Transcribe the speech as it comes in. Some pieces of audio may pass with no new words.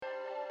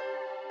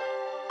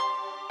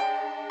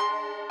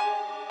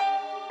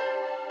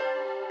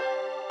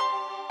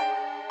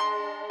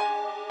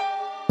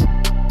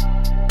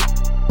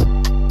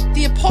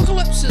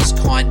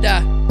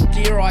kinda,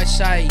 dare I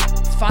say,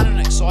 fun and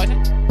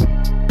exciting.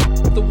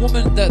 The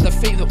woman crab,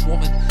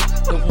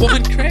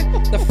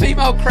 the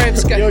female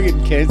crabs go. You're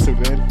getting cancelled,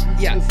 man.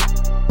 Yeah.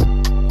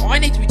 I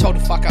need to be told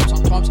to fuck up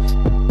sometimes.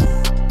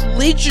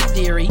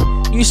 Legendary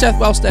New South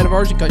Wales State of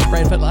Origin coach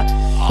Brad Fittler.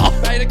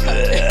 Made a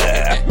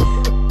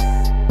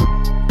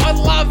I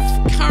love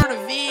current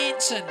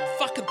events and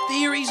fucking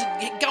theories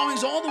and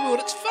goings on in the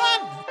world. It's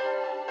fun.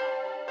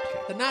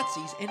 The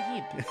Nazis and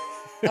hemp.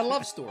 A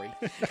love story.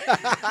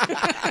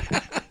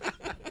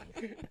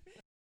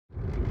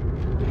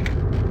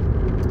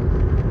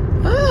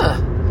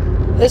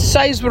 This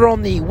says we're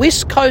on the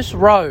West Coast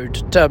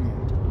Road, Tim.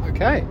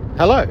 Okay.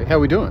 Hello. How are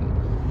we doing?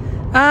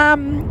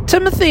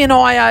 Timothy and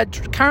I are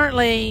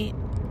currently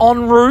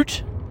en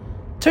route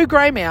to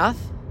Greymouth,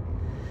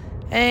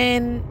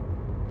 and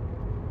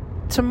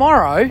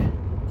tomorrow,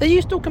 are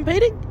you still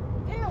competing?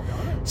 Yeah, I'll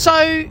go. So,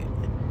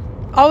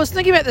 I was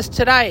thinking about this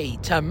today,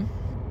 Tim.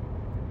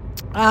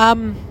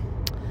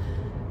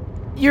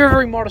 You're a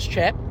very modest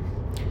chap,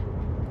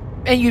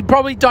 and you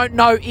probably don't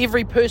know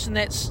every person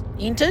that's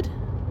entered,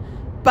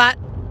 but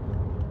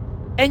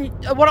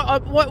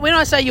when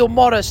I say you're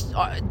modest,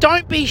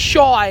 don't be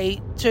shy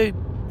to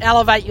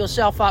elevate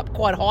yourself up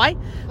quite high.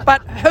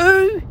 But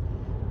who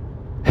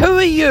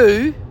are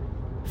you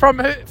from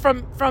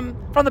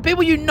the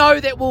people you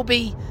know that will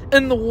be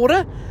in the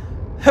water?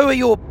 Who are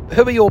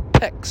your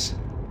picks?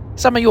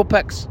 Some of your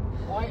picks.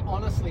 I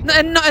honestly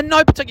In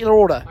no particular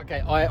order.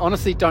 Okay, I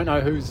honestly don't know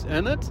who's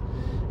in it.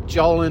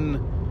 Jolin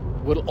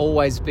will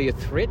always be a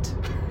threat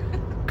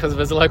because of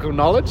his local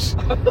knowledge,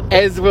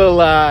 as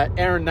will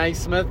Aaron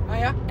Naismith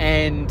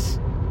and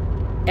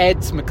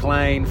Ads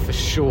McLean for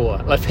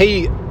sure. If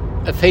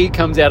he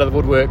comes out of the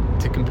woodwork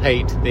to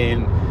compete,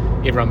 then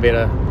everyone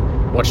better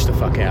watch the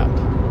fuck out.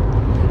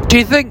 Do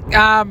you think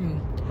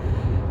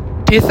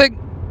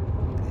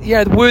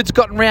the word's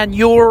gotten around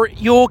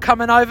you're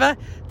coming over?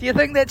 Do you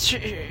think that's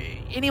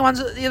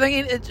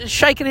it's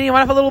shaking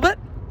anyone up a little bit?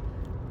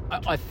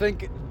 I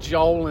think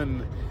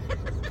Jolin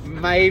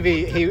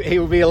maybe he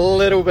will be a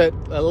little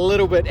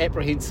bit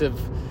apprehensive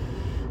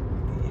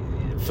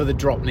for the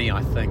drop knee.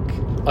 I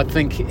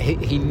think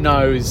he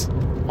knows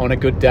on a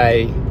good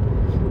day.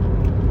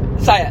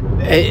 Say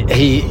it.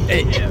 He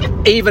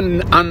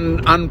even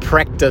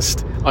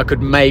unpracticed, I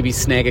could maybe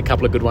snag a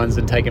couple of good ones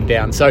and take him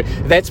down. So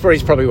that's what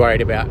he's probably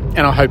worried about, and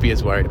I hope he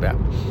is worried about.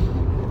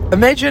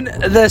 Imagine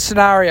the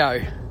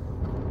scenario.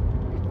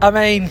 I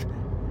mean,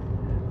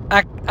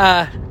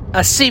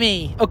 a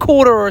semi, a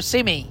quarter or a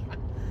semi.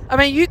 I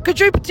mean, could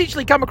you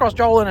potentially come across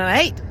Joel in an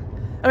 8?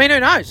 I mean,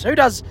 who knows? Who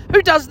does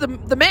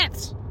the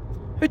maths?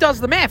 Who does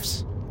the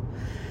maths?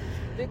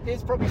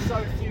 There's probably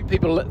so few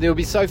people. There will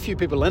be so few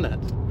people in it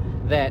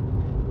that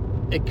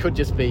it could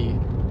just be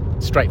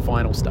straight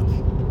final stuff.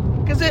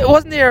 Because it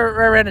wasn't there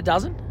around a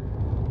dozen.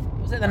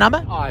 Was that the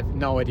number? I have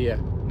no idea.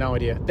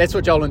 That's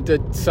what Jolin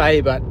did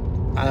say, but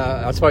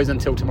I suppose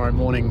until tomorrow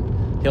morning,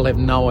 he'll have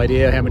no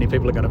idea how many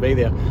people are going to be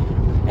there.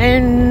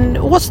 And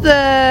when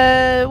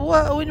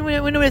do we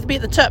have to be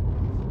at the tip?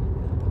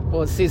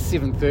 Well, it says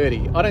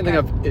 7:30. I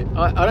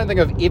don't think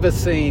I've ever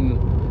seen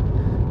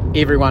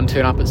everyone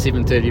turn up at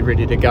 7:30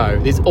 ready to go.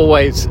 There's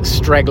always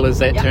stragglers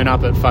that turn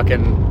up at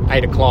fucking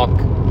 8 o'clock,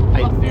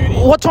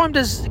 8:30. What time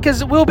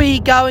because we'll be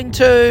going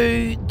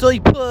to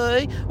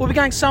DP, we'll be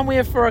going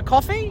somewhere for a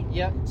coffee?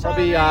 Yeah,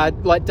 probably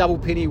like Double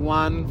Penny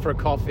 1 for a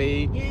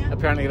coffee. Yeah.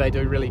 Apparently they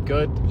do really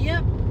good.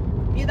 Yeah.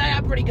 Yeah, they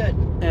are pretty good.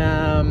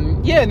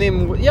 And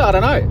then, I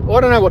don't know. Well,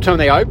 I don't know what time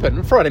they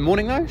open. Friday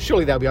morning, though.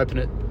 Surely they'll be open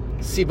at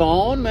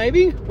 7,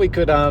 maybe. We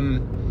could,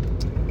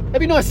 it'd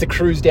be nice to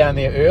cruise down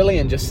there early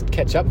and just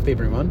catch up with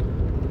everyone.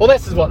 Well,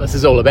 this is what this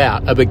is all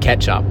about, a big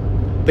catch-up.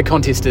 The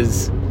contest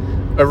is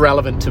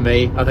irrelevant to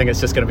me. I think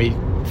it's just going to be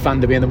fun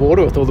to be in the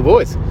water with all the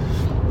boys.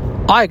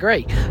 I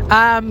agree.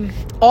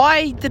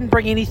 I didn't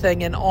bring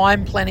anything, and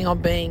I'm planning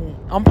on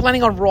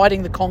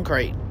riding the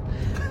concrete.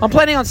 I'm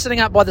planning on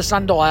sitting up by the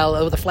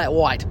sundial with a flat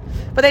white.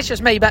 But that's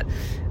just me. But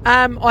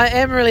I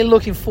am really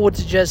looking forward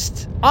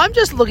to I'm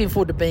just looking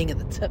forward to being at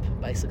the tip,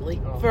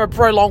 basically, for a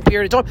prolonged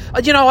period of time.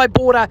 I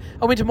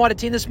went to Mitre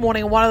 10 this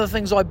morning, and one of the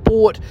things I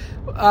bought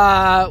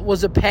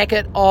was a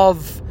packet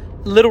of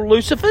little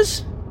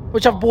lucifers,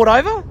 which I've brought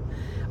over.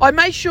 I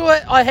made sure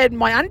I had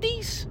my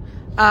undies,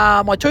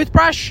 my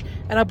toothbrush,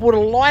 and I bought a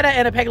lighter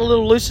and a packet of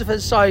little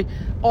lucifers so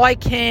I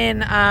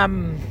can...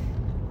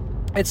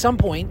 at some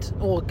point,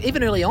 or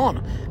even early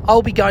on,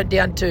 I'll be going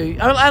down to,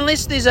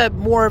 unless there's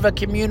more of a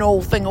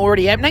communal thing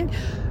already happening.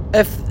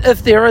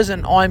 If there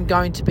isn't, I'm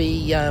going to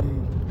be the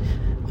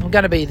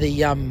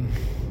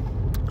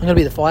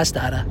fire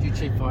starter. You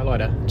Chief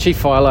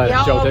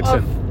Firelighter, Joel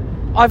Dixon.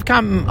 I've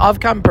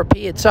come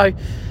prepared. So,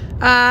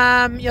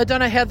 I don't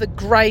know how the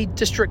Grey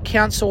District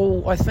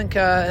Council. I think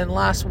in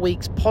last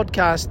week's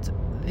podcast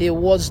there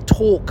was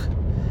talk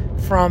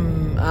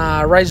from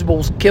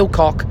Razorballs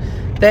Kilcock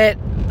that.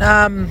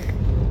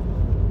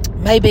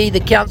 Maybe the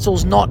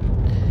council's not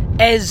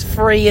as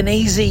free and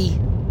easy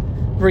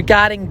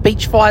regarding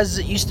beach fires as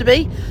it used to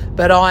be,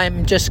 but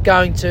I'm just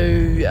going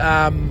to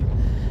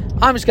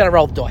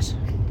roll the dice.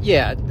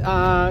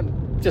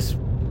 just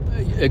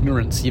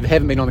ignorance. You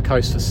haven't been on the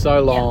coast for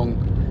so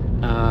long.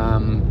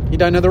 You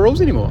don't know the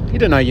rules anymore. You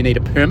don't know you need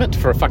a permit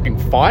for a fucking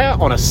fire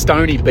on a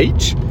stony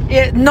beach.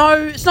 Yeah, no,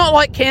 it's not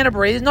like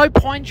Canterbury. There's no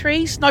pine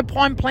trees, no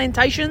pine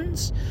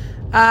plantations.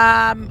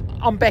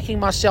 I'm backing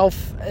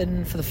myself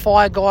in for the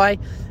fire guy.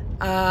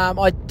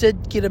 I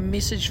did get a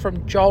message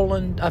from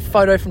Jolan, a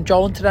photo from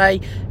Jolan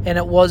today, and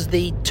it was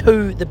the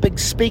big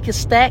speaker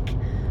stack.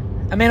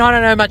 I mean, I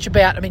don't know much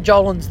about. I mean,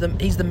 Jolan's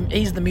he's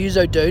the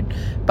muso dude,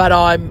 but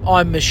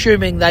I'm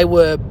assuming they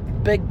were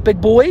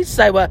big boys.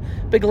 They were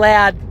big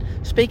loud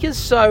speakers.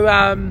 So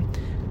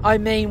I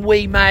mean,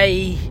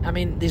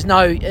 there's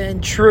no,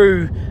 in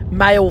true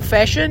male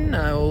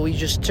fashion, we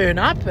just turn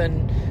up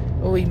and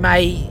we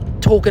may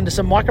talk into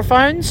some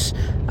microphones.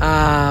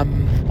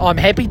 I'm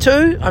happy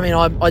to. I mean,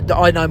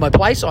 I know my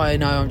place. I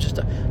know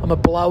I'm a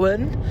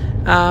blow-in,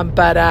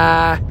 but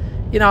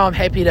I'm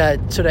happy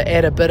to sort of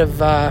add a bit of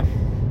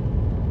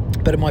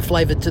my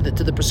flavour to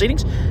the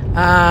proceedings.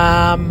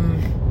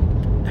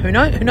 Who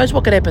knows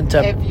what could happen,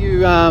 Tim?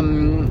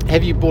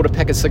 Have you bought a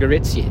pack of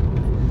cigarettes yet?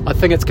 I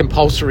think it's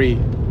compulsory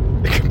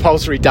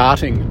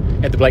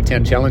darting at the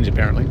Blaketown Challenge,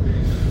 apparently.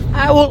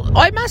 Well,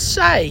 I must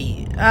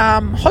say,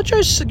 Hot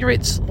Joe's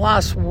cigarettes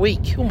last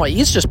week. Oh, my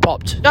ears just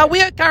popped.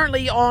 We are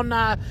currently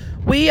on.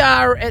 We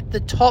are at the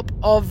top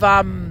of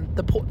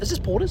is this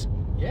Porters?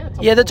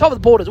 Yeah, the top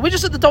of the Porters. We're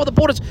just at the top of the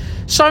Porters.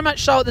 So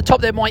much so at the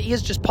top that my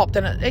ears just popped,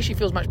 and it actually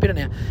feels much better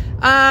now.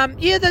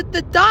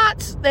 The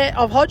darts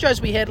of Hot Joe's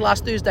we had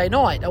last Thursday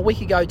night, a week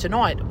ago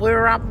tonight,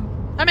 were I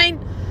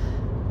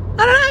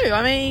don't know.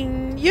 I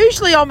mean,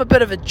 usually I'm a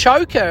bit of a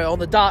choker on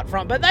the dart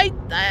front, but they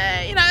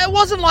it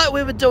wasn't like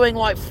we were doing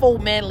like full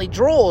manly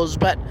draws,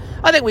 but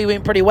I think we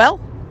went pretty well.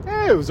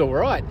 Yeah, it was all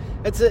right.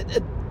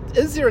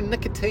 Is there a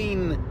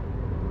nicotine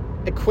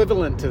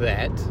equivalent to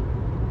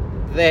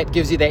that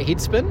gives you that head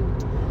spin?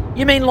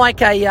 You mean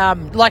like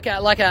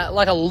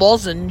a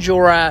lozenge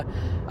or a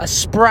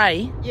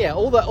spray? Yeah,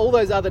 all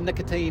those other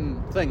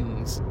nicotine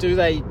things, do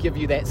they give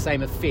you that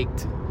same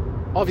effect?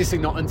 Obviously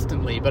not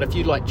instantly, but if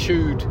you like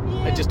chewed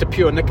just a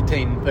pure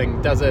nicotine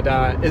thing, does it?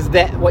 Is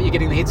that what you're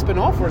getting the head spin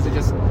off, or is it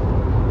just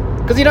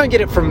because you don't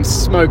get it from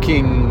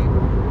smoking?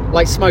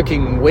 Like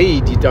smoking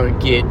weed, you don't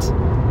get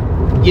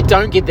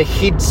the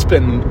head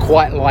spin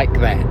quite like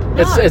that.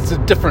 No. It's a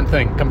different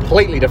thing,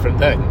 completely different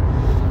thing.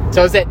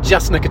 So is that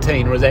just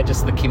nicotine, or is that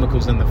just the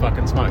chemicals in the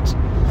fucking smokes?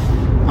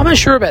 I'm not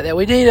sure about that.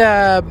 We need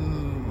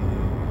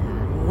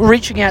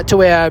reaching out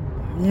to our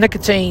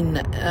nicotine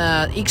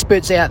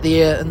experts out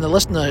there in the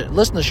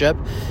listenership.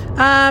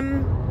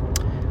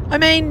 I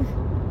mean,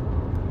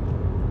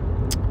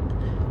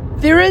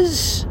 there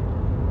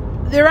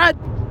are.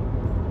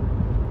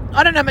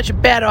 I don't know much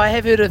about it. I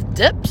have heard of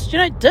dips. Do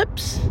you know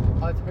dips?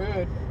 I've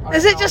heard.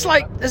 Is it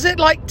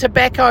like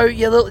tobacco?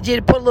 You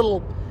put a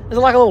little.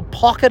 There's like a little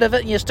pocket of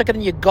it, and you stick it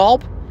in your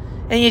gob,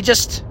 and you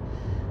just,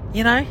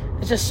 it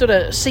just sort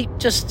of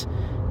seeps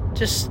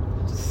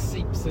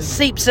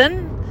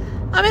in.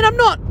 I mean, I'm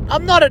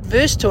not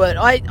adverse to it.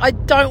 I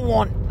don't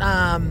want.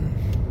 I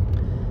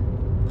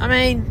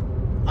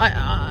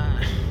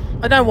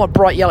don't want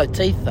bright yellow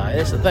teeth though.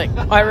 That's the thing.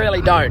 I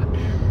really don't.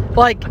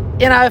 Like,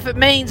 if it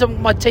means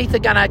my teeth are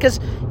gonna, because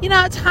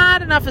it's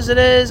hard enough as it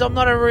is. I'm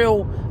not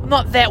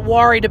that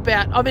worried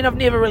about. I mean, I've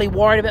never really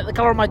worried about the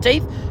colour of my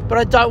teeth, but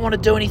I don't want to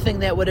do anything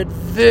that would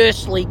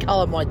adversely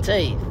colour my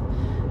teeth.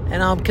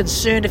 And I'm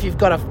concerned if you've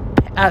got a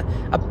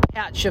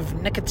pouch of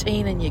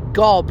nicotine in your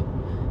gob,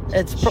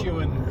 it's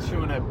chewing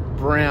a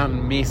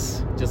brown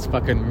mess, just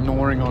fucking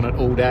gnawing on it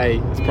all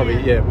day. It's probably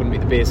wouldn't be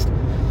the best.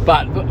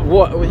 But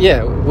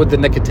would the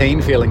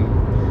nicotine feeling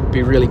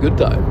be really good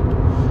though?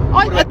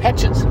 What about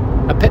patches?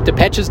 Do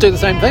patches do the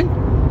same thing?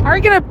 I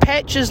reckon a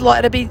patch is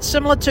it'd be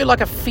similar to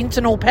like a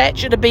fentanyl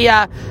patch. It'd be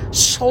a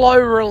slow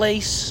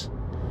release.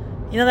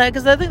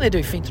 Because I think they do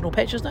fentanyl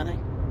patches, don't they?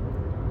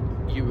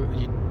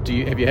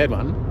 Have you had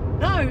one?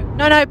 No.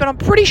 But I'm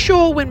pretty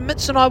sure when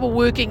Mitz and I were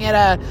working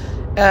at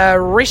a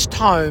rest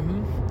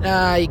home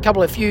a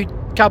couple of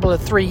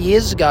 3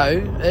 years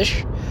ago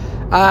ish,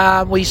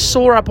 we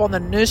saw up on the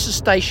nurses'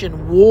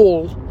 station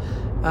wall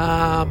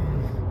on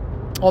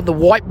the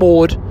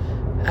whiteboard.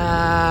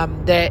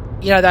 That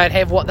they'd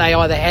have what they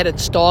either had in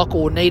stock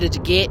or needed to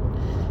get,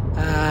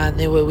 and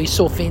we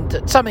saw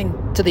something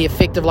to the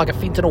effect of like a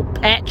fentanyl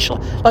patch,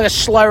 like a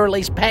slow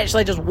release patch.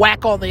 They just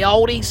whack on the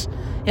oldies,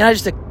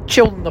 just to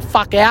chill them the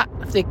fuck out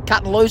if they're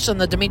cutting loose in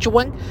the dementia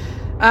wing.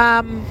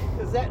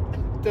 Is that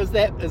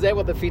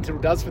what the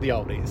fentanyl does for the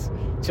oldies?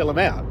 Chill them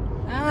out?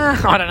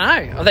 I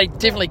don't know. They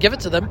definitely give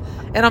it to them,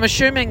 and I'm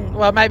assuming.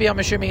 Well, maybe I'm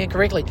assuming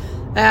incorrectly.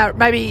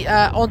 Maybe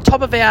on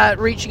top of our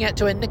reaching out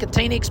to a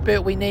nicotine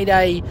expert, we need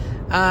a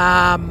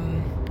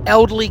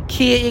elderly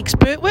care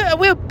expert.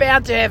 We're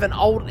bound to have an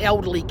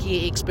elderly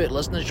care expert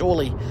listener,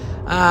 surely.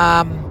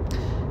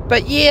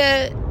 But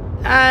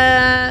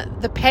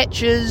the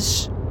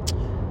patches.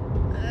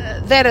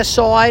 That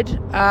aside,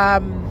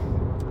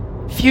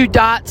 few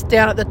darts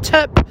down at the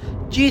tip.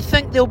 Do you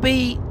think I'm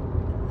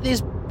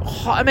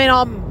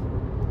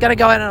going to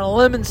go out on a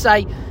limb and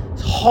say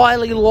it's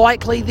highly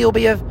likely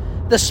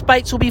the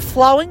Spates will be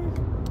flowing.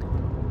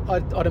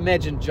 I'd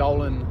imagine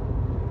Jolin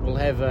will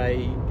have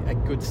a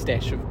good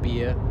stash of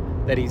beer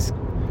that he's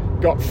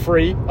got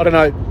free. I don't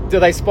know. Are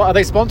they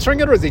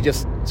sponsoring it, or is he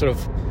just sort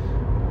of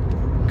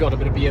got a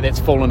bit of beer that's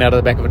fallen out of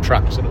the back of a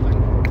truck, sort of thing?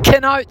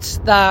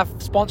 Kenotes, they're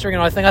sponsoring it.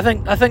 I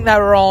think they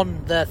were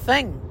on the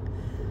thing.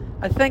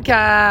 I think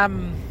I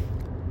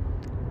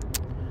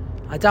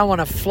don't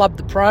want to flub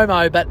the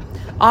promo, but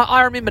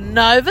I remember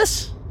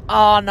Novus.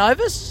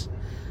 Novus.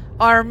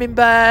 I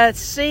remember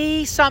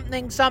C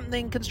something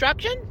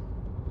construction.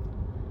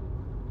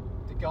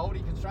 The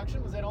Goldie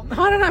construction, was that on there?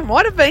 I don't know.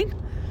 Might have been.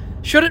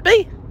 Should it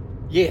be?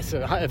 Yes.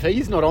 If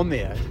he's not on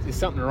there, there's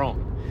something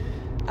wrong.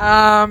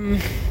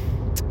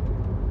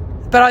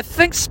 But I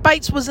think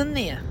Spates was in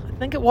there. I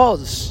think it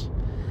was.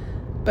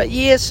 But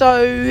yeah,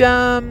 so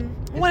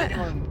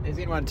has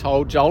anyone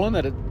told Jolin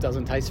that it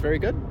doesn't taste very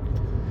good?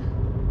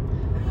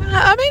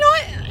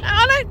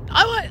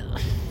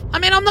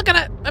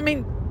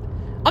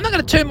 I'm not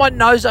gonna turn my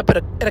nose up at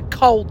a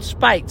cold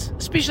Spates,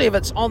 especially if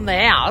it's on the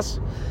house.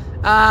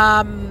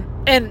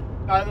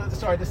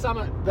 Sorry, the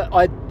summit.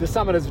 The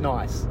summit is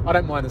nice. I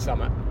don't mind the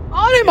summit.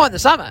 I don't mind the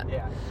summit.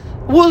 Yeah.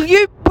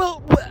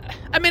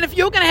 If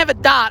you're going to have a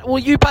dart, will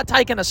you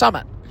partake in a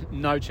summit?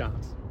 No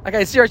chance.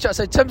 Okay, zero chance.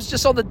 So Tim's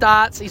just on the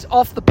darts. He's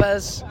off the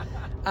piss.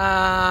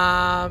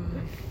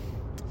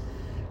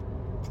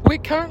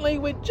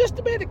 We're just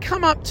about to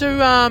come up to.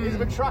 There's a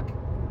big truck.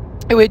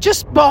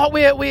 There's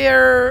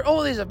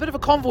a bit of a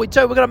convoy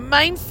too. We've got a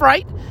main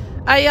freight.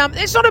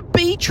 It's not a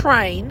B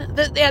train.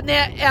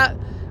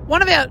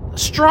 One of our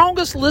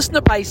strongest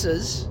listener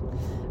bases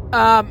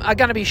are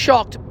going to be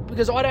shocked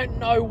because I don't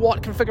know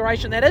what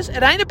configuration that is.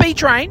 It ain't a B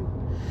train.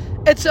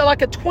 It's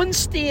like a twin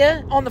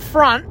steer on the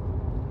front,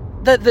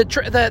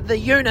 the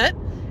unit,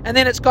 and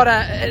then it's got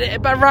a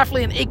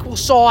roughly an equal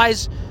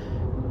size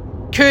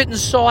curtain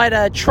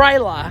side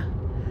trailer.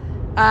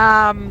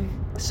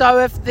 So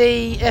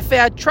if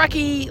our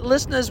trucky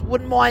listeners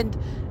wouldn't mind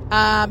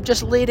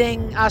just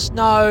letting us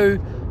know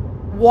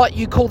what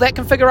you call that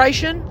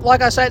configuration.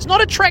 Like I say, it's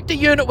not a tractor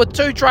unit with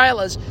two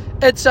trailers.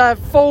 It's a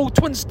full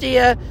twin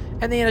steer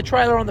and then a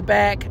trailer on the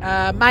back,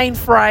 main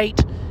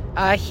freight,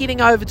 heading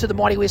over to the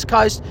mighty West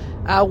Coast.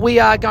 We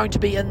are going to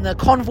be in the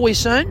convoy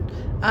soon,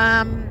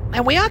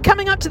 and we are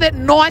coming up to that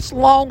nice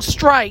long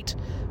straight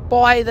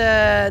by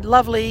the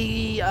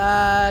lovely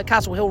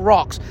Castle Hill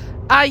Rocks.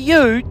 Are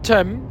you,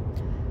 Tim?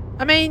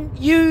 I mean,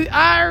 you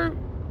are,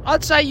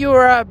 I'd say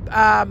you're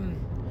a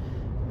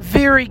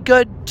very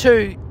good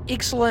to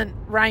excellent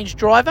range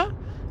driver,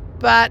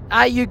 but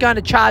are you going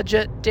to charge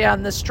it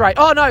down this straight?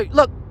 Oh, no,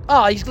 look.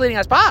 Oh, he's leading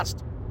us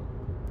past.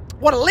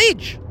 What a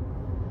ledge.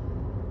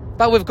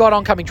 But we've got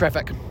oncoming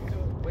traffic.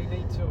 We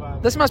need to...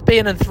 This must be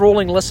an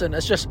enthralling listen.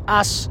 It's just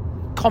us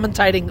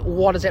commentating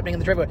what is happening in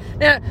the traffic.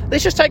 Now,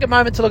 let's just take a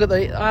moment to look at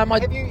the... Have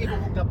you ever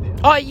walked up there?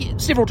 Oh, yeah,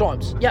 several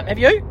times. Yep, have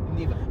you?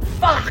 Never.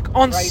 Fuck.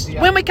 Crazy,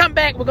 When we come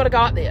back, we've got to go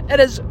up there.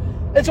 It's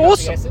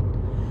awesome.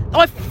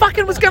 I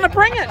fucking was going to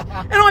bring it.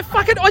 And I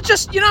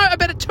just,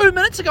 about 2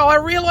 minutes ago, I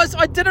realised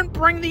I didn't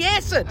bring the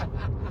acid.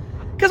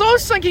 Because I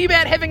was thinking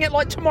about having it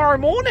like tomorrow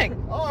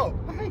morning. Oh,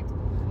 mate.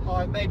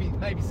 Oh, maybe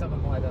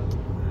someone might have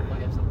something.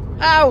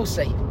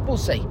 We'll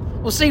see.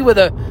 We'll see where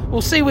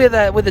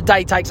the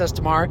day takes us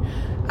tomorrow.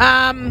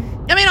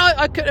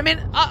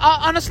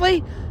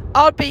 Honestly,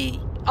 I'd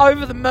be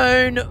over the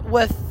moon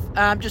with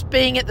just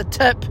being at the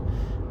tip,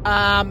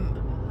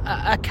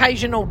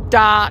 occasional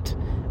dart,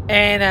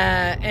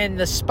 and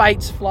the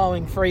Spates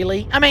flowing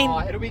freely. I mean,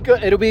 it'll be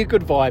good. It'll be a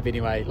good vibe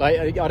anyway.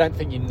 Like, I don't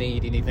think you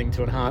need anything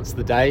to enhance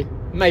the day.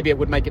 Maybe it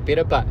would make it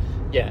better, but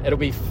yeah, it'll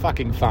be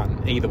fucking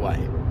fun either way.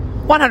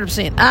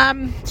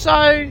 100%.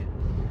 So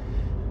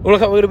we'll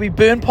look at, we're going to be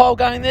burn pile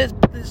going there.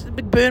 There's a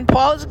big burn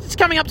pile. It's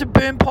coming up to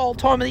burn pile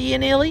time of the year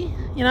nearly.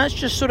 It's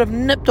just sort of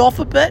nipped off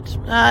a bit.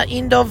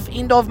 End of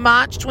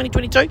March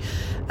 2022.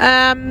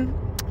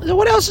 So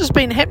what else has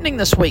been happening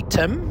this week,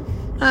 Tim?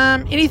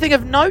 Anything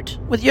of note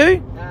with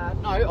you?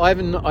 No,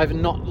 I've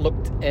not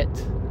looked at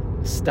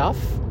stuff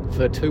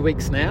for 2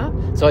 weeks now,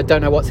 so I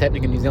don't know what's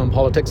happening in New Zealand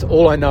politics.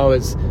 All I know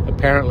is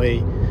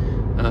apparently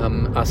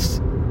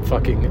us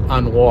fucking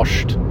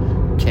unwashed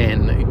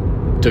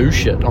can do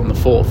shit on the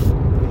 4th,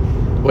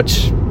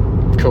 which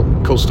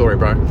cool story,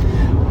 bro.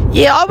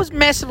 Yeah, I was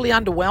massively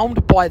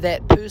underwhelmed by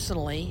that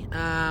personally.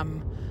 I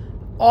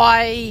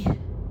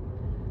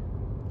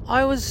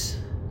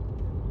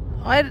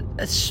had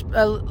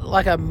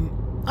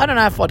I don't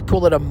know if I'd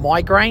call it a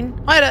migraine.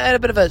 I had a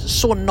bit of a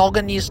sore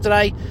noggin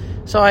yesterday,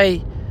 so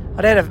we'd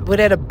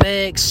had a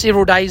big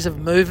several days of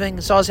moving,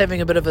 so I was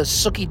having a bit of a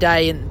sooky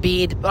day in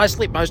bed, but I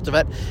slept most of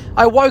it.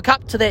 I woke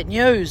up to that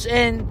news,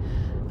 and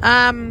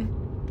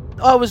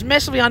I was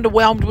massively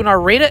underwhelmed when I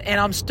read it, and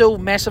I'm still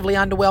massively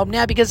underwhelmed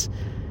now because,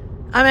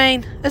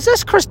 is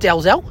this Chris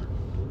Dalzell?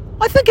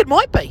 I think it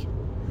might be.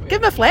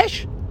 Give him a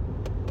flash.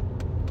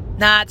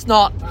 Nah, it's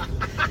not.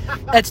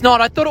 It's not.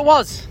 I thought it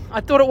was.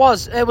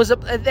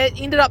 It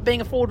ended up being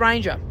a Ford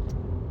Ranger.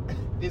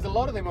 There's a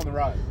lot of them on the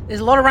road. There's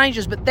a lot of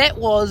Rangers, but that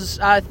was,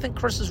 I think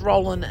Chris is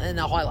rolling in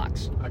a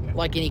Hilux,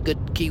 like any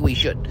good Kiwi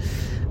should.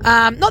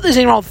 Not that there's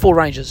anything wrong with Ford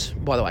Rangers,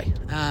 by the way.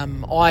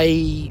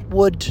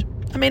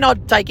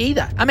 I'd take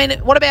either. I mean,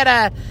 what about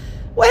how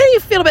do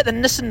you feel about the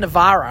Nissan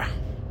Navara?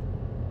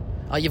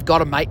 Oh, you've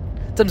got him, mate.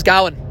 Tim's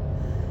going.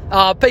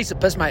 Oh, piece of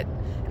piss, mate.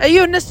 Are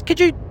you a Nissan? Could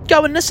you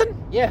go in Nissan?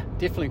 Yeah,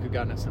 definitely could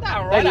go Nissan.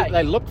 Oh, right.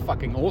 They look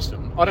fucking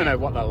awesome. I don't know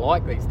what they're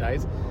like these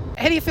days.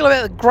 How do you feel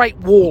about the Great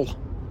Wall?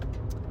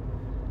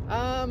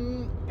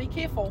 Be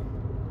careful,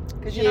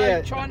 because you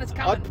know China's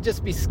coming. I'd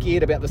just be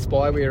scared about the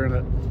spyware in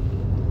it.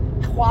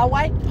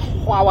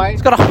 Huawei.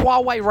 It's got a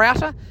Huawei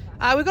router.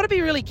 We've got to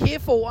be really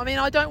careful. I mean,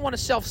 I don't want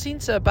to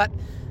self-censor, but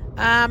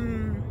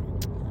I'm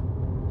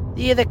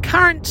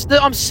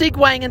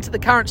segueing into the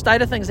current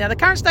state of things now. The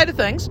current state of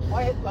things.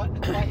 I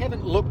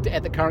haven't looked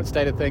at the current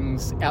state of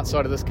things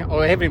outside of this country,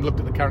 or I haven't even looked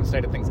at the current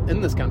state of things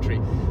in this country,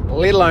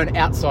 let alone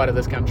outside of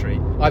this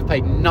country. I've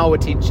paid no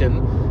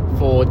attention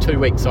for 2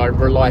 weeks. I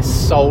rely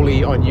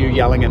solely on you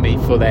yelling at me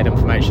for that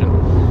information.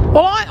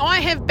 Well, I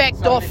have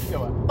backed off.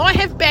 I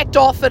have backed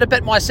off it a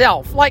bit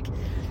myself. Like,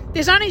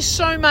 there's only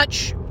so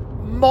much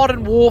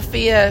modern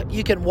warfare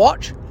you can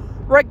watch.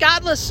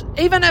 Regardless,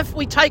 even if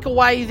we take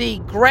away the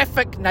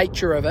graphic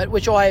nature of it,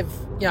 which I've,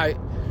 even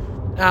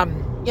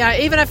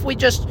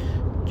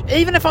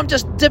if I'm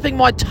just dipping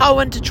my toe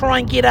in to try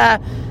and get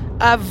a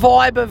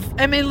vibe of,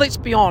 I mean, let's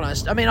be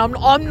honest. I mean,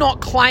 I'm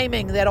not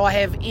claiming that I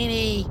have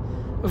any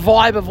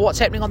vibe of what's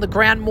happening on the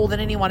ground more than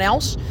anyone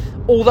else.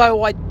 Although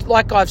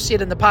like I've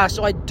said in the past,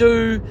 I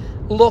do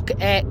look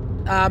at,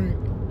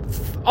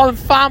 I'm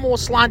far more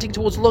slanting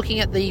towards looking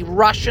at the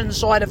Russian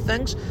side of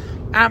things.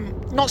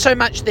 Not so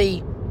much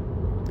the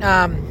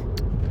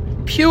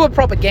pure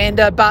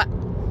propaganda, but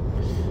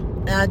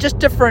just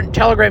different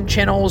Telegram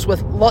channels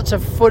with lots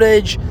of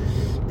footage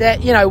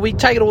that, we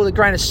take it all with a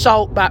grain of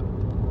salt. But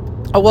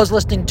I was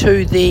listening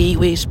to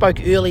we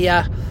spoke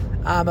earlier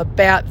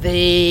about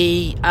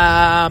the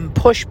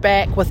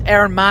pushback with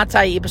Aaron Mate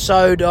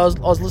episode I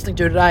was listening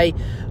to today,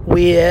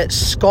 where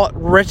Scott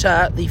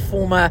Ritter, the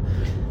former,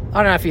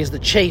 I don't know if he was the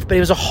chief, but he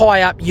was a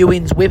high up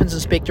UN's weapons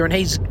inspector, and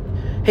he's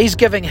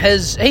giving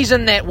he's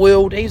in that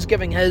world, he's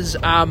giving his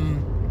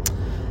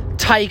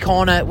take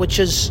on it, which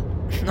is,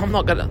 I'm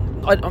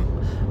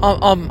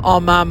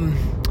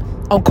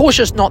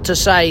cautious not to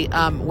say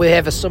we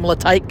have a similar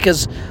take,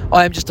 because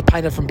I am just a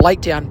painter from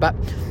Blaketown, but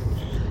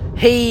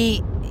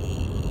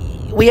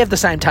we have the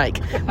same take,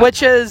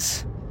 which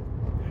is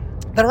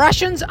the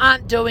Russians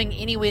aren't doing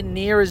anywhere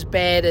near as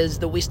bad as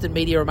the Western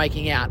media are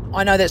making out.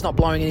 I know that's not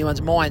blowing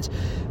anyone's minds,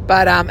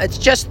 but it's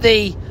just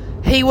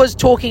he was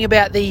talking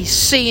about the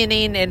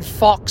CNN and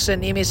Fox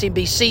and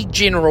MSNBC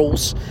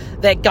generals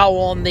that go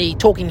on the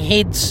Talking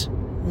Heads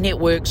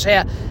networks,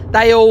 how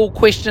they all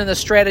question the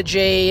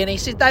strategy, and he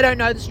said they don't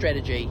know the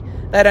strategy.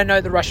 They don't know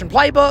the Russian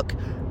playbook.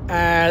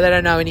 They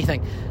don't know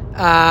anything.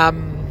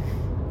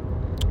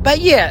 But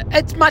yeah,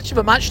 it's much of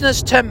a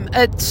muchness, Tim.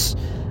 It's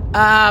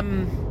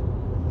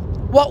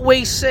what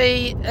we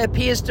see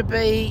appears to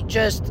be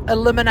just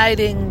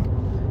eliminating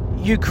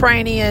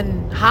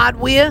Ukrainian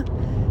hardware.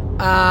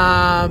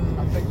 I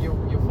think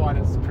you'll find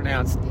it's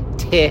pronounced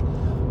Te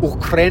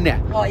Ukraine.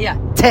 Oh yeah,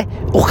 Te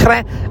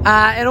Ukraine.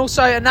 And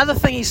also another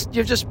thing,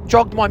 you've just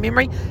jogged my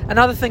memory.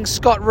 Another thing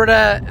Scott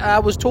Ritter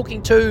was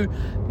talking to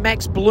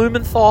Max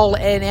Blumenthal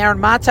and Aaron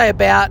Mate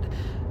about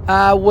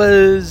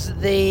was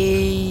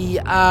the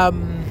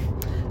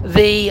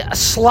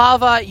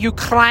Slava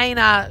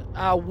Ukraina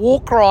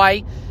war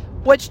cry,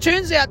 which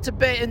turns out to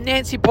be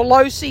Nancy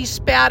Pelosi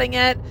spouting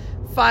it.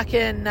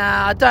 Fucking,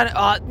 no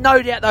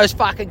doubt those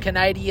fucking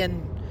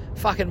Canadian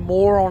fucking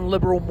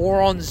liberal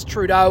morons,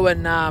 Trudeau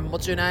and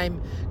what's her name,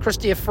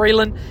 Chrystia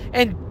Freeland,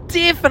 and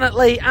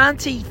definitely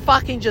Auntie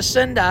fucking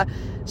Jacinda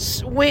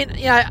went,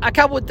 a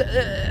couple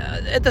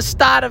at the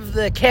start of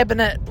the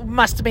cabinet,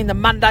 must have been the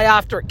Monday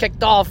after it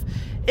kicked off.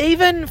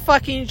 Even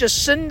fucking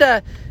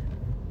Jacinda,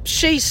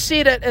 she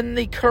said it in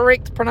the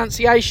correct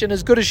pronunciation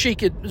as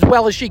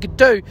well as she could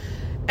do.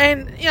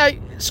 And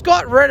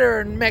Scott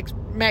Ritter and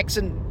Max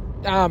and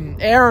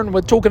Aaron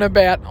were talking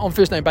about, on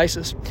first name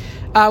basis,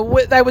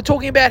 they were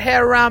talking about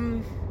how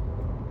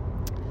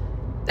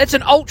it's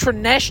an ultra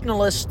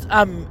nationalist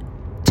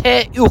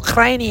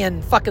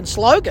Ukrainian fucking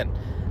slogan,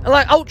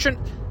 like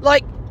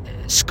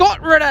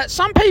Scott Ritter.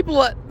 Some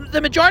people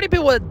the majority of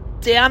people are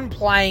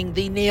downplaying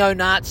the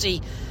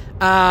neo-Nazi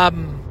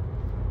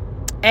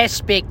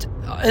aspect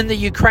in the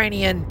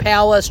Ukrainian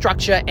power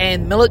structure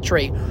and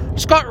military.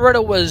 Scott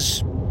Ritter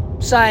was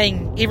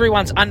saying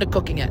everyone's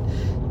undercooking it.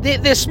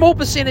 There's a small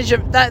percentage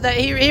of that.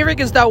 He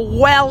reckons they're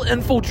well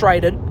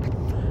infiltrated.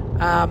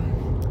 Well,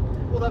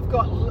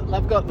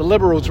 they've got the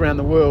liberals around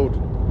the world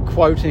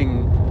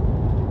quoting,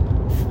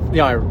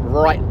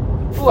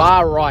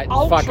 far right,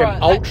 fucking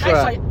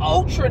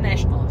ultra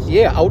nationalist.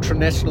 Yeah, ultra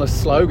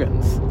nationalist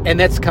slogans, and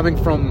that's coming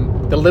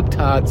from the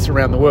libtards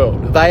around the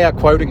world. They are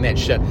quoting that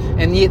shit,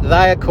 and yet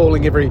they are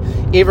calling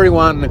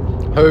everyone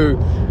who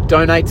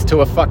donates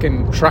to a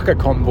fucking trucker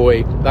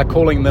convoy, they're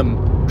calling them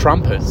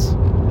Trumpers.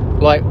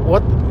 Like,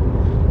 what?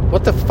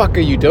 What the fuck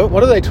are you doing?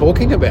 What are they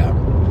talking about?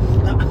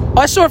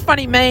 I saw a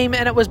funny meme,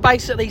 and it was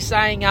basically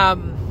saying, I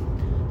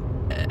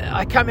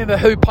can't remember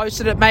who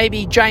posted it,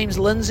 maybe James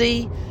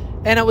Lindsay,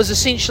 and it was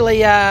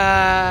essentially,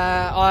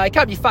 I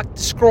can't be fucked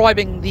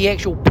describing the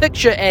actual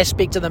picture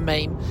aspect of the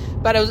meme,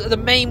 but the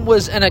meme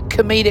was in a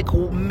comedic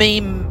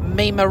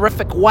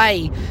memorific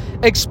way,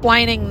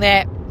 explaining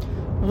that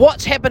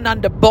what's happened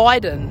under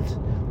Biden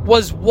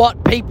was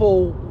what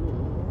people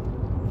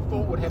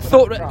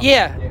thought.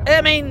 Yeah.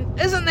 I mean,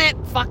 isn't that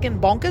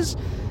fucking bonkers?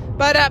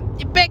 But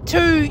back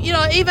to,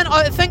 even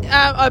I think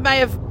I may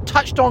have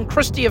touched on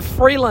Chrystia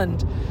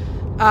Freeland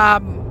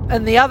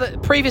in the other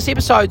previous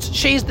episodes.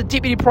 She's the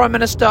Deputy Prime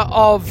Minister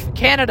of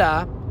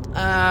Canada,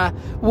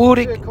 World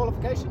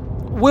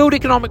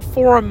Economic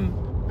Forum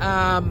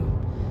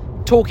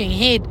talking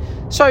head.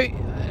 So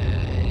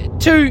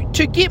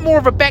to get more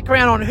of a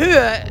background on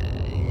her,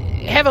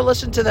 have a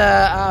listen to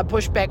the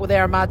Pushback with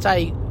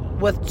Aramate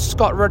with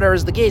Scott Ritter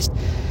as the guest.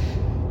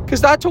 Because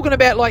they're talking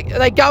about,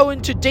 they go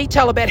into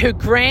detail about her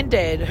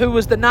granddad, who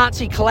was the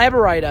Nazi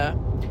collaborator.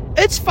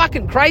 It's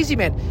fucking crazy,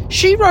 man.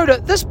 She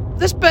wrote this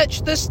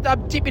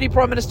Deputy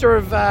Prime Minister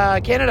of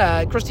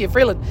Canada, Chrystia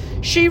Freeland,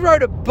 she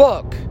wrote a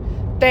book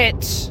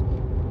that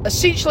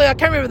essentially, I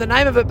can't remember the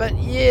name of it, but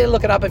yeah,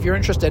 look it up if you're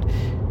interested.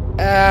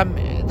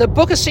 The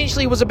book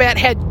essentially was about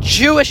how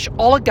Jewish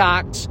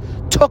oligarchs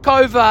took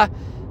over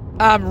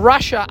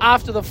Russia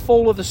after the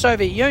fall of the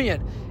Soviet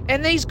Union.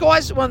 And these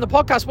guys on the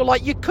podcast were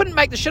like, you couldn't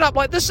make the shit up.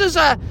 Like, this is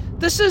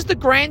the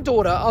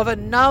granddaughter of a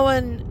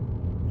known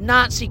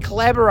Nazi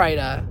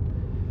collaborator.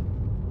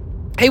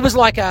 He was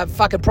like a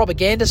fucking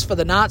propagandist for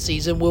the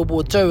Nazis in World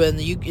War II in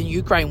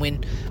Ukraine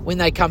when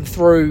they come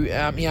through.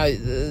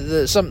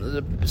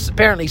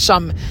 Apparently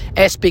some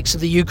aspects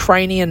of the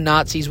Ukrainian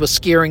Nazis were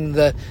scaring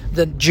the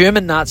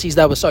German Nazis.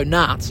 They were so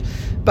nuts.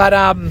 But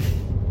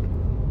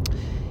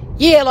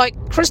yeah, like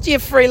Chrystia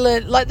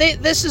Freeland, like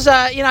this is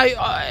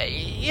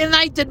and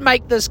they did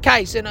make this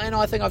case, and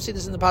I think I've said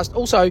this in the past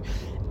also.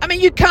 I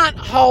mean, you can't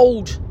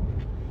hold.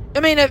 I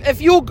mean,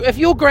 if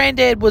your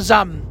granddad was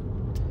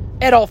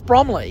Adolf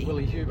Bromley,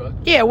 Willie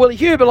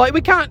Huber, like, we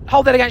can't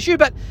hold that against you.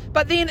 But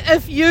then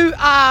if you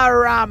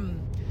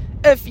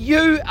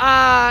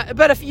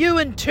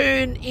in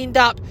turn end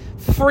up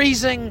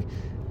freezing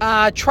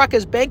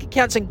truckers' bank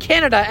accounts in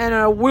Canada and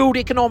a World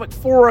Economic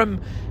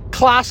Forum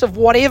class of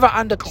whatever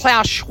under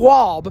Klaus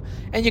Schwab,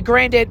 and your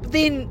granddad,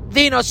 then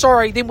we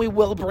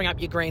will bring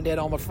up your granddad,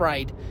 I'm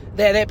afraid.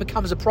 That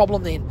becomes a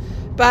problem then.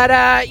 But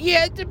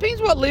yeah, it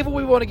depends what level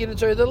we want to get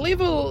into. The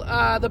level,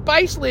 the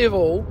base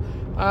level,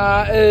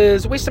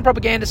 is Western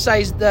propaganda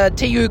says the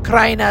TU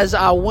Ukrainers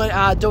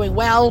are doing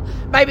well.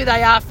 Maybe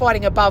they are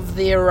fighting above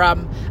their,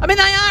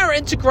 they are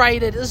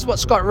integrated. This is what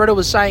Scott Ritter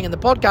was saying in the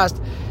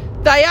podcast.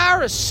 They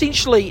are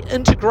essentially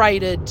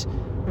integrated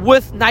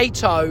with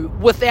NATO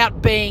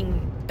without being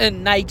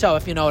in NATO,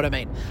 if you know what I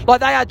mean. Like,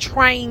 they are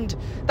training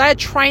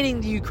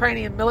the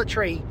Ukrainian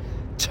military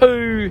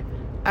to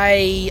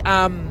a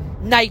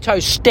NATO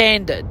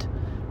standard,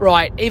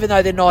 right? Even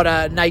though they're not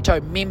a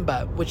NATO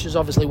member, which is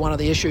obviously one of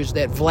the issues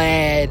that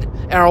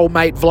our old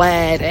mate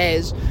Vlad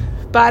has.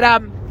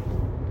 But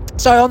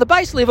so on the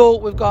base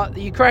level, we've got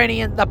the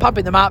Ukrainian, they're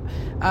pumping them up.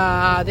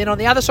 Then on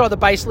the other side of the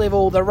base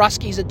level, the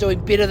Ruskies are doing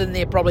better than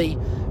they're probably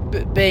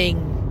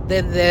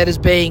than that is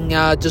being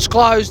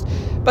disclosed.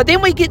 But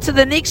then we get to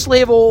the next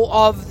level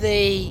of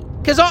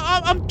because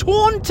I'm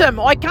torn,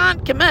 Tim. I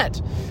can't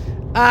commit.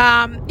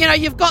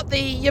 You've got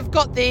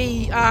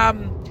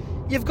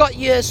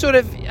your sort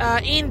of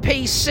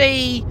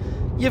NPC.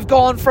 You've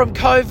gone from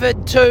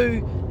COVID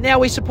to now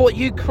we support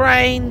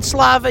Ukraine,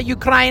 Slava,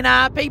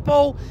 Ukraina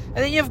people, and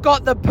then you've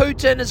got the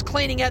Putin is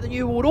cleaning out the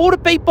New World Order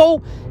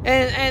people,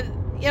 and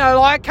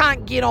I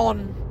can't get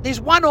on. There's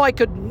one I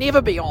could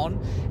never be on,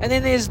 and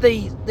then there's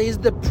the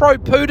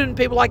pro-Putin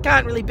people. I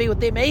can't really be with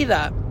them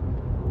either,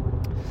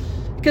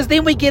 because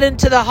then we get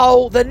into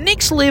the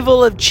next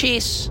level of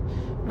chess,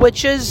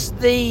 which is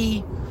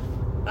the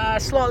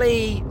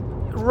slightly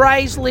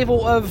raised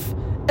level of,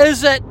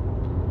 is it,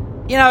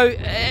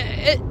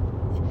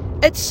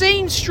 it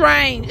seems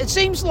strange. It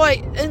seems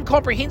like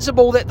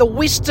incomprehensible that the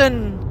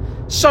Western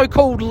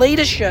so-called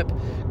leadership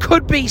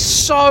could be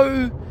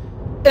so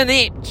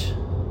inept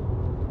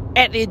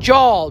at their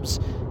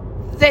jobs.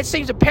 That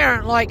seems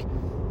apparent. Like,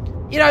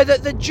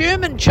 the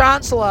German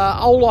Chancellor,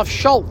 Olaf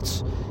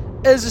Scholz,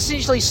 is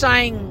essentially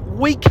saying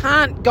we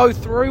can't go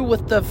through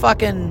with the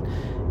fucking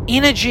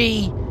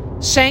energy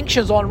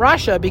sanctions on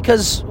Russia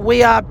because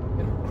we are...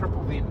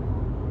 Cripple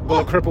them.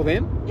 Will it cripple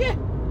them? Yeah.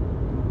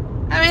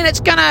 I mean,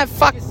 it's gonna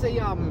fuck... You see,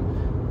 I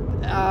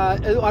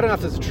don't know if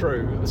this is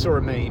true. I saw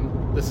a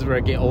meme. This is where I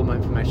get all my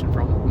information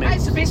from. Hey,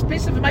 it's the best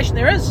information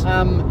there is.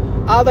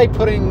 Are they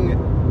putting...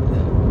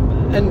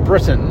 In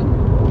Britain,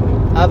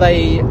 are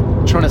they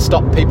trying to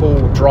stop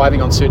people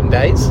driving on certain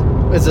days?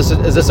 Is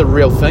this a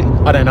real thing?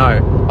 I don't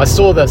know. I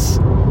saw this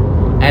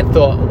and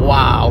thought,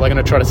 wow, they're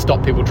going to try to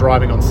stop people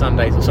driving on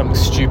Sundays or something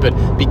stupid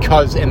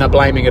and they're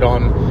blaming it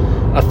on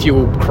a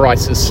fuel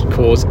crisis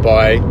caused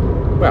by,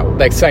 well,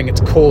 they're saying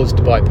it's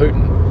caused by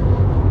Putin.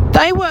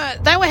 They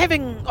were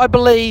having, I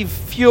believe,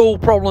 fuel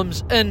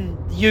problems in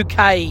the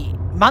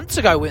UK months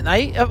ago, weren't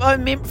they?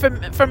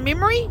 From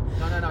memory?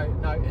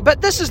 No.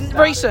 But this isn't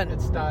recent.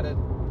 It started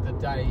the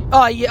day.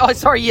 Oh, yeah. Oh,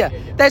 sorry, yeah.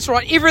 That's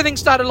right. Everything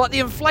started like the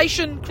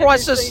inflation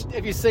crisis.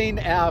 Have you seen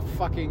our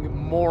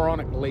fucking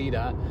moronic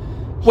leader?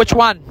 Which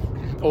one?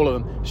 All of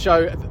them.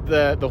 Show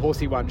the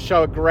horsey one.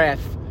 Show a graph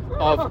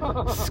of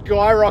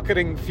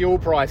skyrocketing fuel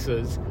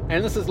prices,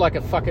 and this is like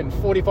a fucking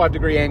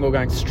 45-degree angle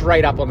going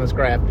straight up on this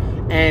graph,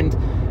 and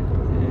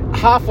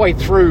halfway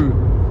through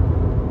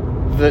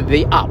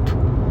the up,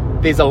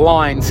 there's a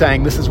line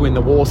saying this is when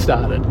the war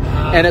started,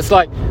 and it's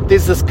like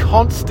there's this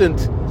constant.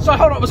 So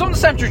hold on, it was on the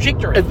same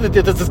trajectory.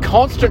 There's this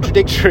constant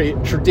trajectory.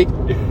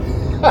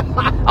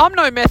 I'm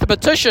no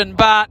mathematician,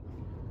 but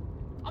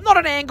I'm not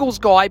an angles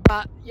guy,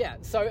 but yeah.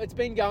 So it's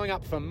been going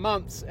up for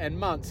months and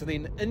months, and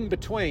then in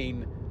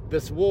between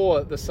this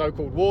war, the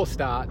so-called war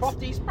starts,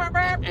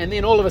 and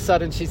then all of a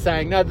sudden she's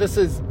saying, no,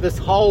 this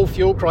whole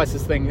fuel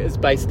crisis thing is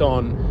based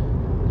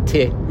on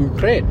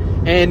Ukraine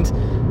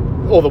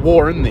or the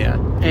war in there,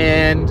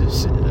 and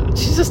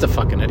she's just a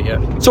fucking idiot.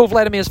 It's all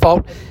Vladimir's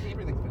fault.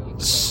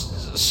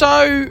 So,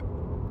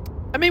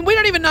 I mean, we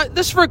don't even know.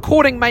 This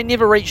recording may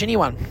never reach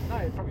anyone. No,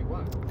 it probably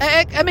won't.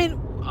 I mean,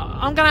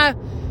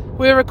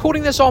 we're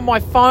recording this on my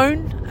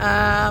phone.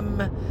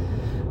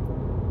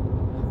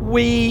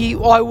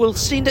 I will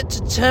send it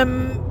to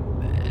Tim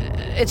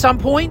at some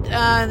point,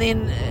 and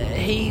then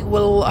he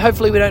will.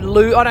 Hopefully, we don't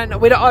lose. I don't know.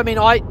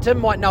 Tim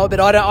might know a bit.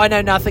 I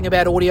know nothing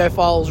about audio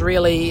files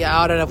really.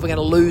 I don't know if we're going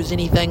to lose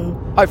anything.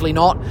 Hopefully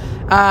not.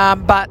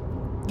 But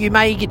you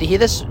may get to hear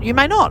this. You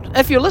may not.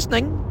 If you're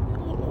listening,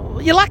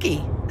 you're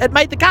lucky. It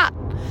made the cut.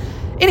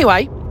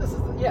 Anyway. This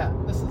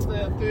is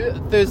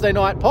the Thursday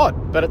night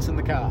pod, but it's in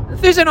the car.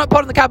 Thursday night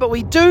pod in the car, but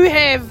we do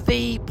have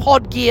the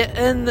pod gear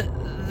in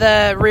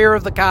the rear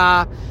of the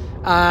car.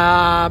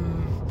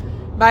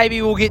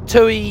 Maybe we'll get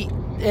Tui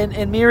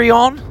and Mary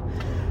on.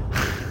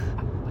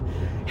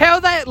 How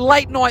are they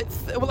late night?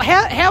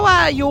 How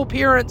are your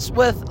parents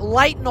with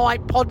late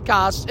night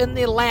podcasts in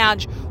their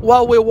lounge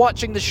while we're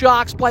watching the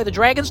Sharks play the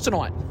Dragons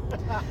tonight?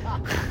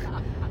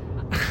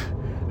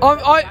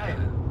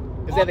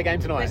 Is that the game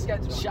tonight?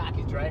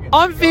 Sharky Dragons.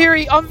 I'm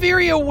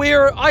very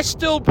aware. I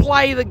still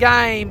play the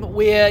game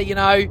where, and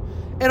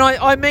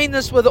I mean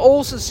this with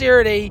all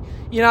sincerity,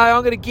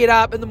 I'm going to get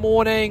up in the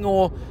morning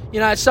or,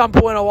 at some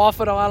point I'll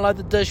offer to unload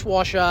the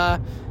dishwasher,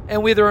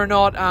 and whether or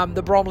not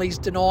the Bromleys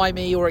deny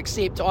me or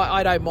accept,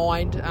 I don't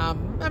mind.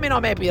 I'm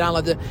happy to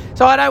unload it.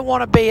 So I don't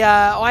want to be,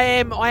 I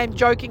am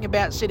joking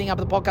about setting up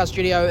the podcast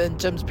studio in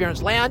Tim's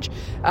parents' lounge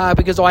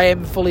because I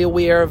am fully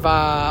aware of,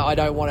 I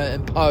don't want to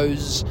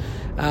impose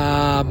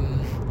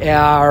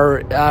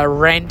our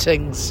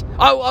rantings.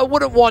 I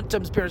wouldn't want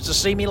Tim's parents to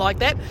see me like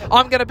that.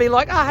 I'm going to be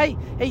like, hey,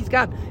 he's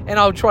gone, and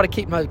I'll try to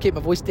keep my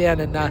voice down.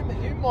 And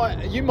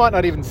you might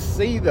not even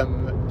see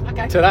them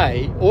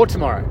today or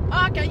tomorrow.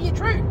 Okay, yeah,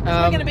 true.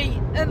 We're going to be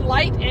in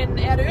late and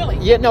out early.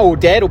 Yeah, no, well,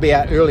 Dad will be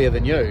out earlier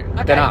than you,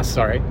 than us.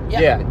 Sorry.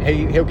 Yep. Yeah,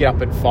 he'll get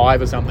up at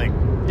 5 or something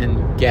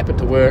and gap it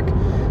to work.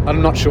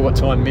 I'm not sure what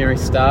time Mary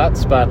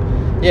starts, but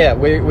yeah,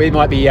 we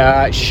might be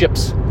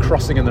ships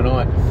crossing in the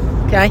night.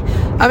 Okay.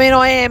 I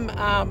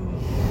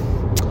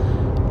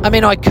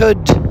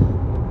could.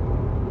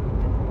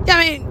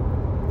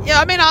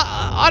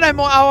 I don't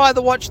mind. I'll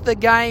either watch the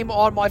game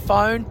on my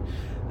phone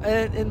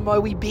in my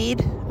wee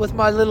bed with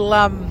my little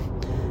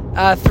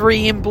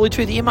 3M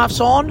Bluetooth earmuffs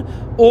on,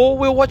 or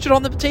we'll watch it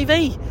on the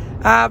TV.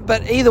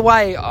 But either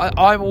way,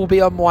 I will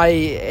be on my,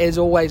 as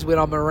always, when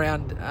I'm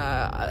around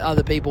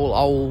other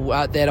people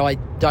that I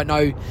don't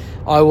know,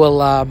 I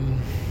will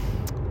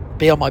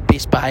be on my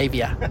best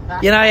behaviour.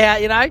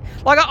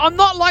 Like I'm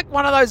not like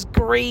one of those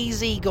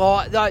greasy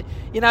guys,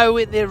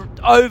 where they're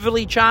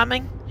overly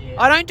charming.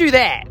 Yeah. I don't do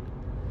that,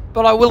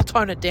 but I will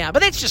tone it down.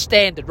 But that's just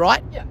standard,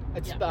 right? Yeah,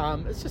 it's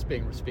just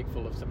being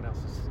respectful of someone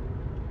else's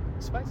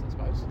space, I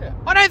suppose. Yeah.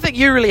 I don't think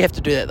you really have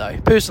to do that though,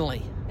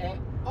 personally.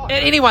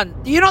 Anyone,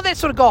 you're not that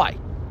sort of guy.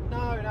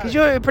 No. Because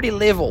you're pretty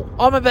level.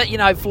 I'm a bit,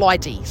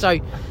 flighty. So,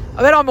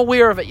 I'm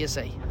aware of it, you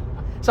see.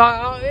 So,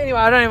 anyway,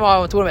 I don't know why I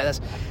want to talk about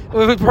this.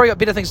 We've probably got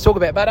better things to talk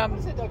about. But, what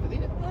is that over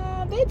there?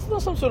 that's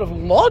not some sort of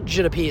lodge,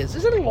 it appears.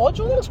 Is it a lodge?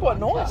 Oh, that looks quite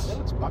nice. That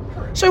looks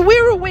bunkering. So,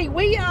 where are we?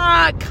 We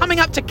are coming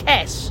up to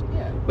Cass.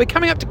 Yeah. We're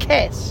coming up to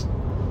Cass.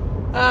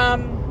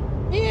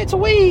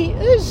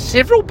 There's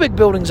several big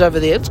buildings over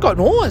there. It's quite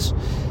nice.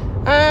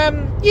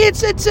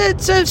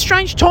 It's a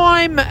strange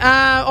time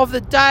of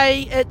the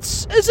day.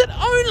 Is it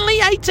only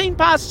 18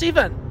 past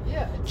 7?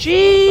 Yeah.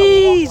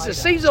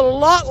 Jesus, seems a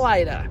lot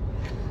later.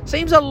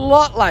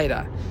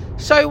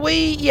 So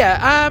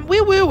where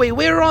were we?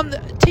 We're on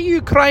to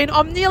Ukraine.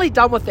 I'm nearly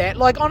done with that.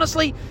 Like,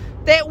 honestly,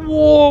 that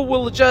war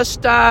will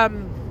just,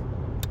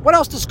 what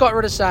else does Scott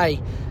Ritter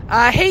say?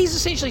 He's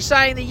essentially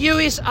saying the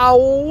US are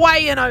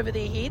way in over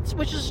their heads,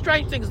 which is a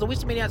strange thing because the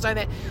Western media aren't saying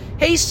that.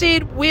 He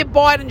said where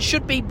Biden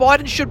should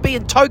be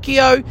in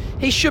Tokyo,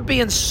 he should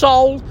be in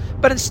Seoul,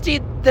 but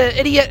instead the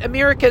idiot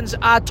Americans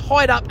are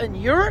tied up in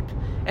Europe,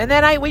 and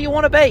that ain't where you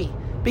want to be.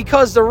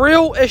 because the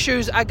real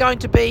issues are going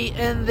to be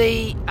in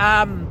the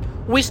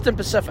Western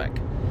Pacific.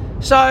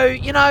 So,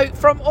 you know,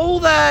 from all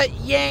the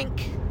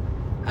Yank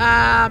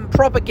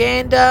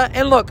propaganda,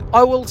 and look,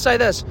 I will say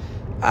this,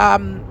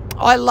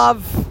 I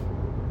love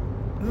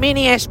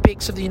many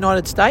aspects of the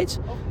United States.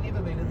 I've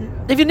never been in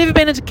there. If you've never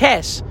been into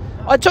Cass,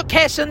 I took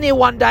Cass in there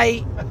one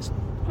day.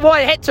 Well,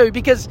 I had to,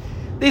 because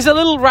there's a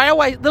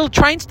little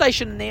train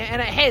station in there,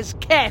 and it has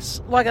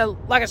Cass like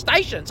a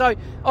station. So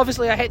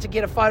obviously, I had to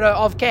get a photo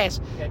of Cass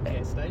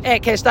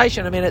at Cass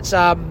Station. I mean,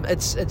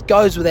 it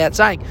goes without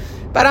saying.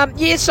 But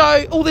yeah,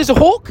 so there's a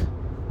hawk,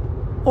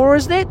 or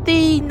is that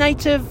the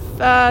native?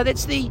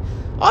 That's the.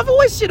 I've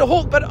always said a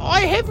hawk, but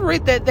I have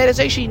read that is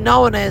actually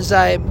known as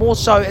more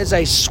so as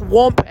a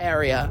swamp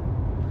harrier.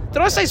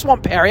 Did I say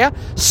swamp harrier?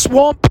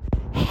 Swamp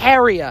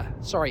harrier.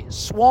 Sorry,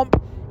 swamp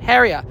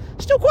harrier.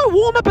 Still quite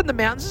warm up in the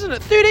mountains, isn't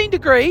it? 13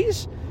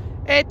 degrees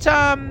at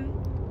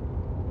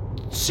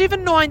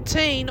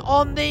 7:19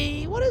 on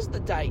the, what is the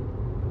date?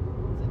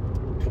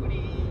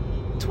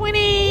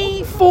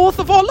 24th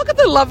of Look at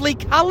the lovely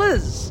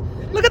colours.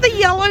 Look at the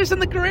yellows and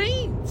the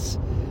greens.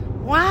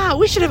 Wow,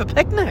 we should have a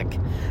picnic.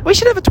 We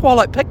should have a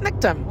twilight picnic,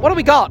 Tim. What do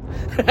we got?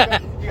 You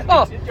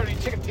got any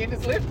chicken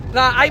tenders left?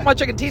 No, I ate my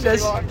chicken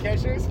tenders.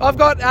 I've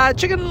got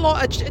chicken and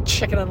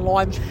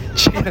lime.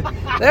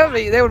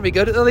 That would be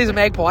good. These are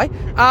magpie.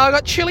 I've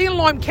got chili and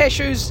lime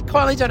cashews,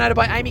 kindly donated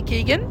by Amy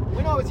Keegan.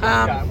 When I was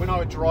younger, when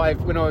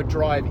I would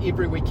drive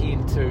every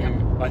weekend to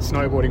like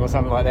snowboarding or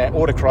something like that,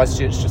 or to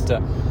Christchurch just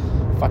to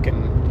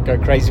fucking go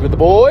crazy with the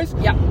boys.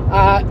 Yeah.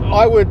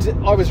 I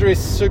was very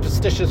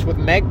superstitious with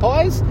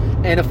magpies,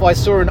 and if I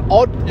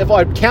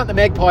count the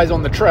magpies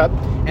on the trip,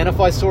 and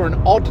if I saw an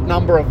odd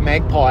number of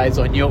magpies,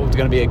 I knew it was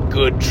going to be a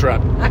good trip.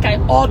 Okay,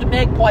 odd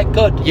magpie,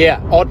 good. Yeah,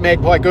 odd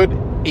magpie, good.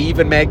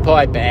 Even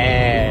magpie,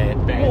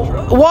 bad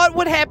trip. What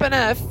would happen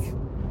if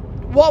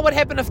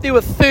there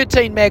were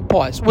 13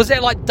 magpies? Was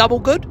that like double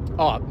good?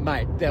 Oh,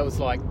 mate, that was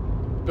like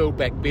build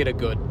back better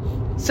good.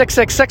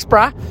 666,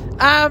 bruh.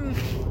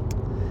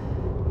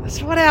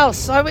 So what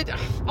else? I'm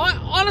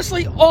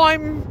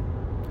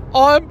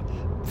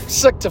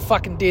sick to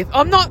fucking death.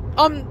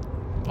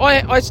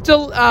 I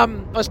still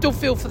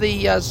feel for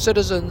the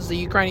citizens, the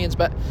Ukrainians,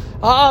 but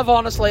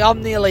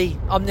I'm nearly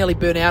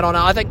burnt out on it.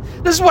 I think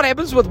this is what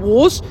happens with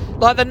wars.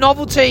 Like the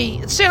novelty.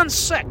 It sounds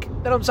sick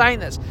that I'm saying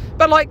this,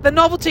 but like the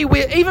novelty,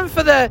 where even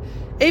for the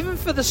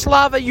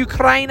Slava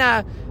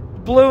Ukraina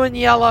blue and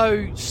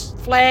yellow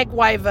flag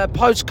waver,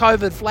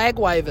 post-COVID flag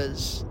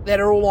wavers that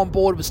are all on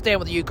board with Stand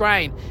With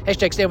Ukraine,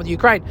 hashtag Stand With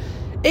Ukraine,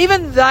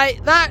 even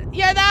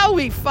they'll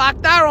be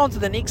fucked. They're on to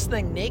the next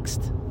thing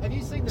next. Have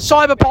you seen the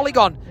Cyber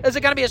Polygon? Is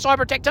it going to be a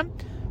cyber attack, Tim?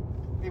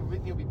 There'll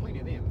be plenty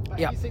of them. But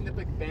Yep. Have you seen the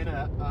big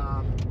banner?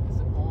 Is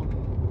it on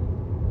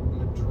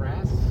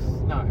Madras?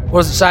 No.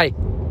 What does it say?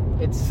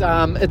 It's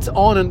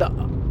on, and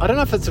I don't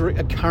know if it's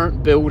a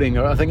current building,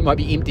 or I think it might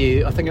be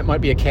empty. I think it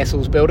might be a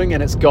castle's building,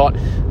 and it's got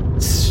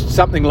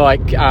something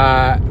like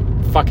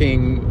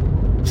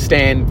fucking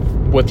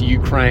Stand With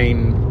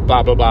Ukraine,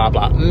 blah blah blah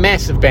blah.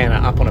 Massive banner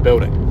up on a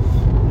building.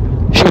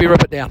 Should we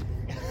rip it down?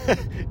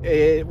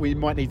 We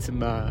might need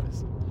some. I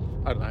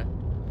don't know.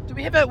 Do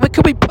we have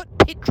could we put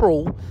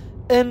petrol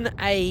in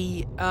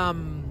a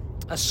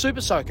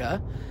super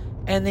soaker,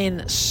 and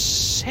then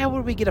how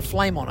would we get a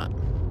flame on it?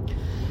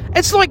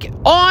 It's like it's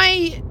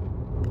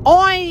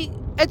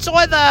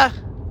either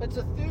It's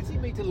a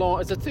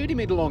 30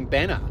 meter long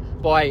banner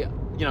by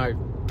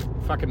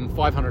fucking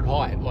 500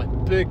 high,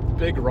 like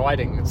big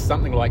writing. It's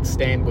something like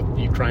Stand With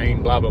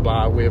Ukraine, blah blah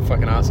blah. We're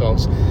fucking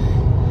assholes.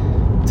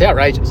 It's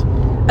outrageous.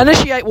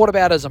 Initiate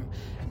whataboutism.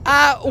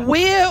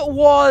 Where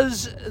were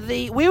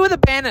the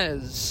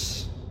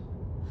banners?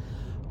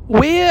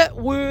 Where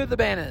were the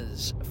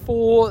banners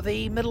for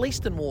the Middle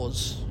Eastern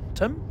wars,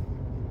 Tim?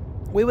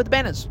 Where were the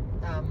banners?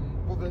 Well,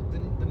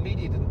 the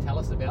media didn't tell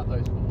us about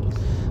those wars.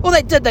 Well,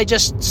 they did. They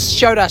just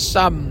showed us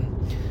some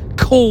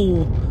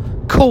cool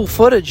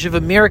footage of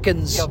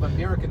Americans. Yeah, of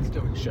Americans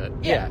doing shit.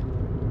 Yeah.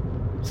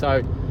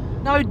 So.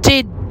 No,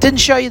 didn't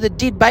show you the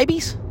dead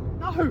babies?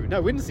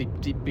 No, we didn't see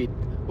dead.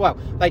 Well,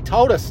 they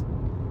told us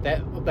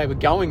that they were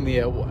going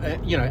there.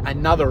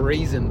 Another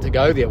reason to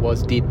go there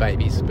was dead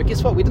babies. But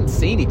guess what? We didn't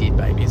see any dead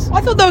babies.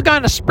 I thought they were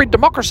going to spread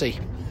democracy.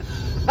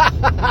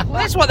 Well,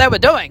 that's what they were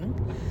doing.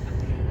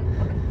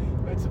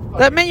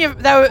 They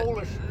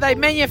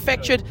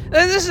manufactured.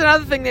 This is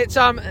another thing that's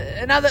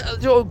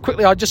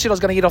quickly. I just said I was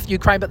going to get off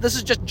Ukraine, but this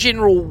is just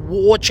general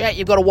war chat.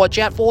 You've got to watch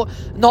out for.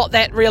 Not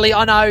that really.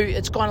 I know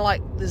it's kind of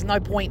like there's no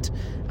point.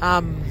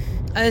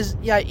 As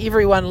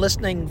everyone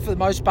listening for the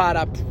most part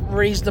are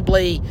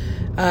reasonably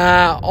in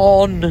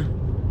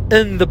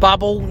the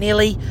bubble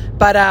nearly,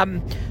 but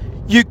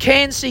you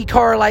can see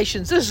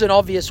correlations. This is an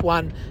obvious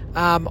one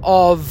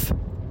of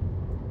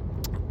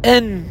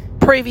in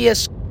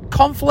previous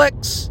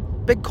conflicts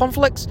big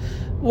conflicts,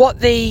 what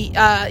the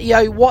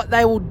what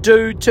they will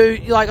do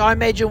to, like, I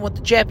imagine with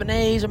the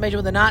Japanese, I imagine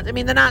with the Nazis. I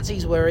mean, the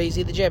Nazis were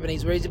easy, the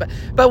Japanese were easy,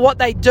 but what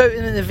they do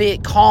in the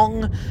Viet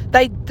Cong,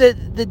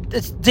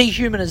 it's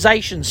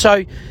dehumanization.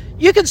 So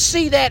you can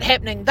see that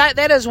happening.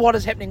 That is what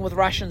is happening with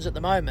Russians at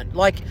the moment.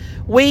 Like,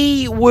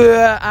 we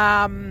were.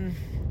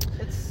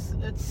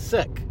 It's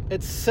sick.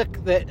 It's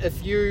sick that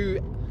if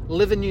you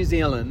live in New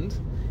Zealand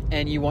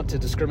and you want to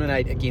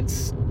discriminate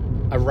against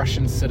a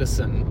Russian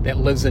citizen that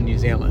lives in New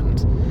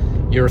Zealand,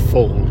 you're a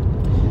fool.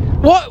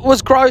 What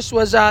was gross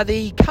was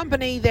the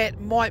company that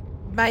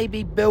may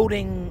be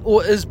building,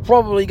 or is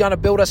probably going to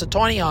build us a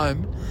tiny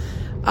home.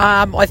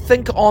 I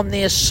think on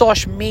their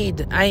Sosh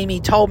Med, Amy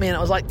told me, and it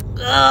was like,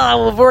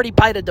 we've already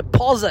paid a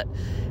deposit.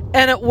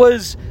 And it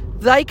was,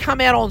 they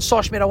come out on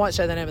Sosh Med, I won't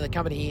say the name of the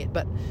company yet,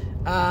 but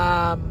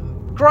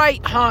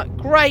great,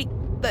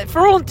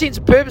 for all intents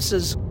and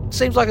purposes,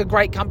 seems like a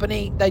great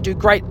company. They do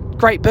great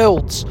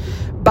builds.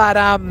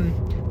 But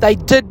they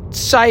did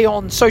say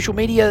on social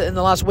media in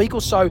the last week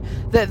or so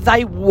that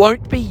they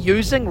won't be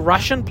using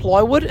Russian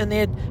plywood in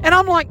there. And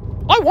I'm like,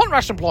 I want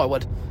Russian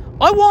plywood.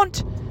 I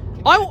want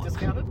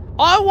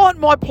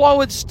my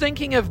plywood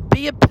stinking of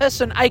beer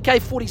piss and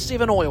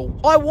AK-47 oil.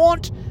 I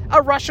want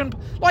a Russian...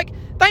 Like,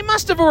 they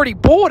must have already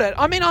bought it.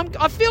 I mean,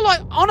 I feel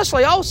like,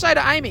 honestly, I'll say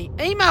to Amy,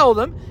 email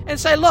them and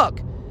say, look,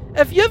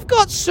 if you've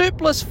got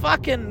surplus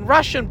fucking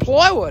Russian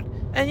plywood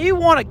and you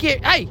want to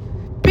get... Hey,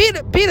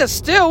 better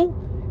still,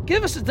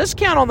 give us a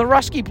discount on the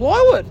Rusky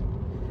plywood.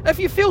 If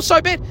you feel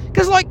so bad.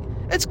 Because, like,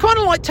 it's kind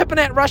of like tipping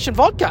out Russian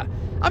vodka.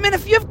 I mean,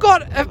 if you've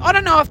got... I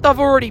don't know if they've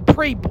already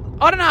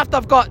I don't know if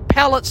they've got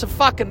pallets of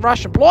fucking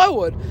Russian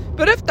plywood,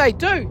 but if they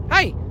do,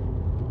 hey,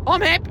 I'm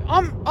happy.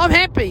 I'm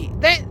happy.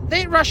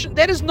 That Russian,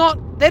 that is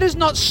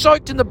not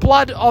soaked in the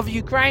blood of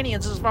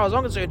Ukrainians, as far as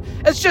I'm concerned.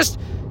 It's just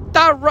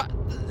the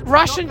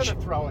Russian. They're not going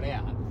to throw it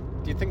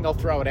out. Do you think they'll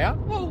throw it out?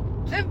 Well,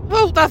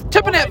 they're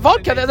tipping out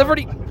vodka. They've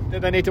already. Do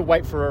they need to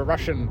wait for a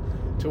Russian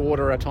to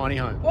order a tiny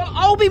home? Well,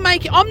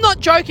 I'm not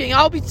joking.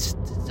 I'll be.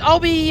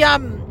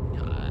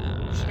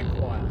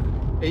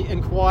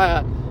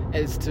 Inquire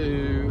as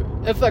to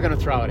if they're going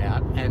to throw it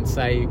out and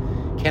say,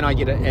 can I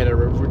get it at a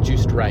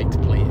reduced rate,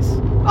 please?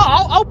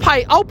 I'll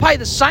pay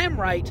the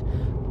same rate.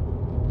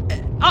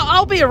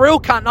 I'll be a real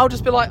cunt and I'll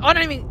just be like,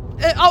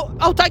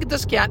 I'll take a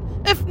discount.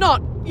 If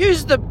not,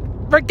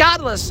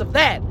 regardless of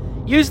that,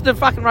 use the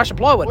fucking Russian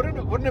plywood.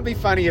 Wouldn't it be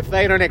funny if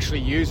they don't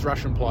actually use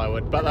Russian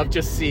plywood, but they've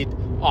just said,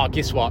 oh,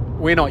 guess what?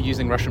 We're not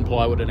using Russian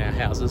plywood in our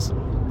houses.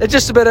 It's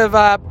just a bit of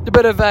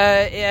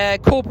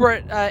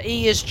corporate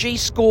ESG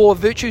score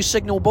virtue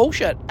signal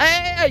bullshit.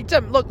 Hey,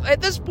 Tim, look,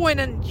 at this point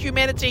in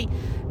humanity,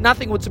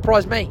 nothing would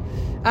surprise me.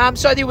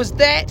 So there was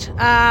that.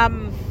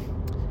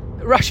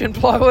 Russian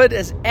plywood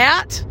is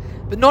out,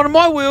 but not in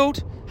my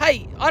world.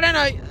 Hey, I don't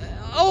know.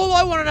 All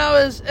I want to know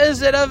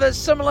is it of a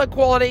similar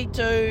quality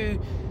to?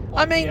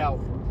 I mean,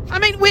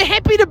 we're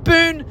happy to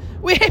burn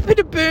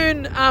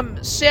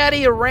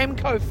Saudi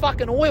Aramco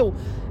fucking oil,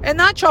 and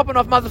they're chopping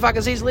off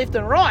motherfuckers' heads left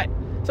and right.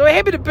 So we're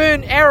happy to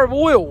burn Arab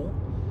oil.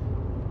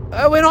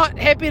 We're not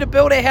happy to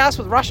build our house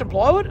with Russian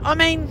plywood. I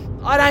mean,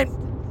 I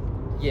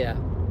don't. Yeah,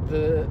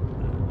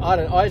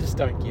 I just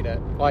don't get it.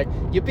 Like,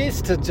 you're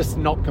best to just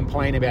not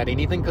complain about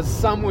anything, because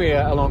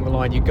somewhere along the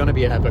line you're going to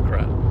be a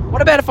hypocrite.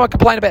 What about if I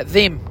complain about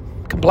them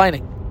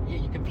complaining? Yeah,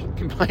 you can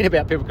complain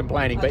about people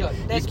complaining, but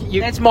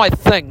that's my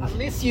thing.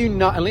 Unless you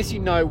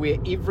know where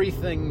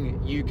everything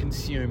you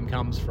consume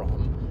comes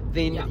from,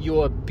 then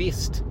you're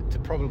best to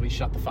probably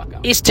shut the fuck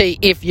up.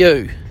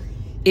 STFU.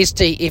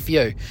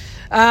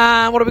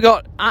 What have we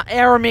got?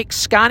 Aramex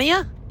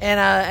Scania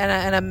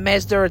and a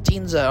Mazda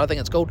Atenza, I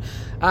think it's called.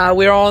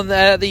 We're on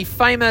the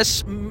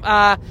famous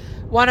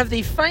one of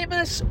the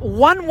famous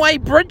one-way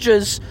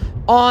bridges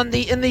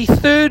in the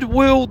third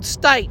world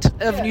state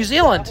of New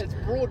Zealand. It's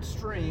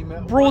Broadstream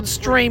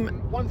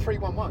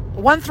 1311.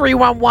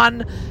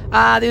 1311.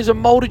 There's a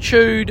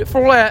multitude,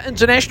 for all our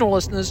international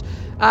listeners,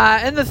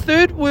 in the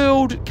third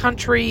world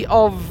country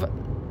of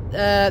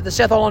the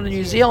South Island of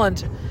New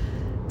Zealand.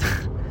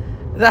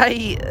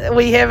 We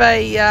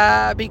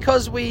have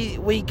because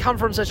we come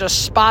from such a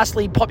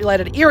sparsely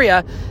populated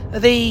area,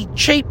 the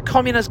cheap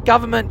communist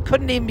government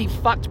couldn't even be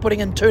fucked putting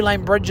in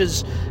 2-lane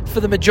bridges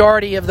for the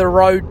majority of the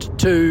road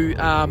to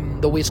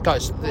the west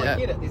coast. Well, I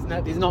get it.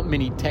 There's not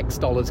many tax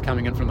dollars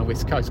coming in from the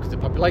west coast because the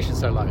population's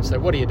so low. So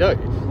what do you do?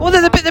 Well,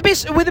 they're the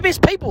best. We're the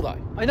best people, though.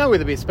 I know we're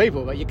the best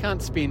people, but you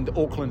can't spend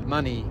Auckland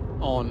money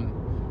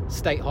on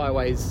state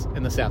highways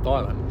in the South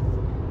Island.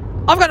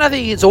 I've got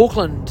nothing against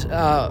Auckland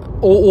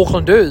or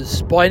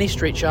Aucklanders by any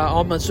stretch.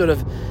 I'm a sort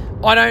of,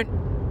 I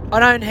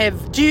don't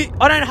have. Do you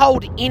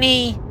hold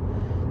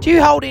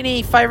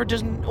any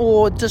favouritism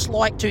or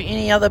dislike to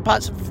any other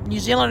parts of New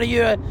Zealand? Are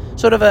you a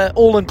sort of a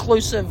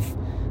all-inclusive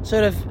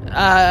sort of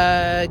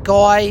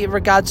guy in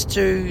regards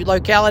to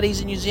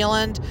localities in New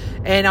Zealand,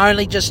 and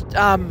only just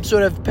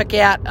sort of pick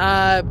out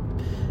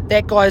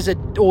that guy's a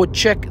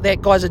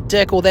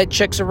dick, or that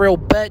chick's a real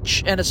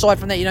bitch, and aside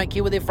from that, you don't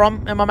care where they're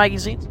from. Am I making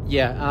sense?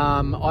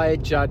 Yeah, I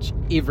judge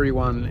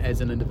everyone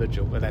as an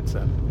individual, but that's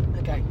it.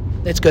 Okay,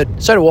 that's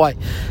good. So do I.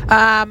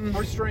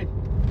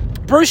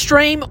 Bruce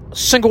Stream,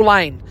 single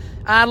lane.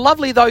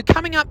 Lovely, though.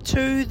 Coming up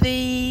to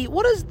the...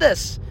 What is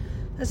this?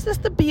 Is this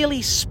the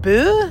Bearley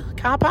Spur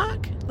car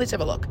park? Let's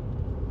have a look.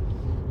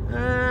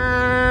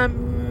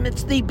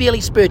 It's the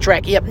Bearley Spur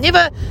track. Yep.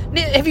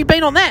 Have you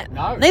been on that?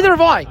 No. Neither have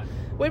I.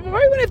 We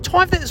probably won't have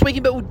time for that this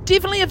weekend, but we'll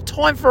definitely have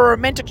time for a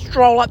romantic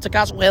stroll up to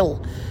Castle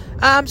Hill.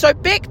 So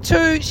back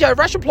to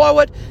Russian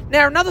plywood.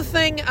 Now, another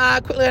thing,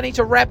 quickly I need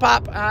to wrap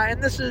up,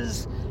 and this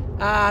is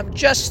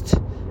just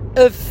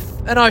if...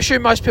 And I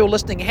assume most people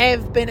listening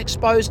have been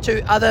exposed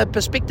to other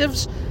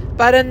perspectives,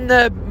 but in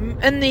the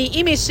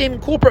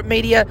MSM corporate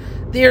media,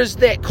 there's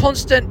that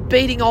constant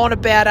beating on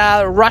about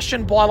a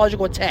Russian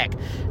biological attack.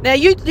 Now,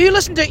 you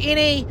listen to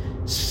any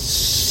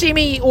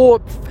semi or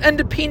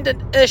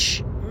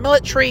independent-ish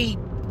military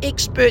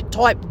expert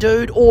type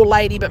dude or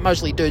lady, but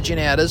mostly dudes, you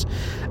know how it is.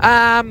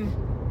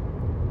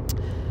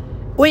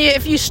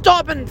 If you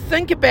stop and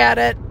think about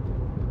it,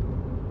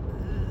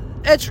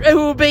 it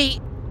will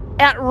be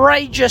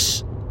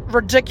outrageous,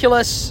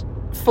 ridiculous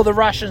for the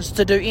Russians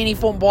to do any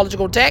form of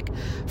biological attack.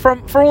 For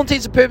all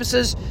intents and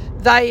purposes,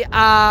 they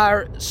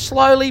are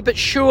slowly but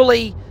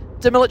surely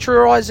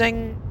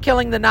demilitarizing,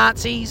 killing the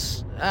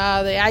Nazis,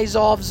 the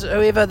Azovs,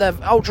 whoever, the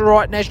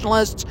ultra-right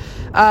nationalists,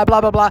 blah,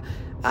 blah, blah.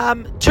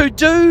 To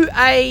do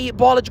a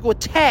biological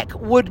attack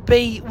would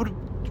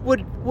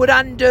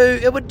undo,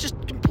 it would just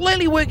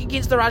completely work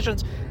against the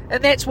Russians.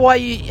 And that's why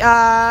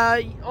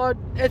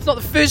it's not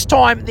the first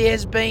time there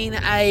has been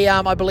a,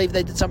 I believe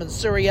they did some in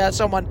Syria, was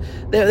it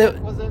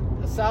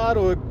Assad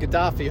or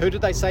Gaddafi? Who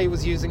did they say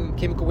was using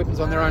chemical weapons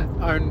on their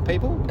own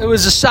people? It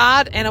was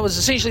Assad, and it was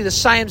essentially the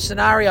same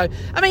scenario.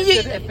 I mean,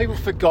 have people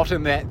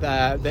forgotten that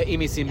the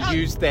MSM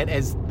used that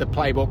as the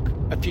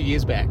playbook a few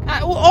years back?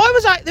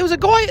 There was a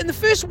guy in the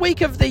first week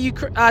of the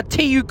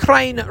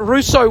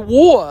Ukraine-Russo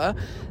war.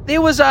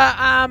 There was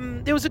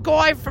a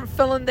guy from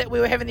Finland that we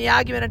were having the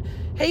argument, and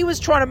he was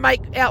trying to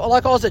make out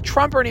like I was a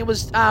Trumper, and he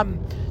was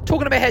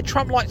talking about how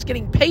Trump likes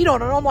getting peed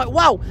on, and I'm like,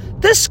 wow,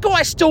 this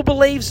guy still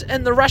believes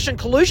in the Russian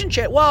collusion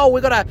chat. Well,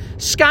 we've got a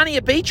Scania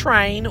B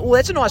train. Oh,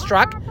 that's a nice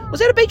truck.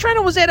 Was that a B train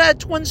or was that a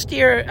twin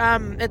steer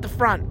at the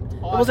front?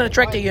 It wasn't a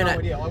tractor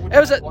unit. It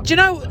was a. Do you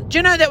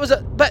know that was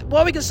a? But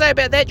what we can say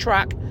about that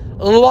truck,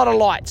 a lot of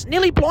lights,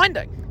 nearly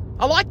blinding.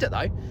 I liked it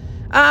though.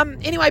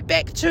 Anyway,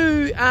 back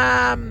to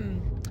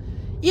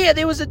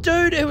there was a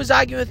dude who was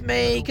arguing with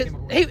me because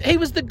he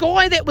was the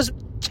guy that was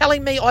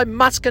telling me I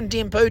must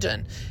condemn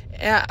Putin.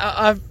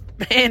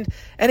 And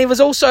he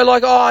was also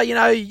like,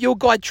 your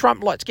guy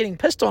Trump likes getting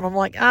pissed on. I'm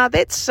like,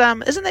 that's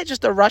isn't that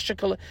just a Russia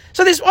collusion?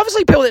 So there's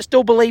obviously people that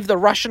still believe the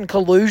Russian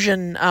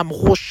collusion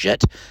horse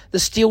shit, the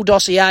Steele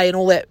dossier and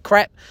all that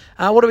crap.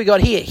 What do we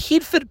got here?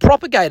 Headford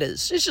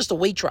propagators. It's just a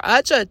wee truck.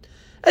 It's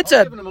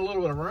giving him a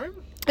little bit of room.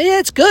 Yeah,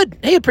 it's good.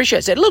 He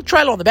appreciates that. A little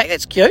trailer on the back.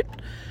 That's cute.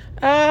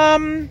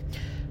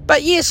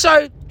 But yeah,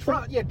 so.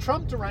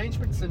 Trump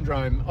derangement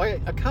syndrome. I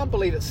can't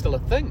believe it's still a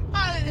thing.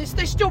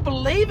 They still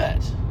believe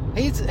it.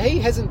 He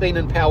hasn't been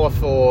in power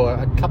for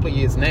a couple of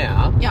years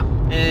now. Yeah.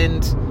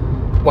 And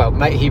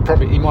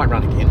he might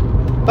run again.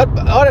 But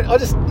I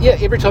just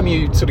every time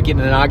you sort of get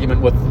in an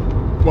argument with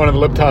one of the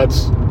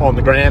libtards on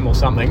the gram or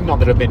something, not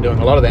that I've been doing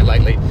a lot of that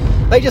lately,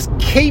 they just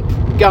keep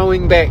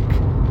going back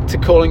to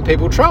calling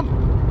people Trump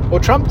or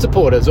Trump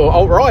supporters or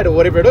alt-right or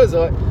whatever it is.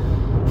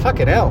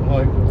 Fucking hell.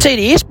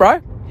 TDS, bro.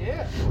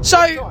 Yeah.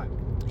 So,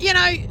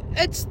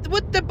 it's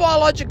with the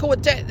biological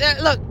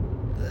attack. Look,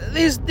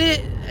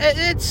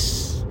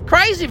 it's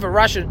crazy for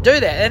Russia to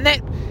do that, and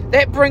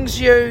that brings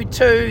you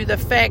to the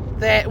fact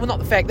that,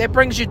 that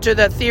brings you to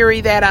the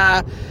theory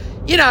that,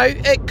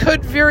 it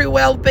could very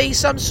well be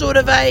some sort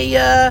of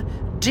a,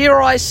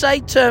 dare I say,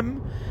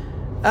 Tim,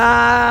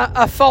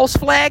 a false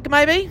flag,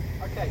 maybe?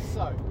 Okay,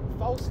 so,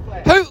 false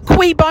flag.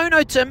 Cui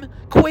bono, Tim?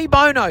 Cui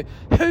bono?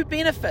 Who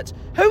benefits?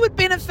 Who would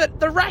benefit?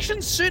 The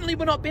Russians certainly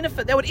would not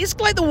benefit. They would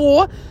escalate the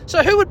war,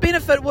 so who would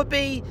benefit would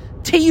be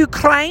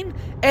Ukraine,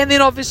 and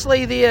then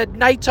obviously the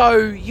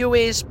NATO,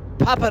 US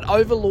puppet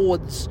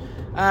overlords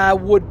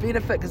would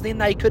benefit, because then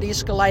they could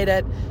escalate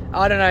it.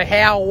 I don't know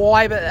how,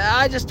 why, but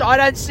I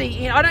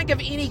don't give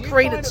any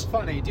credence.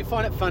 Do you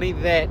find it funny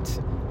that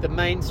the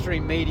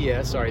mainstream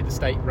media, the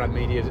state-run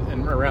media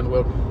around the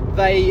world,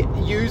 they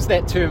use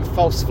that term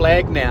false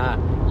flag now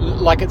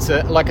like it's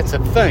a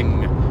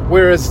thing,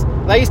 whereas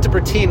they used to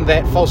pretend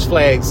that false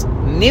flags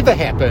never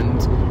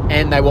happened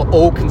and they were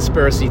all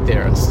conspiracy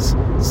theories.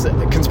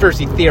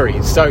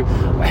 So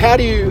how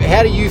do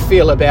you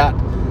feel about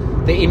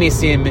the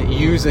MSM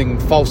using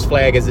false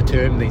flag as a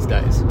term these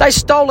days? They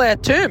stole our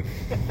term.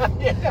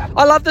 Yeah.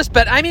 I love this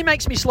bit. Amy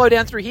makes me slow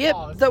down through here.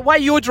 The way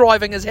you're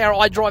driving is how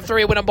I drive through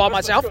here when I'm by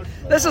myself.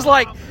 This is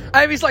like,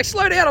 Amy's like,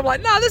 slow down. I'm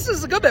like, no, this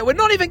is a good bit. We're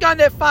not even going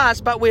that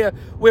fast, but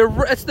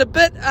it's the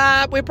bit,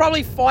 we're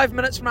probably 5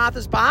 minutes from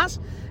Arthur's Pass,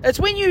 It's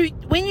when you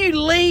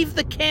leave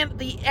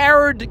the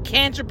arid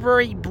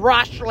Canterbury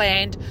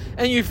brushland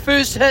and you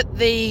first hit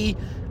the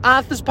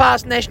Arthur's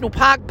Pass National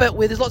Park bit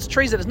where there's lots of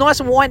trees. It's nice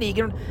and windy,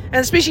 and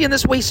especially in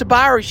this wee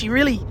Subaru, she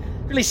really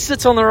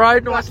sits on the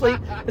road nicely.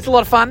 It's a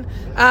lot of fun.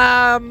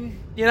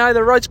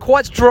 The road's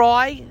quite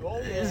dry.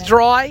 It's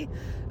dry.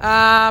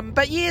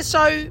 But yeah,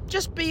 so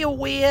just be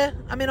aware.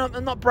 I mean,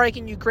 I'm not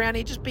breaking new ground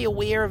here. Just be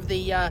aware of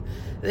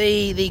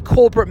the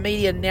corporate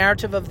media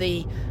narrative of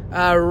the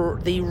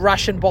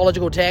Russian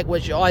biological attack,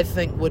 which I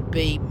think would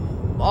be.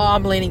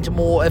 I'm leaning to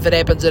more, if it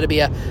happens, it'll be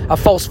a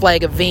false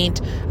flag event.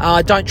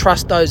 I don't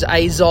trust those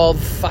Azov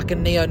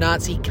fucking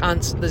neo-Nazi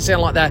cunts. They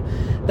sound like they're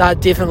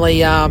definitely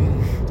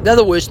they're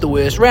the worst of the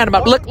worst. Round them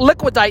up,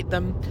 liquidate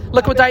them,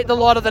 liquidate the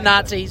lot of the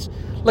Nazis,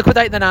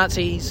 liquidate the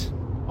Nazis.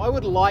 I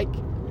would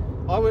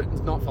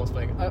not false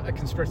flag, a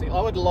conspiracy.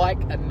 I would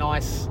like a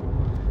nice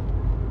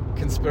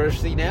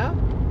conspiracy now,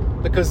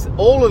 because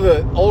all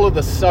of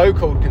the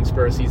so-called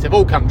conspiracies have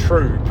all come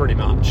true pretty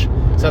much.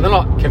 So they're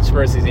not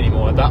conspiracies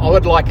anymore. But I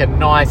would like a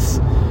nice,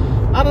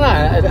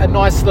 a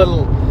nice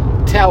little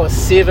Tower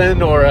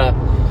 7 or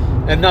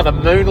another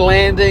moon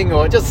landing,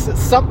 or just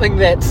something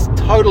that's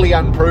totally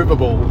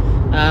unprovable.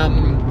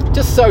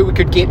 Just so we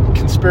could get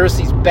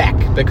conspiracies back,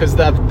 because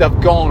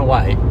they've gone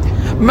away.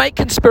 Make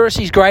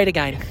conspiracies great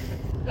again.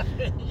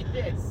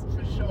 Yes,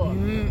 for sure.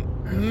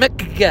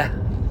 Mikga.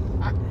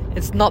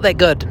 It's not that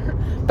good.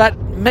 But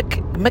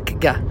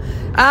Mikga.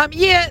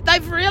 Yeah,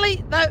 they've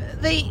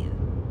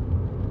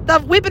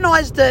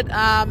weaponized it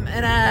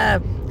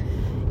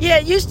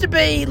it used to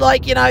be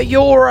like,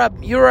 you're a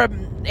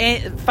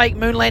fake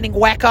moon landing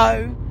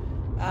wacko.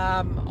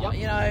 I'm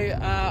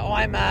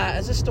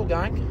is this still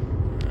going?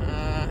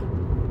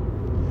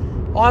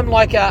 I'm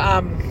like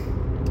I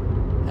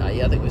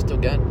think we're still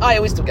going. Oh yeah,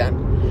 we're still going.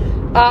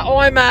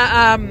 I'm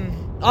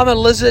a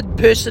lizard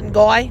person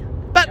guy.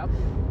 But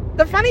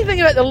the funny thing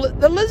about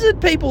the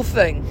lizard people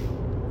thing,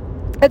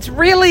 it's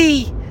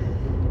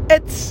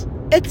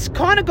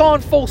kind of gone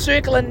full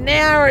circle, and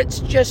now it's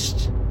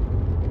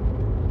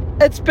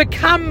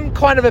become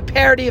kind of a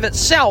parody of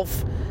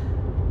itself.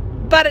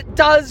 But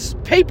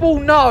people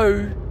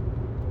know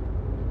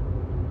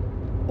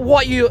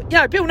what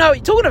people know what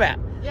you're talking about.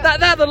 Yeah.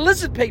 They're the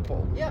lizard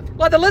people. Yeah.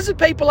 Like, the lizard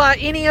people are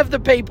any of the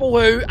people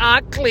who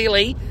are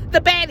clearly the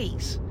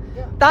baddies.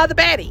 Yeah. They're the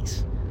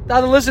baddies.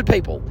 They're the lizard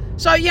people.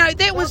 So,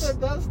 that was...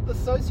 That's the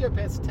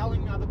sociopaths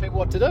telling other people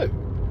what to do.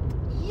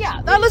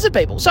 Yeah, they're lizard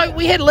people. So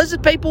we had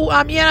lizard people.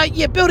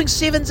 Building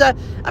 7s are...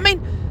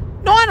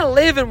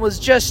 9/11 was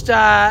just...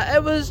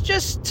 it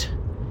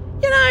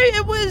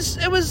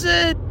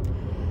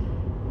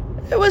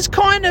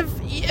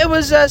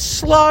was a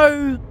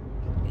slow,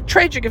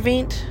 tragic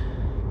event.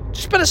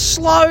 Just a bit of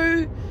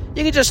slow.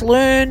 You can just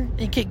learn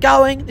and keep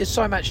going. There's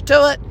so much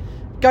to it.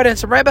 Go down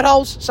some rabbit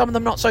holes. Some of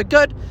them not so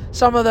good.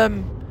 Some of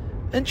them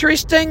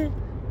interesting.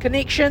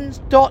 Connections,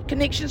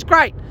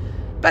 great.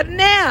 But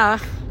now,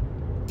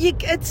 you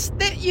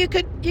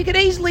could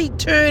easily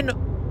turn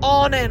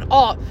on and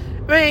off.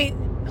 I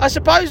mean, I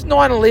suppose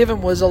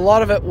 9/11 was, a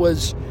lot of it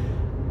was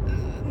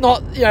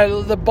not,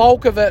 the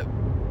bulk of it,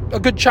 a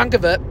good chunk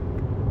of it.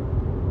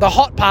 The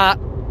hot part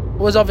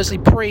was obviously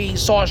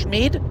pre-Sosh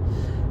Med,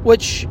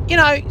 which,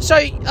 so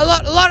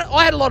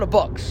I had a lot of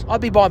books.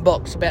 I'd be buying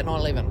books about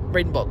 9/11,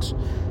 reading books.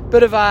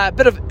 Bit of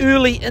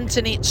early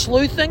internet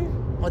sleuthing.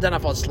 I don't know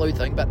if I was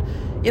sleuthing, but,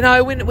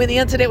 when the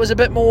internet was a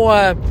bit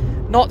more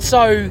not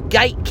so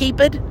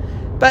gatekeepered.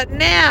 But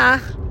now,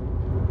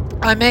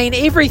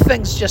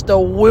 everything's just a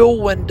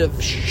whirlwind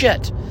of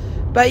shit.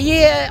 But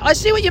yeah, I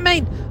see what you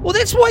mean. Well,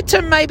 that's why,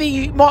 Tim, maybe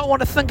you might want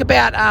to think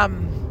about,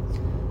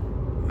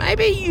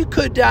 maybe you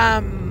could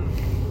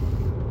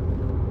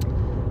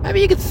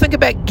think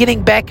about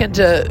getting back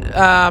into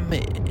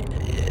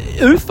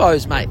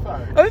UFOs, mate.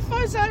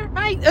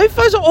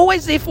 UFOs are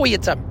always there for you,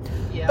 Tim.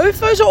 Yeah.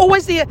 UFOs are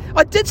always there.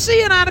 I did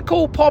see an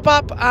article pop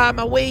up,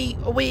 a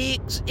wee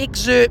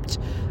excerpt.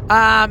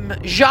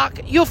 Jacques,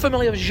 you're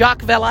familiar with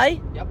Jacques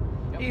Vallée? Yep.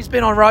 He's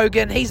been on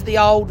Rogan. He's the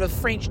old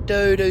French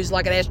dude who's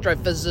like an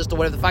astrophysicist or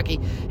whatever the fuck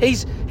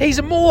he's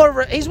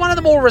one of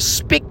the more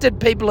respected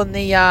people in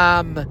the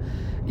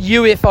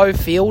UFO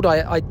field.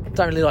 I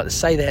don't really like to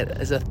say that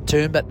as a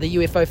term, but the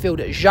UFO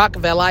field, Jacques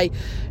Vallée.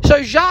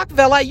 So Jacques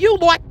Vallée, you'll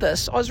like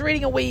this. I was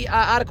reading a wee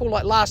article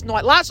like last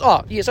night.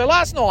 So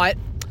last night,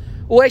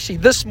 or actually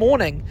this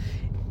morning,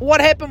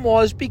 what happened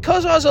was,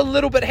 because I was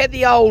had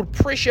the old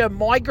pressure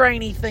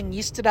migraine-y thing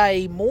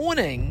yesterday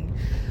morning,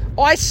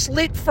 I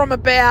slept from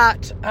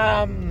about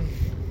 11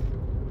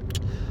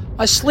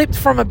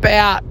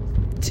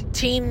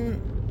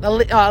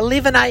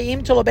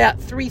 a.m. till about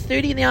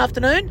 3:30 in the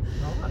afternoon.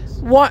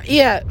 What?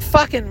 Yeah,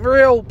 fucking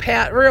real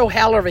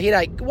howler of a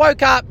headache.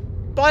 Woke up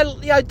by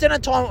dinner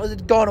time. It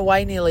had gone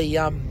away nearly.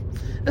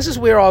 This is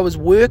where I was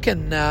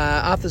working.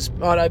 Back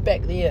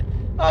there.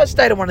 I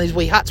stayed in one of these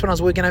wee huts when I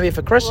was working over here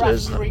for Chris.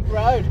 Creek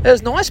Road. It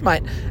was nice,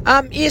 mate.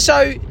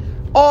 So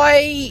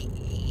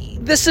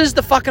this is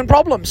the fucking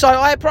problem. So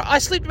I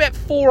slept about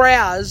 4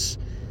 hours.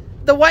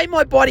 The way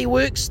my body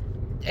works,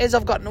 as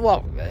I've gotten,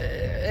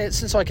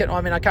 since I can't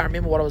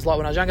remember what I was like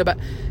when I was younger, but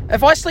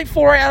if I sleep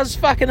 4 hours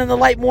fucking in the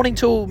late morning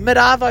till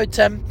mid-arvo,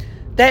 Tim,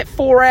 that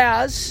 4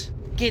 hours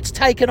gets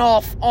taken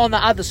off on the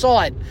other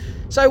side.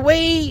 So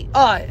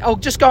I'll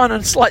just go on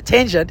a slight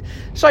tangent.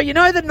 So you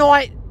know the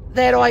night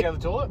that Did you go to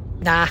the toilet?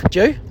 Nah,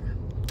 Jew.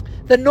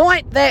 The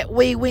night that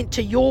we went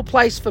to your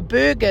place for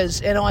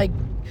burgers and I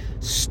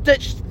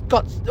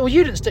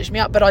you didn't stitch me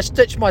up, but I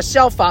stitched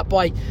myself up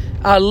by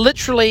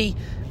literally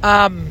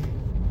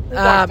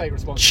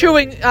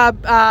chewing,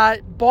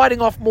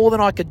 biting off more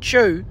than I could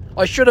chew.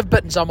 I should have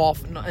bitten some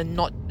off and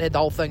not had the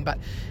whole thing, but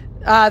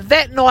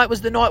that night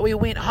was the night we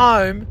went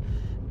home,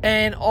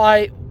 and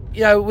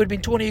we'd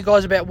been talking to you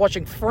guys about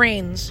watching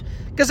Friends,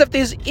 because if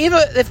there's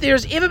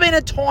ever been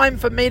a time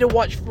for me to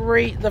watch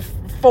the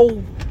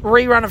full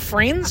rerun of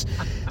Friends,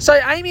 so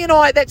Amy and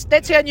I,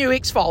 that's our new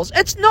X-Files.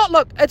 It's not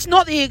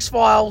the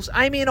X-Files.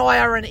 Amy and I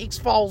are in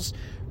X-Files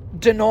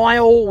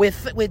denial. We're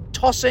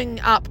tossing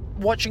up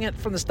watching it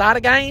from the start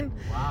again.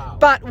 Wow.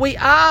 But we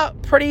are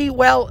pretty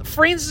well.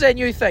 Friends is our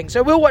new thing,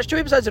 so we'll watch 2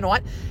 episodes a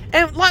night.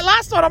 And like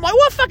last night, I'm like,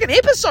 what fucking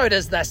episode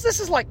is this? This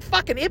is like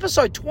fucking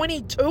episode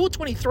 22 or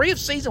 23 of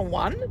season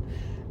 1.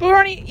 But we're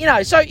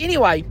only, so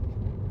anyway.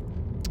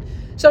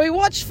 So we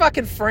watch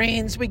fucking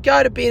Friends. We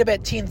go to bed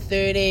about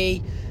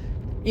 10:30.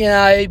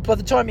 By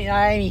the time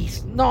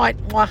Amy's night,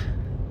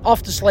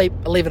 off to sleep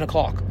 11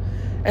 o'clock.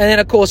 And then,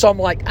 of course, I'm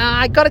like,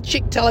 I got to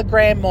check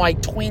Telegram, my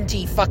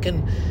 20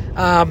 fucking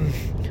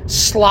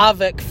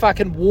Slavic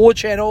fucking war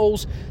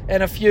channels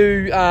and a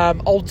few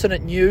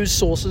alternate news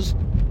sources.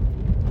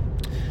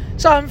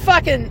 So I'm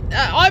fucking,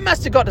 I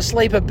must have got to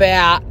sleep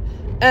about,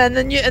 and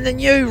the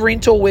new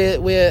rental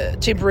we're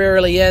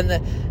temporarily in,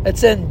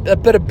 it's in a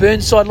bit of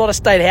Burnside, a lot of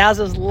state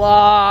houses, a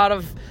lot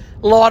of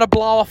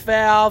blow-off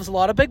valves, a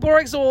lot of big bore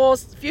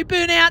exhausts, a few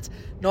burnouts,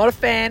 not a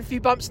fan, a few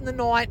bumps in the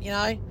night,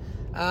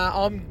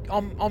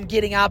 I'm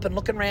getting up and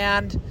looking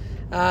around,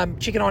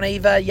 checking on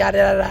Eva, yada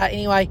yada yada.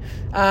 Anyway,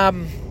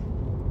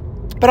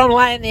 but I'm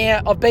laying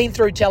there. I've been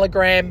through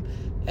Telegram,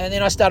 and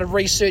then I started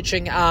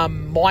researching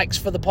mics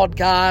for the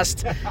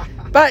podcast.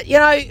 But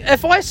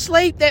if I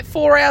sleep that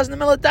 4 hours in the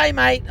middle of the day,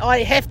 mate,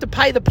 I have to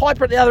pay the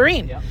piper at the other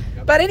end. Yep.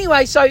 But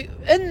anyway, so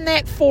in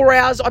that 4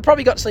 hours, I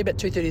probably got to sleep at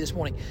 2:30 this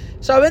morning.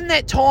 So in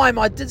that time,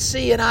 I did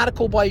see an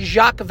article by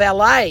Jacques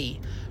Vallée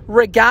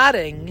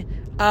regarding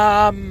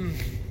and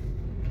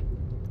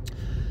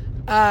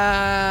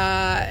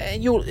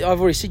I've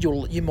already said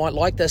you might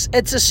like this.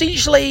 It's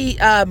essentially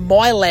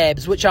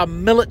MyLabs, which are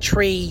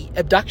military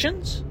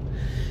abductions.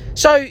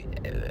 So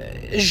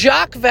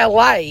Jacques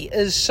Vallée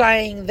is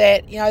saying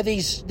that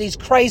these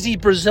crazy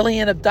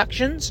Brazilian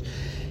abductions,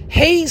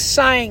 he's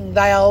saying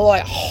they are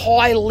like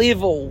high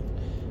level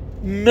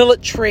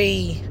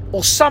military,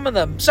 or some of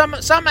them, some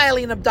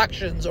alien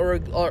abductions, or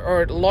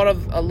a lot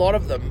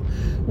of them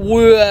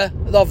were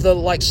of the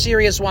like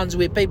serious ones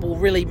where people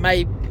really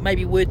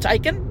maybe were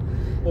taken.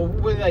 Or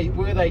were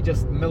they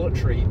just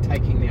military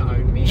taking their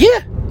own men?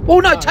 Yeah.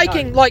 Well,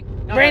 taking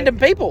random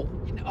people.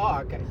 Oh,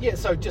 okay. Yeah,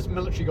 so just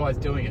military guys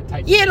doing it.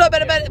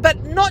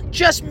 But not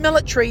just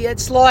military.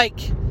 It's like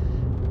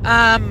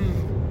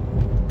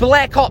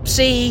Black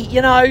Opsy,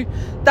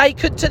 they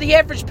could, to the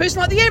average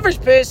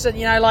person,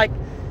 you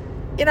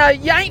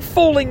ain't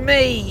fooling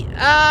me.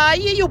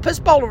 You'll piss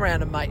bowl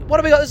around him, mate. What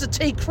have we got? There's a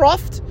T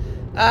Croft,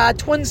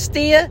 twin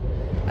steer,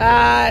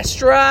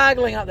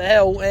 struggling up the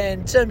hill,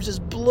 and Tim's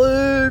just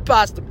blew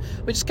past him.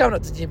 We're just coming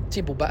up to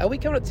Temple Bay. Are we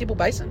coming up to Temple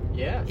Basin?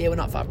 Yeah. Yeah, we're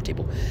not far from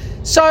Temple.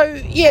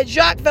 So, yeah,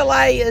 Jacques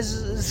Vallée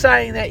is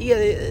saying that,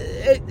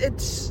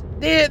 it's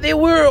there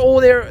were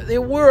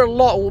a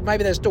lot, or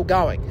maybe they're still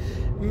going,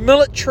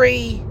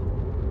 military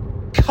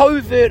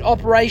covert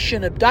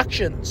operation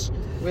abductions.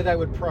 Where they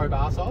would probe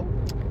arsehole?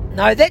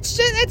 No, that's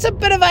a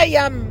bit of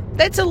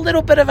that's a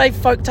little bit of a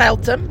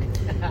folktale, Tim.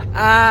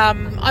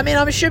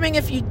 I'm assuming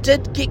if you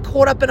did get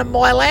caught up in a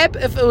MyLab,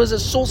 if it was a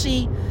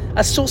saucy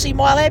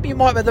MyLab, you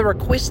might be able to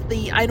request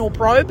the anal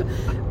probe.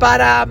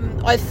 But I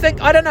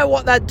don't know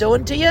what they're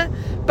doing to you.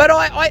 But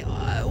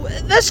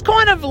this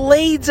kind of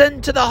leads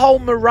into the whole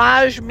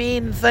Mirage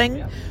Men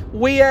thing,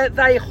 where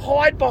they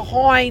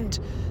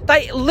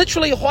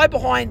literally hide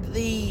behind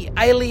the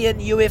alien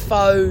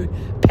UFO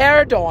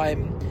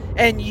paradigm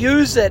and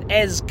use it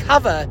as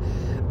cover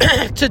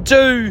to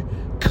do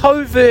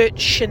covert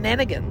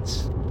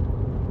shenanigans.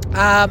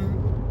 How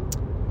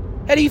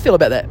do you feel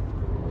about that?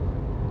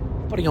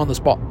 Putting you on the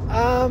spot.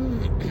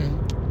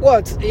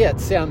 Well, it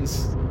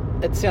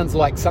sounds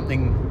like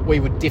something we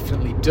would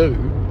definitely do.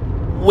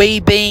 We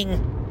being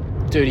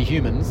dirty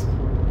humans.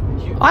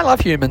 I love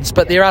humans,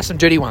 but there are some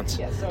dirty ones.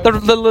 Yeah, so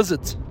the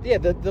lizards. Yeah,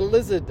 the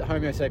lizard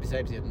Homo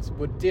sapiens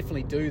would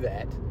definitely do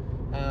that.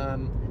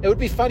 It would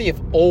be funny if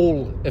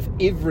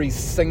every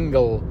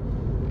single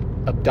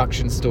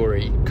abduction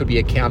story could be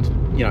accounted,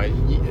 maybe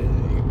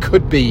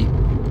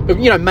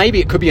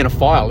it could be in a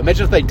file.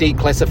 Imagine if they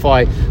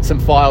declassify some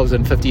files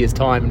in 50 years'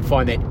 time and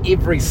find that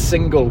every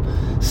single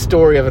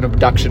story of an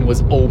abduction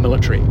was all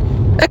military.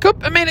 It could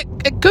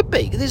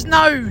be. There's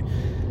no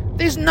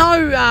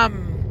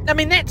I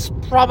mean, that's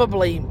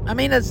probably. I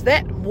mean, is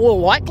that more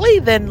likely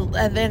than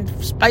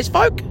space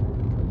folk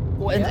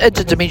or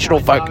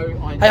interdimensional folk? I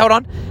know. Hey, hold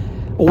on.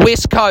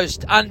 West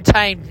Coast,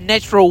 untamed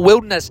natural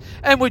wilderness,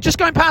 and we're just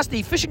going past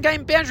the fishing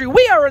game boundary.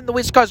 We are in the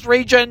West Coast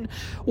region.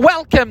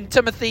 Welcome,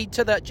 Timothy,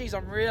 to the... Geez,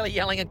 I'm really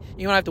yelling, and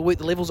you're going to have to work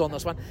the levels on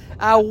this one.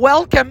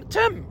 Welcome,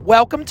 Tim.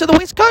 Welcome to the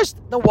West Coast,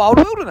 the wild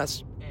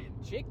wilderness. And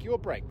check your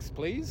brakes,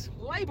 please.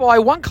 Lay by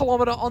 1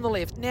 kilometre on the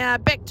left. Now,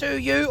 back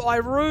to you. I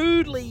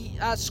rudely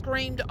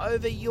screamed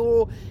over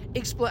you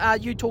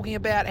talking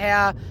about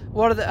how...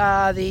 What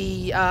are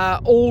the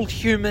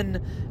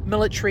all-human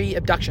military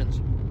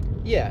abductions?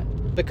 Yeah.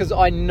 Because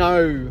I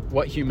know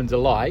what humans are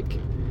like.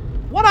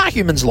 What are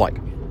humans like?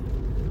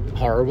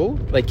 Horrible.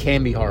 They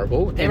can be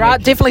horrible. There are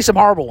definitely some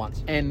horrible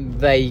ones. And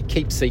they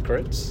keep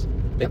secrets.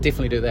 They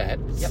definitely do that.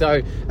 Yep.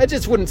 So it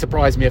just wouldn't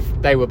surprise me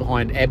if they were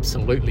behind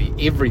absolutely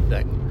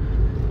everything.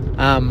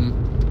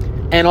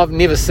 And I've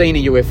never seen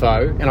a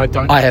UFO, and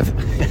I have.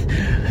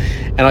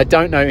 And I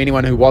don't know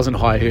anyone who wasn't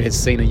high who has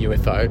seen a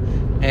UFO.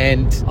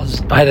 And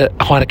I had a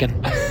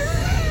Heineken.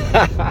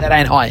 That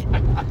ain't high.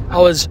 I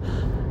was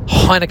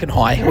Heineken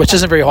high, which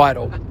isn't very high at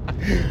all.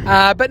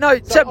 But no,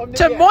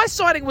 my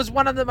sighting was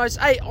one of the most...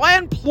 Hey, I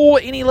implore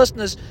any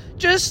listeners,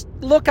 just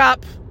look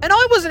up... And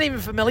I wasn't even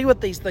familiar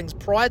with these things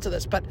prior to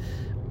this, but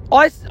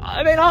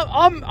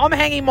I'm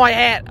hanging my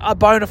hat a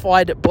bona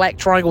fide black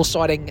triangle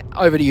sighting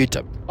over to you,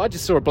 Tim. I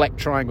just saw a black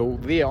triangle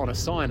there on a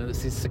sign, and it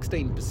says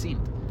 16%.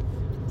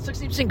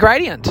 60%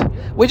 gradient.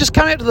 We're just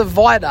coming up to the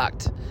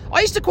viaduct. I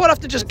used to quite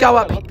often just go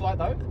up... What it looked like,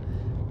 though?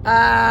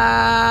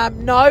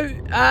 No.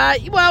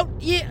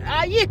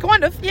 Yeah,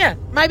 kind of. Yeah,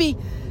 maybe.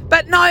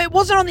 But no, it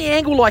wasn't on the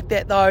angle like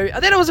that, though.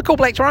 Then it was a cool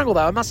black triangle,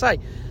 though, I must say.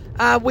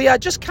 We are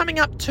just coming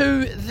up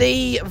to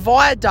the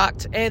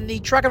viaduct, and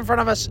the truck in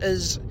front of us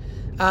is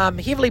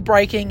heavily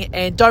braking.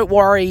 And don't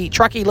worry,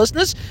 truckie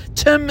listeners,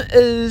 Tim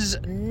is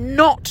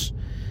not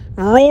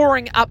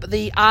roaring up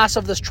the arse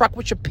of this truck,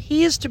 which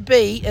appears to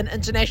be an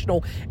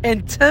international.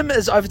 And Tim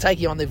is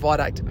overtaking on the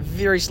viaduct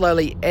very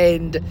slowly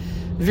and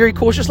very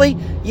cautiously.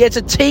 Yeah, it's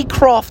a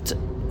T-Croft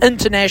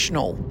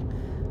International.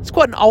 It's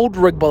quite an old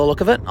rig by the look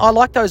of it. I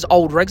like those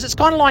old rigs. It's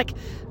kind of like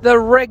the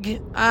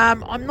rig,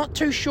 I'm not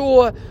too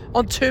sure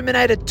on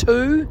Terminator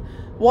 2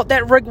 what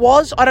that rig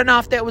was. I don't know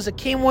if that was a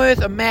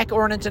Kenworth, a Mack,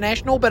 or an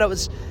International, but it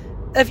was...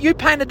 If you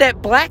painted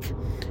that black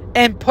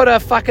and put a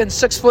fucking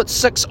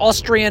 6'6"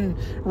 Austrian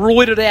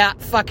roided out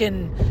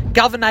fucking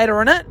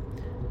Governator in it,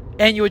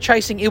 and you were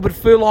chasing Edward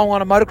Furlong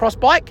on a motocross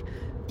bike,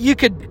 you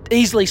could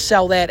easily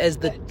sell that as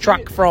the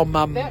truck from...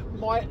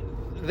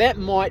 That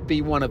might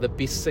be one of the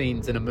best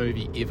scenes in a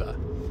movie ever.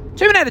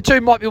 Terminator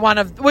 2 might be one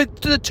of...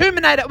 The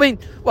Terminator... I mean,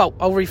 well,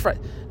 I'll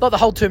rephrase. Not the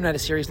whole Terminator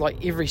series,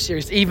 like every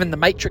series, even The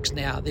Matrix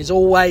now. There's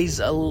always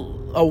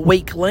a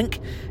weak link,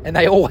 and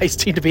they always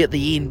tend to be at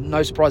the end.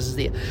 No surprises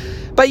there.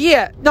 But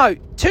yeah, no,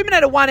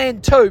 Terminator 1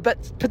 and 2,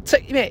 but...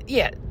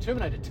 Yeah.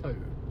 Terminator 2.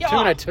 Yeah,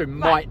 Terminator 2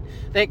 might...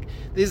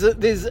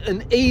 There's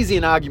an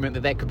easy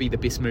argument that could be the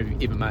best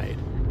movie ever made.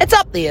 It's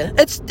up there.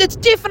 It's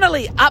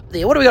definitely up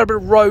there. What do we got? A bit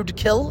of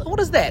roadkill. What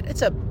is that?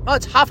 It's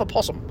half a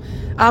possum.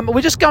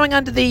 We're just going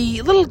under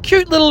the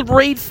cute little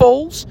reed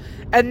falls,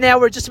 and now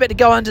we're just about to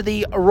go under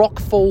the rock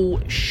fall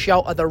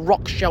shelter. The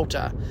rock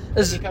shelter.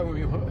 This is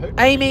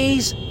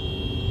Amy's.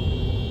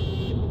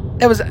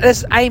 This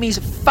is Amy's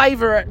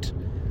favourite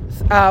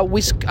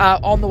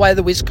on the way to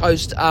the West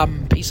Coast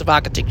piece of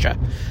architecture.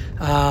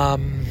 But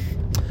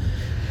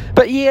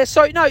yeah,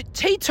 so no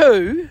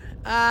T2.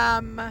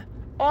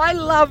 I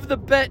love the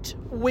bit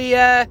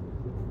where...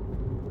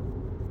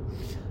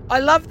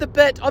 I'm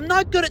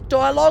not good at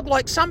dialogue.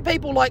 Like some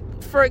people, like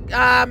for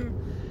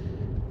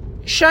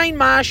Shane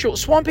Marshall,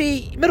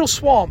 Middle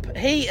Swamp.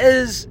 He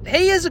is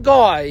a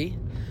guy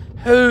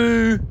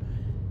who...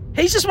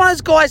 He's just one of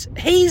those guys...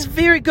 He's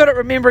very good at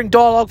remembering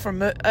dialogue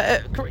from... I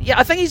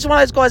think he's one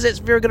of those guys that's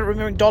very good at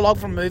remembering dialogue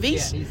from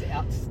movies. Yeah, he's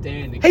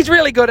outstanding. He's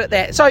really good at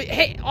that. So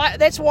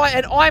that's why...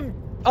 And I'm...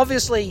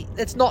 Obviously,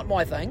 it's not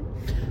my thing.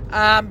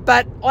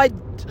 But I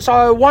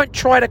won't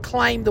try to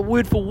claim the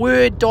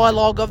word-for-word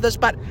dialogue of this,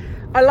 but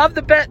I love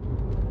the bit,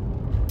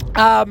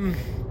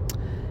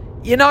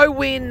 you know,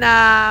 when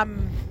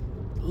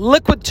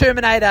Liquid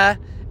Terminator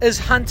is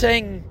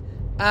hunting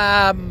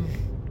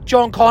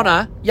John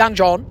Connor, young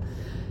John,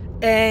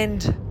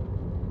 and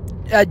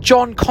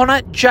John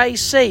Connor,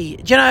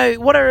 JC. Do you know,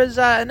 what are his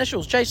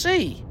initials?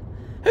 JC.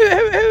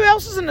 Who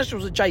else's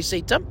initials are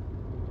JC, Tim?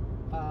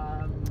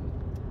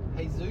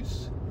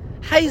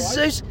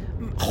 Jesus.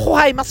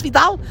 Jorge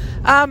Masvidal,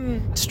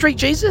 Street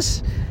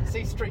Jesus.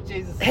 See Street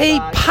Jesus. He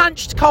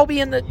punched Colby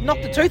and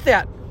knocked the tooth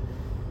out.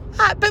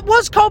 But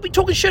was Colby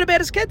talking shit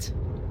about his kids?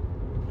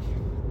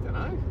 Don't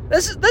know.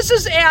 This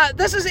is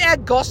our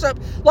gossip.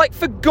 Like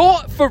for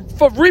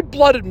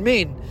red-blooded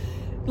men,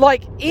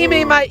 like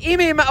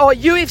MMA or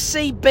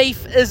UFC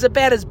beef is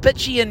about as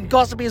bitchy and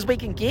gossipy as we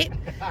can get.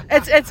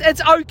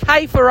 It's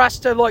okay for us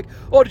to like,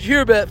 oh, did you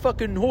hear about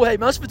fucking Jorge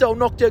Masvidal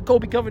knocked out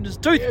Colby Covington's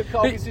tooth? Yeah,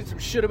 Colby said some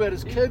shit about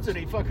his kids and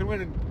he fucking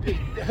went and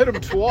hit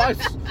him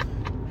twice.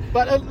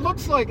 But it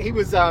looks like he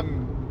was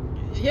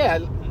yeah,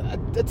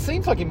 it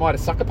seems like he might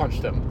have sucker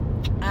punched him.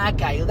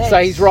 Okay, that's...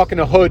 So he's rocking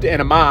a hood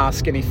and a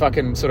mask, and he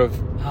fucking sort of...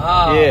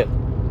 Oh, yeah.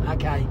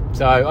 Okay.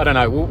 So, I don't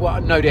know.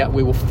 No doubt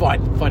we will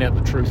find out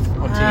the truth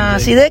on TV.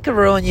 See, that could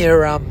ruin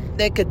your...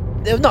 That could...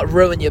 Not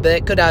ruin you, but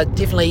it could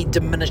definitely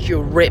diminish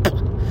your rep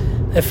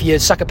if you're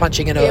sucker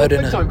punching in a hood.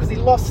 Yeah, because he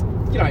lost...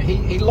 You know,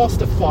 he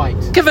lost a fight.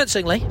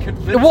 Convincingly.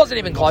 It wasn't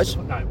even close.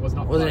 No, it was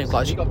not Wasn't even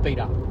close. He got beat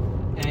up.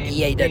 And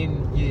yeah, he did.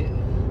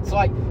 It's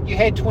like you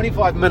had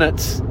 25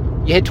 minutes...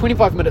 You had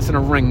 25 minutes in a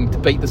ring to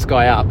beat this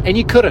guy up, and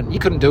you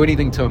couldn't do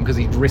anything to him because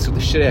he'd wrestled the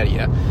shit out of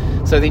you.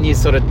 So then you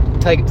sort of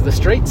take it to the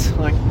streets,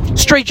 like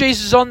Street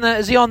Jesus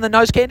is he on the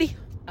nose candy?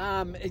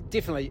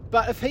 Definitely.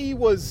 But if he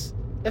was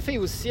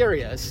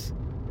serious,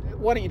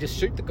 why don't you just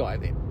shoot the guy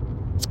then?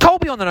 Is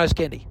Colby on the nose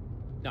candy?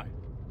 No,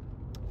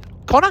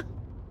 Connor?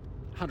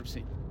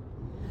 100%.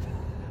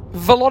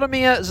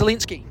 Volodymyr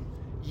Zelensky?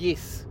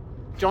 Yes.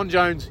 John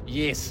Jones?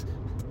 Yes.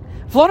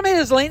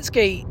 Volodymyr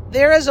Zelensky,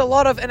 there is a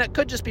lot of, and it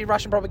could just be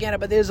Russian propaganda,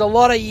 but there's a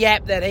lot of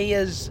yap that he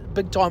is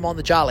big time on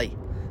the Charlie.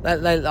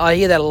 I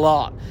hear that a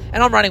lot.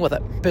 And I'm running with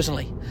it,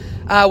 personally.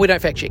 We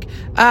don't fact check.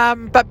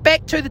 But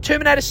back to the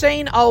Terminator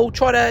scene, I'll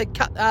try to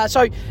cut...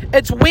 so,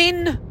 it's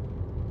when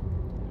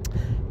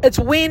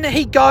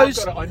he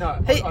goes... I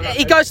know.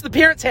 He goes to the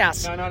parents'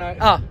 house. No.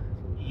 Oh.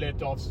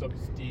 Let off some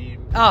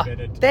steam.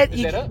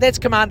 That's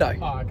Commando.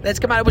 Oh, okay. That's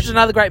Commando, which is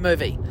another great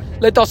movie.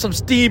 Let off some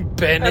steam,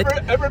 Bennett.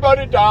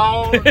 Everybody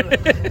down.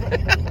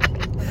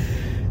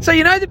 So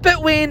you know the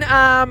bit when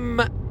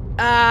the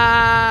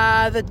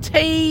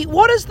T...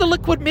 What is the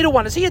liquid metal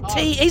one? Is he a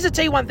T? He's a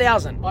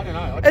T-1000. I don't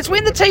know. It's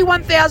when the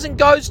T-1000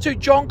 goes to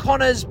John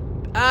Connor's...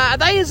 Are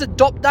they his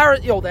adoptive...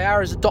 They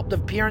are his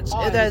adoptive parents.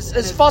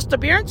 His foster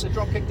parents. The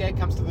dropkick dad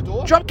comes to the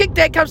door? Dropkick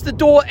dad comes to the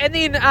door, and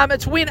then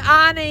it's when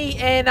Arnie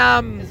and...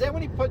 Is that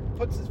when he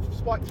puts his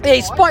spike through Yeah,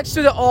 he the eye? spikes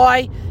through the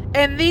eye,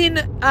 and then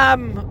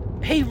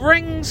he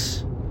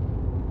rings...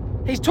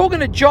 He's talking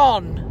to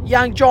John,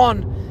 young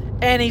John,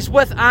 and he's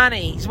with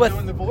Arnie. He's with...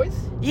 Doing the voice?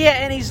 Yeah,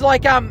 and he's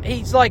like,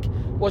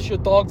 what's your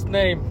dog's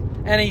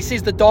name? And he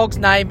says the dog's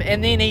name,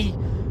 and then he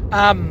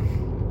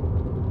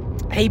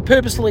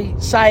purposely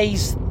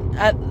says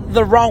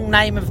the wrong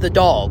name of the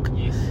dog.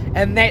 Yes.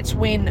 And that's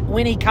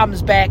when he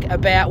comes back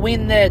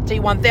when the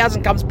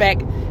T-1000 comes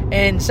back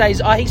and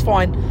says, oh, he's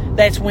fine.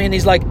 That's when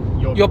he's like,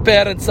 your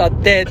parents are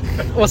dead,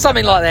 or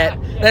something like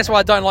that. Yeah. That's why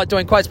I don't like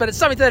doing quotes, but it's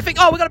something to that effect.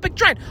 Oh, we got a big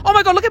train. Oh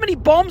my God, look how many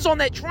bombs on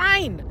that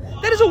train.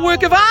 Whoa. That is a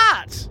work of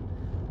art.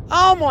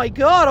 Oh my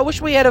God, I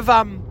wish we had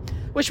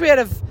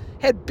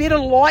had better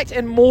light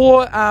and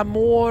more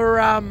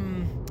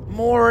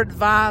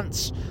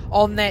advance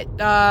on that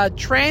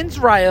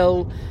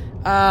Transrail.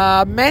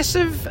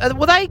 Massive.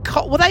 Were they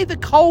the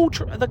coal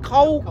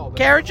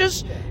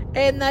carriages? Yeah.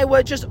 And they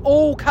were just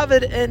all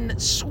covered in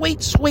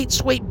sweet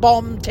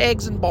bomb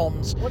tags and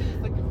bombs. What do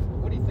you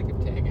think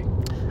of tagging?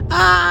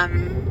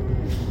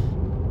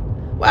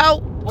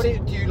 Well, what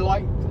do you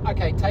like?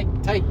 Okay, take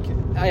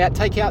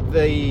out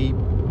the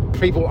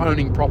people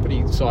owning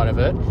property side of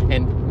it,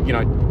 and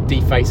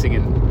defacing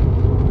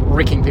and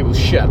wrecking people's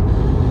shit.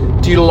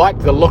 Do you like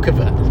the look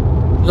of it?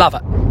 Love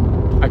it.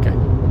 Okay.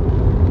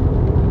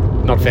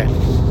 Not a fan.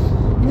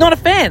 Not a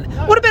fan.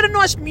 No. What about a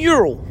nice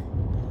mural?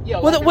 Yeah,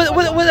 with a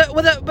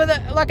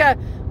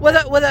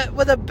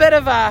bit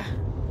of a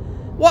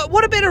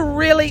what about a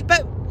really?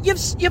 But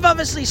you've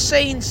obviously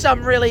seen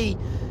some really,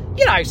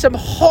 some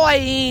high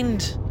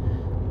end.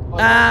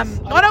 I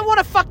don't want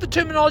to fuck the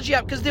terminology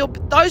up because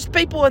those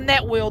people in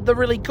that world, the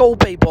really cool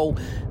people,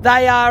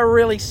 they are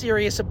really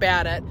serious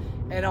about it.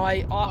 And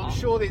I'm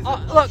sure there's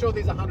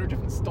 100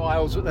 different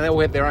styles. They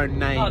all have their own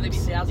names. Oh, there'd be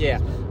thousands. Yeah,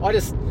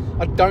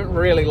 I don't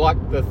really like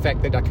the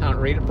fact that I can't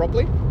read it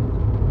properly.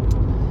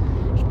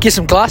 Get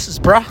some glasses,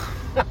 bruh.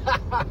 I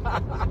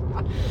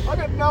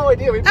got no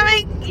idea.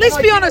 Let's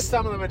be honest.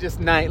 Some of them are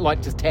just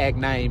just tag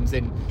names,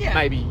 and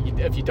maybe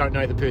if you don't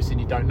know the person,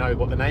 you don't know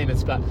what the name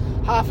is. But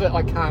half of it,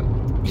 I can't.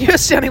 You're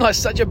sounding like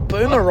such a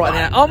boomer right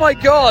now. Oh my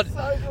God.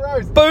 So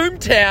gross.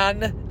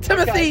 Boomtown.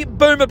 Timothy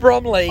Boomer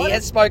Bromley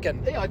has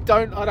spoken. Yeah, I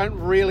don't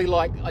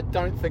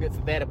think it's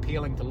that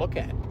appealing to look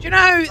at. Do you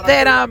know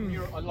that I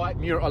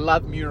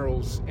love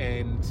murals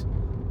and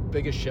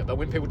bigger shit, but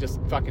when people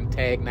just fucking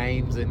tag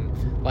names and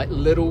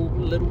little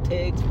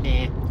tags,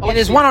 nah. And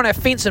there's one on our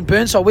fence in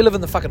Burnside. We live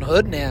in the fucking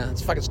hood now.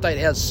 It's fucking State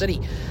House City.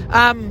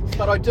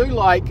 But I don't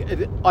like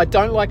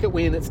it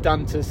when it's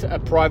done to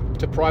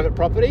private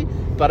property.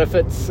 But if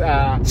it's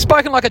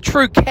spoken like a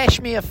true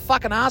cashmere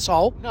fucking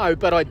asshole. No,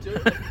 but I do.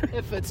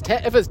 if it's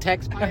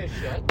taxpayer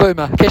shit,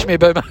 boomer, cashmere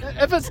boomer.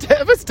 If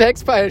it's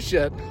taxpayer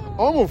shit, I'm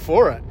all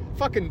for it.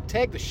 Fucking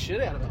tag the shit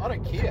out of it. I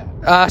don't care.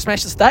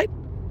 Smash the state.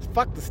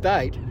 Fuck the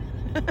state.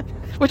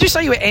 Would you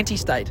say you were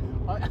anti-state?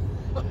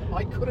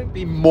 I couldn't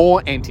be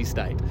more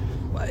anti-state.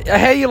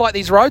 How do you like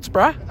these roads,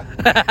 bruh?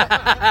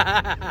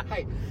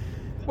 Hey,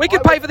 We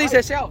could pay for these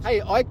ourselves.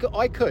 Hey, I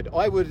could.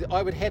 I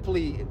would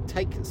happily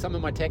take some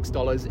of my tax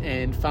dollars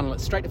and funnel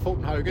it straight to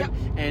Fulton Hogan,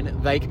 and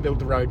they can build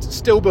the roads.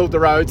 Still build the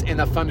roads, and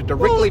they're funded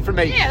directly from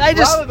me. Yeah, they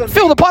just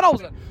fill the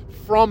potholes in.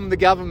 From the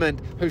government,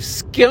 who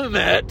skim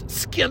it,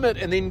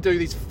 and then do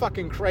these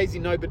fucking crazy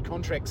no-bid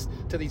contracts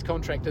to these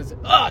contractors.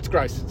 Oh, it's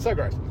gross. So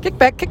gross. Kick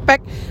back.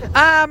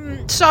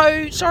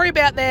 So, sorry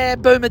about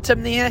that, Boomer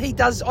Tim there. He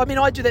does, I mean,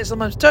 I do that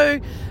sometimes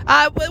too.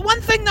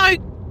 One thing though,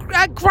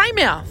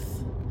 Greymouth.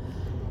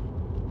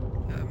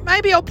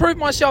 Maybe I'll prove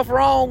myself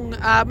wrong.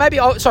 Maybe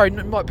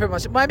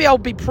I'll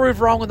be proved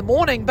wrong in the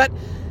morning, but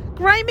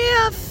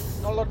Greymouth...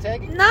 Not a lot of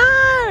tagging?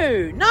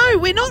 No,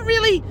 we're not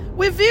really.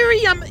 We're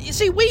very you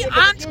see, we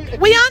aren't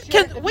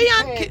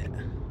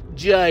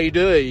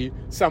JD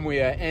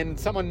somewhere and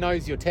someone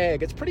knows your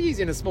tag. It's pretty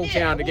easy in a small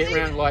town to get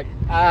around like,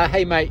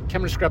 hey mate,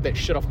 come and scrub that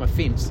shit off my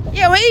fence.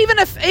 Yeah, well, even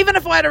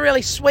if I had a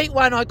really sweet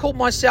one, I called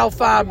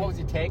myself. What was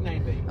your tag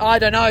name be? I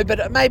don't know,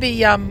 but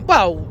maybe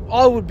well,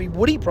 I would be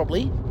Woody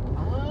probably.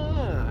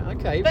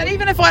 Okay, but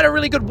even if I had a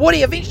really good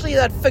Woody, eventually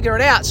they'd figure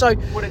it out. So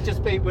would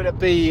it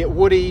be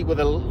Woody with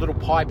a little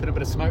pipe and a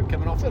bit of smoke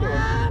coming off it,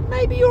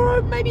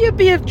 or maybe it'd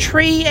be a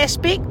tree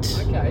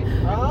aspect. Okay,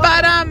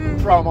 but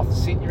throw them off the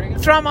scent. You reckon?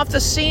 Throw them off the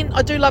scent.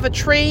 I do love a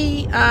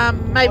tree. Maybe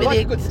I like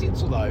a good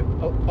stencil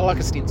though. I like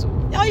a stencil.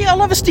 Oh yeah, I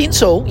love a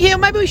stencil. Yeah,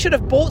 maybe we should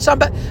have bought some.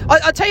 But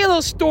I'll tell you a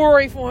little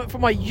story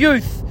from my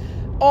youth.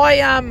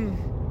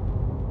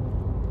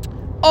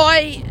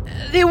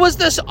 There was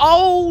this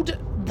old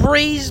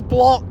breeze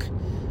block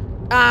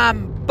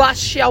bus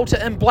shelter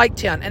in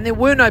Blaketown, and there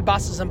were no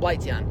buses in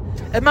Blaketown.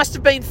 It must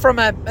have been from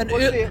was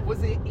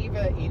there ever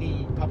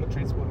any public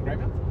transport in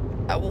Greymouth?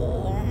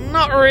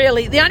 Not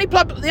really. The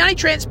only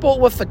transport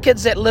were for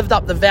kids that lived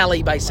up the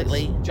valley,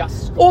 basically.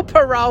 Just or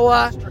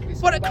Paroa.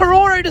 But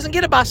Kororo doesn't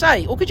get a bus,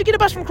 eh? Or could you get a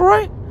bus from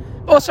Kororo?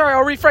 Oh, sorry,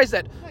 I'll rephrase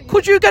that.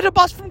 Could you get a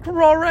bus from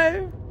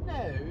Kororo?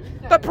 No.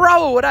 But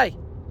Paroa would, eh?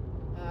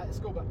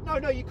 School bus. No,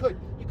 you could.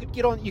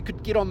 You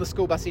could get on the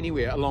school bus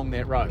anywhere along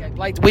that road.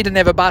 Okay, we didn't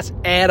have a bus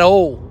at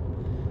all.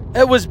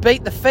 It was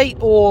beat the feet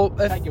or...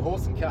 Take your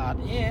horse and cart.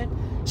 Yeah.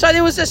 So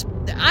there was this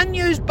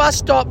unused bus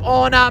stop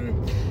on...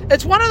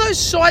 it's one of those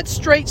side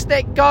streets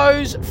that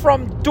goes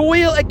from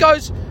Doyle... It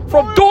goes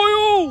from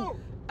Doyle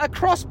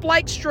across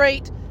Blake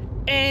Street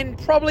and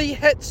probably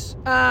hits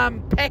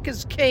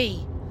Packers Quay.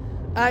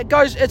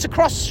 It's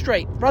across the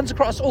street. Runs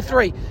across all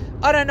three.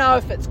 I don't know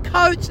if it's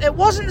Coates. It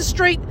wasn't the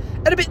street...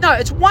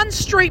 it's one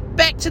street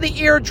back to the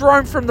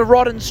aerodrome from the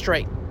Rodden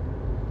Street.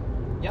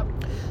 Yep.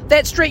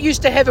 That street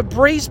used to have a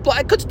breeze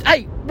block.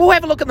 Hey, we'll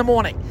have a look in the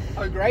morning.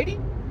 O'Grady?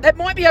 It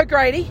might be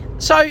O'Grady.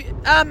 So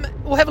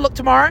we'll have a look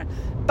tomorrow.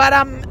 But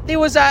there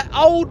was an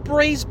old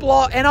breeze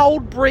block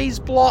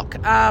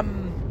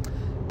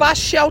bus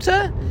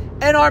shelter,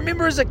 and I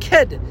remember as a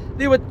kid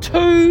there were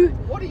two.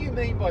 What do you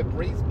mean by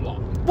breeze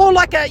block? Well,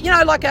 like a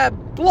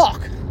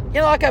block.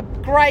 Like a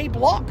grey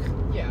block.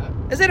 Yeah.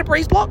 Is that a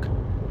breeze block?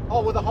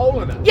 Oh, with a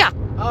hole in it? Yeah.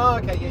 Oh,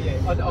 okay, yeah.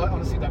 I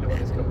honestly don't know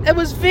what it's called. It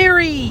was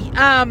very,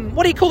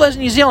 what do you call those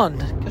in New Zealand?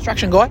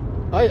 Construction guy?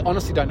 I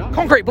honestly don't know.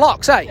 Concrete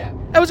blocks, eh? Yeah.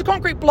 It was a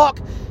concrete block.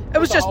 It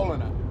was just... With a hole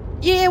in it?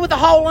 Yeah, with a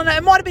hole in it.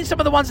 It might have been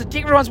some of the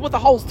decorative ones with the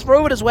holes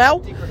through it as well.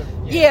 Decorative,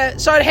 yeah.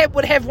 So it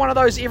would have one of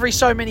those every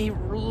so many,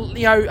 what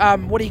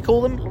do you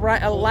call them?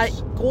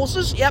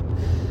 Courses, yep.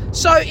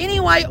 So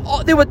anyway,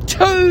 there were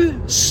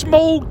two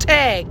small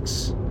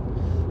tags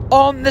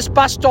on this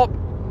bus stop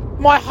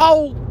my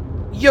whole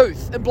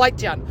youth in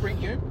Blaketown. Brent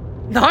Hume?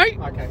 No.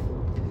 Okay.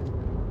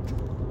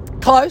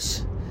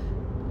 Close.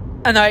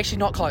 No, actually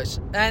not close.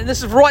 And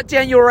this is right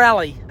down your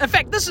alley. In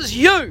fact, this is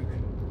you.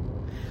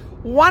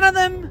 One of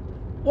them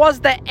was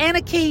the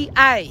Anarchy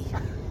A.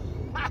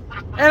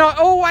 And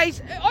I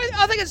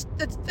think it's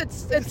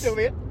still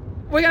there.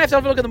 We're going to have to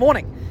have a look in the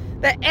morning.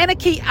 The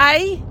Anarchy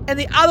A, and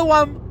the other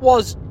one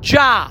was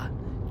JAH.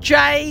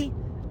 J-A-H.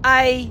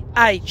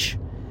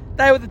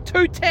 They were the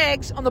two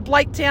tags on the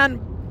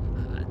Blaketown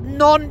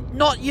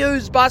not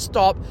used bus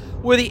stop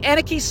were the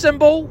Anarchy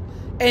symbol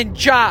and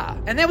JAH.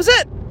 And that was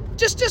it.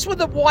 Just with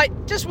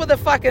the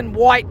fucking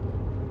white.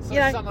 So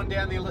someone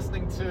down there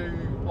listening to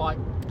like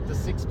the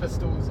Sex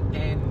Pistols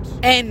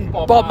and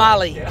Bob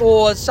Marley. Yeah.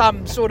 Or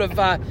some sort of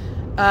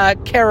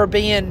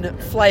Caribbean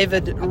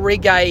flavoured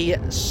reggae.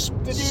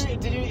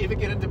 Did you ever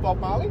get into Bob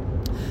Marley? Do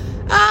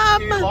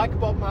you like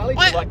Bob Marley?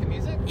 Do you like the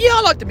music? Yeah,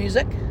 I like the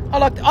music.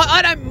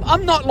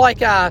 I'm not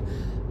like a.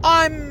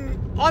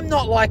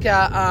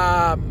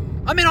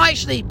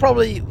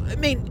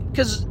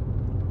 Because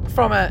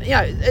from a,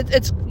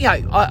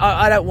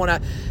 I don't want to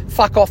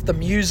fuck off the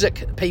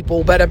music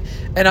people, but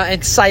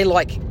and say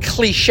like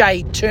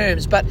cliched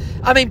terms, but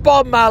I mean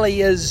Bob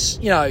Marley is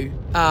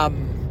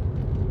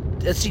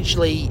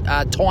essentially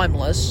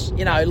timeless,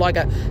 like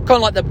a kind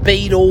of like the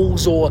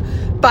Beatles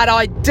but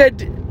I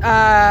did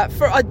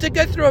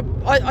go through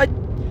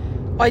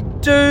I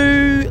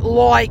do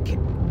like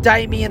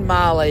Damian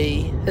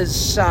Marley, his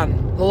son,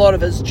 a lot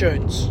of his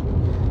tunes.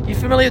 You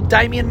familiar with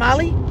Damian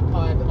Marley?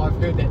 I've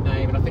heard that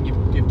name, and I think you've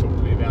talked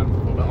to me about him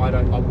before, but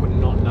I would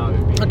not know.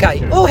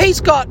 Okay. Well, he's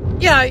got,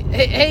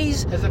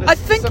 he's. Is it I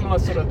think. similar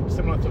sort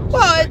of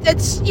Well, thing?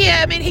 it's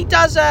I mean, he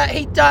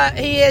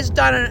has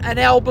done an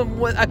album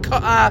with a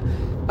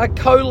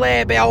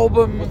collab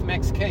album With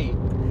Max Key.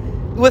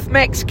 With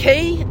Max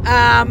Key.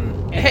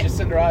 And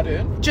Jacinda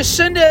Ardern.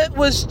 Jacinda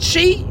was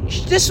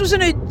this was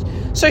in her.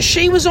 So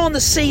she was on the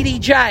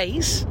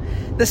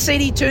CDJs, the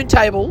CD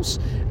turntables,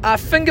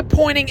 finger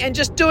pointing and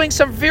just doing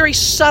some very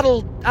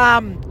subtle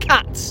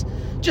cuts.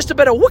 Just a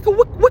bit of wick,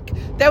 wick, wick.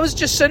 That was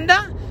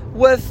Jacinda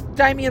with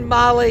Damian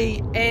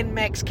Marley and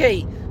Max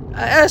Key.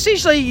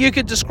 Essentially, you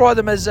could describe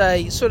them as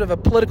a sort of a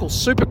political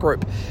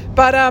supergroup.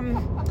 But,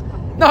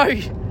 no.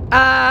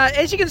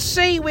 As you can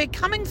see, we're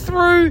coming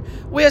through.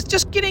 We're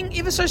just getting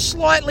ever so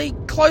slightly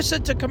closer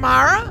to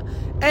Kamara.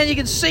 And you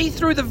can see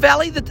through the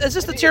valley. Is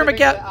this the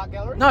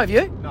Tirramagale? No, have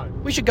you? No.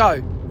 We should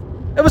go.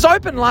 It was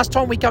open last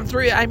time we come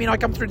through. Amy and I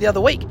come through the other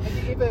week.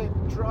 Have you ever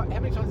how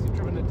many times have you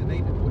driven to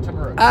Dunedin or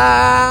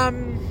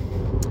Timaru?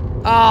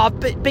 I've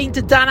been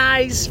to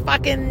Dunnes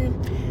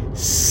fucking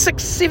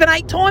 6, 7,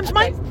 8 times,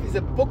 mate. There's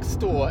a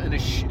bookstore in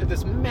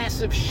this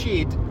massive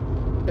shed.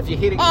 If you're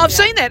heading, I've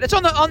seen that. It's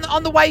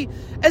on the way.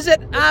 Is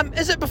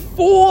it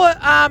before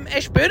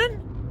Ashburton?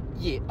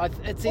 Yeah,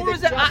 it's or either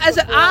is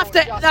it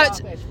after? No,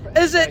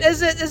 is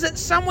it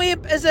somewhere?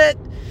 Is it?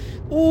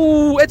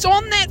 Ooh, it's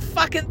on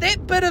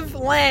that bit of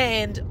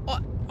land.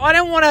 I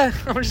don't want to.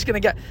 I'm just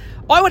going to go.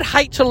 I would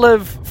hate to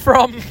live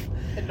from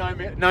in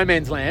no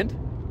man's land.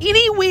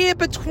 Anywhere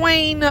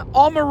between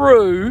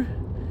Oamaru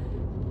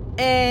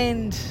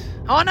and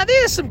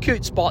there's some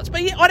cute spots,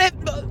 but yeah,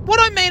 what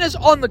I mean is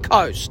on the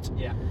coast.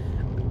 Yeah.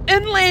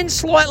 Inland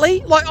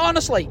slightly, like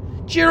honestly,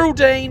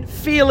 Geraldine,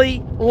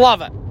 Fairley,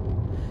 love it.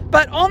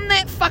 But on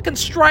that fucking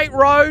straight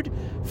road,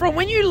 from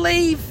when you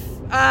leave,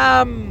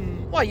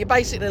 you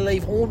basically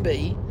leave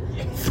Hornby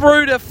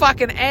through to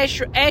fucking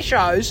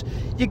Ashos.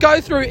 You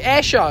go through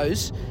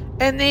Ashos,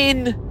 and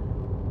then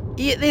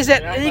there's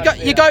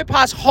that. You go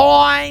past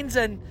Hines,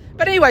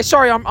 but anyway,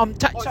 sorry, so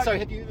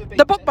have you ever been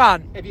the book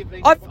barn? Have you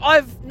been?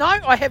 I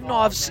have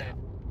not.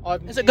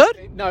 Is it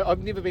good? No,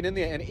 I've never been in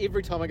there, and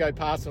every time I go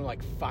past, I'm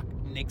like, fuck.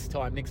 Next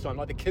time.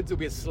 Like the kids will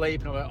be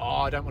asleep, and I'm like,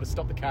 I don't want to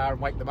stop the car and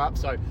wake them up.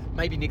 So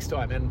maybe next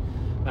time. And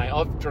mate,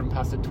 I've driven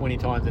past it 20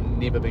 times and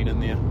never been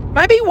in there.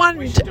 Maybe one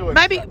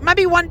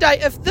day,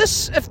 if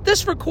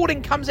this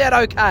recording comes out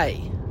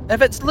okay,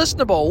 if it's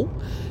listenable,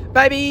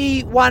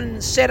 maybe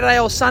one Saturday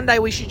or Sunday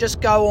we should just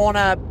go on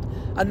a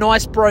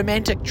nice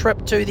romantic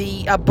trip to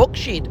the book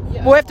shed.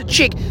 Yeah. We'll have to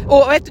check.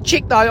 Or I have to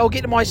check though. I'll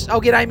get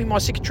Amy, my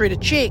secretary, to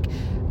check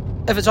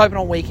if it's open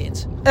on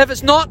weekends. If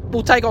it's not,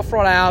 we'll take off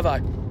Friday Arvo.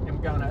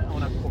 Going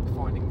on a book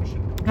finding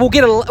mission. We'll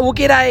get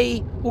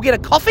a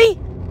coffee.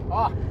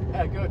 Oh,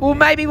 how good. Well,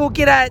 maybe we'll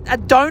get a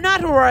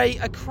donut or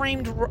a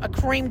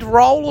creamed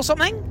roll or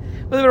something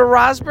with a bit of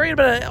raspberry, a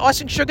bit of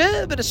icing sugar,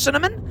 a bit of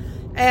cinnamon,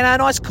 and a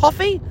nice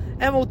coffee,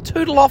 and we'll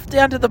tootle off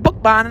down to the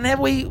book barn and have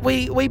we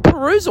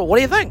perusal. What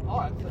do you think?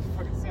 Oh, that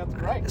fucking sounds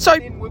great. So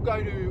and then we'll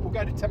go to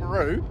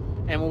Timaru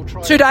and we'll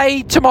try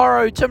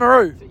tomorrow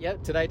Timaru. Yeah,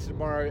 today,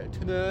 tomorrow,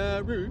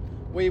 Timaru.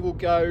 We will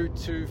go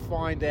to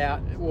find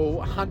out,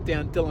 we'll hunt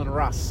down Dylan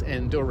Russ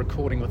and do a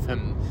recording with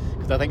him,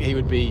 because I think he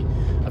would be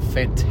a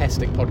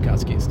fantastic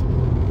podcast guest.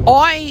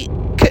 I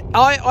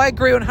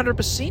agree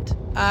 100%.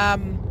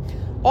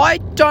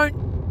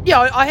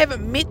 I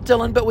haven't met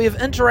Dylan, but we have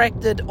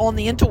interacted on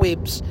the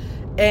interwebs,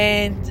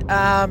 and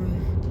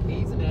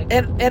he's an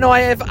actor. and I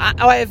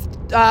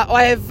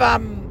have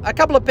a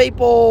couple of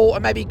people,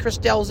 maybe Chris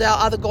Delzell,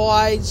 other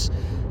guys,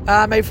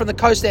 maybe from the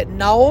coast that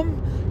know him.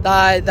 Look,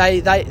 I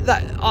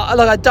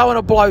don't want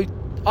to blow.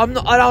 I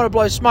don't want to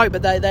blow smoke,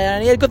 but they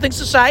only had good things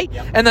to say.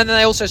 Yep. And then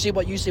they also said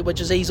what you said,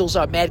 which is he's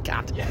also a mad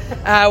cunt. Yeah.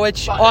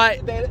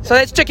 So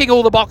that's ticking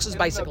all the boxes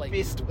basically.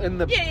 In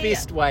the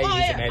best way,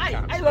 he's a mad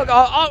cunt. Hey, look,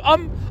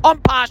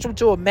 I'm partial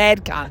to a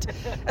mad cunt,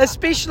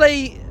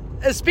 especially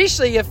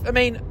if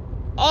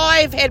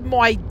I've had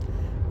my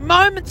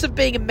moments of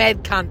being a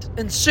mad cunt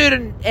in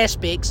certain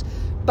aspects,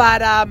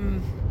 but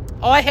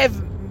I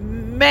have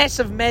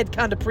massive mad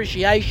cunt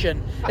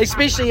appreciation,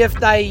 especially if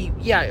they,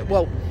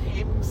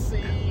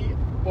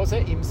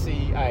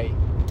 MCA?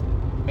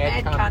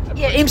 Mad cunt.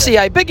 Yeah,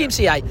 MCA, big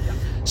MCA.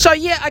 So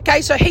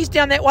so he's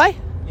down that way.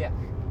 Yeah.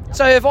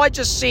 So if I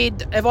just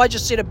said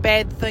a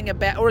bad thing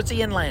about, or is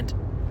he inland?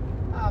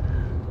 I've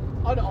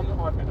got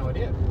no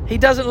idea. He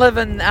doesn't live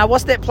in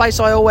what's that place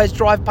I always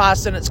drive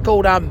past, and it's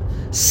called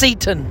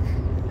Seaton.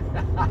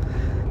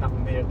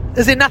 Nothing there.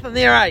 Is there nothing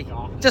there, eh?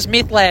 No. Just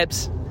meth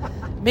labs.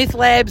 Meth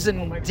labs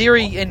and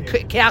dairy and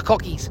cow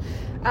cockies.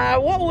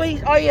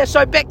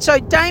 So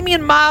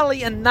Damian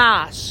Marley and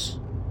Nas.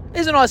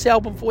 There's a nice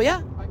album for you.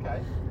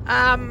 Okay.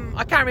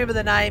 I can't remember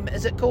the name.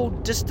 Is it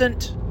called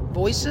Distant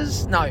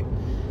Voices? No.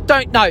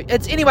 Don't know.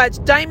 It's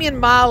Damian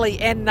Marley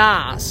and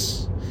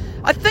Nas.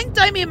 I think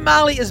Damian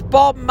Marley is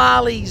Bob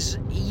Marley's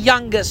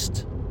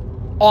youngest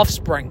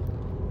offspring.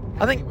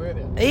 I think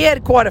he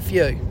had quite a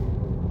few.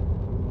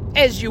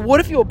 As you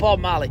would if you were Bob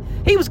Marley.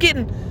 He was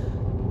getting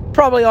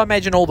probably, I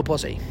imagine, all the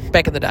pussy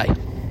back in the day.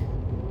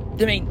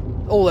 I mean,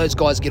 all those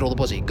guys get all the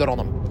pussy. Good on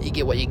them. You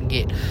get what you can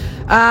get.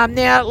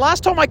 Now,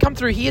 last time I come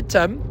through here,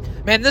 Tim,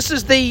 man, this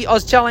is I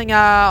was telling,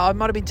 I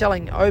might have been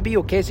telling Obi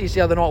or Cassius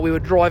the other night, we were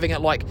driving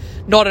at like,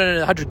 not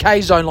in a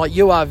 100k zone like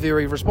you are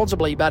very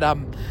responsibly, but I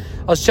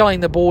was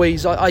telling the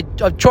boys, I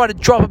tried to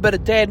drop a bit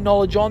of dad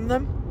knowledge on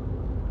them.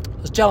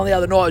 I was telling the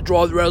other night, I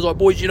drive around, I was like,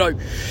 boys,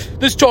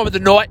 this time of the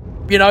night,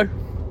 this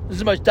is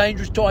the most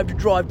dangerous time to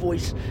drive,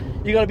 boys.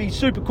 You got to be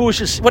super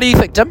cautious. What do you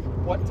think, Tim?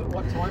 What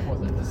time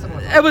was it?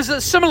 It was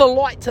a similar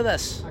light to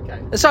this. Okay.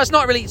 So it's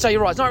not really. So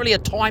you're right. It's not really a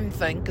time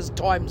thing because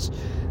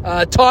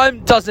time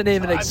doesn't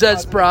even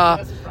exist,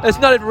 bruh. It's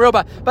not even real,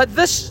 but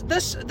this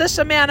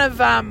amount of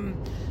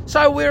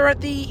so we're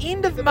at the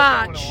end of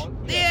March.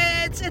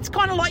 Yeah, it's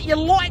kind of like your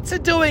lights are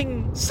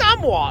doing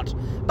somewhat,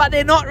 but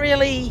they're not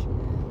really.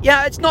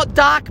 Yeah, it's not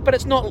dark, but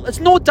it's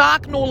nor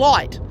dark nor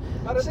light.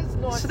 But it is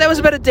nice. So that was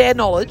a bit of dad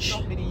knowledge.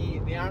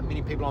 There aren't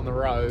many people on the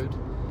road,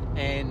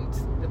 and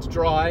it's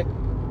dry.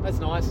 That's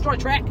nice. Dry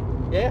track.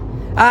 Yeah.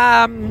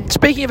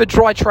 Speaking of a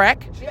dry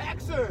track.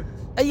 Jackson.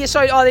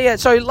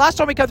 So last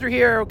time we came through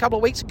here a couple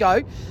of weeks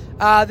ago,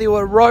 there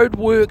were road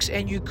works,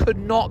 and you could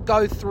not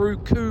go through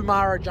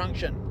Kumara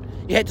Junction.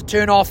 You had to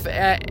turn off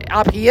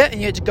up here,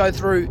 and you had to go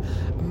through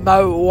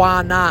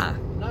Moana.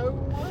 No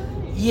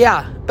way.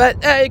 Yeah, but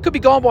it could be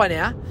gone by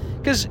now,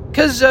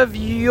 because of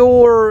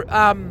your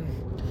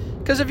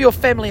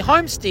family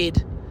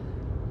homestead.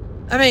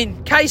 I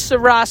mean, que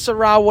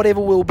sera, whatever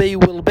will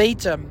be,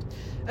 Tim.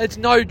 It's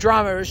no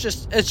drama. It's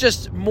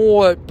just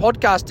more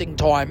podcasting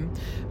time.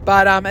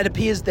 But it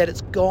appears that it's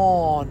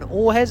gone.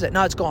 Or has it?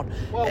 No, it's gone.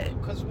 Well,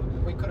 because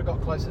we could have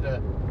got closer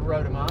to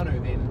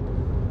Rodamanu then,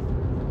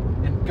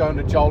 and going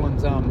to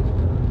Jolin's.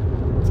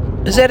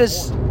 Is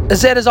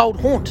that his old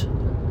haunt?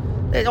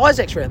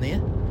 Isaac's around there.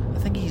 I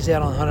think he's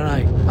out on. I don't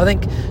know. I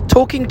think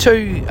talking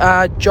to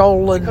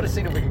Jolin. We could have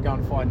seen if we could go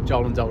and find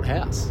Jolin's old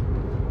house.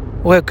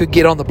 Well, we could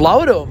get on the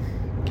blower to him.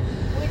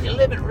 We can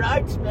live in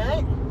roads,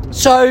 mate.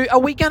 So, are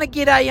we going to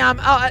get a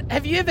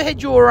have you ever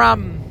had your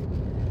have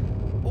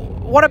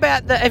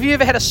you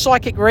ever had a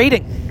psychic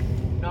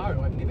reading? No,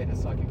 I've never had a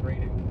psychic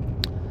reading.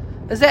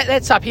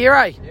 That's up here,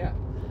 eh? Yeah.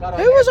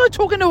 Who was I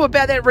talking to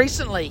about that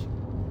recently?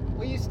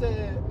 We used to.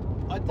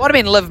 Might have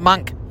been Liv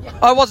Monk.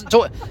 I wasn't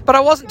talking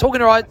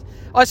to her.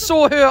 I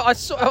saw her.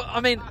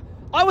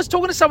 I was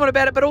talking to someone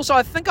about it, but also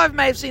I think I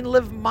may have seen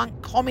Liv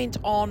Monk comment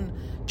on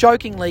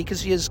jokingly,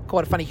 because she is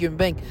quite a funny human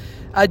being.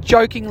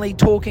 Jokingly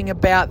talking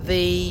about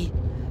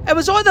it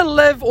was either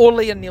Liv or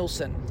Leah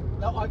Nielsen.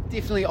 No,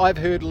 I've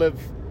heard Liv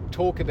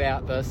talk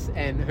about this,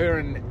 and her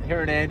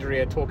and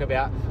Andrea talk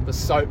about the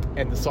soap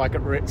and the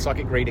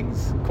psychic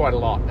readings quite a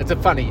lot. It's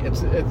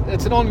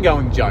it's an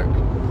ongoing joke.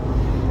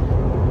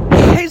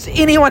 Has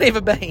anyone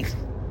ever been?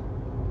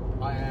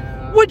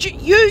 Would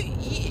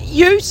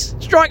you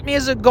strike me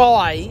as a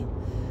guy?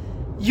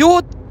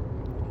 You're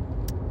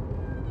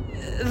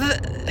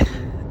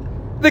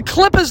the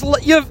clip is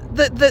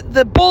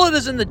the bullet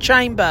is in the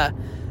chamber.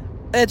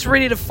 It's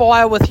ready to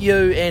fire with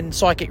you and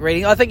psychic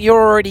reading. I think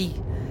you're already.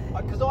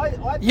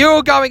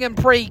 You're going in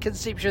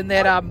preconception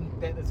that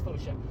that is full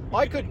of shit.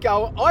 I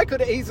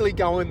could easily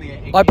go in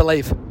there. I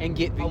believe. And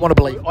get. I want to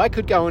believe. I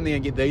could go in there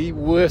and get the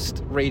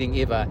worst reading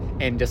ever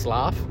and just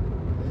laugh.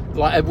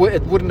 Like it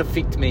wouldn't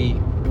affect me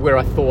where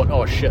I thought,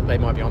 oh shit, they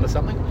might be onto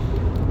something.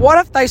 What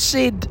if they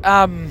said?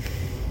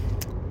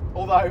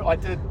 Although I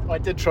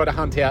did try to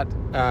hunt out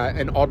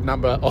an odd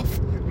number of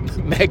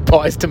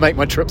magpies to make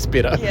my trips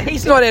better. Yeah,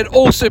 he's not at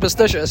all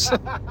superstitious.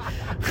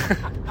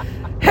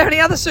 How many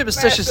other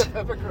superstitions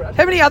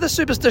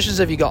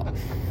have you got?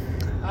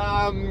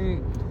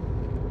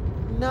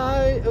 No,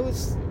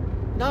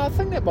 I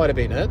think that might have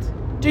been it.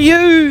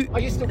 I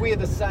used to wear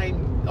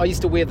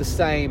the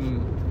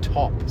same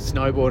top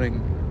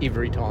snowboarding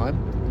every time.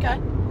 Okay.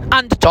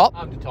 Under top,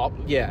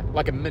 yeah,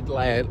 like a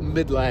mid-layer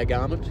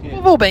garment. Yeah.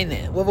 We've all been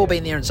there. We've all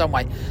been there in some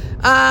way.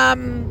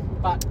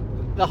 But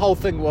the whole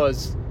thing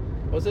was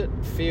it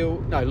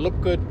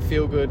look good,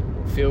 feel good,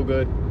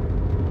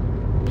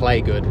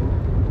 play good,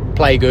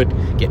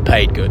 get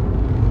paid good.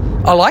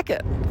 I like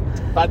it.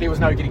 But there was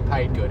no getting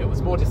paid good. It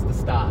was more just the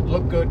start.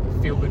 Look good,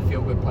 feel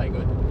good, play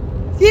good.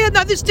 Yeah,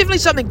 no, there's definitely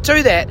something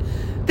to that.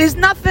 There's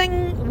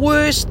nothing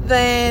worse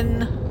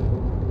than,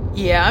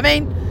 I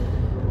don't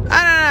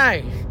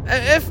know.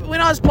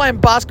 When I was playing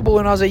basketball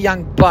when I was a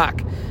young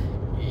buck,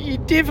 you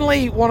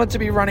definitely wanted to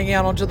be running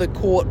out onto the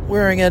court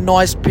wearing a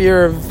nice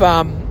pair of,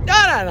 I don't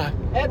know.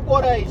 At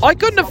what age? I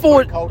couldn't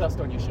afford coal dust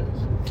on your shoes.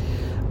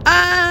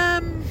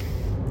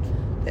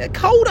 The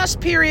coal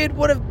dust period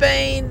would have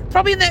been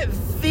probably in that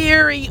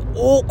very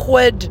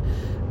awkward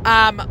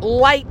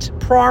late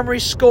primary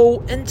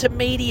school,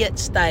 intermediate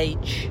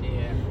stage.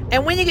 Yeah.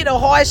 And when you get to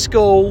high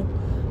school,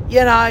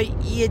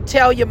 you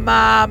tell your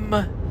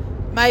mum,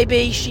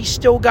 maybe she's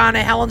still going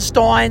to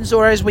Hallenstein's,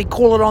 or as we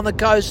call it on the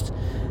coast,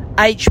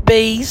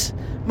 HB's.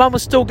 Mum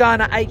was still going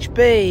to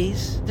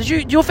HB's.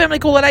 Did your family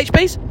call it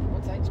HB's?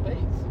 What's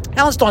HB's?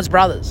 Hallenstein's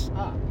Brothers.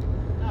 No.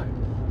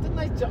 Didn't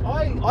they?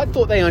 I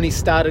thought they only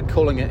started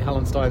calling it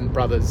Hallenstein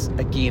Brothers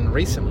again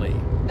recently.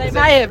 They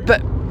may have,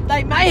 but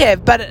They may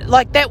have, but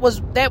that was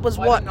I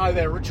what. didn't know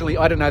they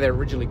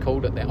originally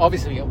called it that.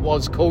 Obviously, it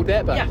was called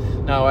that, but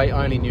no, I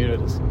only knew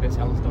it as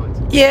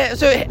Hallensteins. Yeah,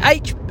 so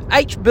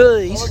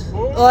HBs.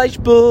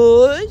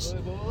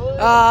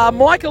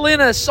 Michael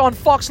Ennis on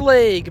Fox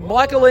League.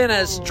 Michael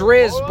Ennis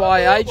dressed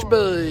by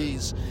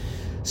HBs.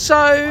 So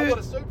I bought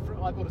a suit from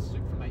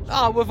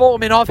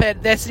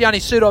HB. That's the only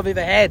suit I've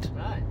ever had.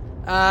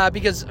 Right.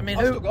 Because I mean,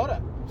 I still got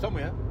it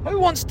somewhere. Who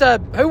wants to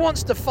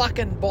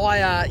fucking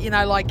buy you and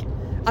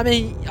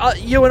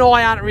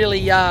I aren't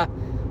really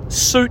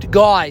suit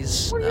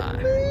guys. What do you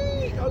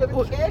mean? I live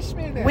in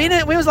Cashmere now. When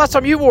was the last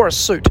time you wore a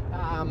suit?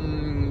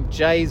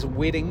 Jay's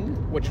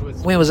wedding, which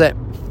was... When was that?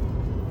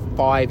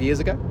 5 years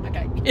ago.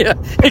 Okay. Yeah,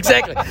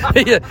 exactly.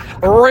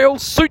 A real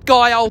suit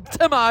guy, old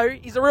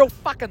Timo. He's a real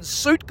fucking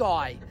suit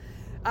guy.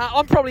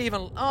 I'm probably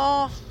even...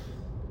 I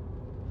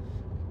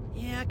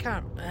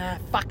can't...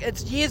 fuck,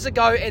 it's years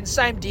ago and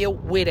same deal,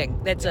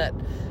 wedding. That's it.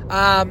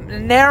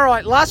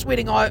 Last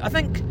wedding I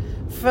think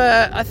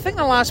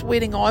the last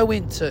wedding I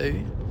went to,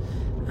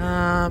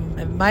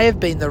 it may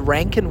have been the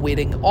Rankin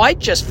wedding. I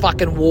just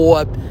fucking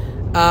wore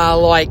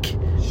like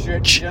a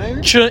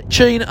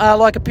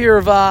pair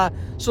of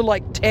sort of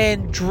like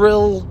tan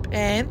drill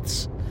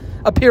pants,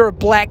 a pair of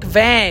black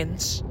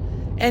Vans,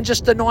 and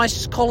just a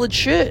nice collared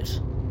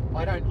shirt.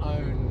 I don't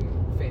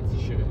own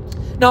fancy shirts.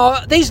 No,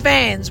 these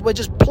Vans were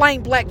just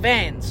plain black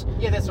Vans.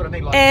 Yeah, that's what I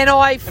mean. And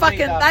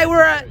they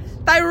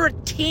were a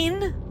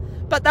 10,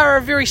 but they were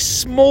a very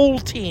small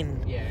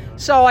 10. Yeah.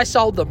 So I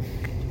sold them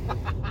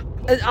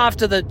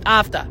after.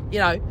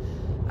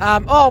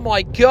 Oh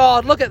my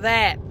God! Look at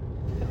that.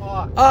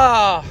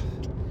 Oh,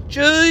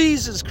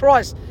 Jesus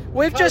Christ!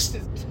 We've just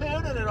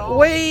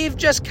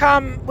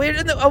come.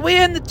 Are we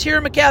in the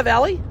Tirramacau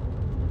Valley?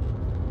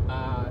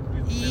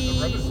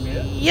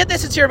 Yeah,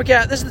 this is the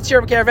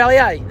Tirramacau Valley,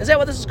 eh? Is that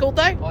what this is called,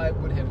 though? I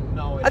would have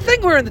no idea. I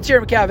think we're in the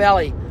Tirramacau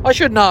Valley. I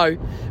should know.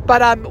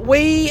 But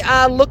we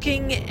are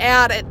looking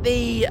out at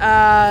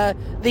the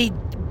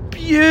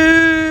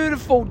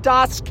beautiful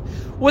dusk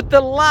with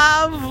the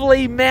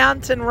lovely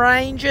mountain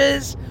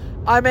ranges.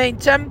 I mean,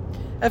 Tim,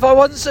 if I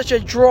wasn't such a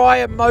dry,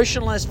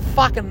 emotionless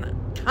fucking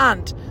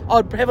cunt,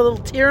 I'd have a little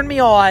tear in my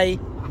eye.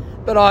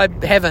 But I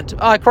haven't.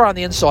 I cry on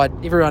the inside.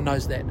 Everyone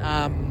knows that.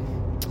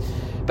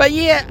 But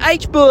yeah,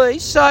 HB.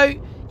 So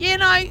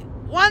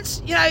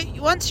once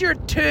you're a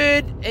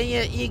turd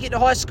and you get to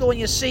high school and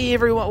you see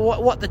everyone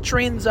what the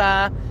trends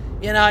are,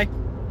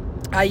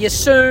 you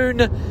soon.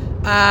 Fuck,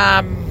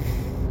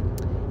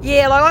 mate.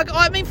 I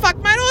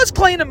was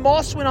cleaning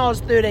moss when I was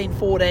 13,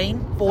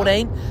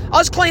 14. I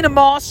was cleaning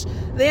moss.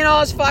 Then I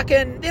was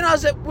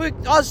at work.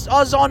 I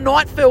was on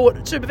night fill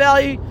at Super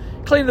Value,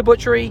 cleaning the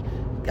butchery,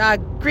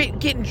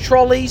 getting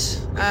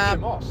trolleys.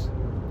 Moss?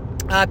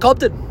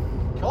 Cobden.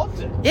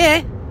 Cobden?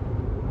 Yeah.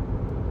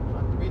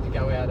 We had to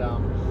go out,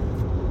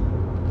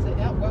 is that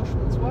out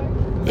Welshman's Way?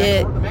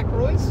 Yeah. The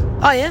McElroys?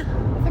 Oh, yeah?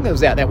 I think it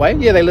was out that way.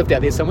 Yeah, they lived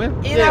out there somewhere.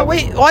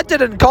 I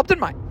did it in Cobden,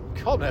 mate.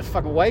 Cobden, that's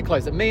fucking way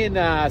closer. Me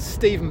and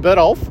Stephen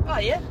Biddulph. Oh,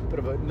 yeah? Bit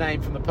of a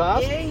name from the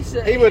past. Yeah,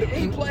 he was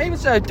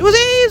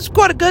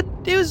quite a good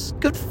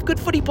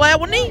footy player,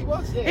 wasn't he? Yeah, he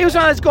was, yeah. He was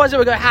one of those guys that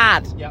would go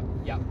hard. Yep.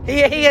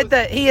 He had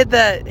the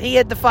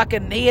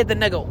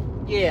niggle.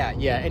 Yeah,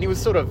 and he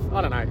was sort of,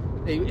 I don't know,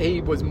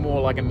 he was more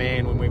like a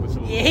man when we were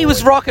sort of... Yeah, he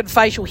was rocking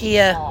facial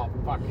hair. Oh,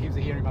 fuck, he was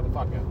a hairy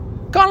motherfucker.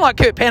 Kind of like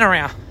Kurt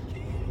Pennerow.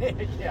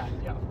 yeah.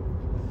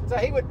 So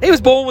he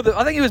was born with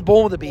I think he was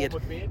born with a beard.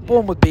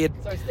 Born with beard.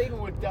 So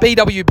Stephen would...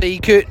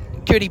 BWB,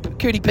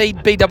 Curtie P,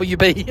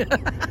 BWB.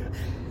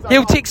 So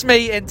he'll text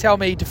me and tell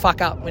me to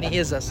fuck up when he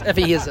hears this. If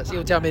he hears this,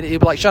 he'll be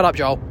like, shut up,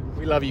 Joel.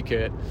 We love you,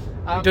 Kurt.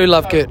 We do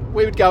love Kurt.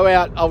 We would go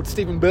out, old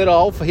Stephen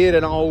Birdolph, he had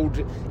an old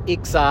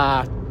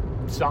XR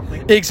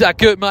something. XR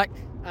Kurt, mate.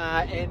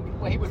 And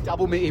he would dub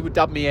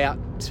me out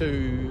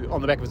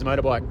on the back of his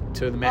motorbike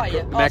to the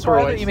McElroys.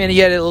 Sorry, I thought you meant he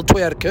had a little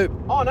Toyota Coupe.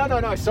 Oh,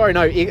 no. Sorry,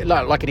 no.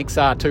 Like an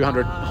XR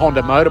 200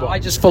 Honda motorbike. I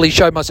just fully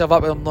showed myself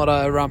up. I'm not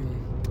a... sorry.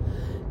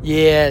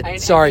 And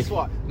guess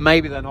what?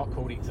 Maybe they're not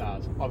called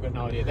XRs. I've got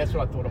no idea. That's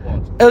what I thought it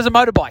was. It was a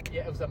motorbike.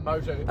 Yeah, it was a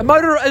motor.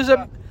 It was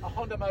a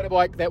Honda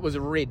motorbike that was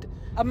red.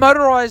 A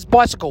motorised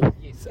bicycle.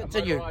 Yes, a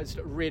motorised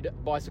red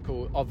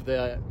bicycle of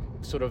the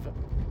sort of...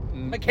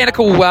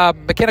 Mechanical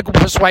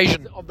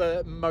persuasion. Of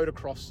the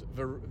motocross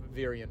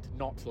variant,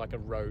 not like a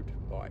road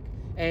bike.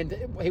 And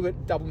he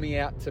would double me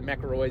out to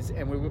McElroy's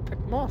and we would pick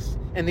moss.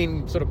 And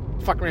then sort of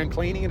fuck around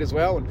cleaning it as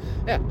well. And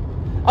yeah.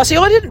 Oh, see,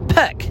 I didn't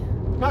pick.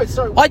 No,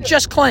 sorry. I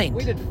just cleaned.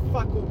 We did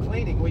fuck all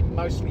cleaning. We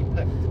mostly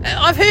picked.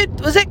 I've heard...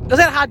 Was that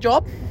a hard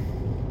job?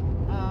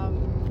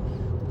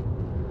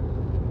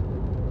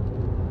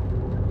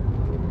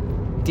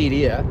 Dead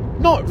ear.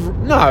 No, it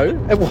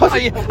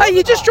wasn't. Hey,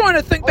 you're just trying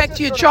to think back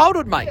to your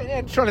childhood, mate.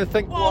 Yeah, trying to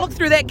think. Oh, look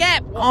through that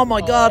gap. Oh,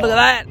 my God, look at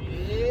that.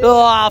 Yeah.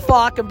 Oh,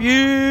 fucking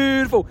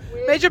beautiful.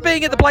 Imagine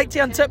being at the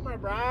Blaketown tip.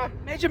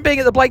 Imagine being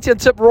at the Blaketown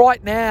tip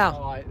right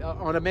now.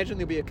 I'd imagine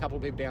there'll be a couple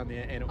of people down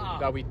there and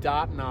they'll be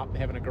darting up,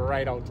 having a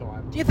great old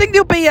time. Do you think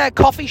there'll be a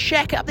coffee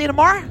shack up there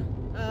tomorrow?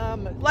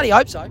 Bloody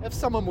hope so. If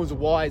someone was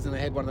wise and they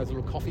had one of those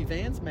little coffee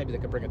vans, maybe they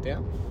could bring it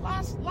down.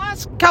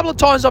 Last couple of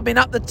times I've been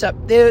up the tip,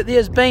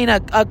 there's been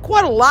a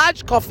quite a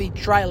large coffee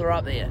trailer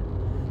up there.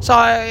 So,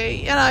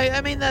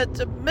 I mean, that's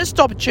a missed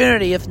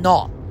opportunity if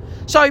not.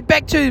 So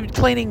back to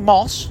cleaning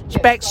moss,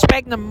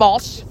 sphagnum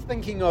moss. Just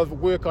thinking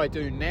of work I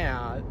do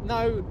now,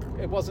 no,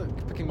 it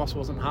wasn't, picking moss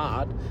wasn't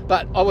hard,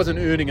 but I wasn't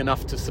earning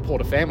enough to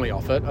support a family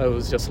off it. It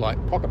was just like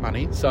pocket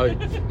money, so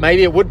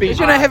maybe it would be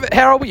hard.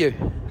 How old were you?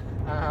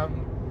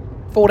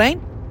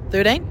 14?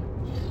 13?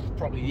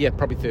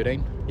 Probably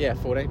 13. Yeah,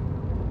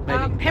 14.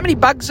 Maybe. How many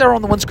bugs are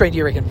on the windscreen, do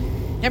you reckon?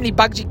 How many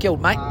bugs you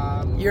killed, mate?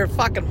 You're a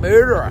fucking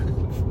murderer.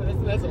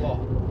 There's a lot.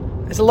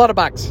 There's a lot of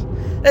bugs.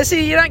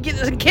 See, you don't get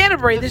this in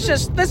Canterbury. Look at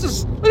this.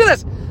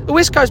 The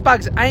West Coast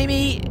bugs.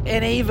 Amy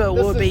and Eva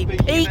will be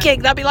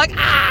peeking. They'll be like,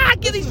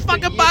 get these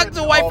fucking bugs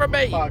away from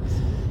me. Bugs.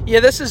 Yeah,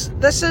 this is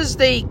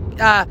the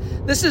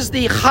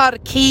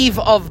Kharkiv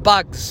of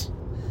bugs.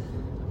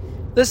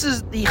 This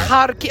is the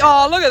Kharkiv.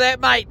 Oh, look at that,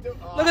 mate.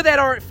 Look at that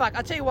orange. Fuck.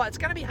 I tell you what, it's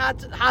going to be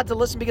hard to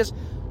listen because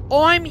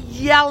I'm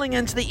yelling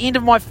into the end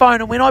of my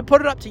phone, and when I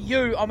put it up to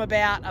you, I'm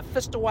about a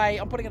fist away.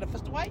 I'm putting it a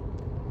fist away.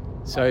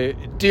 So,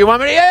 do you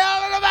want me to? So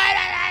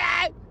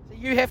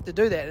you have to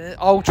do that, and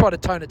I'll try to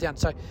tone it down.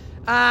 So,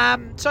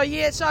 once I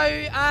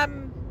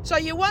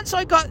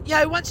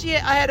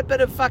had a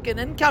bit of fucking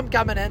income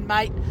coming in,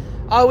 mate.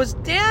 I was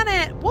down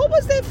at, what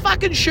was that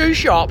fucking shoe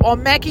shop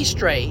on Mackie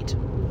Street?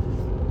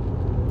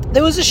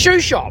 There was a shoe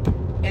shop,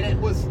 and it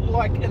was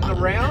like in the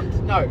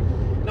round. No,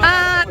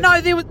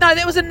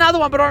 that was another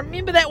one, but I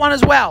remember that one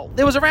as well.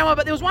 There was a round one,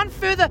 but there was one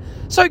further.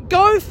 So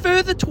go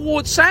further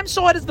towards, same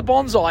side as the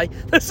bonsai.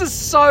 This is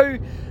so,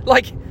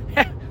 like,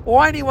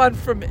 why anyone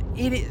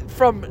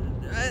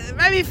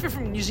maybe if you're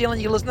from New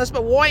Zealand you listen to this,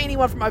 but why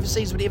anyone from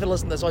overseas would ever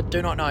listen to this, I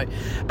do not know.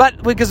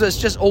 But because it's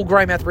just all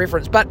Greymouth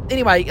reference. But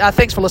anyway,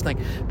 thanks for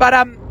listening.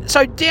 But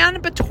so down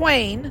in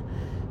between,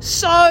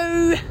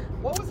 so...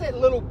 What was that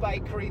little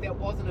bakery that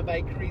wasn't a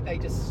bakery? They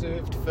just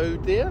served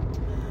food there.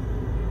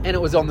 And it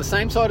was on the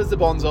same side as the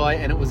bonsai,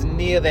 and it was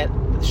near that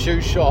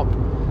shoe shop.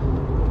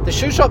 The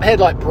shoe shop had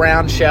like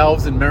brown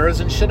shelves and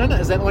mirrors and shit in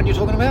it. Is that the one you're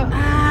talking about?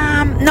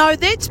 No,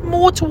 that's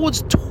more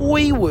towards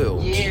Toy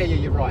World. Yeah,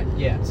 you're right.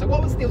 Yeah. So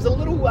what was there was a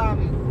little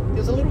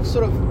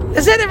sort of.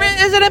 Is it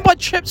in by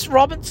Chips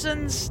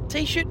Robinson's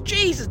t-shirt?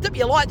 Jesus, dip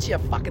your lights, you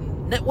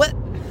fucking nitwit.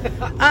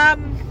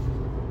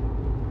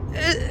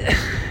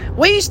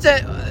 We used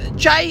to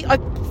Jay. I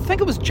think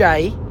it was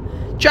Jay.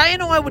 Jay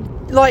and I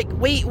would like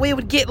we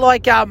would get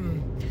like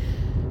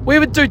we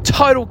would do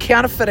total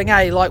counterfeiting,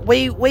 Like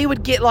we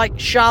would get like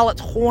Charlotte's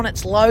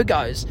Hornets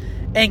logos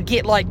and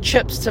get like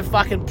Chips to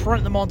fucking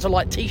print them onto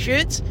like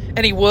t-shirts,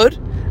 and he would.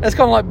 It's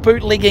kind of like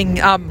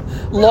bootlegging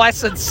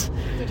license.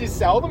 Did you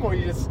sell them or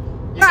you just?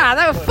 Nah,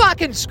 they were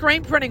fucking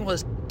screen printing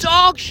was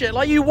dog shit.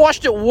 Like you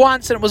washed it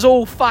once and it was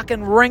all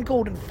fucking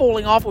wrinkled and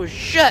falling off. It was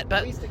shit.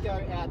 But we used to go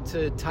out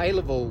to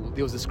Taylorville.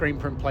 There was a screen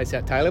print place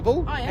out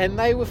Taylorville, and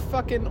they were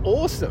fucking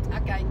awesome.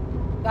 Okay.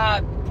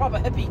 Proper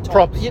hippie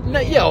types. They had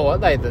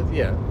the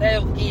gear. They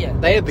had the gear.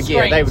 They had the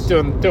gear. They were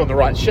doing the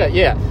right shit.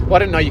 Yeah. Well, I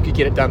didn't know you could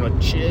get it done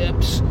with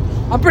Chips.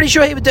 I'm pretty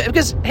sure he would do it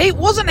because he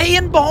wasn't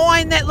in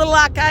behind that little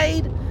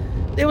arcade.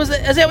 Is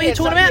that what you're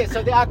talking about? Yeah.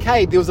 So the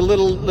arcade, there was a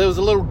little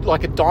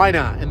like a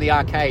diner in the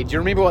arcade. Do you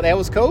remember what that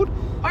was called?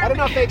 I don't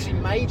know if they actually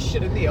made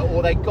shit in there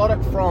or they got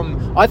it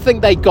from. I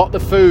think they got the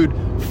food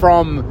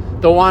from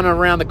the one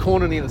around the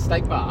corner near the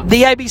steak bar.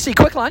 The ABC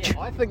Quick Lunch?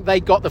 Yeah, I think they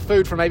got the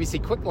food from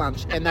ABC Quick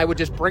Lunch and they would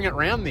just bring it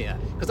around there.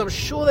 Because I'm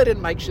sure they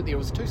didn't make shit there. It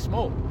was too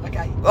small.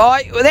 Okay.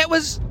 That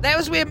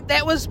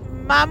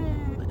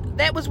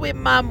was where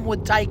Mum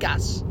would take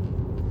us.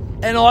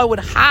 And I would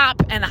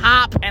harp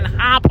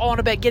on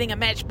about getting a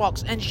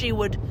matchbox. And she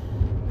would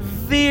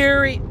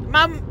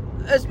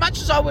Mum, as much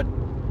as I would...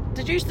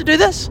 Did you used to do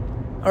this?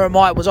 Or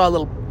was I a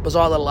little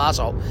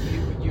asshole?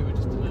 You were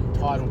just an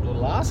entitled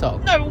little asshole.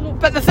 No,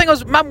 but the thing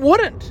was, Mum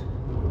wouldn't.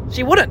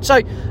 She wouldn't. So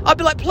I'd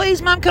be like,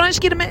 please, Mum, can I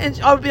just get a match? And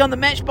I would be on the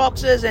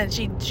matchboxes, and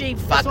she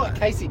fuck. That's what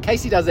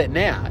Casey does that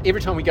now. Every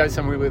time we go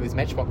somewhere with his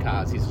matchbox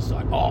cars, he's just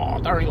like, oh,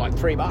 they're only like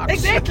 $3.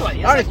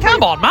 Exactly.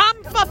 Come on,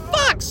 Mum, for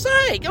fuck's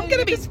sake. We're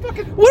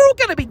all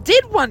gonna be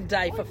dead one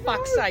day, for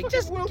fuck's sake.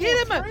 Just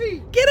get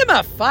him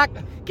a fuck.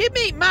 Give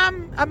me,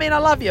 Mum. I mean, I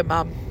love you,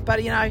 Mum.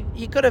 But,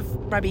 you could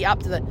have maybe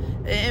up to the...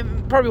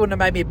 probably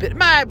wouldn't have made me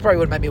probably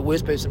wouldn't have made me a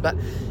worse person. But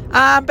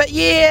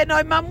yeah,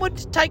 no, Mum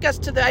would take us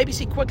to the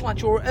ABC Quick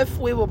Lunch, or if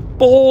we were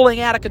bawling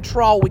out of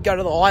control, we'd go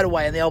to the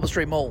Hideaway in the Albert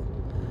Street Mall.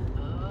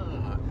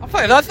 I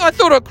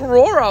thought a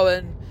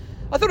Kororaite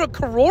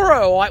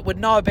would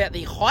know about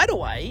the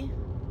Hideaway.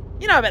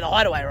 You know about the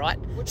Hideaway, right?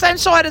 Same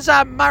side as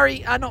not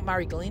Murray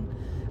Glen.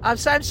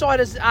 Same side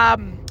as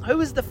who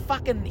was the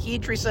fucking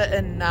hairdresser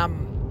in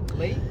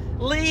Lee?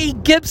 Lee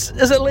Gibbs,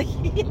 is it Lee?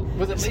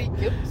 Was it Lee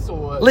Gibbs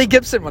or Lee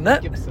Gibson, wasn't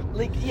it? Gibson.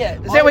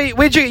 Is that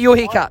where'd you get your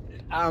haircut?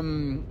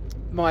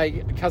 My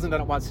cousin done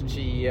it once, and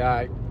she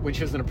when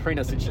she was an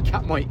apprentice, and she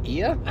cut my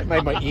ear. It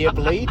made my ear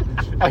bleed.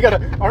 I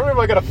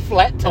remember I got a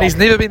flat top. And he's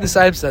never been the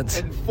same since.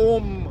 He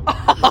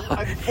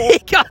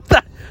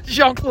got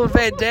Jean-Claude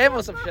Van Damme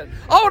or some shit.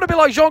 I want to be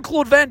like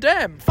Jean-Claude Van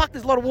Damme. Fuck,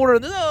 there's a lot of water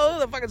in this. Oh,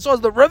 the fucking size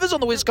of the rivers on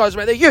the west coast,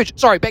 man. They're huge.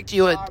 Sorry, back to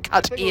your cut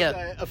I think ear.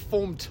 It was a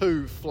Form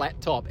 2 flat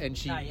top, and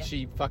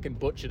she fucking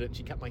butchered it, and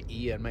she cut my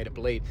ear and made it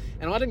bleed.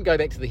 And I didn't go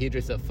back to the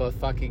hairdresser for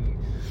fucking,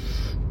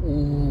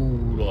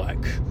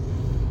 like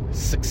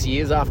 6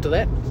 years after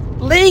that.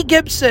 Lee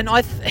Gibson,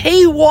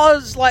 he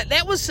was like,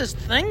 that was his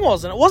thing,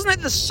 wasn't it? Wasn't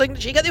that the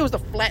signature he got? There was the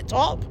flat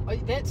top.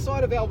 That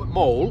side of Albert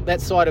Mall,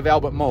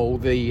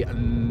 the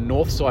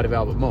north side of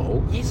Albert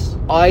Mall. Yes.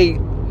 I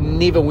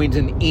never went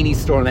in any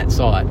store on that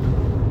side.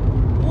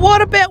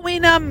 What about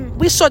when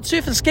Westside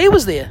Surf and Ski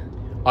was there?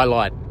 I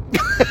lied.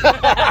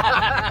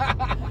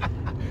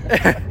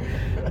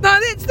 No,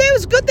 that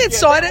was good. That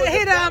side.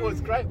 That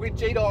was great. When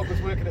G-Dog was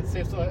working at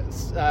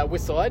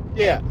Westside,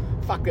 yeah,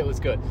 fuck, that was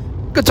good.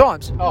 Good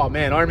times. Oh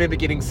man, I remember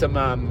getting some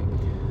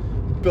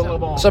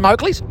Billabong. Some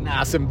Oakleys?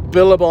 Nah, some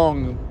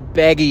Billabong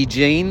baggy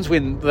jeans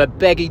when the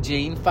baggy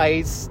jean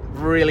phase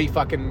really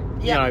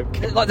fucking, you know,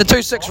 like the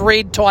 2.6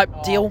 red type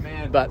deal.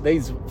 Man, but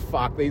these were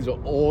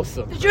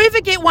awesome. Did you ever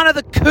get one of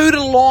the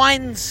Cuda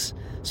Lines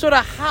sort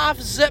of half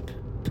zip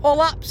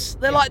pull-ups?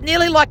 They were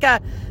nearly like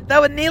a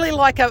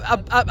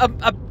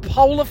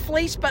polar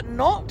fleece, but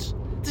not.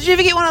 Did you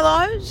ever get one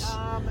of those?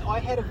 I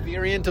had a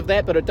variant of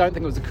that, but I don't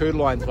think it was a Cuda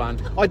Lines one.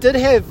 I did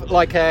have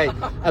like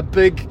a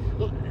big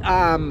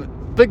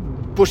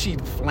bushy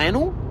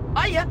flannel.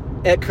 Oh yeah.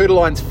 At Cuda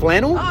Lines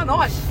flannel. Oh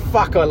nice.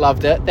 Fuck, I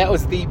loved it. That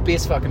was the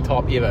best fucking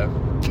top ever.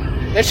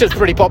 That shit's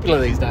pretty popular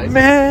these days.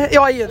 Man,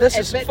 oh yeah, this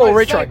is full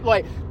retro. So,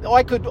 like,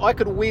 I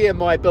could wear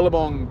my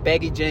Billabong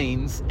baggy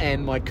jeans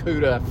and my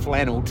Cuda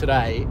flannel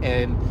today,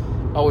 and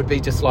I would be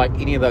just like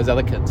any of those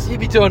other kids.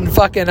 You'd be doing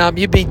fucking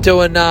you'd be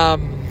doing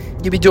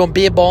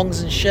beer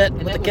bongs and shit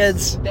with the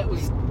kids. That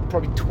was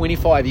probably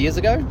 25 years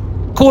ago.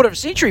 Quarter of a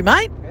century,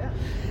 mate.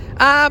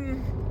 Yeah.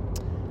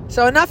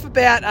 So enough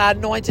about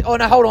 90. Oh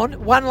no, hold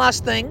on. One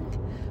last thing.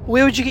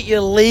 Where would you get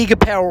your league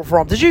apparel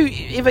from? Did you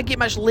ever get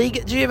much league?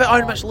 Did you ever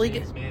own much league?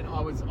 Yes, man.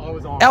 I was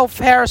on Alf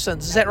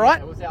Harrison's. Is that right?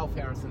 Yeah, it was Alf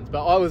Harrison's,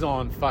 but I was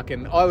on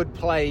fucking. I would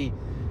play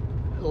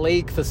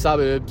league for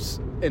suburbs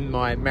in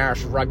my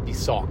Marish rugby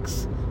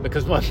socks.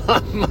 Because my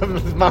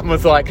mum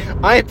was like,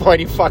 I ain't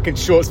playing fucking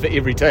shorts for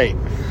every team.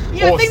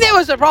 Yeah, I think that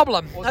was the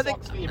problem. I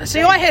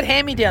had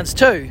hand-me-downs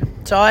too.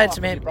 So I had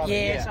some hand-me-downs.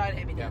 Yeah, so I had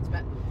hand-me-downs.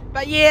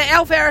 But yeah,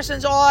 Alf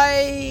Harrison's,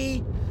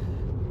 I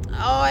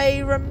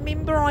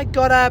remember I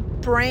got a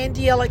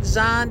Brandy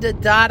Alexander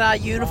Dada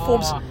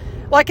uniforms. Oh.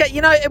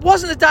 It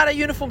wasn't the Dada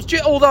uniforms,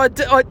 although I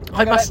did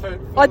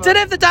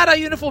have the Dada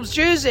uniforms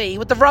jersey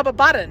with the rubber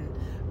button.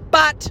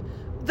 But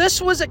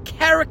this was a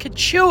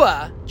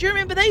caricature. Do you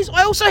remember these?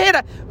 I also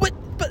had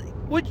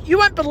you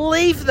won't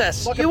believe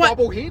this. Like a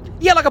bobblehead?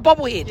 Yeah, like a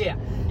bobblehead. Yeah.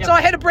 Yep. So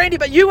I had a Brandy,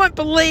 but you won't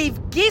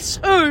believe, guess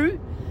who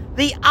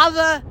the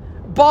other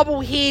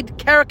bobblehead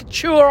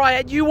caricature I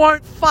had? You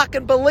won't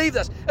fucking believe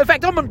this. In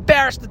fact, I'm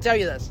embarrassed to tell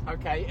you this.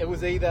 Okay, it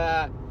was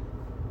either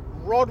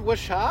Rod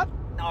Wishart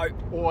No.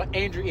 or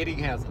Andrew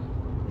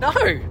Eddinghausen. No.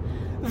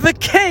 The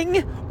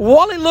King,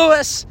 Wally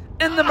Lewis,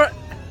 in the...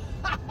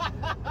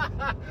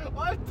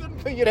 I didn't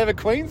think you'd have a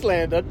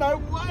Queenslander. No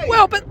way.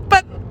 Well,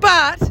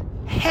 but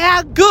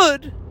how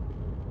good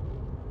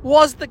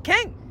was the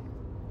King?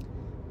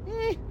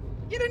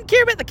 You didn't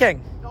care about the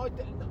King.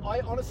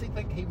 I honestly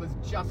think he was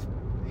just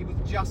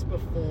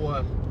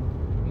before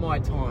my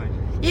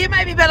time. Yeah,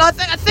 maybe, but I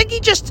think he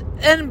just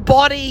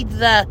embodied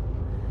the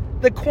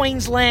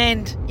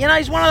Queensland. You know,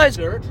 he's one of those.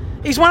 Dirt.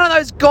 He's one of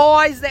those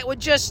guys that would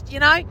just,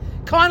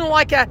 kind of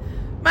like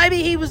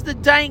maybe he was the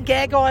Dane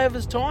Gagai of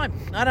his time.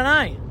 I don't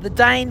know, the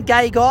Dane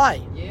gay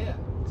guy. Yeah.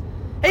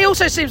 He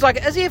also seems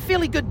like, is he a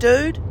fairly good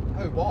dude?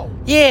 Oh, wow.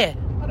 Yeah.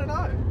 I don't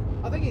know.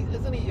 I think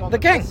isn't he on The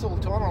the King. piss all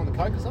the time or on the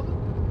coke or something?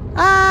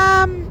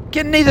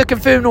 Can neither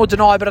confirm nor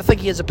deny, but I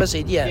think he is a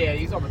pisshead. Yeah. Yeah,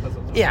 he's on the piss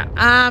all the time.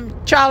 Yeah.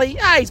 Charlie,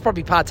 he's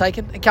probably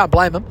partaken. I can't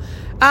blame him.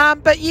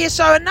 But yeah,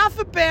 so enough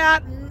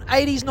about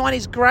 80s,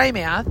 90s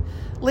Greymouth.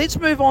 Let's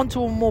move on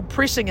to a more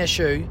pressing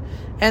issue,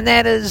 and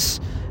that is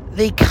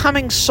the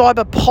coming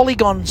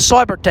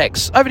cyber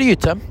attacks. Over to you,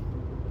 Tim.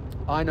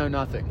 I know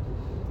nothing.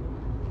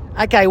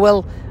 Okay,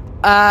 well,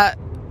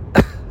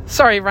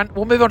 sorry,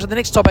 we'll move on to the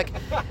next topic.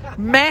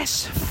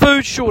 Mass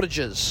food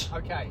shortages.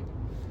 Okay.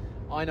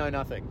 I know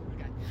nothing.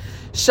 Okay.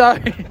 So,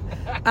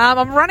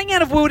 I'm running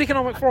out of World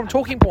Economic Forum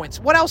talking points.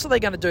 What else are they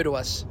going to do to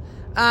us?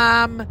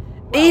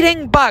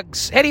 Eating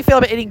bugs. How do you feel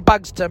about eating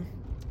bugs, Tim?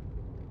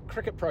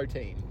 Cricket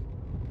protein.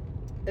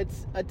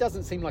 It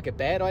doesn't seem like a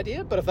bad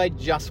idea, but if they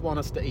just want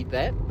us to eat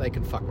that, they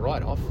can fuck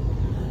right off.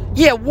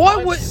 Yeah,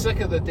 I'm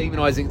sick of the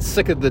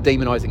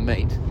demonising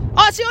meat.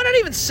 Oh, see, I don't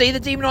even see the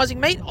demonising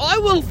meat. I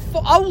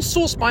will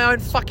source my own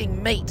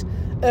fucking meat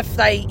if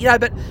they,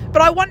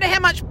 but I wonder how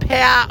much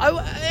power.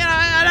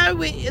 I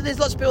know there's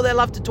lots of people that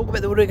love to talk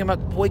about the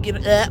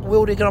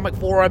World Economic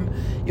Forum.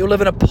 You'll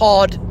live in a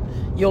pod.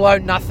 You'll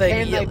own nothing.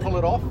 Can they pull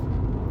it off?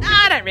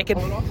 I don't reckon.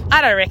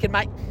 I don't reckon,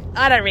 mate.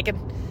 I don't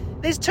reckon.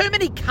 There's too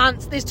many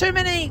cunts. There's too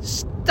many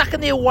stuck in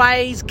their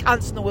ways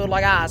cunts in the world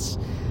like us.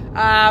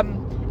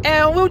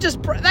 and we'll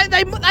just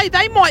they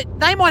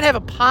might have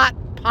a part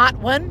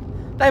win.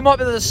 They might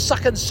be able to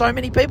suck in so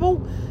many people,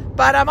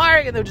 but I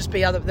reckon there'll just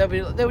be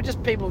there'll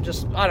just people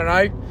just, I don't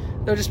know,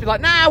 they'll just be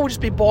like, nah, we'll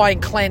just be buying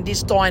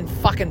clandestine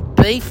fucking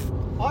beef.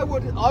 I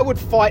would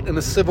fight in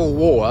a civil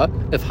war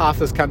if half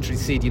this country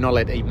said you're not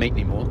allowed to eat meat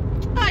anymore.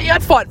 Oh, yeah,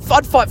 I'd fight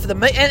for the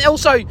meat, and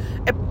also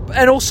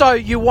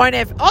you won't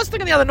have. I was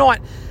thinking the other night,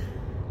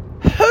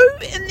 who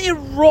in their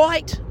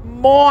right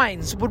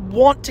minds would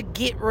want to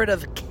get rid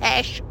of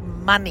cash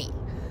money?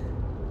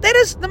 That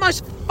is the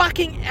most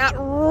fucking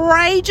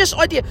outrageous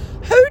idea.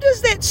 Who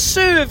does that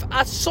serve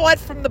aside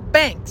from the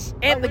banks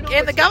and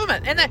the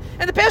government and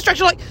the power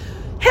structure? Like,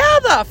 how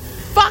the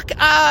fuck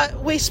are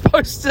we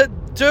supposed to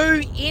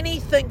do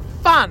anything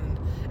fun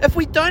if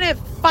we don't have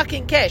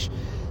fucking cash?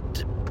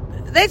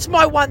 That's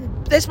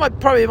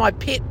probably my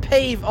pet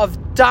peeve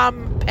of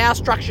dumb power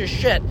structure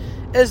shit,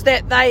 is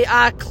that they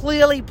are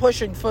clearly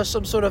pushing for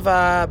some sort of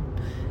a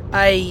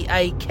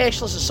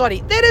cashless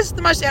society. That is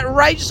the most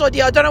outrageous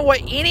idea. I don't know why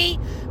any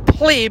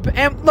pleb,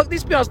 and look,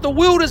 let's be honest, the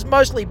world is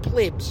mostly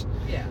plebs.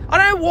 Yeah. I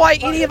don't know why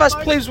any of us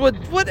plebs would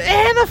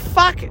how the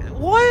fuck,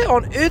 why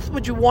on earth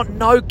would you want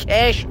no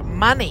cash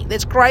money?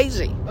 That's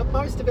crazy. But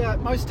most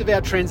of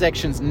our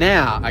transactions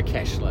now are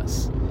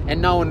cashless, and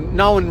no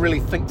one really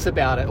thinks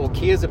about it or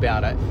cares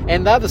about it.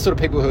 And they're the sort of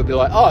people who would be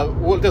like, oh,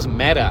 well, it doesn't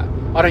matter,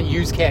 I don't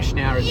use cash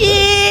now.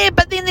 Yeah,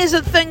 but then there's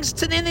things,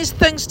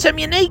 Tim,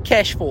 you need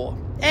cash for.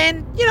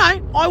 And, you know,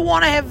 we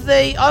want to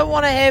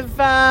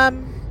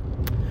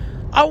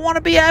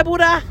be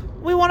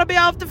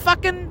able to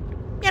fucking,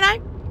 you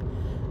know,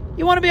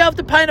 you want to be able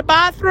to paint a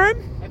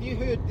bathroom. Have you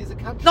heard there's a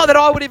country? Not that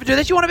I would ever do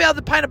this. You want to be able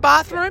to paint a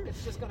bathroom,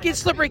 get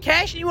slippery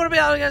cash, and you want to be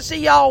able to go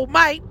see your old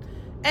mate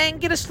and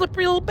get a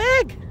slippery little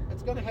bag. It's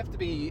just going to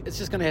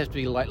have to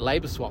be like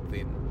labour swap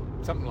then.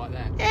 Something like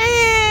that.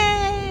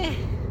 Yeah.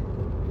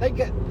 How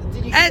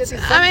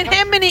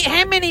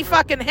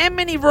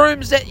many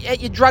rooms at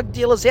your drug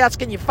dealer's house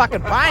can you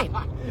fucking paint?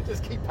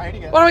 Just keep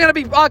painting it. What am I going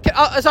to be?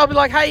 So I'll be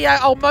like, hey,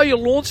 I'll mow your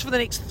lawns for the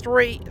next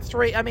three.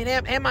 I mean,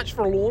 how much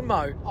for a lawn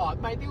mow? Oh,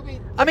 mate, there'll be.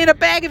 I mean, a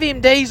bag of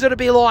MDs it'll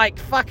be like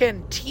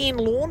fucking 10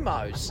 lawn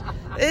mows.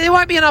 There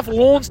won't be enough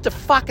lawns to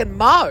fucking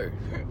mow.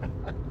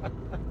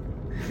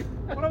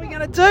 What are we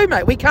going to do,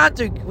 mate? We can't.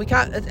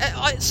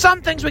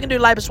 Some things we can do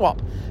labour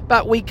swap,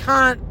 but we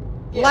can't.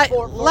 Yeah,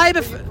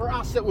 for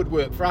us it would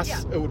work. For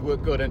us it would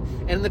work good, and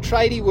in the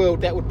tradie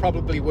world that would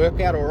probably work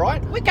out all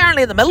right. We're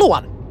currently in the middle of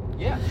one.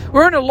 Yeah,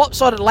 we're in a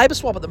lopsided labour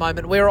swap at the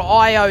moment, where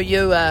I owe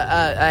you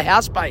a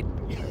housemate,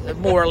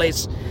 more or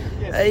less.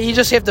 Yes. You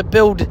just have to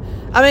build.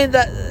 I mean,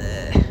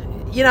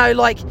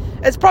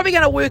 it's probably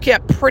going to work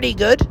out pretty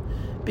good,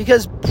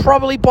 because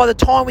probably by the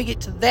time we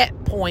get to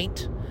that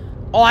point,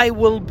 I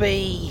will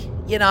be,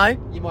 you know.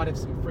 You might have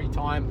some free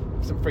time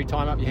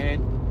up your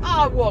hand.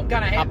 Oh, well, I'm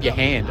going to have... Up your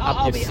hand,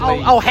 up your sleeve.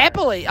 I'll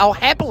happily.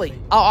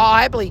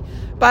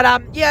 But,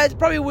 yeah, it's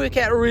probably work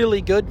out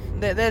really good.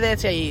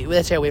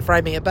 That's how we're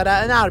framing it. But,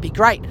 no, it'll be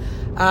great.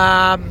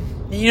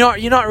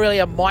 You're not really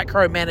a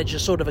micromanager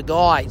sort of a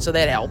guy, so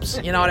that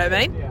helps. You know what I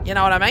mean? Yeah. You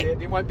know what I mean? Yeah,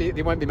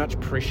 there won't be much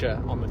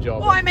pressure on the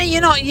job. Well, I mean,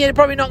 you're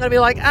probably not going to be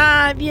like,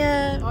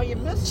 yeah. Oh, you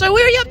missed. So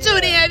where are you up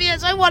to here? Yeah,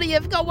 so what,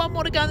 you've got one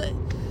more to go.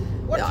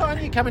 What time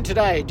are you coming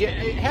today?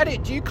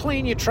 Do you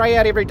clean your tray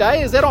out every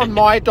day? Is that on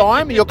my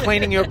dime? You're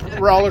cleaning your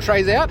roller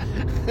trays out?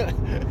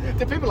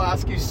 Do people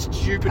ask you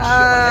stupid shit like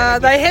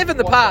that? They have in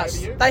the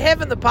past.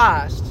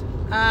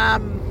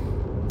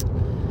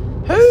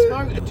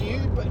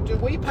 Do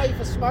we pay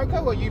for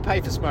Smoko or you pay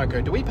for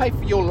Smoko? Do we pay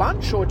for your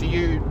lunch or do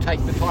you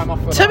take the time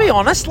off for To be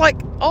honest, I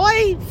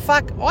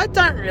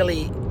don't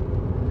really.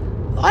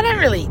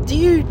 Do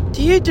you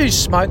do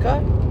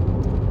Smoko?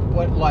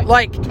 What,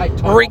 like take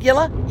time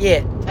regular? Off?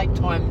 Yeah. Take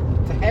time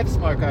to have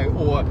Smoko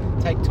or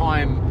take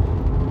time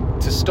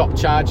to stop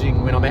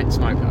charging when I'm at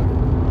Smoko?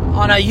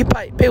 Oh no,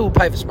 people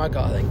pay for Smoko,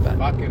 I think. But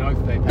fucking oath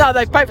they pay. No,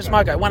 they pay for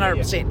Smoko,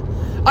 100%. Yeah.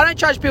 I don't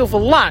charge people for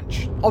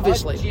lunch,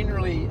 obviously.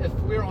 Generally, if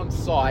we're on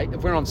site,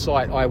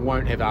 I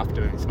won't have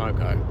afternoon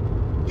Smoko.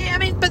 Yeah, I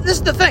mean, but this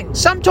is the thing.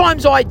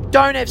 Sometimes I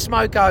don't have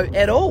Smoko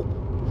at all.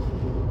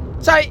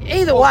 So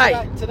either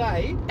way,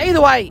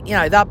 you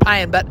know, they're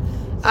paying, but.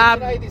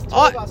 Today there's two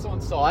of us on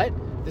site.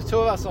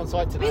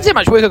 Today. Depends how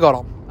much work I got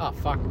on. Oh,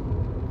 fuck.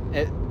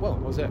 What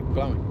was that?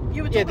 Glowing.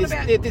 You were talking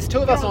about... There's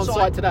two of us on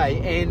site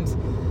today, and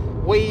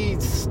we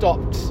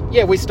stopped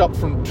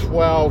from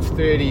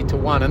 12:30 to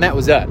 1, and that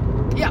was it.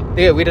 Yeah.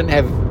 Yeah, we didn't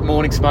have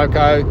morning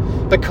smoko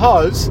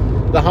because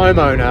the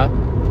homeowner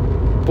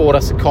bought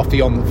us a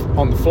coffee on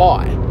the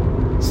fly.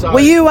 So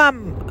were you,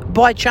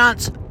 by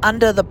chance,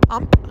 under the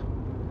pump?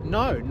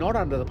 No, not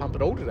under the pump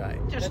at all today.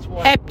 Just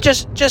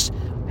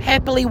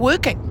happily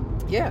working.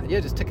 Yeah,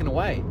 just ticking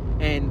away.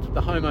 And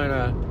the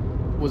homeowner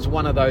was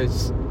one of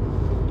those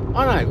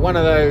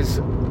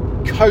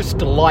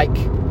coast-like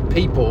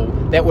people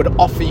that would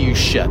offer you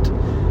shit,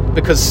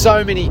 because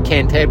so many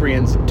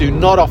Cantabrians do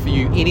not offer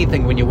you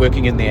anything when you're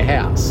working in their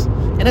house,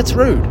 and it's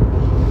rude.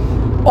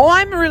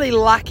 I'm really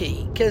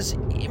lucky because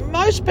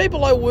most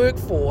people I work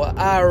for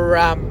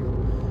are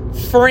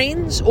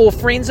friends or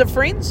friends of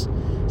friends.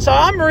 So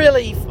I'm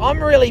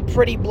really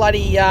pretty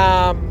bloody,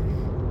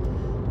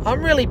 I'm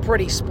really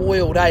pretty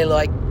spoiled, eh?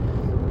 Like,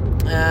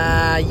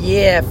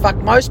 yeah, fuck,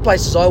 most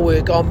places I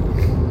work,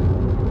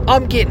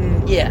 I'm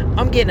getting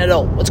it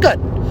all. It's good.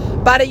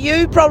 But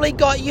you probably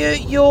got, you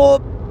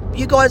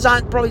guys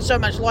aren't probably so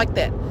much like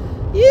that.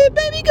 Yeah,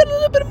 maybe got a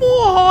little bit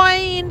more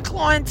high-end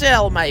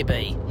clientele,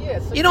 maybe. Yeah,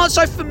 so you're not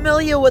so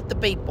familiar with the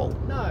people.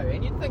 No,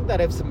 and you'd think they'd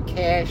have some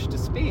cash to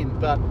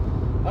spend, but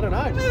I don't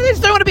know. Maybe they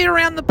just don't want to be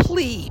around the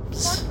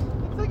plebes.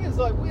 The thing is,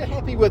 like, we're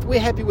happy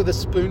with a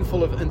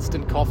spoonful of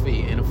instant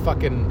coffee and a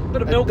fucking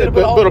bit of milk and a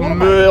bit of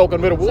milk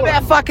and a bit of water. It's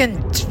about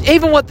fucking,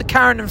 even with the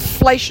current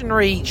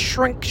inflationary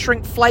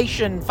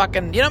shrinkflation,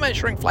 fucking, you know about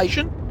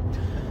shrinkflation?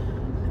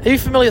 Are you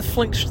familiar with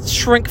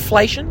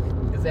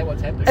shrinkflation? Is that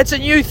what's happening? It's a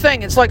new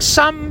thing. It's like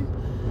some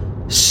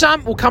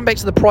we'll come back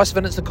to the price of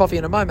an instant coffee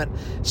in a moment.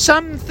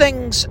 Some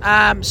things,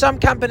 some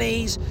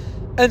companies,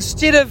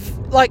 instead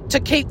of, like, to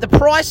keep the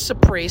price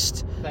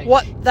suppressed,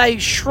 they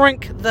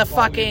shrink the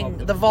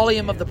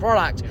volume of the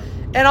product. Yeah.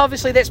 And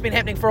obviously that's been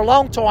happening for a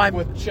long time.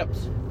 With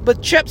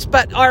chips,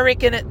 but I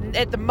reckon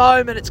at the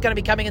moment it's going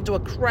to be coming into a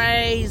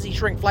crazy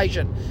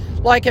shrinkflation.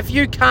 Like, if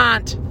they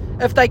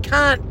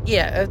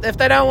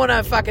don't want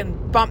to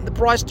fucking bump the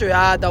price too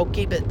hard, they'll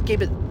keep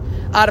it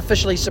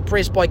artificially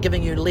suppressed by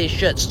giving you less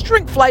shit.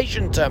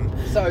 Shrinkflation, Tim.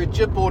 So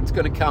Jibboard's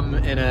going to come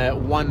in a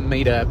 1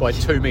 metre by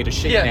 2 metre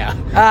sheet now.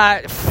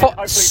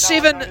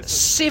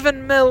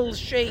 7 mil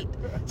sheet,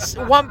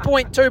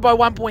 1.2 by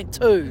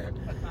 1.2.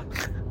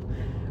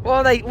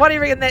 What do you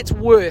reckon that's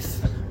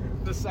worth?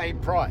 The same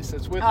price.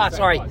 It's worth the same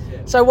price.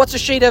 Yeah. So what's a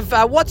sheet of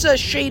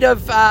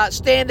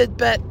standard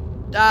bit?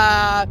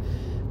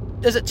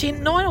 Is it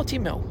 9 or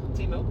 10 mil?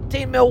 10 mil.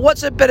 10 mil.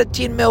 What's a bit of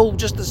 10 mil,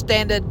 just the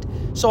standard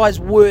size,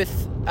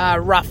 worth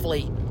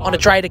roughly on a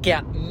trade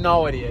account?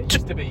 No idea. It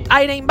used to be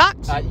 $18. I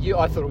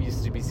thought it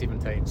used to be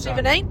 17.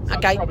 17? So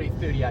okay. Probably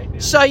 38 now.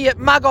 So you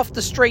mug off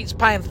the streets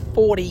paying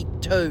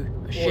 42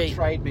 a sheet. Or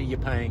trade me, you're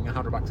paying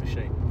 $100 a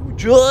sheet.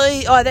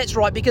 Oh, that's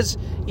right, because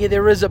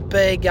there is a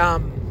big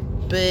when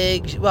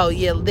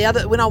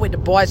I went to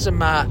buy some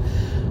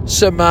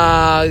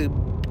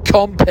Jib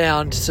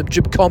compound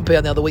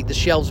the other week, the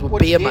shelves were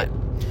bare, mate.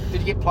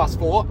 Did you get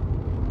 +4?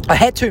 I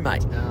had to,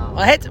 mate. No.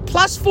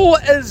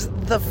 +4 is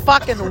the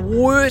fucking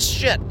worst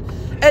shit.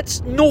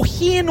 It's nor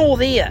here nor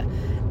there.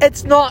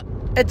 It's not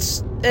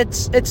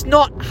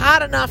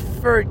hard enough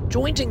for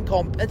jointing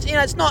comp.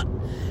 It's not.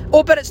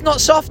 But it's not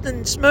soft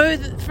and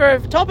smooth for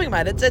topping,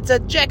 mate. It's a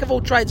jack of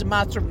all trades and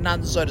master of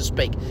none, so to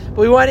speak. But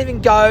we won't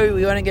even go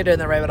down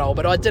the rabbit hole.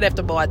 But I did have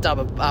to buy a tub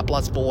of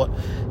 +4,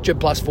 Jib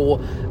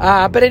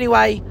 +4. But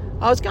anyway,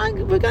 we're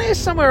going to go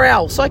somewhere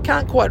else. I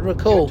can't quite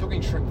recall. You're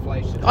talking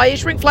shrinkflation. Oh, yeah,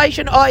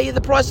 shrinkflation. Oh, yeah,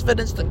 the price of an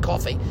instant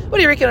coffee. What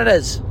do you reckon it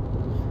is? Do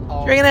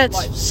you reckon it's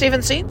like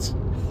 7 cents?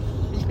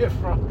 Yeah,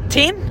 right.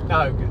 10?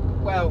 No.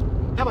 Well,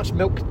 how much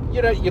milk?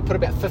 You put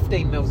about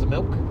 15 mils of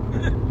milk.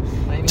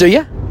 Maybe. Do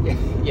you?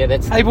 Yeah,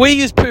 that's... Hey, we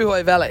use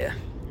Puhoi Valley.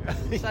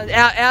 So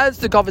our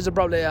instant coffees are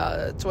probably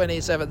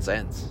 27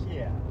 cents.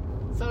 Yeah.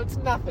 So it's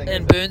nothing.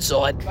 In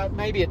Burnside. But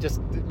maybe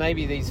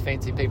these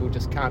fancy people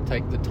just can't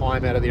take the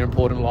time out of their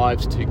important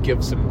lives to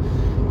give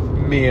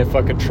some mere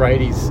fucking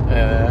tradies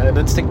an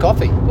instant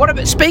coffee. What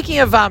about, speaking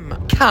of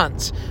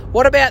cunts,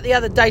 what about the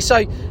other day?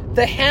 So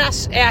our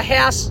house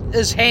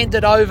is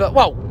handed over.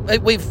 Well,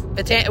 it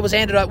was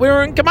handed over. We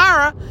were in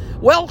Kamara.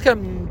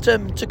 Welcome to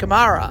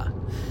Kamara.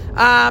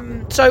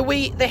 So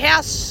the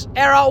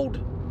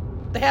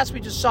house we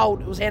just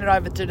sold was handed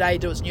over today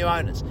to its new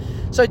owners.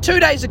 So 2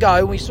 days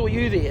ago, we saw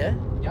you there.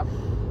 Yep.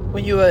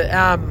 When you were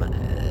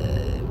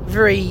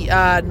very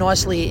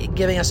nicely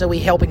giving us a wee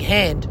helping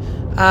hand.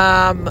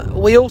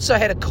 We also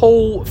had a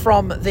call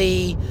from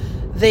the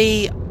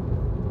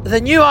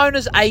new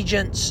owners'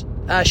 agents.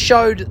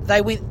 Showed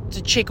they went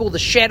to check all the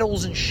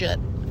shadows and shit.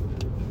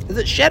 Is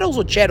it shadows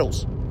or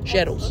chattels?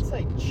 Shadows. I'd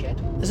say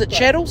chattels. Is it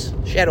chattels?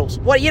 Shadows.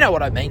 Well, you know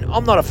what I mean.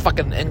 I'm not a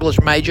fucking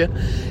English major.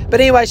 But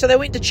anyway, so they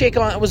went to check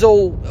on it. It was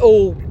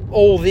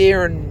all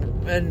there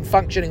and in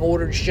functioning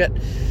order and shit.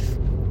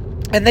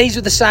 And these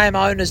were the same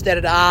owners that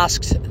had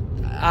asked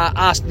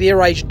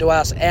their agent to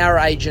ask our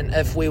agent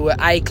if we were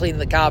cleaning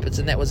the carpets,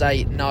 and that was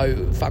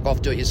no, fuck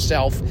off, do it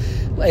yourself,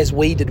 as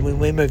we did when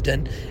we moved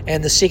in.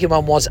 And the second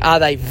one was, are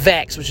they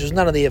vax, which was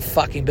none of their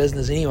fucking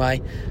business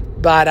anyway.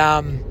 But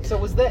so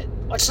was that?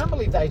 I can't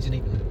believe the agent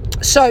even.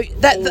 So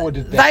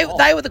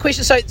they were the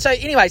question. So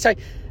anyway, so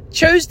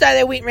Tuesday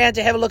they went round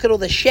to have a look at all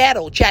the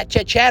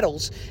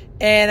chattels,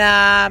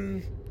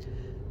 and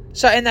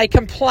and they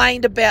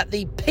complained about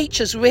the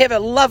peaches. We have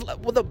one of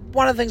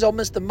the things I'll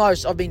miss the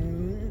most. I've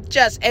been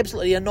just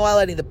absolutely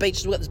annihilating the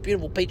peaches. We've got this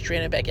beautiful peach tree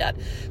in our backyard,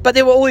 but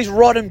there were all these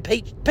rotten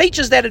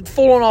peaches that had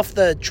fallen off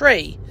the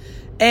tree,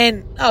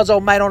 and I was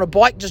old mate on a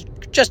bike just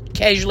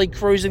casually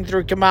cruising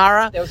through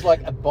Kamara. That was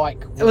like a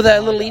bike with a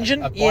little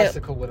engine. A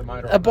bicycle with a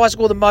motor. A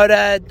bicycle with a motor.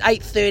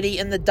 8:30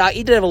 in the dark.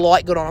 He did have a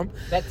light good on him.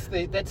 That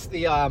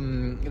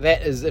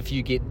is if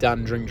you get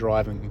done drink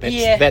driving.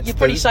 That's you're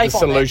pretty safe the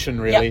on solution,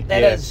 that. really. Yep,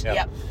 that is.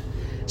 Yep.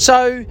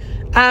 So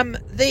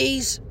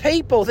these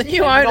people, the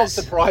new owners... Not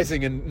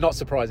surprising in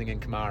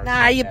Kamara.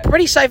 Nah, you're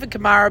pretty safe in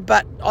Kamara,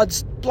 but I'd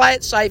play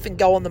it safe and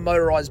go on the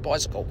motorised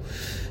bicycle.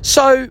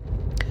 So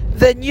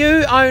the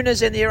new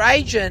owners and their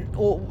agent,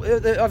 or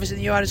obviously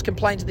the new owners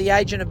complained to the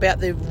agent about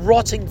the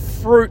rotting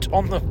fruit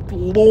on the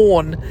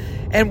lawn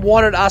and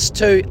wanted us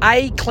to,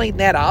 A, clean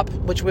that up,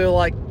 which we were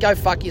like, go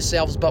fuck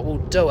yourselves, but we'll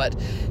do it.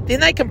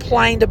 Then they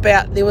complained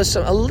about there was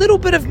a little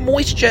bit of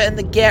moisture in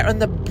the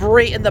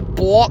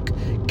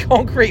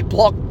concrete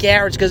block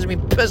garage because it's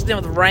been pissed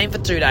down with rain for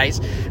 2 days.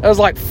 It was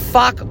like,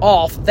 fuck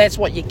off, that's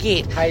what you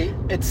get. Hey,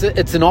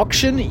 it's an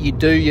auction. You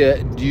do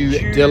your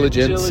due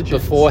diligence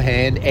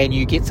beforehand, and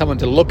you get someone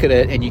to look at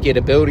it, and you get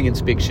a building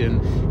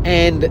inspection,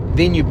 and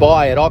then you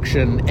buy at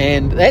auction,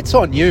 and that's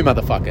on you,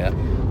 motherfucker.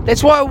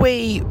 That's why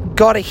we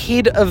got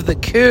ahead of the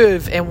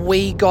curve, and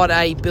we got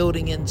a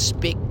building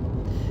inspection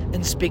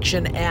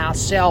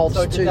ourselves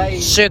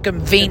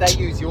circumvent. Did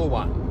they use your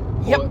one?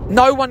 Yep.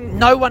 No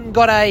one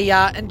got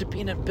a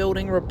independent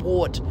building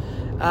report,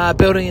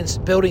 building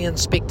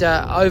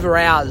inspector over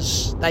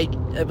ours.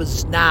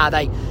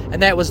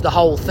 And that was the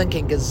whole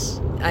thinking, because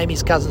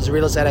Amy's cousin's a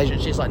real estate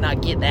agent. She's like, no,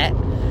 get that.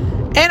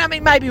 And I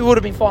mean, maybe we would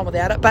have been fine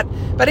without it. But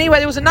anyway,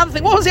 there was another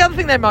thing. What was the other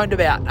thing they moaned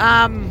about?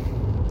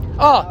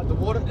 The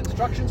water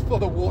instructions for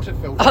the water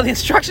filter. Oh, the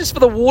instructions for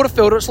the water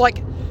filter. It's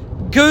like,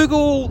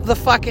 Google the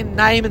fucking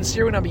name and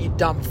serial number, you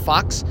dumb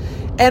fucks.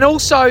 And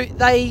also,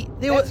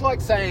 it's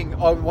like saying,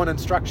 I want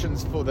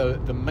instructions for the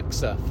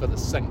mixer for the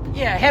sink.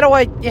 Yeah, how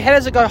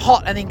does it go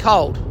hot and then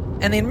cold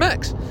and then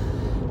mix?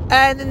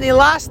 And then the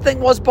last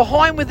thing was,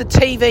 behind where the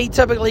TV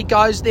typically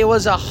goes, there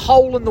was a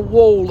hole in the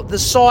wall the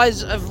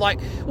size of, like,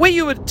 where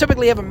you would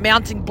typically have a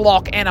mounting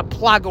block and a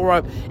plug,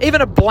 or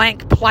even a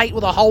blank plate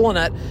with a hole in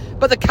it,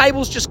 but the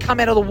cables just come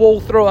out of the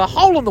wall through a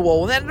hole in the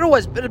wall. And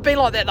it had been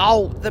like that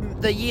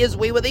the years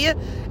we were there.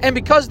 And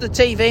because the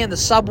TV and the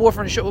subwoofer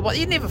and shit,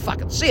 you'd never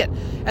fucking see it.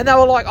 And they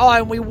were like, oh,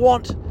 and we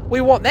want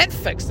that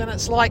fixed. And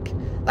it's like,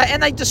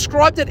 and they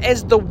described it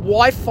as the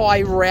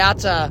Wi-Fi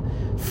router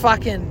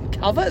fucking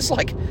cover. It's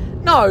like,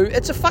 no,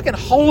 it's a fucking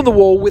hole in the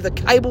wall where the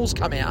cables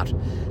come out.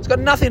 It's got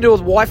nothing to do with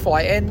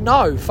Wi-Fi, and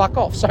no, fuck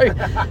off. So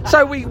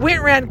we went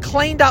around,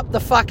 cleaned up the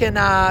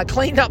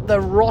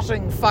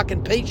rotting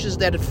fucking peaches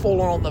that had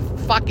fallen on the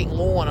fucking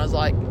lawn. I was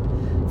like,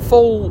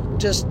 full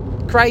just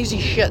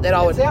crazy shit that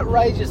I would... It's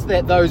outrageous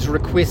that those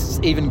requests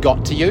even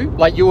got to you.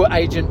 Like, your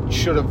agent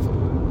should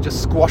have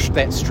just squashed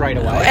that straight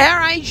away.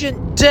 Our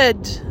agent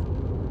did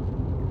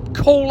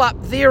call up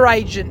their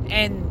agent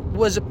and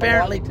was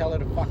apparently... tell her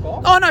to fuck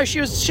off? Oh, no,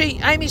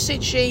 Amy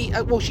said she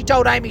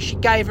told Amy she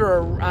gave her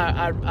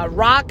a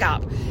rack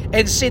up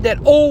and said that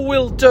all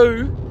we'll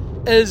do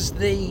is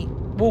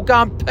we'll go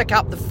and pick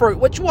up the fruit,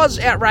 which was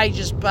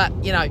outrageous, but,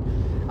 you know,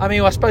 I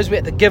mean, I suppose we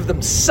had to give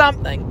them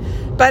something.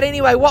 But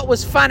anyway, what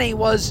was funny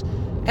was,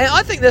 and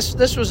I think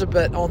this was a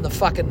bit on the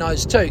fucking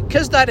nose too,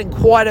 because they'd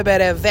inquired about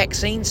our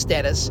vaccine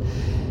status.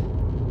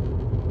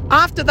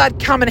 After they'd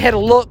come and had a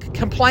look,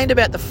 complained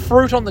about the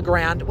fruit on the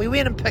ground, we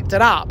went and picked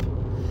it up.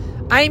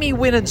 Amy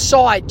went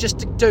inside just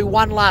to do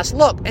one last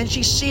look, and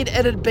she said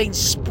it had been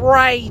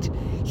sprayed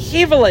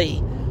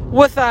heavily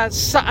with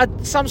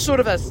some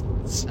sort of a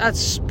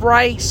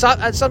spray.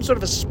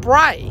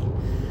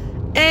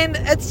 And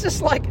it's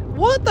just like,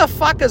 what the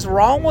fuck is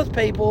wrong with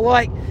people?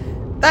 Like,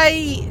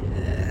 they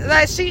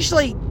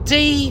essentially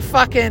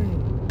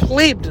fucking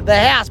plebbed the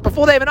house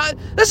before they even know.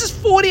 This is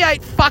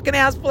 48 fucking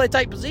hours before they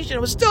take possession.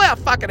 It was still our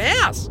fucking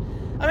house.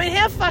 I mean,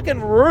 how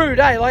fucking rude,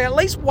 eh? Like, at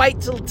least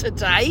wait till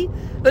today.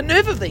 The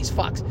nerve of these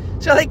fucks.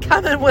 So they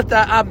come in with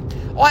the,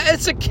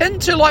 it's akin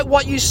to like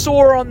what you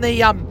saw on the,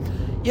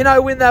 you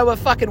know, when they were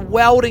fucking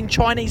welding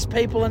Chinese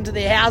people into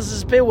their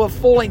houses. People were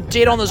falling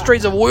dead on the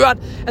streets of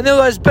Wuhan. And there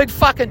were those big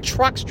fucking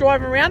trucks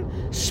driving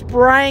around,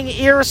 spraying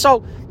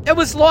aerosol. It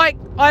was like,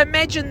 I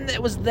imagine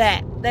it was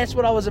that. That's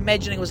what I was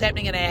imagining was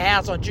happening in our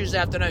house on Tuesday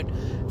afternoon.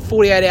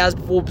 48 hours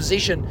before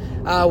possession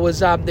was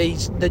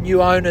the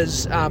new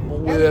owners were...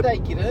 How did they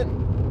get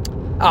in?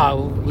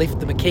 Oh, left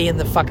them a key in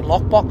the fucking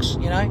lockbox,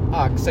 you know.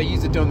 Oh, so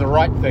you're doing the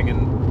right thing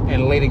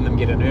and letting them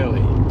get in early.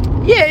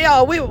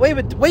 Yeah, we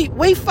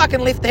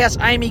fucking left the house.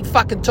 Amy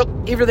fucking took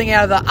everything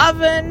out of the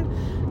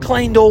oven,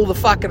 cleaned all the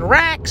fucking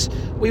racks,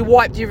 we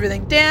wiped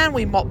everything down,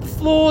 we mopped the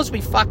floors,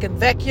 we fucking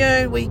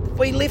vacuumed,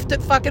 we left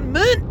it fucking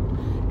mint.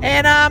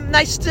 And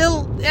they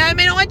still, I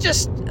mean,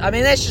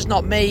 that's just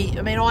not me.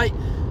 I mean, I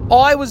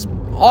was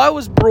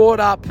brought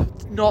up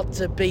not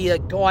to be a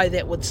guy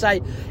that would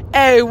say,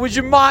 "Hey, would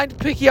you mind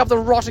picking up the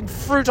rotting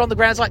fruit on the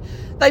ground?" It's like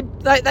they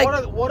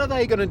What are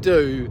they going to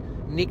do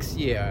next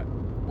year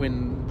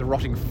when the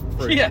rotting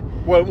fruit? Yeah.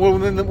 Well,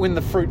 when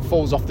the fruit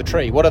falls off the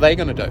tree, what are they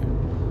going to do?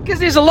 Because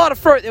there's a lot of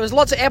fruit. There was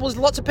lots of apples,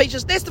 lots of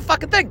peaches. That's the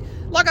fucking thing.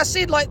 Like I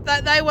said, like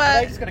they were. Are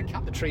they just going to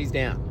cut the trees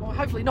down? Well,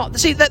 hopefully not.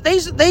 See that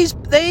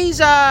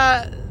these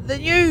are the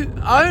new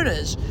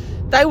owners.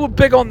 They were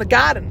big on the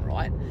garden,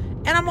 right?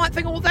 And I'm like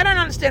thinking, well, they don't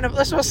understand.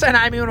 That's what I was saying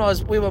to Amy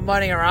when we were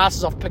moaning our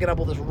asses off picking up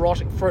all this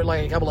rotting fruit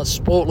like a couple of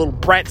spoiled little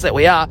brats that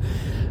we are.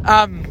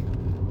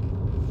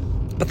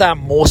 But they're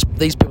more.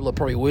 These people people are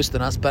probably worse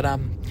than us, but I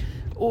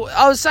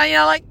was saying,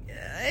 like,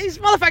 these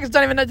motherfuckers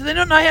don't even know, they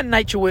don't know how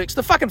nature works.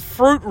 The fucking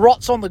fruit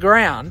rots on the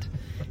ground,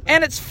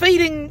 and it's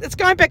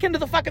going back into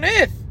the fucking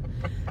earth.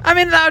 I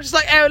mean, they were just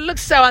like, oh, it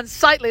looks so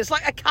unsightly. It's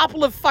like a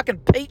couple of fucking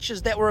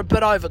peaches that were a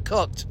bit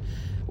overcooked.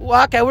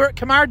 Well, okay, we're at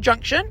Kamara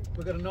Junction.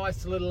 We've got a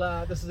nice little,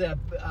 this is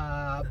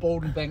our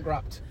bald and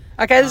bankrupt.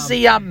 Okay, this is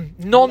the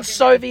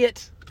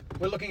non-Soviet.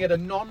 We're looking at a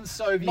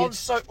non-Soviet.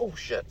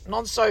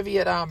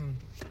 Non-Soviet,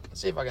 let's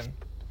see if I can.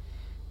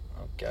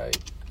 Okay.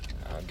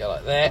 I'll go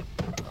like that.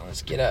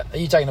 Let's get it. Are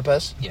you taking a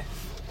piss? Yeah.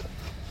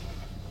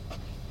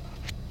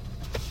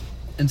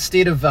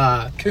 Instead of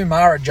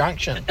Kumara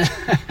Junction.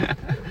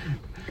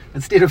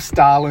 Instead of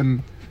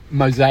Stalin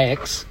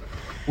mosaics,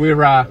 we're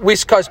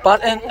West Coast,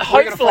 and we're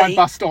hopefully going to find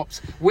bus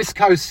stops. West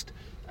Coast.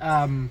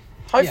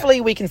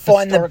 Hopefully we can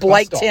find the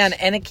Historic bus Blaketown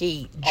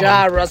Anarchy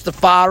Jar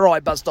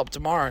Rastafari bus stop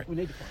tomorrow. We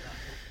need to find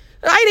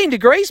that. 18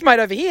 degrees, mate,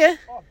 over here.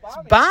 It's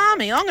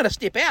balmy. I'm going to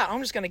step out.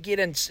 I'm just going to get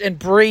in and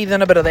breathe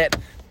in a bit of that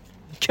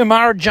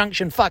Kamara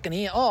Junction fucking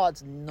air. Oh,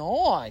 it's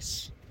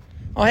nice.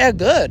 Oh, how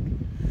good.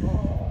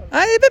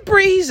 A bit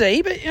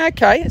breezy, but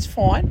okay, it's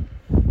fine.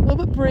 A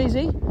little bit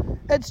breezy.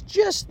 It's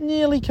just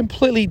nearly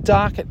completely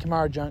dark at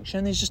Kamara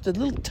Junction. There's just a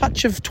little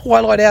touch of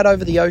twilight out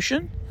over the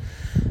ocean.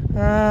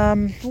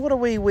 What are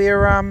we?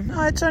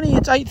 It's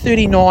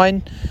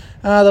 8:39.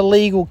 The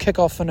league will kick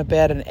off in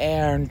about an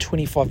hour and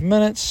 25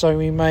 minutes, so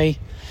we may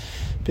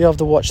be able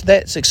to watch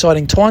that. It's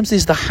exciting times.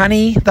 There's the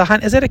honey.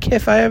 Is that a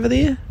cafe over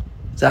there?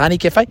 It's a honey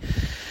cafe.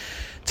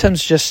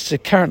 Tim's just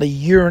currently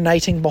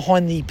urinating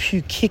behind the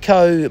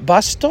Pukeko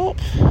bus stop.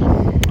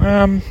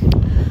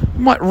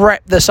 Might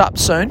wrap this up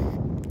soon.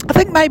 I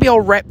think maybe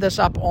I'll wrap this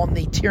up on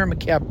the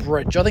Tiramacau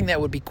Bridge. I think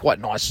that would be quite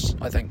nice,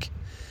 I think.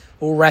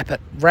 We'll wrap the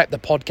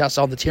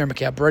podcast on the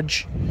Tiramacau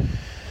Bridge.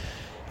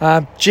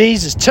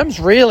 Jesus, Tim's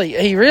really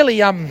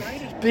draining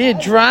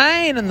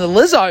the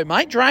Lizzo,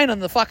 mate. Draining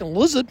the fucking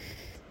lizard.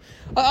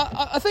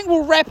 I think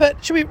we'll wrap it.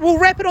 We'll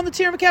wrap it on the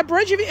Tiramacau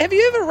Bridge? Have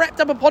you ever wrapped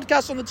up a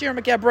podcast on the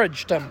Tiramacau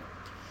Bridge, Tim?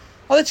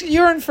 Oh,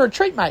 you're in for a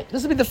treat, mate.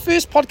 This will be the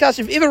first podcast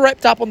you've ever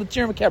wrapped up on the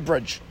Tiramacau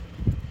Bridge.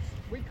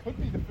 We could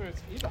be the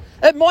first ever.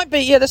 It might be,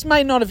 yeah. This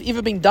may not have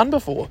ever been done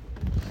before.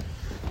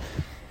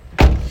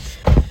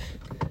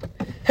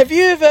 Have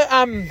you ever,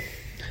 I don't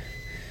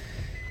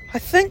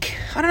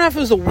know if it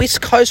was a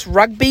West Coast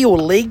rugby or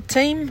league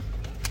team,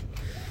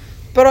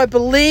 but I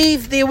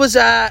believe there was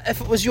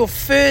if it was your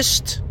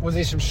first... Was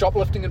there some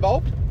shoplifting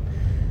involved?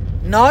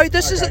 No,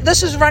 this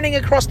is running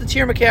across the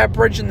Tiramacau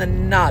Bridge in the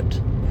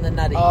Nuddy.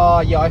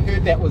 Oh, yeah, I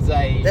heard that was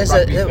a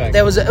rugby thing.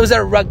 It was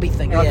a rugby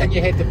thing, and I think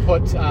you had to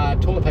put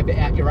toilet paper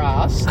out your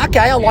ass.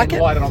 Okay, I like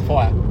it. Light it on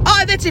fire.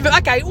 Oh, that's even...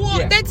 Okay, well,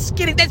 yeah. That's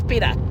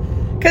better.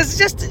 Because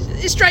just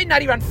straight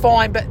nutty run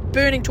fine, but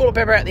burning toilet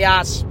paper out the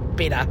arse,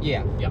 better.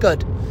 Yeah.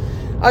 Good.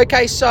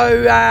 Okay, so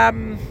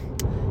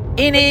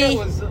It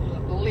was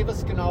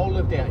Levis Ganol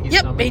lived out here.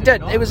 Yep, he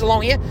did. It was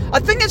along here. I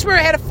think that's where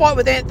I had a fight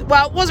with Anthony.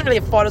 Well, it wasn't really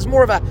a fight. It was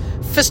more of a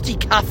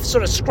fisticuff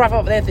sort of scruff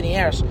up with Anthony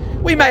Harris.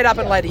 We made up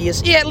in later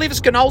years. Yeah, at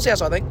Levis Ganol's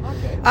house, I think.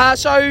 Okay.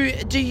 So,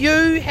 do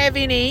you have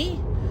any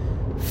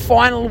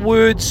final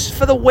words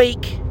for the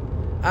week?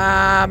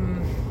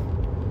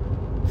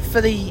 For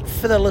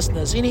the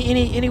listeners,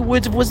 any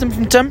words of wisdom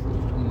from Tim?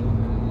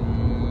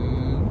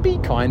 Be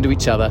kind to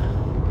each other.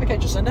 Okay,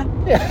 Jacinda.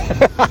 Yeah.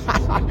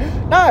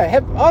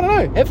 I don't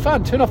know. Have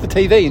fun. Turn off the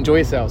TV. Enjoy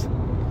yourselves.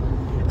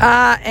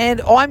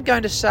 And I'm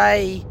going to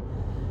say,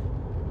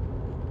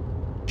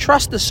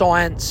 trust the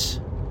science.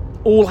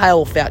 All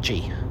hail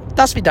Fauci.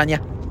 Thus be done, yeah.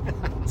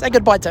 Say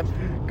goodbye, Tim.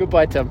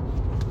 Goodbye, Tim.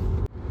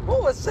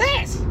 What was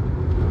that?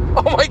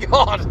 Oh my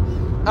God.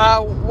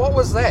 What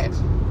was that?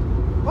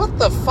 What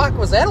the fuck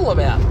was that all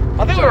about?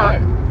 I think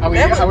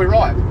Are we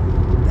right?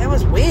 That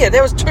was weird.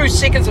 That was 2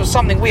 seconds of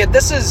something weird.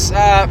 This is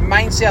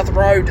Main South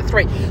Road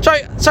 3.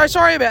 So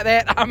sorry about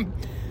that.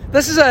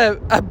 This is a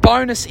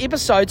bonus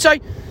episode. So,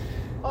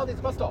 there's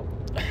a bus stop.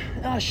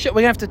 Oh shit,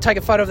 we're gonna have to take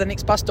a photo of the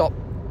next bus stop.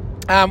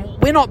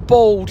 We're not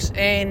bald,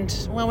 and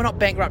well, we're not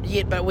bankrupt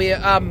yet, but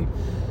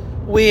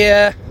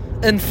we're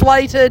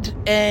inflated,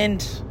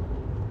 and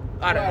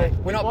I don't know.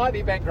 We might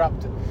be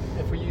bankrupt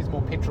if we use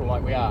more petrol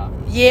like we are.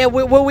 Yeah,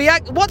 we are.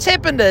 What's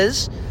happened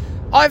is,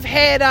 I've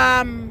had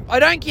I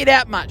don't get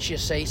out much, you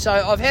see, so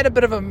I've had a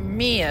bit of a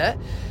mare.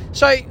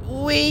 So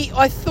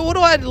I thought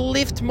I'd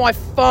left my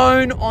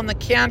phone on the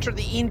counter at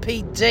the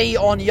NPD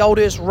on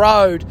Yoldhurst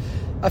Road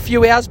a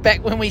few hours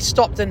back when we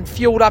stopped and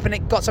fueled up and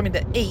it got something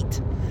to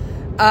eat.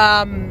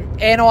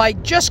 And I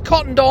just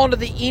cottoned on to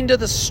the end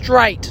of the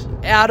straight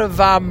out of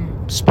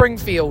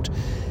Springfield.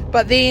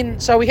 But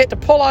then, so we had to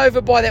pull over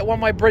by that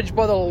one-way bridge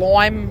by the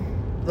lime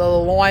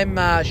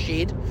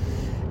shed.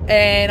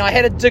 And I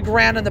had to dig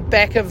around in the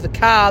back of the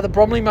car, the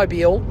Bromley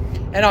Mobile,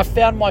 and I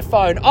found my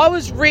phone. I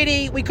was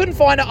ready. We couldn't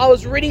find it. I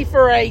was ready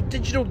for a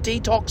digital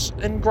detox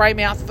in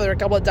Greymouth for a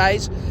couple of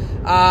days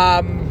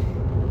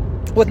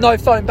with no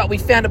phone, but we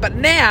found it. But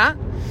now,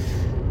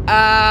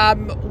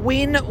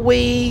 when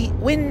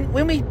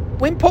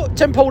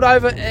Tim pulled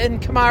over in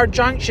Kamara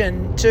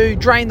Junction to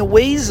drain the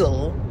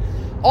weasel,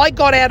 I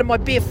got out in my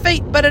bare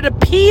feet, but it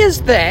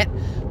appears that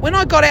when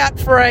I got out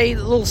for a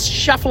little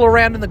shuffle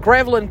around in the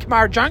gravel in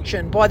Kamara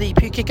Junction by the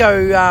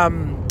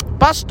Pukeko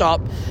bus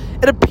stop,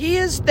 it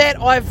appears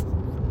that I've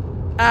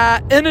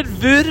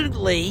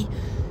inadvertently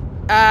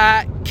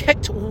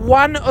kicked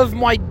one of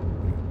my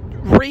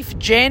Reef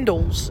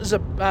Jandals. Is a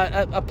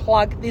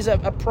plug. There's a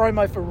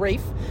promo for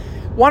Reef.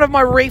 One of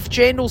my Reef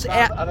Jandals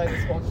out. Are they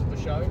the sponsor of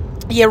the show?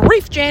 Yeah,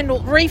 Reef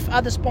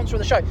are the sponsor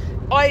of the show.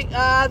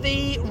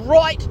 The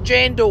right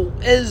Jandal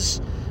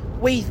is,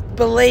 we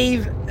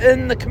believe,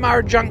 in the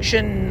Kamara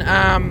Junction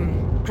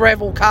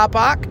gravel car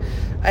park,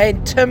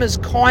 and Tim is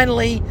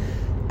kindly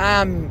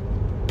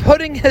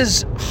putting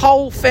his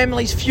whole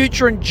family's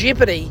future in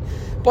jeopardy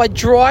by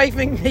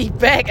driving me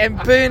back and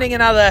burning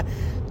another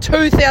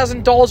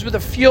 $2,000 worth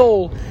of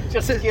fuel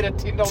just to get a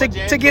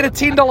 $10 to get a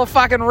 $10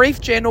 fucking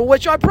Reef Channel,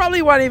 which I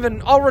probably won't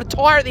even. I'll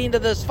retire at the end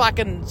of this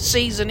fucking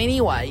season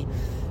anyway.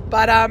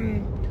 But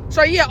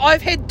so yeah,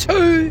 I've had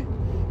two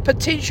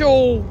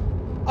potential.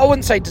 I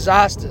wouldn't say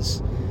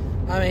disasters.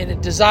 I mean, a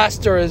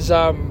disaster is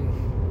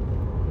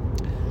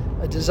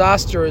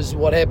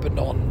what happened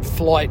on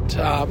flight.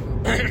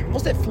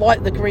 What's that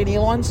flight? The Green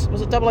Airlines,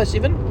 was it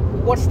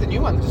 007? What's the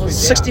new one? It was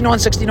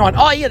 6969.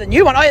 Oh yeah, the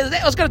new one. I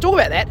was going to talk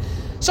about that.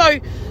 So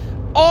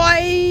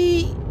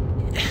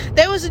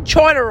that was in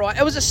China, right?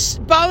 It was a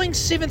Boeing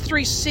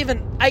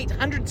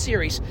 737-800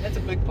 series. That's a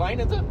big plane,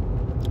 is it?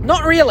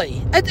 Not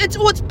really.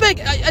 It's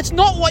big. It's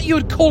not what you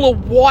would call a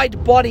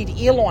wide-bodied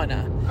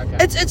airliner. Okay.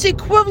 It's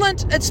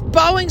equivalent. It's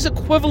Boeing's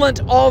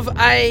equivalent of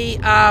a.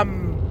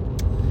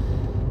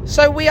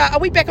 So are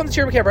we back on the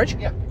Cherry Bridge?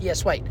 Yeah. Yeah,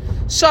 sweet.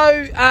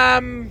 So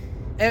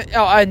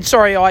and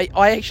sorry, I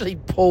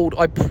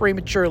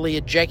prematurely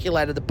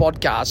ejaculated the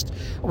podcast.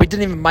 We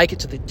didn't even make it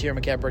to the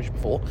Cherry Bridge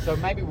before. So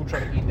maybe we'll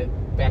try to end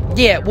it back on.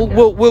 Yeah,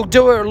 we'll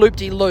do a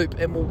loop-de-loop,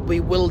 and we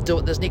will do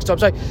it this next time.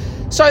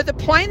 So the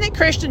plane that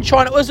crashed in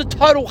China was a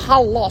total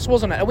hull loss,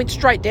 wasn't it? It went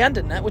straight down,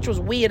 didn't it? Which was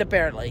weird,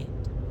 apparently.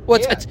 Well,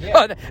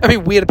 yeah. I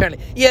mean, weird,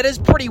 apparently. Yeah, it is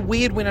pretty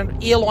weird when an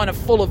airliner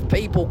full of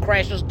people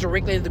crashes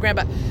directly into the ground.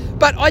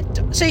 But I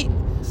see.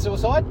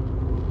 Suicide?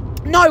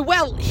 No,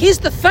 well, here's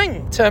the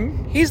thing,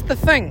 Tim. Here's the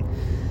thing.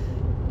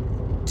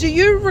 Do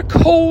you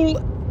recall,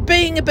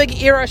 being a big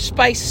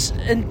aerospace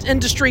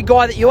industry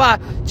guy that you are,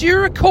 do you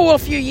recall a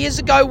few years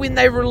ago when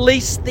they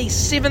released the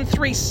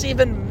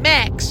 737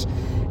 MAX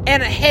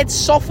and it had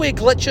software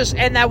glitches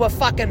and they were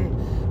fucking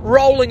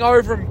rolling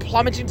over and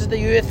plummeting to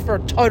the earth for a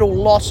total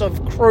loss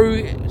of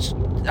crew,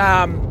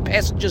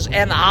 passengers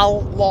and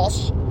hull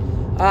loss?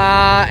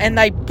 And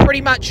they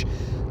pretty much,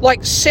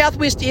 like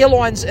Southwest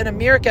Airlines in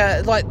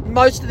America, like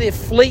most of their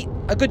fleet,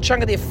 a good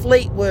chunk of their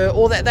fleet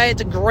they had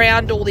to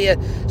ground all their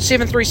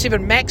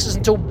 737 Maxes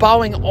until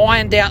Boeing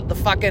ironed out the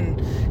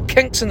fucking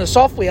kinks in the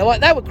software. Like,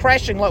 they were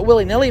crashing like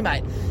willy-nilly,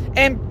 mate.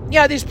 And, you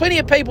know, there's plenty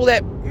of people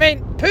that,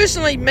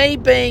 personally, me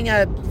being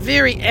a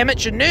very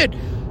amateur nerd,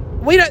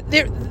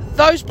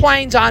 those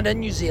planes aren't in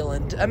New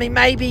Zealand. I mean,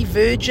 maybe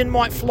Virgin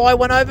might fly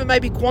one over,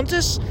 maybe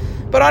Qantas,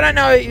 but I don't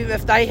know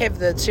if they have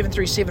the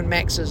 737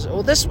 Maxes.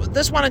 Or this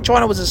one in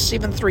China was a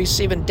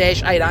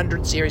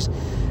 737-800 series.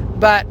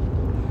 But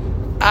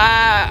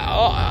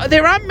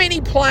there aren't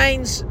many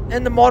planes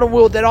in the modern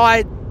world that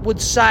I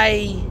would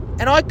say,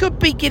 and I could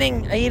be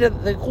getting ahead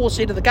of the course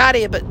ahead of the guard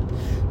here, but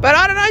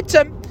I don't know,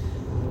 Tim.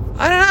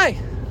 I don't know.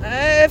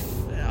 If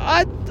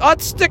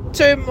I'd stick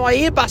to my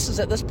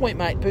Airbuses at this point,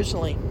 mate,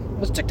 personally.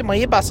 I'd stick to my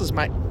Airbuses,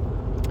 mate.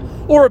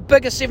 Or a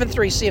bigger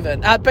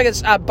 737,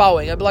 biggest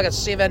Boeing, like a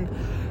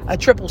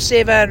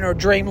 777 or a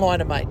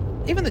Dreamliner, mate.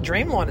 Even the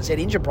Dreamliner's had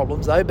engine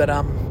problems though, but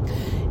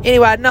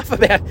anyway, enough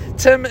about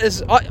Tim.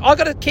 I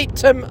got to keep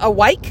Tim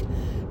awake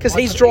because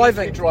he's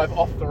driving. Drive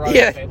off the road.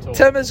 Yeah,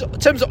 Tim's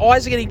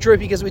eyes are getting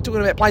droopy because we're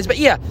talking about planes. But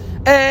yeah,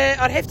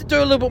 I'd have to do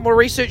a little bit more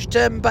research,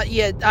 Tim. But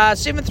yeah,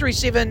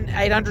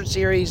 737-800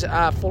 series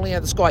falling out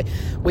of the sky.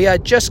 We are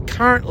just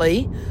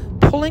currently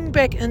pulling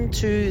back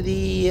into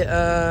the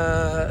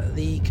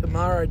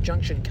Kamara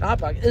Junction car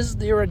park. Is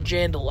there a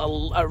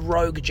Jandal, a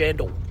rogue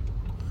Jandal?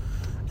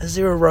 Is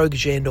there a rogue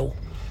Jandal?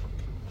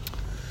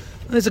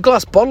 There's a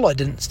glass bottle I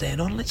didn't stand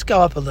on. Let's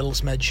go up a little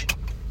smidge.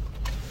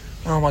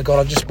 Oh my god,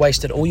 I've just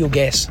wasted all your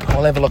gas.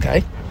 I'll have a look,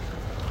 eh?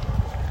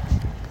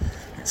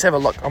 Let's have a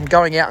look. I'm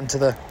going out into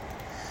the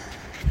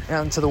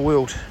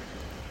world.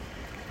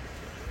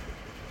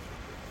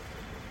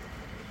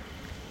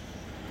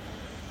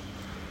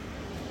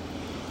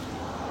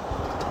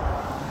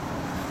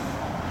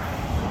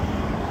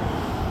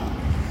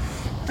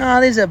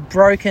 There's a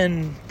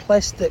broken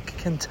plastic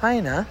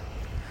container.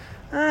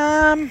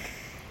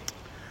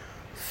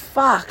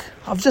 Fuck.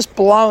 I've just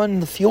blown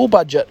the fuel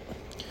budget.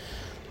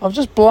 I've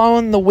just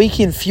blown the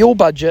weekend fuel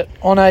budget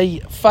on a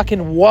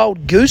fucking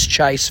wild goose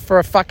chase for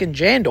a fucking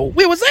Jandal.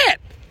 Where was that?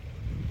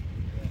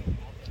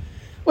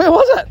 Where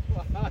was it?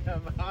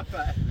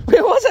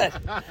 Where was it?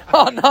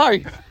 Oh no.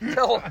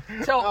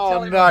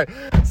 Tell no.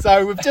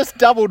 So we've just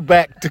doubled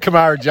back to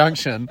Kamara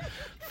Junction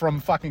from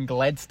fucking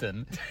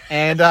Gladstone,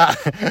 and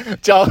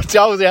Joel's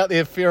out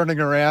there ferreting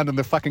around in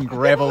the fucking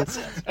gravel,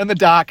 in the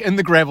dark, in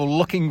the gravel,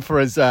 looking for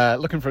his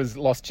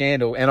lost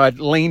chandle, and I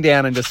lean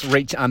down and just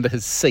reach under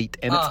his seat,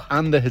 and it's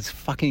under his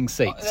fucking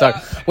seat. So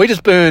we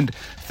just burned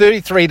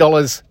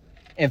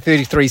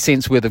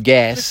 $33.33 worth of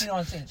gas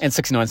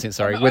 69 cents,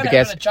 sorry, worth of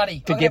gas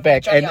to get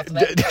back, and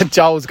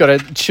Joel's got to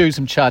chew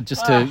some chud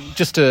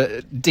just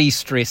to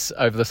de-stress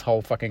over this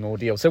whole fucking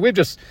ordeal. So we've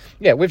just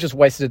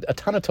wasted a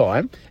ton of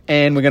time,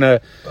 and we're gonna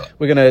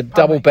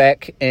double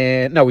back,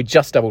 and no, we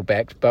just doubled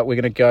back, but we're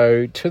gonna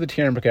go to the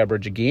Terranbukow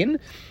Bridge again.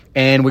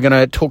 And we're going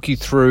to talk you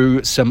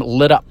through some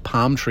lit up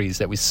palm trees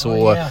that we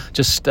saw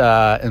just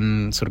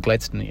in sort of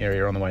Gladstone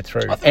area on the way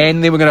through.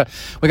 And then we're going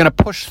to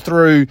push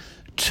through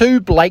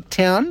to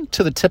Blaketown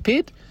to the tip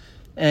head,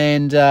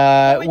 and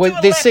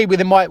let's see where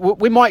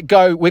we might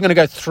go. We're going to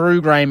go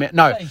through Greymouth.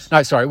 No,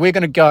 sorry. We're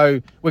going to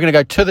go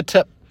to the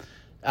tip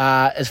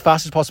as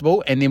fast as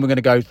possible, and then we're going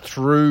to go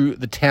through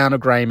the town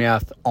of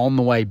Greymouth on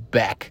the way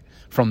back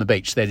from the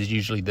beach. That is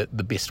usually the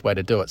best way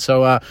to do it.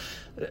 So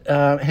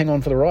hang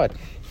on for the ride.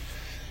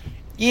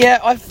 Yeah,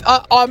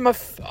 I'm a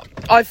fool.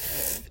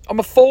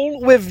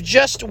 We've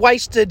just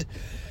wasted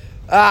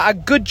a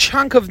good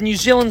chunk of New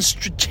Zealand's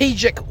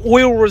strategic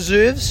oil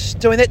reserves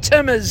doing that.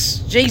 Tim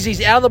is,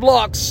 he's out of the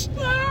blocks.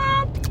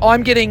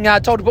 I'm getting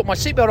told to put my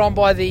seatbelt on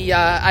by the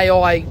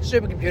AI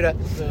supercomputer.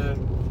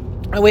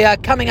 And we are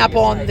coming up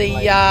on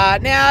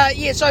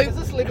the So is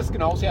this Levis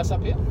Ganol's house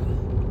up here?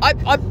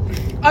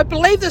 I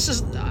believe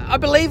I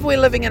believe we're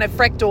living in a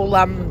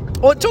fractal.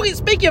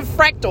 Speaking of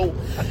fractal,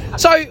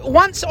 so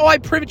once I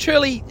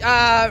prematurely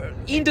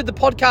ended the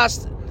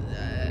podcast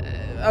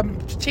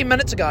 10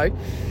 minutes ago,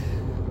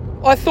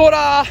 I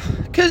thought,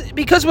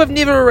 because we've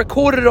never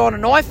recorded it on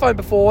an iPhone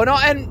before, and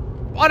I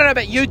don't know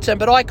about you, Tim,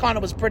 but I kind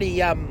of was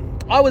pretty, I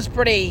was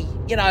nor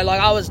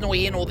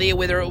here nor there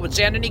whether it would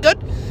sound any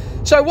good.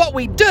 So what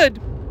we did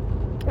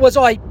was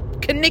I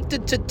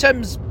connected to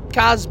Tim's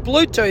car's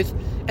Bluetooth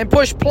and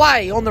pushed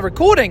play on the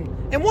recording.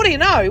 And what do you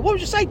know? What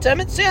would you say, Tim?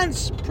 It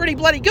sounds pretty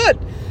bloody good.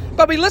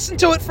 But we listened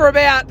to it for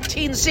about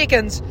 10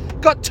 seconds,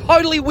 got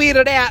totally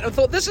weirded out, and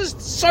thought, this is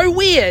so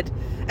weird.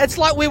 It's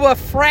like we were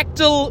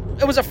fractal.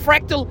 It was a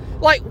fractal.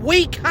 Like,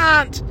 we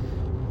can't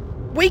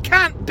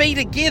be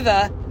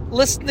together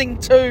listening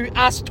to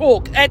us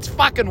talk. That's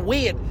fucking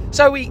weird.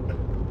 So we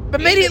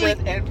immediately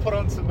and put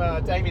on some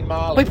Damien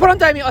Marley. We put on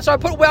Damien. So I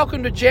put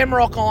 "Welcome to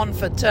Jamrock" on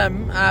for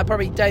Tim.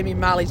 Probably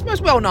Damien Marley's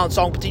most well-known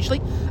song, potentially,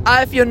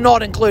 if you're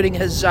not including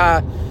his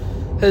work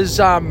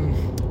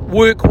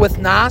with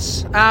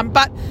Nas.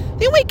 But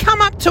then we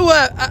come up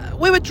to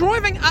we were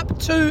driving up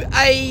to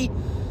a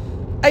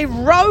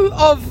row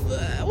of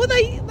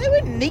they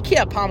were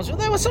Nikia palms.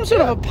 They were some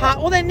sort of a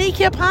palm. Were they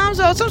Nikia palms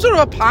or some sort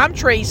of a palm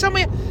tree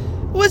somewhere?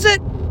 Was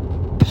it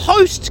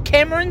post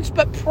Camerons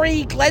but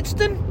pre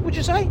Gladstone? Would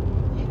you say?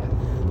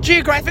 Yeah.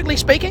 Geographically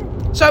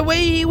speaking. So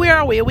where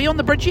are we? Are we on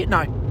the bridge yet?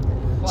 No.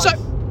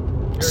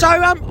 Close.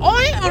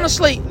 I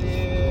honestly,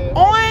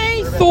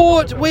 I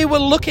thought we were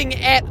looking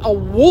at a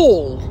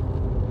wall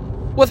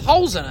with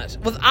holes in it,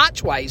 with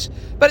archways,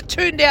 but it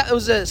turned out it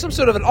was some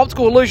sort of an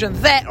optical illusion.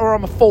 That, or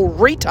I'm a full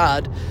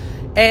retard,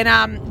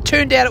 and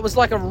turned out it was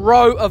like a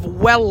row of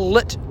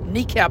well-lit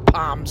Nikia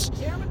palms,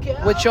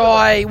 which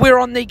we're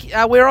on the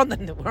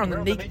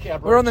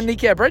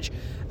Nikia Bridge.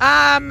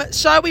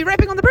 So are we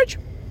wrapping on the bridge?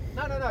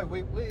 No.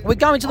 We're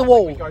going to the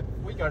wall. We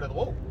go to the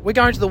wall. We're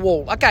going to the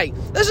wall. Okay,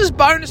 this is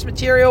bonus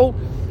material.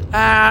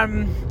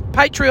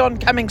 Patreon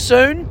coming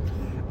soon.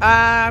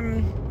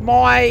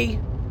 My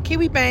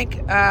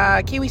KiwiBank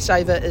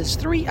KiwiSaver is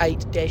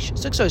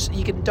 38-60.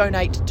 You can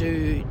donate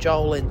to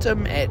Joel and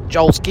Tim at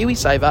Joel's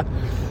KiwiSaver.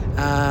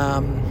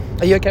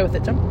 Are you okay with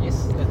that, Tim?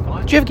 Yes, that's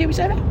fine. Do you have a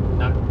KiwiSaver?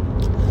 No.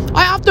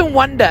 I often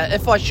wonder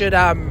if I should.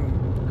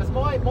 Because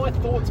my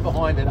thoughts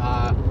behind it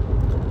are,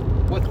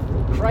 with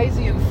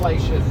crazy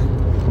inflation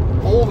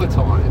all the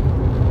time,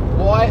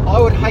 why I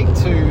would hate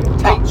to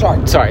take.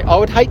 Sorry. I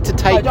would hate to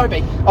take. No, don't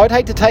be. I would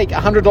hate to take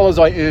 $100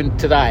 I earned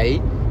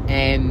today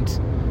and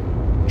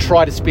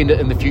try to spend it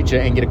in the future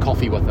and get a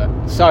coffee with it.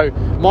 So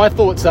my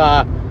thoughts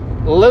are,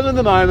 live in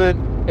the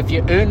moment. If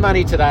you earn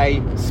money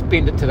today,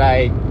 spend it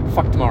today.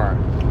 Fuck tomorrow.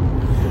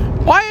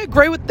 I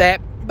agree with that,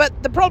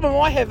 but the problem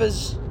I have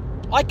is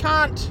I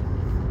can't,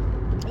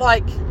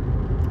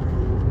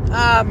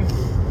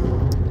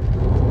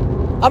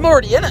 I'm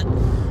already in it.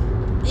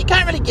 You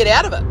can't really get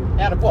out of it.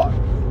 Out of what?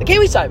 The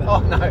KiwiSaver.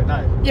 Oh,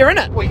 no. You're in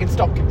it. Well, you can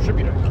stop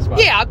contributing, I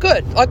suppose. Yeah,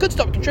 I could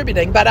stop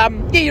contributing, but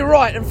yeah, you're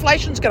right.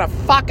 Inflation's going to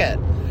fuck it,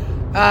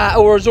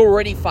 or has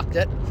already fucked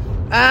it.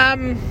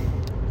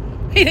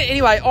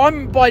 Anyway,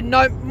 I'm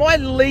my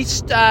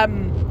least.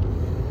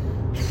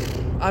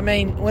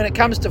 When it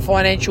comes to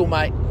financial,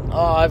 mate,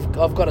 I've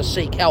got to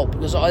seek help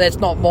because that's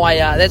not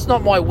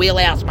my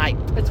wheelhouse, mate.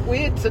 It's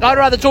weird. I'd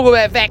rather talk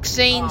about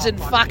vaccines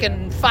and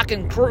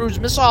fucking cruise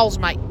missiles,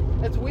 mate.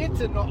 It's weird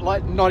to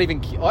not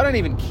even. I don't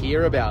even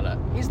care about it.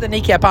 Here's the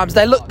kneecap palms.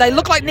 They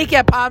look like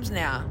kneecap palms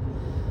now.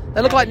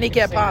 They look Now like you can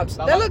kneecap see palms.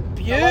 them. They They're look like-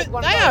 beautiful. they're like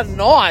one They of are those-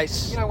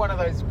 nice. You know, one of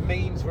those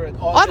memes where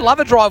I'd love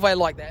a driveway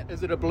like that.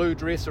 Is it a blue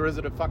dress or is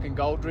it a fucking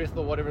gold dress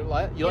or whatever?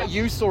 Yeah.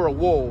 You saw a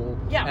wall,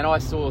 Yeah. and I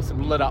saw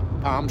some lit up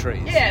palm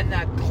trees. Yeah,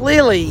 no,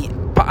 clearly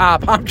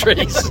palm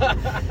trees.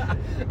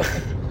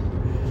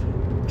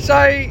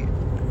 So,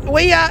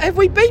 have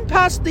we been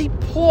past the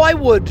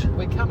plywood?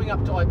 We're coming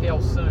up to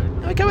IPL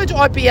soon. We're coming to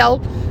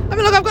IPL. I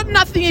mean, look, I've got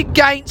nothing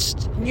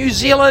against New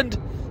Zealand.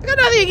 I've got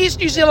nothing against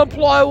New Zealand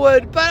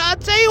plywood, but I'll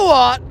tell you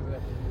what,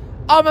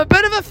 I'm a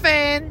bit of a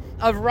fan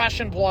of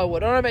Russian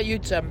plywood. I don't know about you,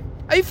 Tim.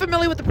 Are you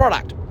familiar with the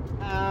product?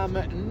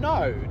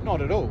 No,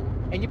 not at all.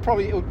 And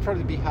it would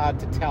probably be hard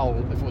to tell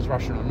if it was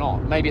Russian or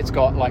not. Maybe it's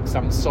got like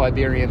some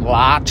Siberian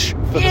larch.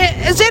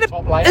 Is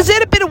that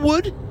a bit of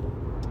wood?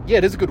 Yeah,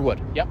 it is a good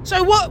wood. Yep.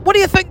 So what do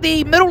you think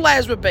the middle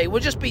layers would be?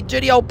 Would just be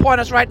dirty old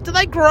Pinus radiata? Do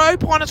they grow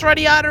Pinus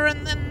radiata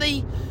in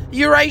the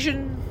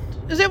Eurasian?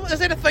 Is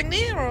that a thing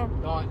there? Or?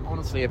 I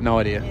honestly have no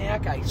idea. Yeah,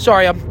 okay.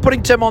 Sorry, I'm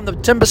putting Tim on the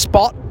timber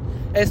spot.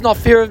 It's not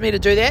fair of me to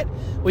do that.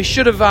 We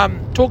should have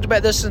talked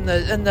about this in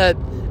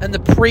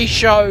the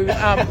pre-show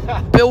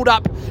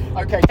build-up.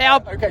 Okay,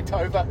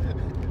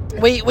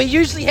 Tova. We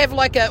usually have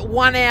like a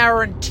 1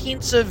 hour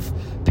intensive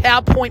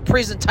PowerPoint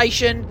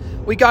presentation.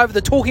 We go over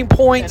the talking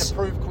points. And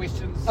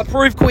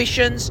approved questions.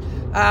 questions.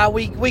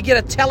 We get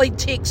a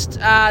teletext,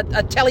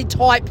 a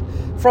teletype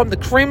from the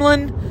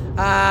Kremlin.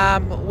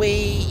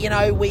 We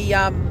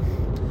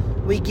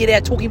get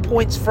our talking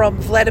points from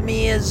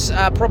Vladimir's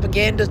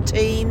propaganda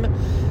team.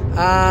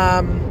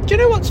 Do you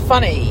know what's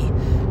funny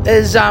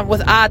is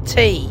with RT,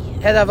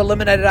 how they've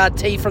eliminated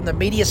RT from the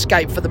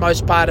mediascape for the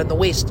most part in the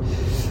West.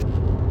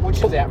 Which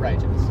is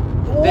outrageous.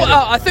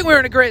 I think we're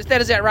in agreement.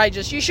 That is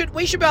outrageous. We should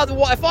be able to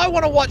watch. If I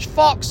want to watch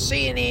Fox,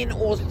 CNN,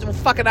 or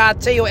fucking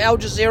RT, or Al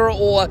Jazeera,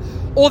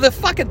 or the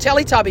fucking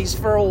Teletubbies,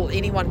 for all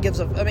anyone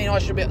gives a. I mean, I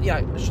should be. Get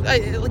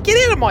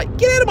out of my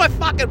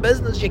fucking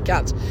business, you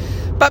cunts.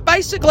 But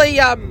basically,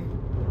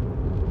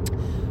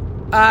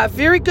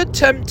 very good.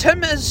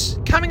 Tim is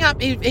coming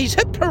up. He's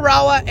hit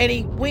Paroa and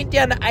he went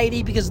down to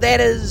 80 because that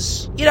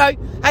is. Hey,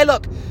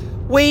 look,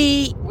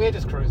 we're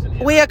just cruising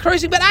here. We are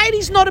cruising, but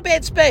 80's not a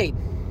bad speed.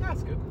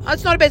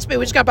 It's not a bad speed.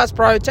 We're just going past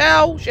Pro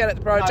Hotel. Shout out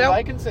to Pro Hotel. No,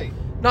 I can see.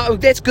 No,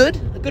 that's good.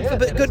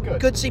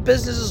 Good. See,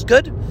 business is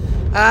good.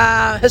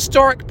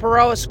 Historic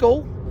Paroa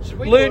School.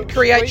 Learn,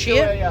 create,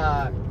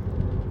 share.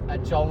 A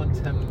Joel and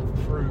Tim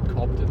through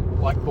Cobden,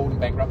 like Bald and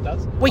Bankrupt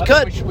does. We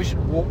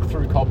should walk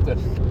through Cobden.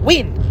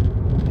 When?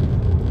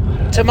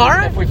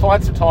 Tomorrow? If we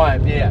find some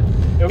time, yeah.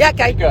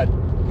 Okay. Good.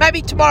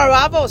 Maybe tomorrow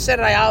Arvo or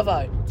Saturday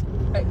Arvo.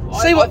 Hey,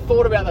 I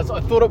thought about this. I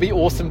thought it'd be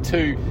awesome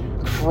to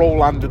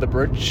crawl under the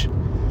bridge.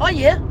 Oh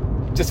yeah.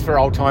 Just for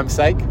old time's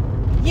sake.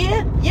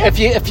 Yeah. If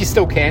you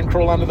still can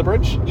crawl under the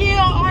bridge.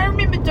 Yeah, I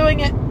remember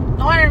doing it.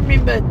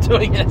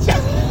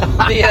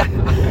 Yeah.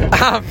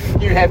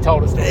 You have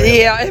told us story.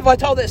 Yeah, have I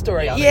told that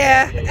story?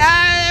 Yeah.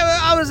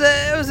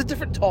 It was a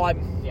different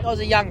time. Yeah. I was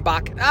a young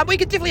buck. We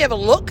could definitely have a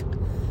look.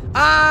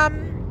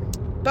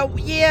 But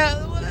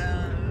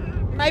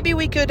yeah, maybe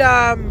we could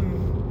go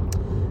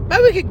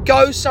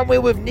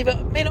somewhere we've never.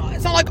 I mean,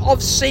 it's not like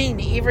I've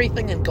seen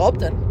everything in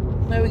Cobden.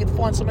 Maybe we could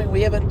find something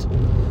we haven't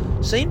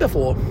seen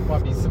before.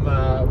 Might be some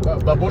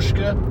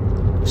babushka.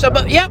 So,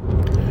 but yep,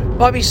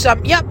 might be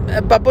some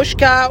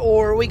babushka,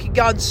 or we could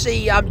go and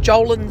see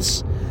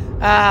Jolin's.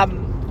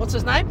 What's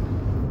his name?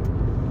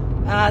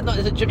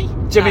 Is it Jimmy?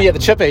 Jimmy at the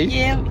Chippy.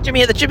 Yeah,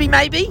 Jimmy at the Chippy,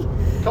 maybe.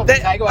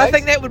 I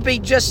think that would be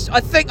just.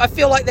 I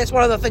feel like that's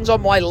one of the things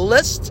on my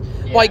list,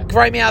 my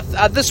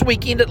Greymouth this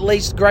weekend at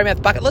least.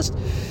 Greymouth bucket list.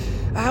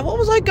 What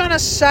was I going to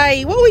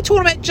say? What were we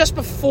talking about just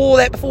before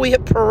that? Before we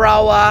hit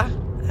Paroa?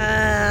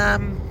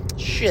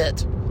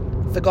 Shit.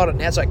 Forgot it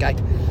now, it's okay.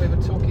 We were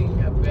talking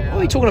about... What are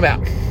we talking about?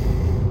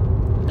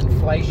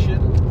 Inflation.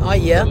 Oh,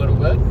 yeah. A little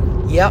bit.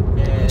 Yep.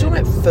 We're talking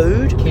about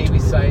food.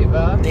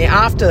 KiwiSaver. Yeah,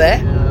 after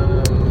that.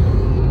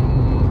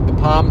 The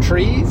palm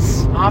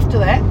trees. After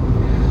that.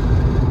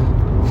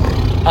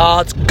 Oh,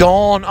 it's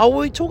gone. Oh,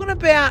 we're talking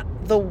about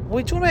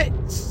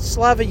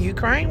Slava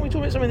Ukraine? We're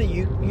talking about something in the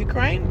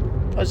Ukraine?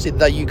 I said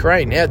the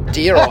Ukraine. How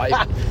dare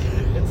I?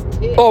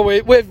 Oh,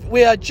 we've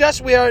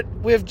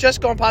just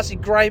gone past the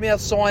Greymouth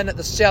sign at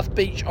the South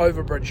Beach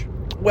Overbridge.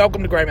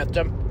 Welcome to Greymouth,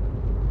 Tim.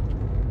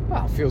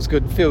 Well, feels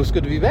good. Feels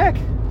good to be back.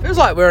 Feels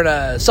like we're in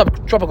a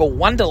subtropical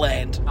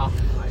wonderland. Oh,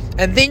 nice.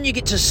 And then you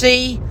get to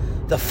see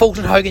the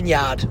Fulton Hogan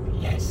Yard.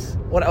 Yes.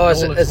 What? Oh,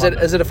 is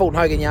it a Fulton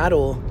Hogan Yard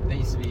or? There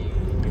used to be.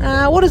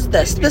 What is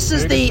this? This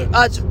is the.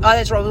 That's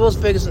right. It was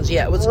Ferguson's.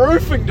 Yeah, it was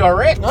Roofing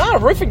Direct. Oh,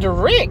 Roofing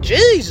Direct.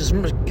 Jesus,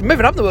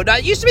 moving up the world.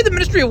 It used to be the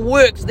Ministry of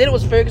Works. Then it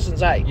was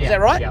Ferguson's. Eh? Yeah, is that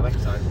right? Yeah, I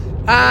think so.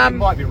 You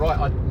might be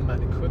right.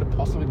 It could have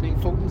possibly been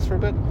Fulton's for a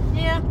bit.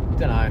 Yeah.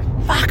 Don't know.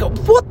 Fuck.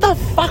 What the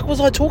fuck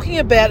was I talking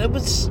about? It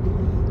was.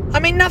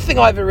 I mean, nothing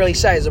I ever really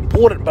say is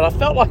important, but I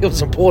felt like it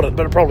was important,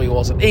 but it probably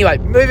wasn't. Anyway,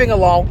 moving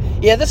along.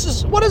 Yeah, this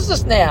is. What is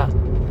this now?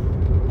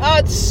 Oh,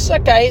 it's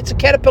okay. It's a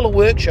Caterpillar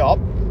workshop.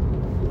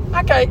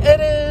 Okay, it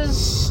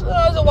is.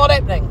 There's a lot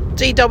happening.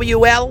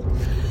 TWL.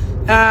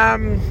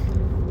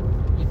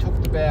 You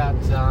talked about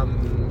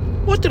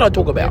What did I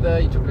talk about?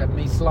 You talked about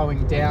me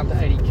slowing down to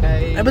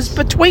 80k. It was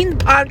between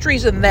palm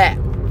trees and that.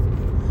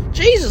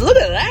 Jesus, look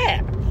at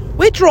that.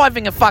 We're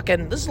driving a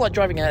fucking... This is like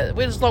driving a...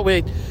 It's like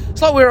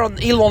we're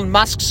on Elon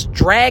Musk's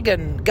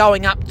Dragon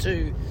going up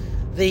to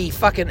the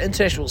fucking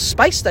International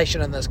Space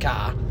Station in this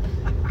car.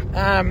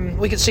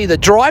 We can see the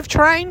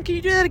drivetrain. Can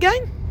you do that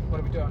again? What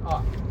are we doing?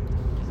 Oh,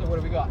 so what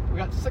have we got? We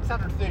got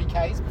 630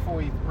 k's before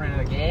we ran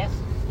out of gas.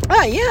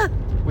 Oh, yeah.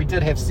 We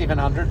did have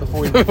 700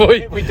 before we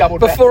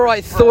doubled back. Before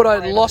I thought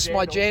I'd lost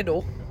my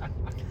jandal.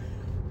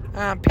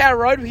 Power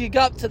Road, we could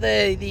go up to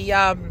the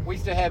We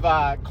used to have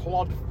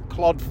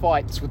clod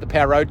fights with the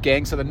Power Road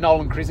gang, so the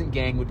Nolan Crescent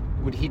gang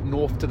would head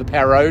north to the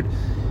Power Road,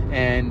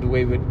 and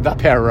we would... The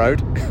Power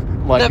Road,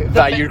 like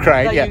the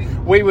Ukraine,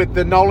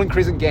 the Nolan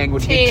Crescent gang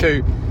would head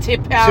to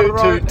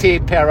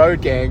Power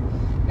Road gang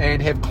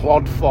and have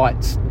clod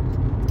fights.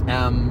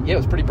 It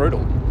was pretty brutal.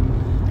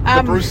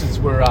 The Bruces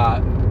were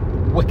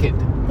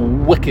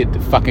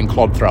wicked fucking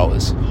clod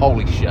throwers.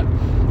 Holy shit.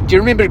 Do you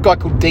remember a guy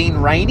called Dean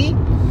Rainey?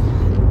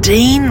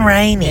 Dean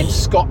Rainey. And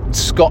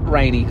Scott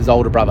Rainey, his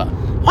older brother.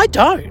 I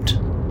don't.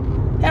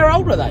 How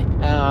old are they?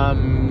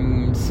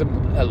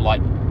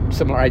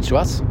 Similar age to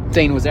us.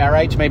 Dean was our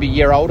age, maybe a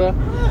year older.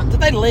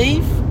 Did they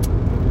leave?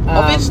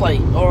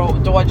 Obviously. Or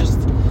do I just...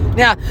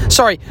 Now,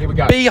 sorry. Here we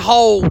go.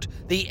 Behold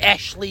the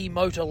Ashley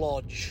Motor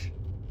Lodge.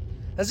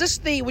 Is this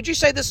would you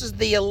say this is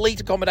the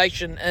elite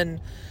accommodation in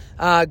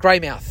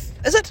Greymouth?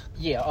 Is it?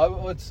 Yeah, I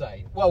would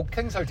say. Well,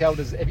 King's Hotel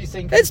have you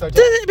seen King's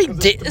Hotel? It's been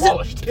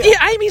demolished.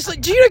 Amy's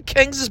like, do you know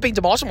King's has been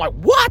demolished? I'm like,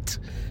 what?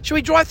 Should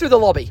we drive through the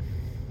lobby?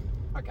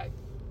 Okay.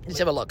 Let's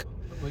have a look.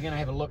 We're going to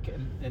have a look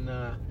in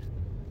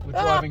we're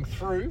driving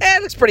through. Yeah,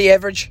 it looks pretty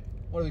average.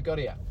 What have we got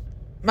here?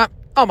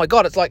 Oh my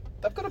God, it's like...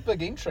 They've got a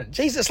big entrance.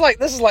 Jesus,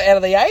 this is like out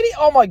of the 80s.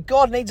 Oh my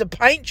God, needs a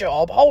paint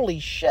job. Holy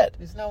shit.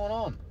 There's no one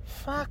on.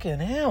 Fucking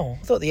hell.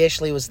 I thought the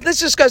Ashley was... This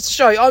just goes to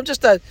show you, I'm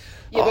just a...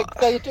 Yeah, but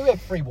they do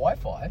have free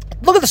Wi-Fi.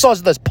 Look at the size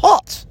of those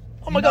pots.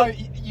 Oh my God.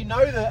 You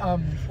know the... Oh,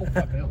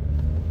 fuck hell.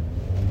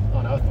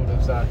 Oh no, I thought it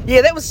was...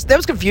 Yeah, that was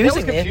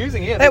confusing. That was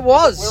confusing, yeah. That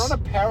was. We're on a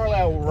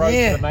parallel road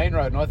to the main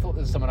road, and I thought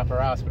there was someone up our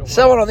ass. But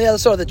someone on the other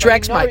side of the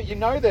tracks, mate. You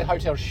know the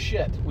hotel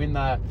shit when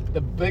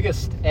the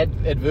biggest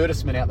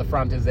advertisement out the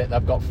front is that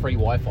they've got free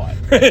Wi-Fi.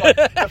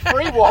 The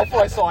free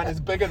Wi-Fi sign is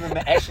bigger than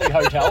the Ashley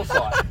Hotel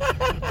sign.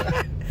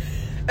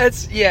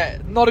 It's,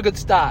 not a good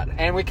start.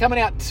 And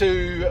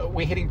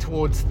we're heading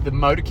towards the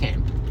motor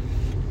camp.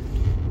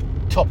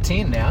 Top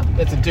 10 now.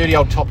 That's a dirty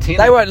old top 10.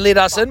 They won't let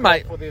us in,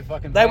 mate.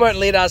 They won't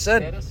let us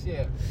in. Status,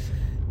 yeah.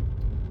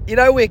 You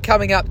know, we're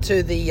coming up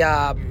to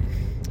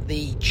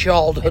the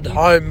childhood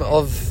home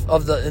of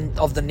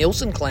the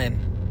Nielsen clan.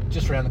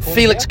 Just around the corner.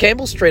 Felix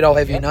Campbell Street, I'll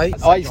have you know.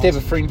 I used to have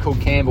a friend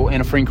called Campbell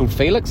and a friend called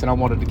Felix, and I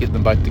wanted to get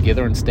them both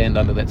together and stand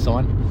under that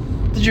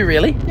sign. Did you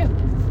really? Yeah.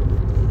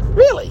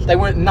 Really?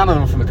 None of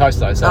them from the coast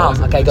though, so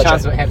the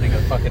chance of it happening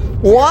are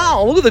fucking...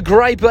 Wow, look at the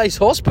Grey Base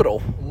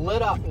Hospital.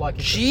 Lit up like...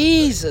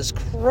 Jesus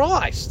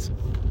Christ.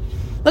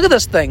 Look at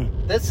this thing.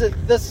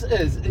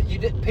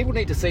 People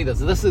need to see this.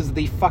 This is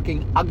the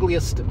fucking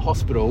ugliest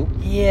hospital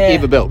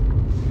ever built.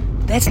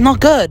 That's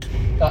not good.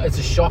 It's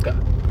a shocker.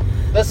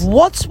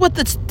 What's with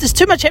this? There's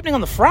too much happening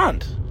on the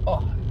front.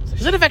 Oh,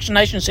 is it a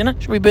vaccination centre?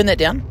 Should we burn that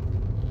down?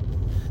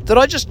 Did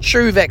I just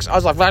chew I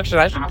was like,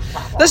 vaccination?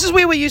 This is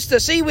where we used to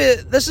see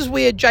this is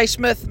where Jay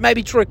Smith,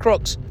 maybe Troy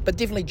Crooks, but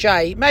definitely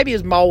Jay, maybe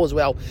his Mole as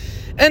well.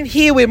 And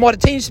here where Mitre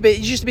 10 used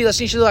to be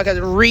essentially like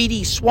a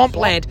reedy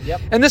swampland.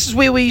 Yep. And this is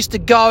where we used to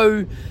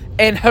go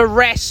and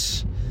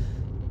harass,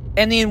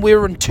 and then we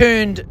were in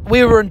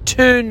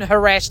turn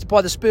harassed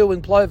by the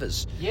spurwing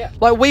plovers. Yeah.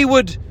 Like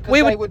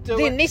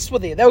their nests were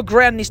there. They were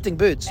ground nesting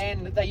birds.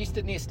 And they used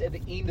to nest at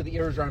the end of the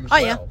aerodrome as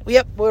well. Yeah.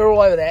 Yep, we're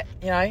all over that,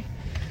 you know.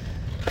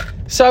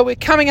 So we're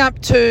coming up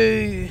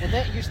to... And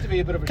that used to be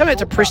a bit of a coming up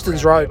to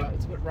Preston's Road.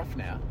 It's a bit rough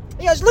now.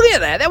 Yeah, I was looking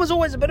at that. That was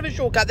always a bit of a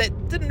shortcut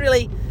that didn't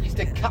really... Used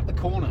to cut the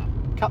corner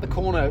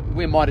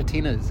where Mitre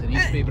 10 is. It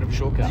used to be a bit of a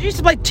shortcut. Did you used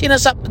to play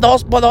tennis up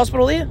by the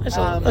hospital there?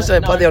 I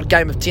play the odd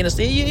game of tennis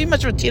there. You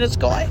much of a tennis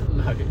guy?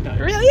 No.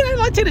 Really? You don't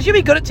like tennis? You'd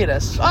be good at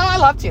tennis. Oh, I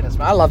love tennis,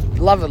 man. I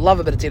love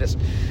a bit of tennis.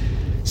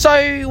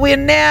 So we're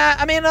now...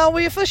 are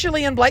we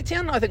officially in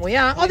Blaketown? I think we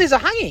are. Oh, there's a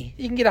hangi.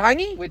 You can get a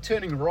hangi. We're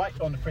turning right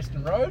onto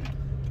Preston Road.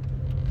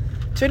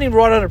 Turning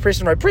right onto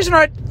Preston Road. Preston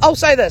Road, I'll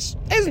say this,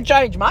 hasn't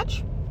changed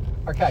much.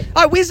 Okay.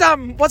 Oh, where's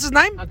what's his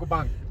name? Uncle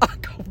Bung.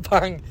 Uncle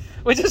Bung.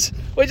 We're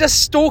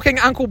just stalking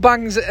Uncle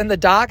Bung's in the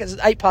dark. It's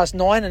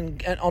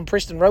 9:08 and on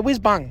Preston Road. Where's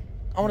Bung?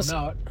 I want to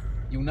know it.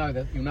 You'll know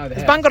the house.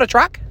 Has Bung got a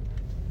truck?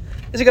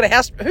 Has he got a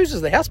house? Whose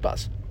is the house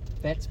bus?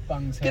 That's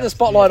Bung's house. Get the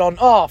spotlight on.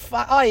 Oh,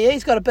 yeah,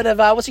 he's got a bit of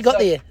what's he got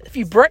there? A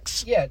few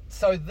bricks. Yeah.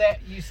 So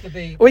that used to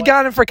be. Are we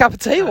going in for a cup of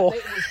tea or?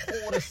 That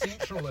was Order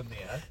Central in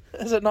there.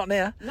 Is it not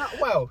now? No.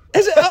 Well.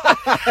 Is it?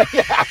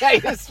 Yeah,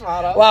 you're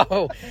smarter.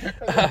 Wow.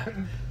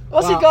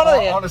 What's he got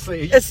there?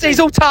 Honestly, he's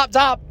all tarped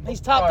up.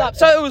 He's tarped up.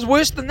 So it was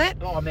worse than that.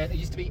 Oh man, it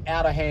used to be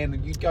out of hand,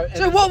 and you'd go.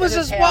 So what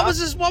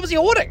was he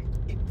ordering?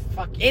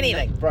 Fucking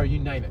anything, bro. You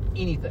name it,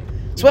 anything.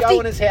 Swifty? You'd go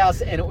in his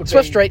house, and it would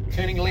Swift be Street.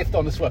 turning left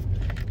on the Swift.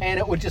 and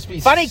it would just be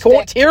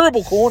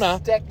terrible corner.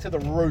 Stacked to the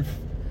roof.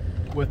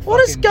 With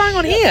what is going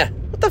on here?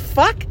 What the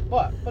fuck?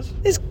 What?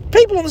 There's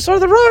people on the side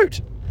of the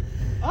road.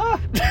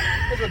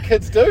 That's what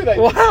kids do.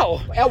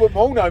 Wow. Albert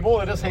will know more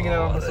than just hanging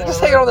out on the side.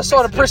 Just hanging on the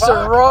side of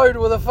Preston Road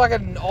with a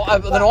fucking with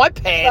an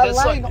iPad.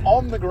 They're laying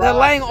on the ground. They're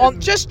laying on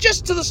just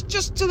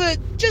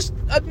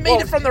a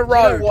metre from the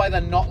road. Do you know why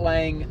they're not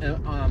laying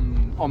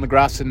on the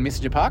grass in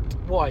Messenger Park?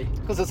 Why?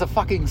 Because it's a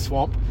fucking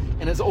swamp,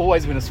 and it's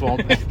always been a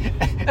swamp.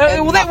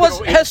 Well, that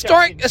was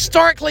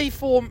historically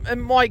for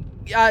in my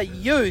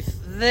youth.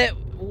 That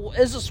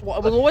is a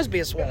swamp. It will always be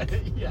a swamp.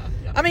 Yeah.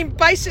 I mean,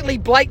 basically,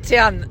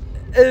 Blaketown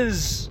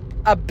is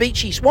a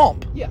beachy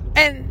swamp. Yeah.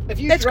 And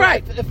that's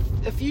great.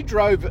 If you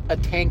drove a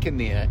tank in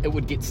there, it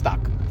would get stuck.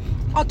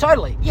 Oh,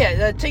 totally.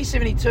 Yeah, the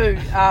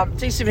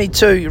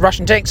T-72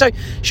 Russian tank. So,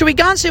 should we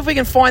go and see if we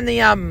can find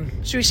the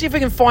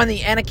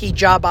Anarchy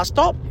Jar bus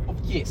stop?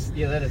 Yes.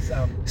 Yeah, that is.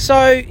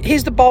 So,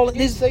 here's the bowl.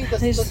 This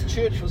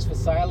church was for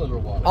sale a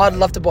little while ago. I'd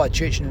love to buy a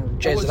church and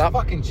jazz it up. It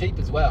was fucking cheap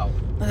as well.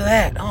 Look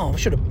at that. Oh, I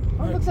should have.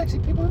 Oh, it looks actually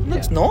people in there.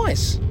 Looks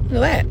nice.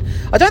 Look at that.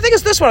 I don't think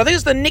it's this one. I think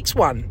it's the next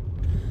one.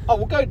 Oh,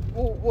 we'll go.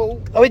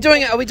 We'll Are we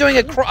doing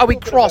a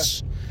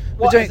cross?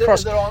 We're doing a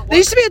cross. There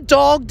used to be a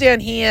dog down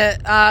here.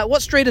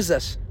 What street is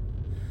this?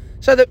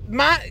 So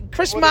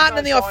Chris Martin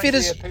and the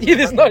Ifetters. Yeah,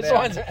 there's no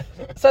signs.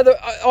 So the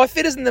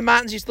Ifetters and the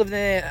Martins used to live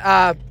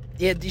there.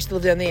 Used to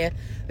live down there.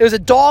 There was a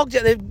dog.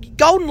 The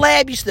golden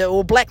lab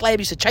or black lab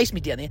used to chase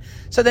me down there.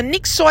 So the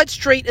next side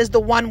street is the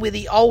one where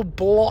the old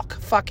block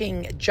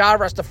fucking Jar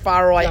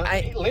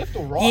Rastafari. Left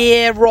or right?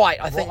 Yeah, right.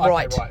 I think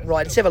right. Okay,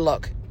 Right. Let's have a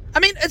look. I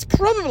mean, it's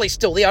probably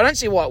still there. I don't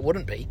see why it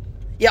wouldn't be.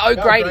 Yeah,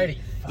 O'Grady.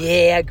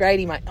 Yeah,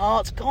 O'Grady, mate. Oh,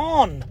 it's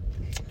gone.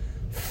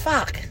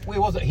 Fuck.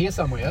 Where was it? Here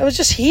somewhere? It was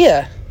just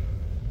here.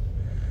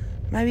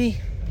 Maybe.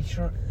 You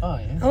sure? Oh,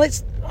 yeah. Well,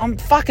 I'm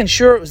fucking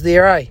sure it was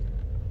there, eh?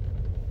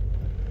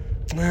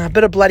 A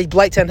bit of bloody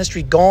Blaketown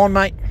history gone,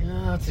 mate.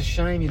 Oh, it's a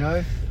shame, you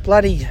know.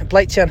 Bloody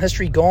Blaketown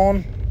history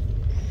gone.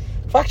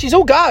 Fuck, she's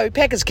all go.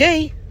 Packers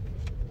key.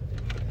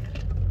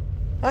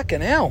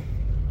 Fucking hell.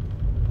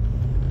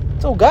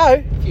 It's all go.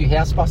 A few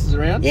house buses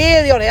around.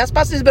 Yeah, the odd house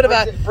bus. There's a bit of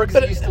a... Briggs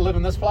used to live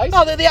in this place.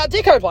 Oh, the Art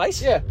Deco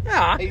place? Yeah.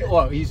 Ah. He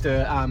used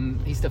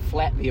to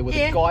flat there with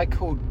a guy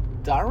called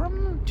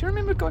Durham. Do you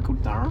remember a guy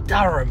called Durham?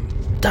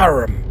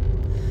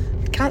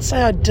 Durham. Can't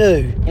say I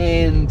do.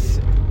 And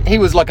he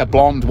was like a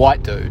blonde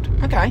white dude.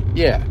 Okay.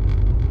 Yeah.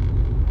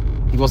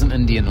 He wasn't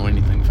Indian or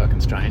anything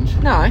fucking strange.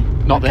 No.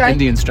 Not the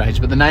Indian strange,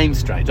 but the name's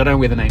strange. I don't know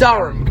where the name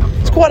Durham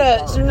comes from.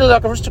 It's really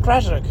like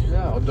aristocratic.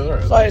 Yeah,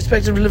 Durham. So I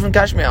expect him to live in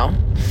Kashmir.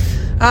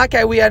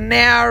 Okay, we are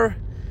now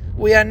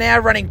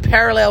running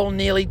parallel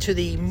nearly to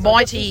the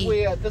mighty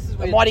Grey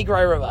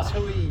River. That's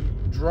where we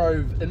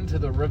drove into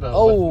the river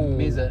with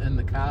Mezza in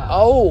the car.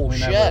 Oh,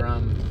 shit.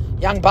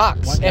 Young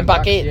bucks and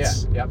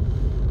buckheads. Yeah, yep.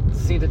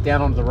 Sent it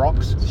down onto the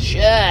rocks.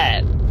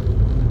 Shit.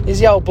 There's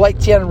the old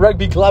Blaketown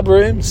Rugby Club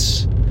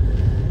rooms.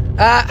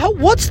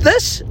 What's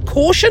this?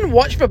 Caution,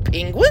 watch for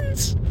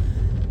penguins?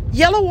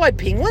 Yellow-eyed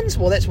penguins?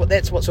 Well, that's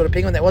what sort of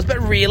penguin that was. But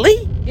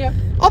really? Yeah.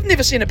 I've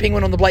never seen a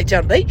penguin on the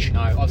Blaketown beach.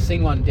 No, I've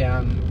seen one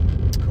down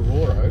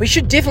Karoro. We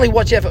should definitely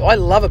watch out for... I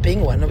love a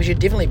penguin. We should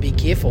definitely be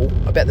careful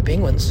about the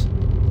penguins.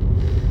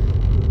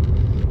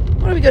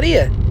 What have we got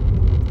here?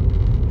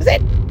 Is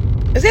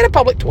that a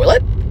public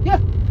toilet? Yeah.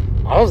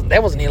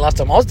 That wasn't here last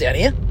time I was down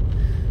here.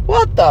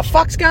 What the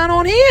fuck's going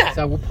on here?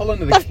 So we'll pull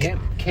into the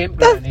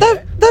campground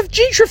here. They've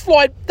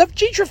gentrified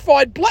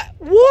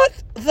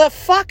what the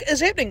fuck is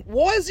happening?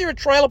 Why is there a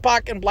trailer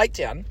park in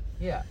Blaketown?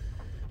 Yeah.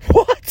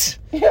 What?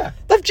 Yeah.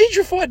 They've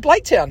gentrified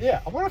Blaketown.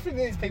 Yeah. I wonder if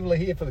these people are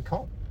here for the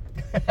comp.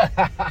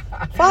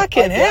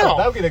 Fucking hell.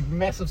 They'll get a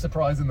massive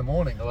surprise in the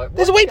morning. They're like,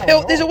 there's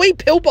a wee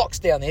pillbox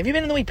down there. Have you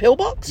been in the wee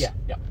pillbox? Yeah.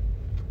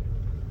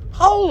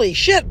 Holy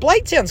shit,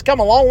 Blaketown's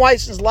come a long way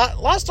since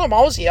last time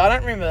I was here. I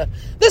don't remember.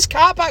 This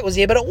car park was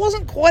here, but it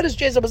wasn't quite as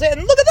jazzed up as that.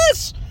 And look at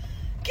this!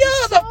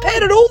 God, they've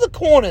padded all the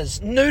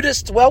corners.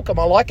 Nudist welcome,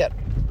 I like it.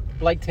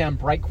 Blaketown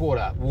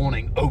breakwater,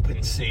 warning,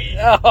 open sea.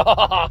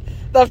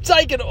 They've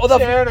taken...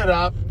 Turn it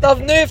up. They've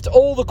nerfed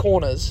all the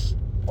corners.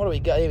 What do we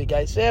go? Here we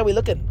go. So how are we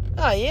looking?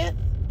 Oh, yeah?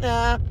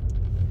 Nah.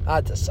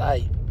 Hard to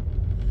say.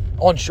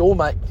 Onshore,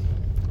 mate.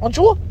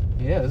 Onshore?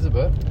 Yeah, there's a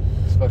bit.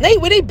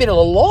 We need better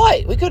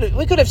light. We could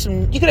have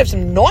some. You could have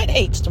some night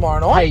heats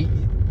tomorrow night. Hey,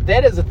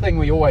 that is a thing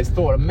we always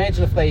thought.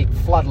 Imagine if they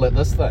floodlit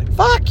this thing.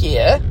 Fuck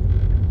yeah!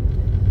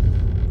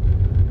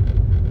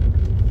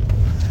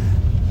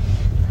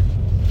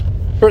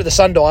 We're at the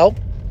sundial.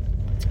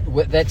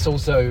 That's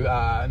also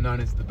known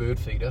as the bird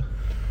feeder.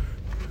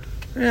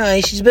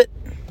 No, she's a bit.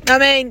 I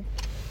mean,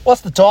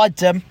 what's the tide,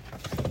 Tim?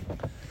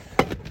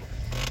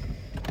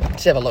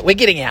 Let's have a look. We're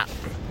getting out.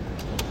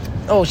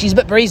 Oh, she's a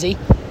bit breezy.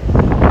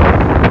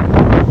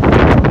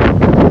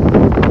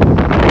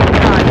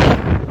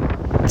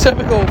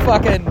 Typical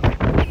fucking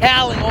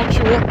howling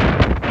onshore.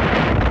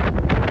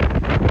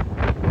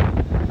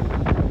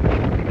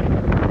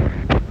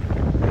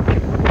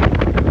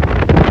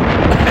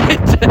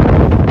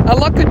 A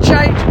lot could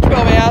change in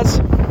 12 hours.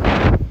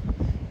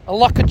 A A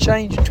lot could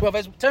change in 12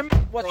 hours. Tim,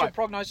 what's your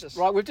prognosis?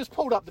 Right, we've just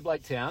pulled up to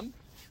Blaketown.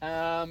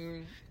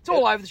 It's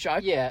all over the show.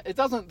 Yeah, it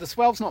doesn't. The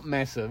swell's not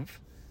massive.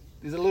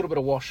 There's a little bit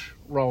of wash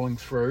rolling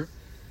through.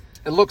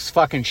 It looks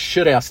fucking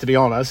shithouse, to be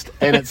honest,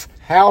 and it's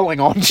howling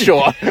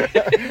onshore.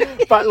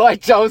 But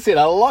like Joel said,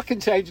 a lot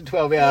can change in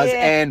 12 hours,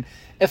 and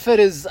if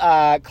it is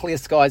clear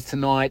skies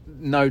tonight,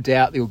 no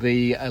doubt there will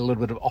be a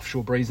little bit of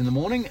offshore breeze in the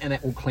morning, and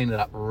that will clean it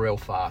up real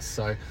fast.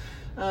 So,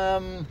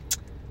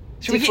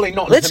 definitely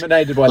not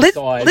intimidated by the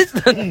size.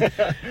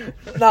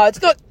 No,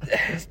 it's not.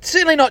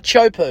 Certainly not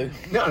Chopu.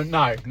 No.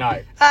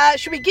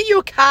 Should we get you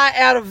a car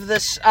out of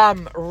this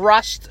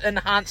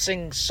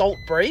rust-enhancing salt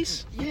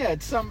breeze? Yeah,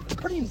 it's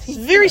pretty intense. It's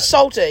very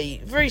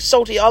salty. Very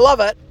salty. I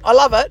love it. I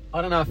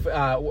don't know if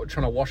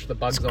trying to wash the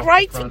bugs off.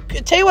 Great.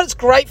 Tell you what, it's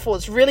great for.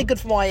 It's really good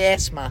for my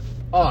asthma.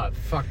 Oh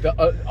fuck!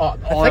 I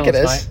think it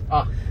is.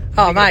 Mate.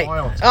 Oh mate!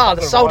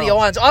 The salty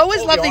ions. I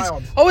always love these. I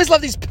always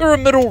love these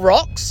pyramidal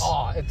rocks.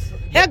 How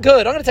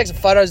good! I'm going to take some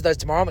photos of those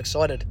tomorrow. I'm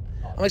excited.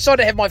 I'm excited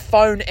to have my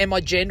phone and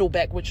my jandal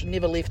back, which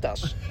never left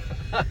us.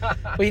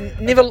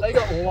 They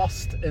got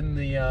lost in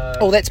the.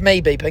 Oh, that's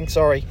me beeping.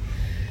 Sorry.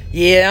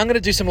 Yeah, I'm going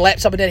to do some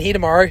laps up and down here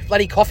tomorrow.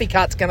 Bloody coffee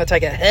cart's going to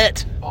take a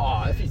hit.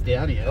 Oh, if he's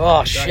down here.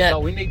 Oh, shit.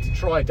 Well, we need to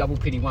try double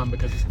penny one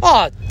because...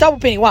 double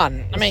penny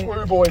one. I mean...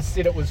 Screw boys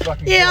said it was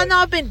fucking Yeah, good. I know,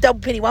 I've been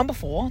double penny one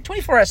before.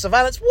 24-hour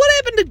surveillance. What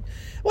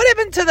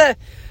happened to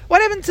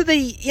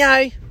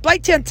the,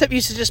 Blaketown tip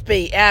used to just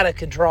be out of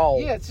control.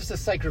 Yeah, it's just a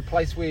sacred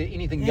place where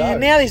anything goes. Yeah,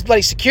 now there's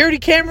bloody security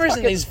cameras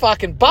and these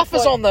fucking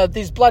buffers on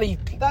these bloody...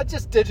 They're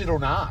just digital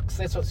narcs.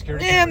 That's what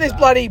security cameras and there's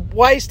bloody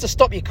ways to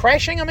stop you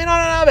crashing. I mean,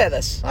 I don't know about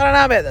this. No,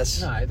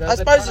 I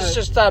suppose it's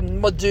just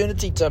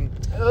modernity, Tim.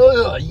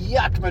 Ugh,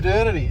 yuck,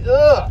 modernity.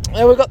 Ugh.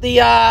 And we've got the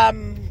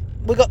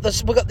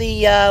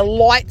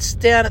lights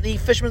down at the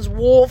Fisherman's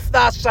Wharf.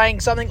 They're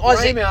saying something.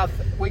 Greymouth,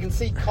 we can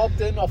see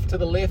Cobden off to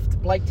the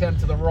left, Blaketown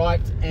to the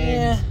right,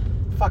 and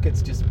fuck,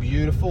 it's just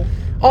beautiful.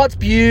 Oh, it's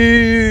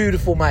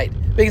beautiful, mate.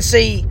 We can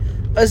see.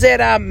 Is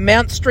that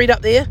Mount Street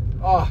up there?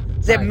 Oh,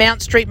 is that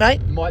Mount Street,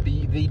 mate? Might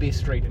be the best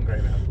street in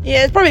Greymouth.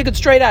 Yeah, it's probably a good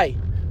street, eh?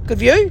 Good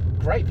view.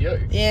 Great view.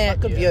 Yeah,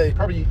 good view.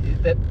 Probably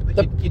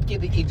you'd get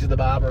the edge of the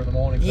barber in the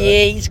morning.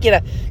 Yeah, you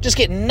just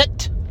get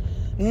nicked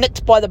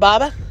by the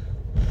barber.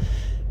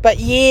 But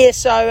yeah,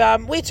 so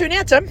where to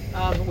now, Tim?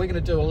 We're going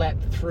to do a lap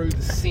through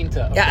the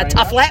centre. Yeah, a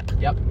tough lap.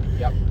 Yep.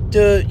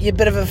 Do you a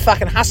bit of a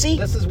fucking hussy?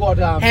 This is what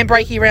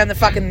handbrakey around the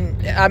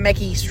fucking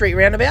Mackie Street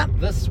roundabout.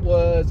 This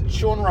was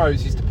Sean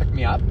Rose used to pick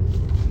me up.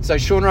 So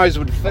Sean Rose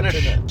would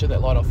finish. Turn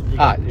that light off.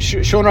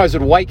 Sean Rose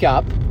would wake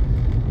up.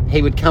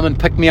 He would come and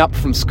pick me up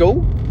from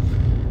school.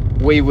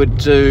 We would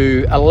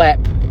do a lap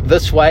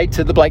this way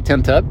to the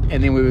Blaketown tip,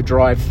 and then we would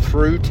drive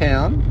through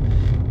town,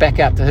 back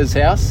out to his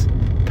house,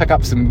 pick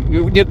up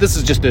some. This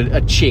is just a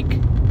check,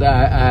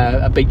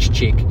 a beach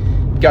check.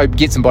 Go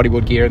get some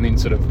bodyboard gear and then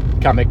sort of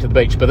come back to the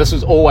beach. But this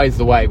was always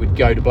the way. We'd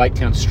go to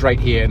Blaketown straight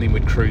here, and then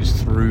we'd cruise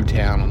through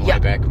town on the way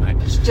back, mate.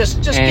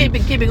 Just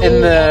keeping all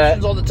the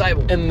options on the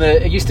table.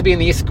 It used to be in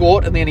the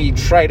Escort, and then he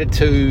traded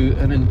to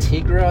an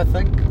Integra, I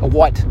think, a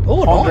white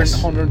Honda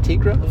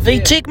Integra.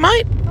 VTEC,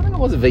 mate. I think it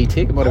was a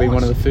VTEC. It might have been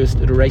one of the first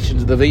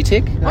iterations of the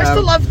VTEC. I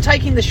still love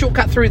taking the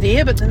shortcut through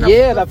there, but then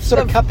they've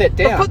sort of cut that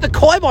down. They've put the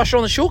kibosh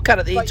on the shortcut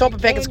at the top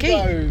of Packett's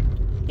Key.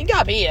 You can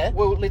go up here.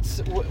 Well,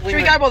 should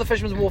we go by the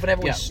Fisherman's Wharf and have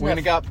a we're going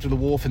to go up to the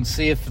wharf and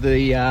see if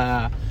the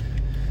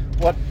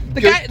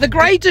the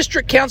Grey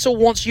District Council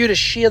wants you to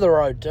share the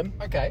road, Tim.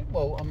 Okay,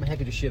 well, I'm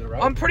happy to share the road.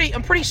 I'm pretty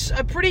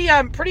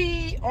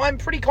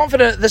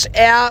confident this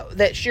hour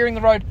that sharing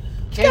the road.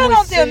 What's going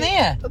on down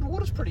there? The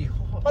water's pretty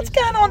hot. What's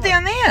going on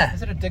down there?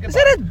 Is it a digger boat? Is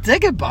that a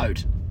digger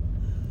boat?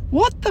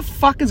 What the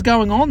fuck is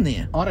going on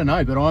there? I don't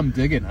know, but I'm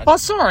digging it. Oh,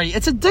 sorry.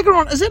 It's a digger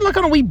on... Is it like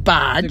on a wee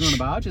barge? Digger on a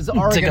barge? Is it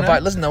Oregon? Digger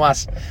boat. Listen to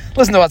us.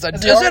 Is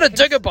that a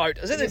digger boat?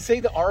 Is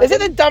that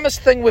the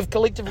dumbest thing we've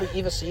collectively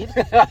ever said?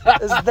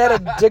 Is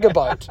that a digger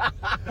boat?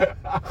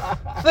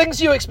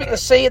 Things you expect to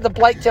see at the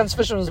Blaketown's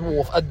Fisherman's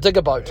Wharf. A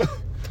digger boat.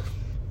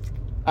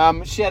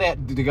 Shout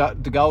out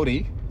to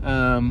Goldie.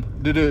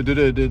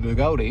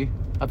 Goldie.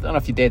 I don't know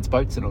if your dad's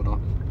boat's in or not.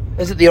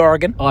 Is it the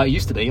Oregon? Oh, it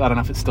used to be. I don't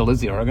know if it still is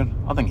the Oregon.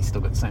 I think he's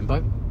still got the same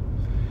boat.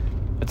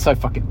 It's so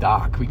fucking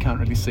dark, we can't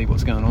really see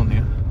what's going on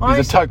there.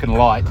 There's a token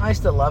light. I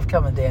used to love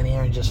coming down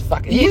here and just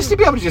fucking... You used to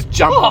be able to just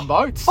jump on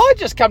boats. I'd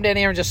just come down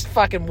here and just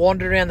fucking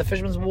wander around the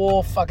Fisherman's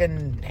Wharf,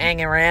 fucking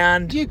hang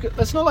around.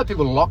 It's not like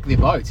people lock their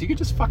boats. You could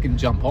just fucking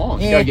jump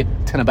on. Yeah. Go get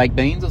a tin of baked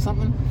beans or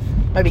something.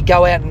 Maybe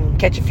go out and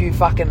catch a few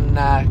fucking...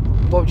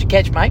 what would you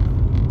catch, mate?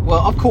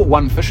 Well, I've caught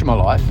one fish in my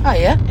life. Oh,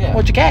 yeah?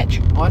 What'd you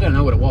catch? I don't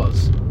know what it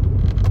was.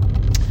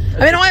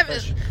 I mean, I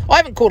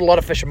haven't caught a lot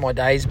of fish in my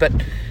days, but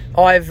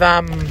I've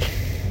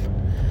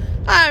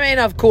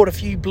caught a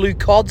few blue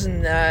cods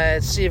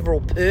and several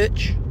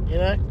perch. You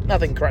know,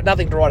 nothing to write home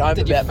about.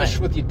 Did you fish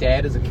with your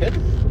dad as a kid?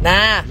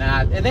 Nah,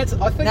 and that's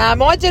I think. Nah,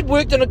 my dad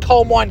worked in a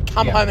coal mine,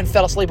 home and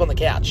fell asleep on the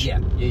couch. Yeah.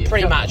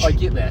 Pretty much. I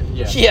get that.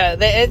 Yeah,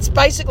 it's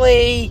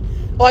basically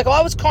like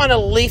I was kind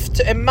of left,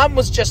 and Mum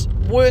was just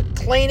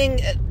cleaning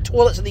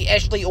toilets at the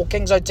Ashley or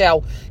King's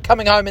Hotel,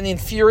 coming home and then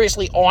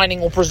furiously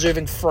ironing or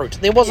preserving fruit.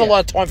 There wasn't a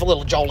lot of time for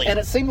little Jolie. And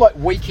it seemed like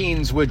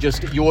weekends were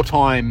just your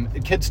time,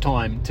 kids'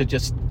 time, to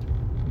just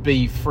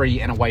be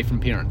free and away from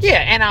parents. Yeah,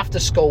 and after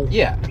school.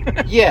 Yeah.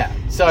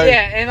 So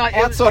and like,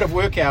 outside of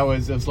work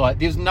hours, it was like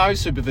there's no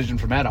supervision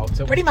from adults.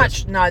 Pretty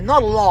much, no,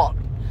 not a lot.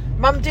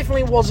 Mum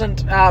definitely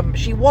wasn't,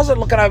 she wasn't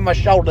looking over my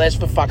shoulder, that's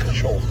for fucking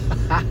sure.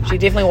 She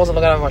definitely wasn't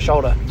looking over my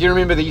shoulder. Do you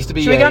remember there used to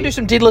be... Should we go and do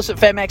some deadlifts at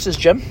Fat Max's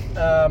gym?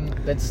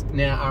 That's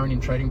now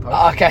R&M Trading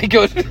Post. Okay,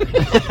 good.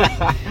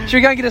 Should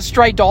we go and get a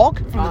stray dog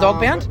from the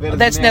dog pound?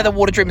 That's now the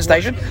water treatment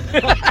station.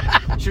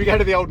 Should we go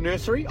to the old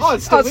nursery? Oh,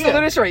 it's still it's still the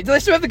nursery. Do they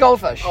still have the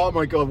goldfish? Oh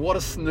my god, what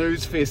a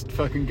snooze fest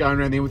fucking going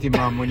around there with your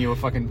mum when you were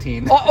fucking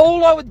 10.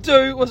 All I would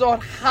do was I'd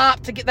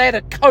harp to get... They had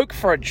a Coke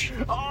fridge.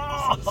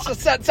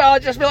 So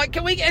I'd just be like,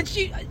 can we... And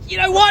she... You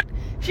know what?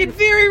 She'd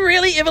very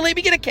rarely ever let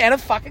me get a can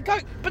of fucking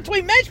Coke.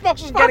 Between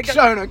Matchboxes and Fuck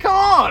Shona, come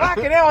on!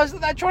 Fucking hell,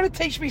 they're trying to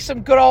teach me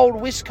some good old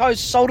West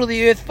Coast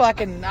salt-of-the-earth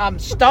fucking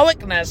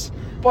stoicness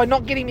by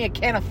not getting me a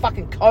can of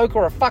fucking Coke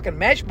or a fucking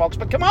Matchbox,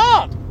 but come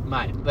on!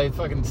 Mate, they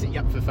fucking set you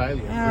up for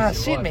failure.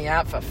 Set me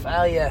up for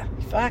failure.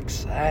 Fuck's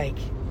sake.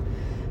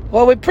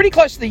 Well, we're pretty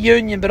close to the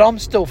union, but I'm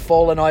still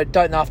full, and I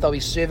don't know if they'll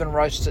be serving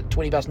roasts at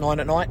 9:20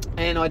 at night.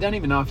 And I don't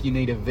even know if you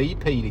need a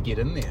VP to get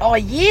in there. Oh,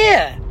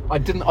 yeah! I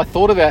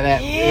thought about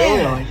that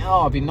earlier. Like,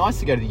 it'd be nice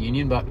to go to the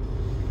union, but...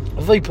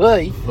 A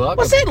VP?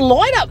 What's that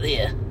light up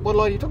there? What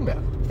light are you talking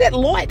about? That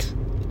light.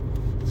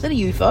 Is that a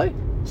UFO?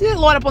 See that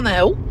light up on the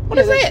hill? What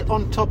is that?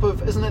 On top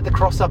of... Isn't that the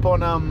cross up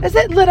on... Is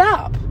that lit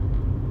up?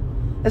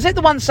 Is that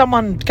the one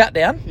someone cut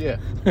down? Yeah.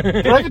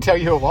 Did I ever tell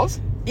you who it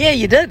was? Yeah,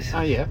 you did.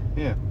 Oh, yeah.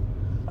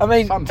 I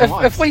mean,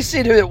 if we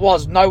said who it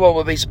was, no one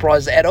would be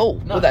surprised at all,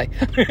 would they?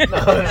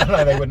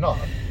 No, they would not.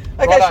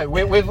 Okay, righto,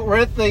 we're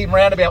at the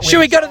roundabout. Should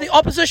we go to the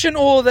opposition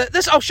or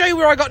this? I'll show you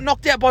where I got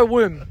knocked out by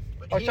Worm.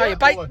 I'll show you.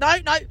 No.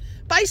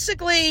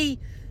 Basically,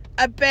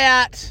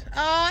 about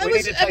it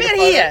was about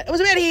here. It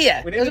was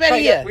about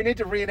here. We need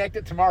to reenact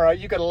it tomorrow.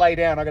 You got to lay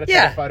down. I got to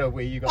take a photo of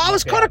where you got. I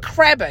was kind of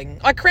crabbing.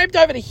 I crabbed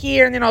over to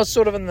here, and then I was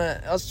in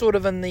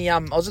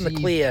the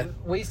clear.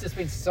 We used to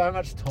spend so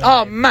much time.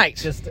 Oh, mate,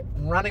 just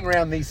running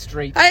around these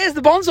streets. Hey, there's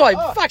the bonsai.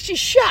 Oh. Fuck, she's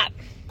shut.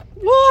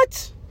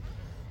 What?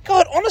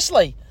 God,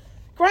 honestly,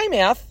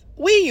 Greymouth,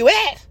 where you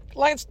at?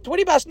 Like, it's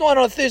 9:20 on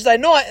a Thursday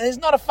night, and there's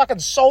not a fucking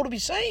soul to be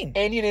seen.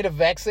 And you need a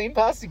vaccine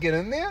pass to get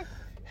in there?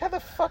 How the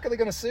fuck are they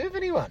going to serve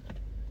anyone?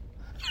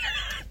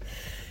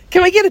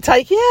 Can we get a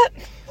takeout?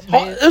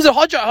 It was a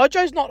Hodjo.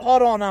 Hodjo's not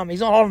hot on. He's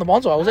not hot on the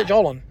bonsai. Was it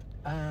Jolon?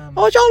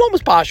 Jolon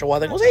was partial, I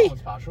think. Was he?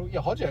 Was partial. Yeah,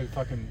 Hodjo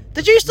fucking.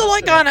 Did you used to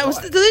like going?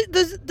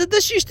 Did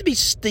this used to be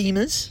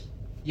steamers?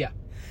 Yeah.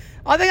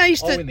 I think I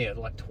used to. I went there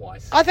like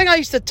twice. I think I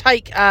used to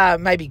take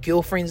maybe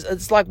girlfriends.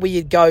 It's like where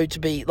you'd go to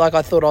be like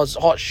I thought I was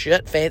hot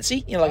shit,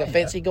 fancy. You know, like a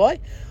fancy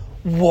guy.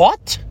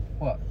 What?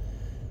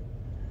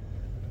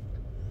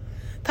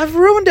 They've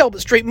ruined Albert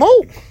Street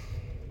Mall.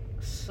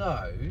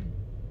 So...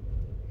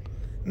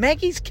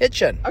 Maggie's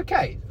Kitchen.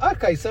 Okay,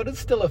 so it's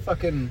still a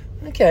fucking...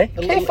 Okay.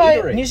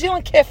 Cafe, New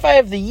Zealand Cafe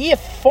of the Year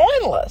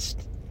finalist.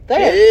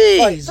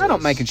 Jeez. They're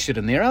not making shit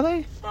in there, are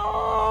they?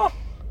 Oh,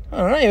 I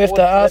don't know, you have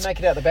to ask. They make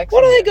it out the back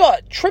what do they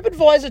got?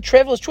 TripAdvisor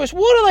Traveller's Choice.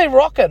 What are they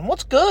rocking?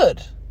 What's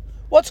good?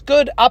 What's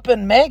good up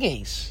in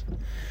Maggie's?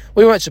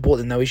 We won't support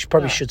them, though. We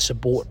should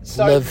support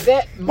Live.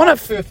 That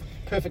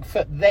perfect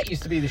fit. That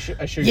used to be a shoe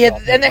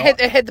shop. And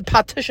they had the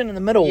partition in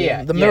the middle,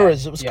 the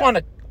mirrors. It was kind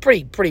of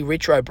pretty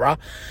retro, bruh.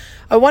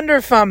 I wonder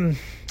if I don't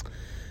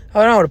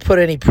want to put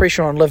any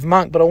pressure on Liv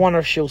Monk, but I wonder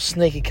if she'll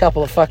sneak a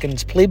couple of fucking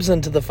plebs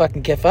into the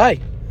fucking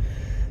cafe.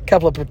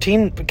 Couple of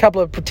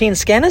pretend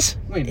scanners.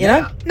 You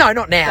know? No,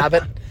 not now,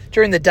 but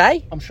during the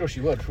day. I'm sure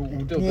she would.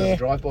 We'll do a bit of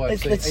drive-by. Are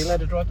you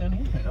allowed to drive down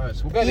here? Who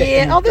knows? We'll go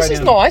there. Yeah. This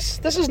is nice.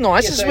 This is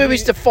nice. This is where we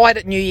used to fight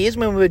at New Year's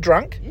when we were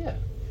drunk. Yeah.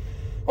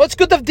 Well, it's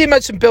good they've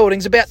demoed some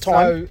buildings. About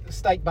time. So,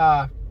 Steak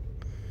Bar.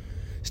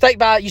 Steak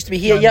Bar used to be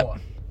here, yep.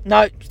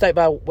 No, Steak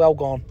Bar, well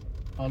gone.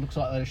 Oh, it looks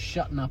like they're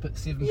shutting up at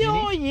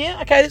 7:30.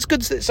 Yeah. Okay, that's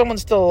good that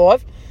someone's still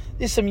alive.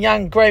 There's some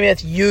young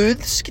Greymouth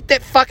youths. Get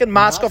that fucking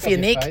mask off your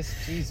neck.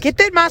 Get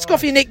that mask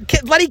off your neck.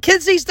 Bloody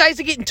kids these days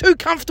are getting too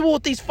comfortable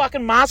with these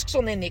fucking masks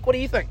on their neck. What do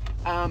you think?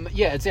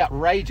 Yeah, it's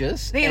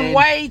outrageous. They're getting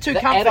way too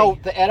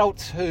comfy. The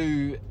adults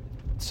who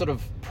sort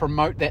of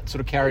promote that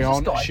sort of carry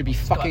on should be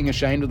fucking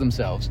ashamed of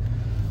themselves.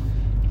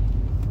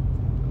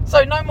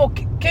 So no more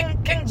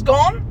King's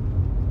gone?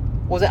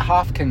 Was it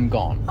half King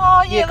gone?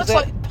 Oh yeah, looks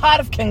like part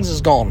of King's is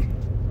gone.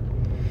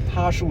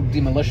 Partial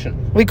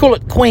demolition. We call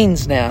it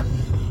Queens now.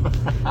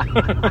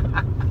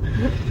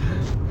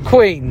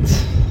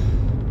 Queens.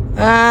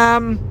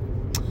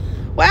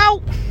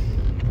 Well,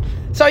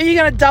 so are you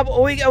going to double?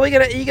 Are you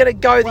going to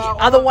go the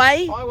other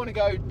way? I want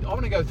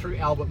to go through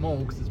Albert Mall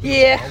because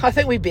it's I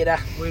think we better.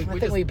 We're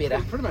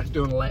pretty much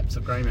doing laps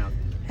of Greymouth.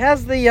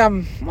 How's the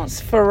what's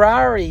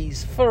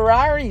Ferrari's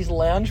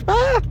lounge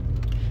bar?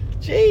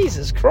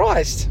 Jesus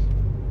Christ.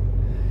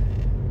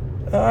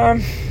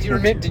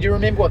 Did you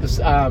remember what this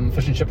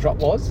fish and chip shop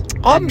was?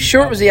 I'm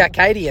sure it was the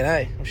Arcadian,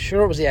 I'm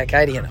sure it was the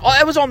Arcadian. Oh,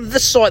 it was on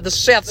this side, the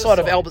south side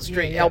of Albert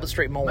Street, Albert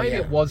Street Mall. Maybe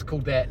it was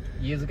called that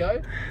years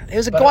ago. There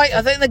was a guy,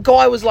 I think the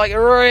guy was like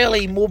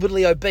really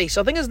morbidly obese.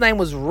 I think his name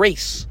was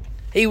Reese.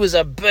 He was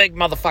a big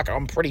motherfucker.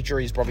 I'm pretty sure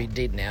he's probably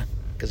dead now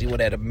because he would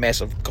have had a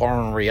massive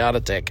coronary heart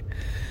attack.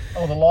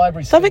 Oh, the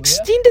library's So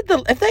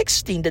still have they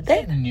extended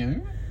that?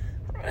 New?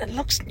 It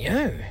looks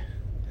new.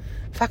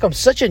 Fuck, I'm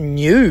such a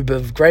noob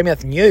of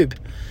Greymouth noob.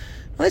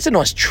 Well, that's a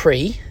nice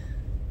tree.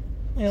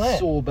 Look at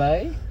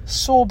that.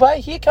 Sorbet.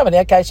 Here, coming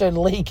out. Okay, so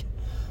Lee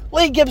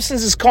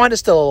Gibson's is kind of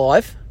still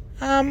alive.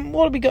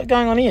 What have we got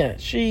going on here?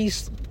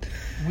 She's...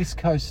 West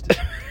Coast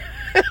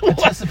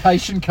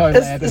Participation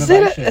Collab Is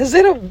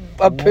Innovation.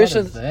 that a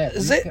person? Is that?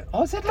 Is that...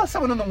 Oh, is that like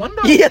someone in the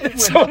window? Yeah,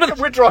 that's someone...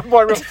 We're driving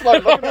by real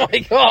slow. Oh, my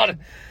God.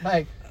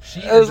 Mate, she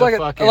It was is like,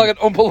 fucking... like an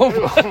Oompa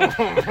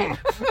Loompa.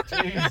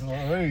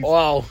 Jeez Louise.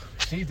 Wow.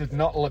 She did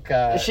not look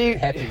She-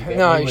 happy that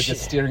no, we were she-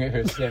 just staring at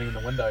her standing in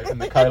the window in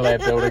the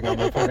Collab building on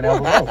the fucking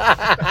Albert Mall.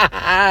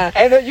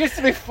 And it used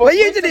to be... Well,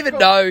 you didn't even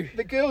know.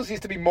 The girls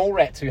used to be mall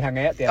rats who hung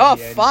out down Oh,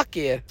 here. fuck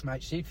yeah.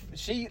 Mate, she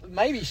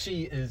maybe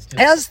she is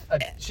just...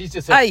 How's- she's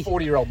just a Hey.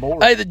 40-year-old mall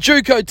rat. Hey, the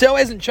Duke Hotel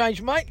hasn't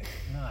changed, mate.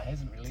 No, it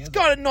hasn't really, has it?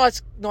 Got a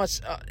nice...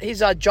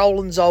 here's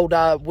Jolin's old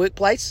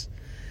workplace.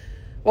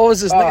 What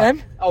was his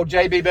nickname? Oh,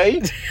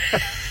 JBB.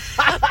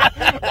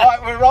 Right,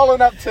 we're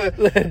rolling up to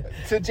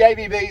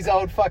JBB's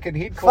old fucking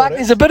headquarters. Fuck,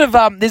 there's a bit of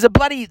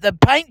the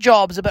paint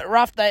job's a bit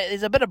rough.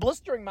 There's a bit of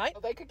blistering, mate. Oh,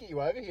 they could get you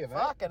over here, mate.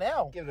 Fucking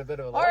hell. Give it a bit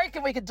of a look. I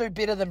reckon we could do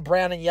better than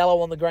brown and yellow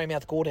on the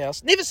Greymouth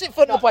Courthouse. Never set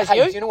foot in the place, hey,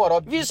 you? do you know what?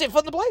 Have you set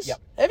foot in the place?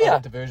 Yep. Have you? I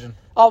got diversion.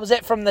 Oh, was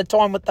that from the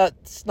time with the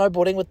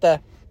snowboarding with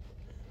the...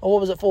 Or what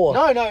was it for?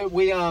 No,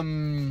 we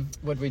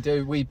what did we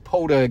do? We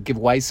pulled a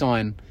giveaway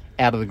sign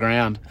out of the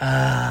ground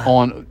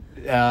on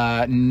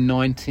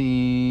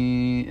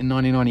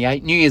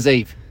 1998, New Year's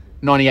Eve,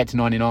 98 to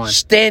 99.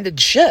 Standard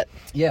shit.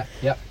 Yeah.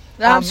 So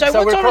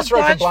what we're time across is the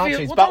road from Blanchfield-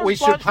 Blanchfields, what but time we is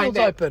should paint Blanchfield's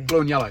that open? blue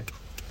and yellow.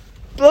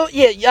 Well,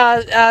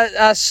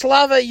 yeah,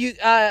 Slava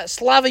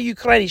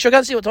Ukraini. Shall I go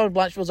and see what time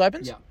Blanchfield's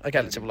opens? Yeah.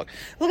 Okay, let's have a look.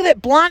 Look at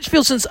that,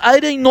 Blanchfield since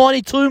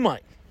 1892,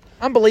 mate.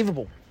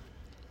 Unbelievable.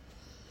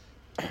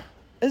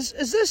 Is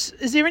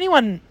there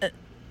anyone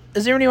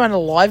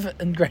alive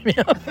in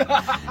Greymouth?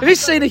 Have you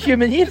seen a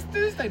human here? It's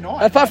Thursday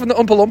night. Apart from the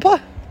Oompa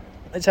Loompa?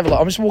 Let's have a look.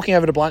 I'm just walking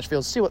over to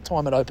Blanchfield, see what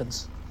time it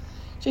opens.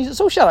 Jeez, it's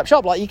all shut up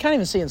shop. Like, you can't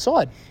even see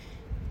inside.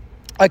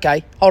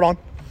 Okay, hold on.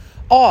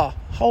 Oh,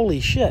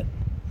 holy shit.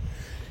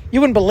 You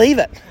wouldn't believe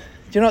it. Do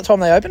you know what time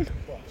they open?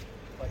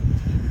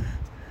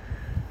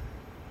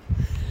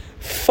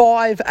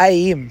 5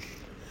 a.m.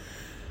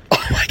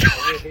 Oh, my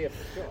God.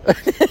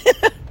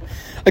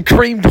 A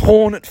creamed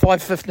horn at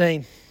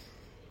 5:15.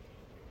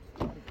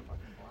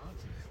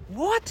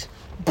 What?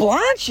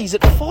 Blanchies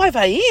at 5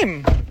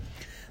 a.m.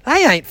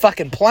 They ain't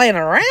fucking playing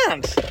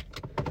around.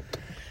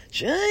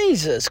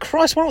 Jesus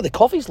Christ, wonder what their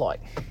coffee's like.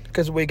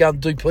 Because we're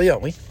going to do pee,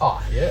 aren't we?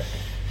 Oh, yeah.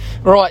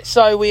 Right,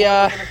 so we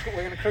are... We're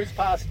going to cruise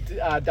past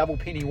Double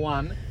Penny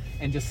 1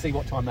 and just see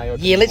what time they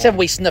open. Yeah, let's have a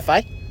wee sniff,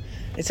 eh?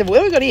 Let's have... What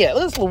have we got here?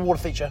 Look at this little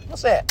water feature.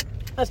 What's that?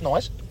 That's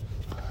nice.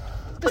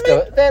 Let's do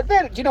it. That,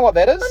 do you know what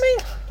that is? I mean...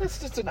 That's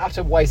just an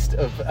utter waste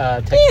of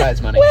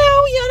taxpayers' money.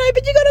 Well, you know,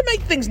 but you got to make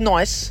things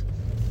nice.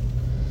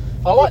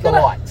 I like the You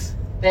know- lights.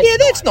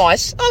 That's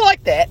nice. I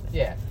like that.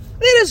 Yeah.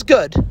 That is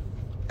good.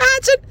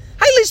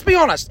 Hey, let's be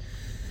honest.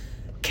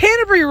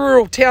 Canterbury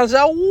rural towns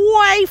are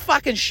way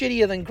fucking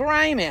shittier than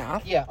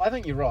Greymouth. Yeah, I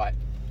think you're right.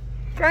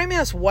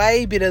 Greymouth's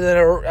way better than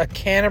a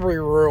Canterbury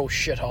rural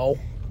shithole.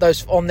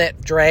 Those on that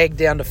drag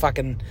down to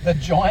fucking... The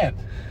Giant.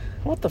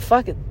 What the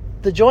fuck?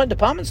 The Giant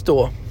department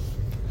store.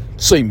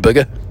 Seem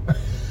bigger.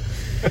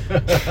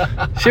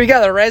 Should we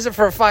go to the Razza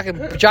for a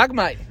fucking jug,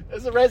 mate?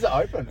 Is the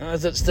Razza open?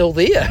 Is it still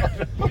there?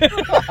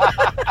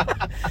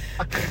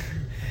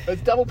 Is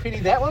Double Penny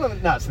that one? Or...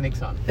 No, it's the next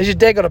one. Has your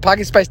dad got a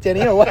parking space down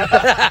here or what?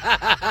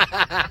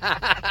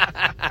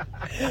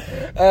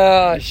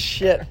 Oh,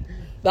 shit.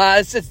 Nah,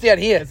 it's down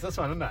here. It's this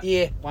one, isn't it?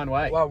 Yeah. One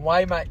way. One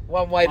way, mate.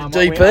 One way to One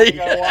DP. way, we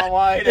go one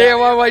way Yeah, down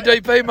one way here.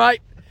 DP,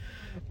 mate.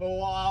 The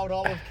wild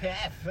olive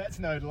calf. That's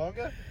no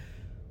longer.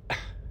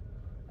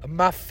 A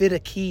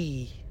Muffetta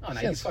key. Oh,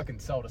 no, you fucking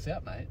sold us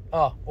out, mate.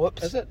 Oh,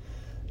 whoops. Is it?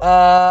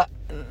 No,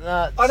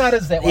 Oh, no, it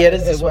is that one. Yeah, it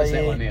is this was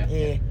way. that one, yeah.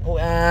 Yeah.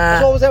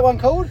 What was that one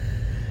called?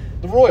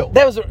 The Royal.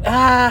 That was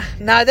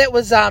no, that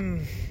was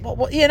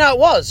what, yeah, no, it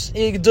was.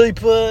 Yeah,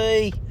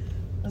 DP.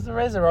 Is the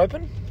Razor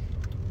open?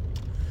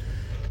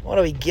 What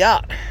do we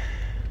got?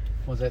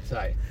 What does that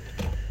say?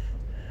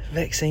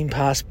 Vaccine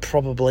pass,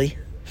 probably.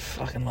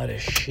 Fucking load of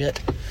shit.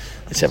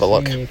 Let's have a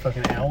look. Any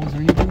fucking owls or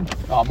anything?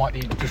 Oh, it might be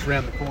just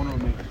round the corner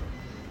on me.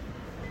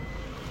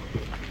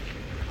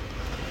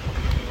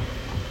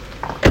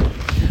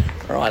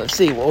 All right, let's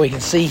see what we can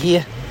see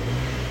here.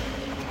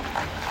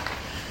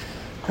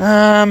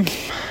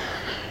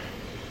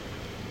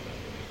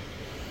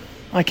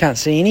 I can't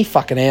see any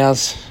fucking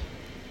hours.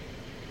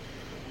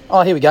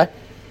 Oh, here we go.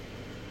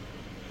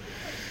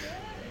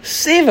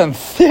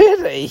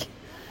 7:30.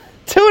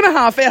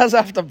 2.5 hours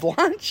after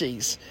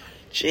Blanchie's.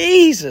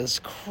 Jesus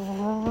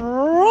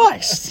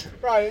Christ.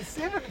 Right, it's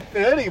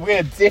 7:30.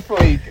 We're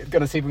definitely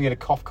going to see if we can get a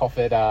cough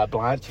at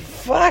Blanchie's.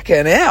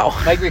 Fucking hell.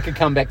 Maybe we could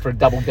come back for a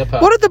double dipper.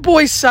 What did the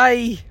boys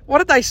say? What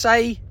did they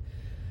say?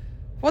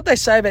 What did they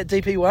say about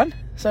DP1?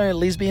 Something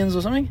lesbians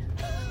or something?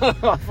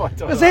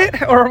 Was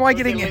that? Or am I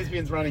getting it?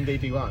 Lesbians running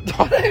DP1?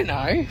 I don't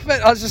know.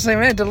 But I was just saying,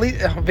 man,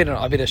 delete.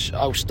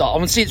 I'll stop.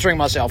 I'm censoring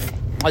myself.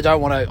 We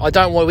don't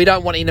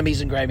want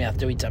enemies in Greymouth,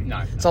 do we, Tim?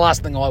 No. It's the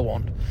last thing I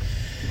want.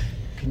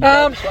 Can you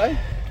go this way?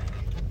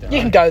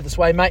 You can go this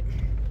way, mate.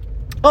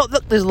 Oh,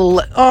 look, there's a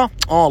little...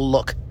 Oh,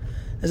 look.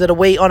 Is it a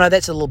wee... Oh, no,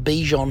 that's a little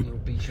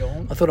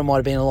Bichon. I thought it might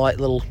have been a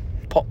little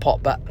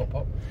pop, but...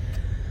 Pop.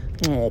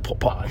 Oh,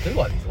 pop. I do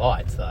like these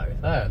lights, though.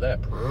 They're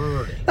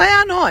pretty. They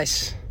are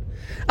nice.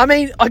 I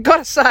mean, I got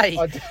to say...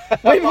 I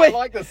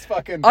like this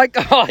fucking...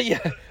 yeah.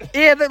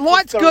 Yeah, the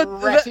light's good.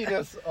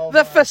 The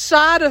of,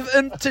 facade of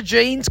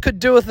Intergenes could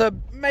do with a...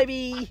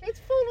 Maybe... It's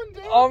fallen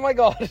down. Oh, my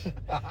God.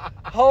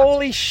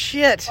 Holy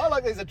shit. I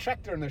like there's a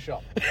tractor in the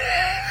shop.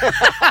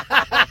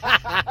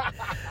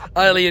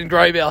 Only in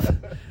Greymouth.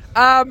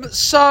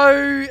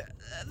 So,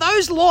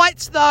 those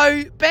lights,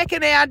 though, back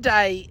in our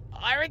day,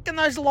 I reckon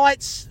those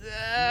lights...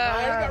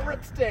 got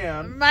ripped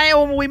down.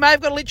 We may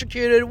have got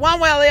electrocuted, one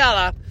way or the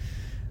other.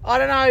 I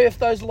don't know if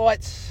those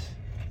lights...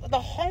 The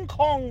Hong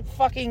Kong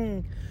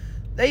fucking...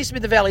 They used to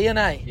be the Valley Inn,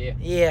 eh? Yeah.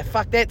 Yeah,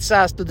 fuck, that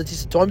stood the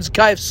test of time. It was a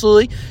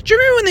KFC. Do you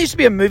remember when there used to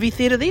be a movie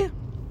theatre there?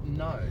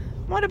 No.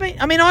 Might have been.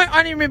 I mean, I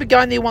only remember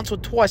going there once or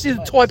twice. Either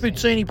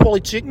Taiputini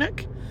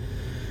Polytechnic.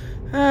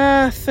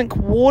 Think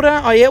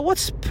Water. Oh, yeah,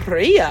 what's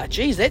Priya?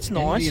 Jeez, that's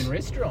nice. Indian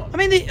restaurant. I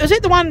mean, is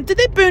that the one... Did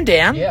that burn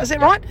down? Yeah. Is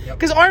that right?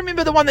 Because I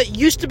remember the one that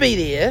used to be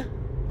there.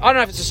 I don't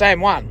know if it's the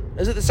same one.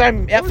 Is it the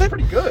same outfit? It was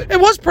pretty good. It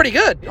was pretty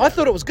good. Yeah. I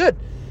thought it was good.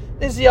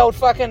 There's the old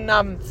fucking...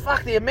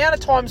 the amount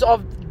of times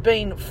I've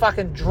been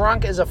fucking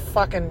drunk as a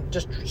fucking...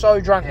 Just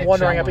so drunk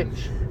wandering up here.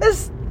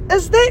 Is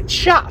that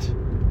shut?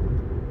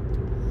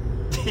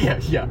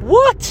 Yeah.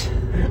 What?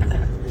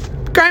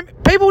 Graham,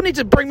 people need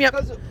to bring me up...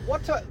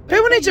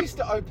 People need to... Used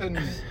to open...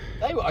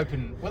 They were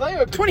open... Were they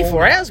open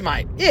 24 hours,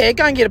 mate. Yeah,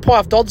 go and get a pie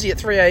off Dodsey at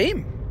 3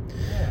 a.m.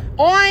 Yeah.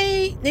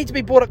 I need to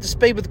be brought up to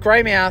speed with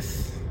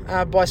Greymouth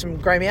by some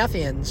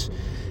Greymouthians.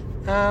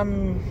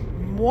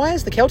 Why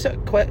is the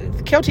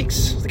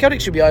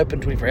Celtics should be open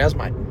 24 hours,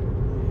 mate?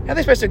 How are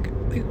they supposed to...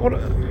 They're not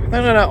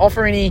going to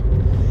offer any...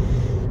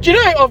 Do you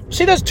know,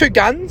 see those two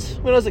guns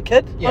when I was a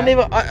kid?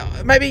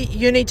 Yeah. Maybe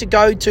you need to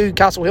go to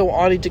Castle Hill.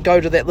 I need to go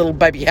to that little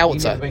baby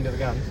howitzer. You've never been to the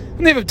guns?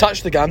 Never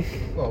touched the gun.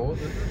 Well,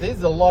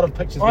 there's a lot of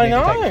pictures I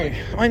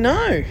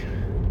know.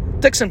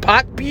 Dixon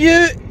Park.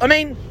 I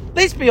mean,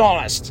 let's be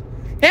honest.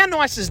 How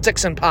nice is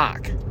Dixon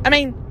Park? I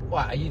mean...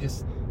 What, are you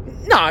just...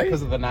 No.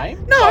 Because of the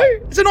name? No,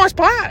 it's a nice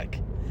park.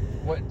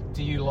 What,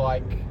 do you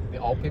like the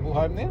old people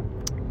home there?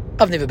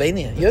 I've never been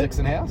there. You?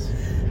 Dixon House?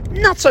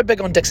 Not so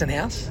big on Dixon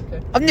House.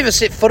 Okay. I've never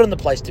set foot in the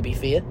place, to be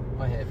fair.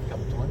 I have a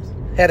couple of times.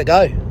 How'd it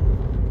go?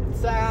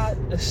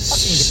 It's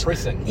fucking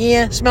depressing.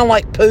 Yeah, smell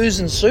like poos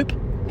and soup.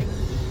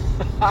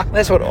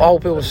 That's what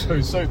old people...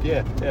 Poo soup,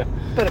 yeah.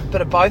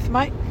 Bit of both,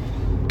 mate.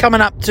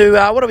 Coming up to...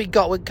 what do we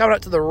got? We're coming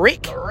up to the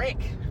Wreck. The Wreck.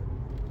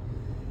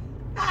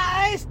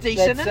 It's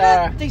decent, isn't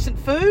it? Decent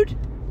food.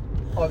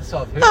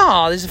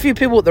 Oh, there's a few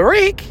people at the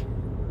Wreck.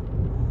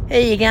 How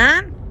you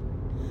going?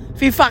 A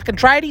few fucking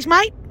tradies,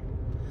 mate.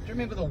 Do you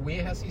remember the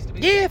warehouse used to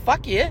be? Yeah,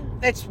 fuck yeah.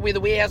 That's where the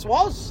warehouse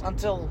was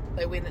until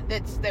they went...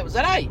 That was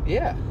it, eh?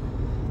 Yeah.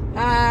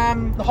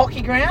 The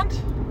hockey ground.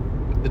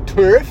 The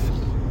turf.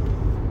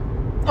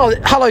 Oh,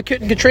 hello,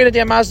 Kurt and Katrina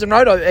down Marsden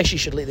Road. I actually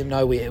should let them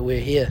know we're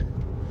here.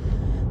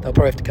 They'll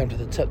probably have to come to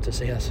the tip to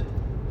see us.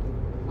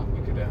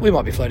 We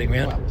might be floating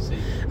around. We'll see.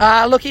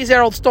 Look, here's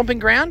our old stomping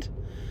ground.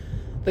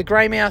 The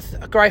Greymouth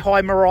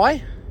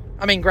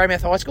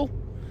High School.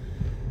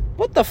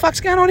 What the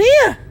fuck's going on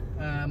here?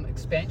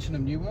 Expansion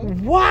of New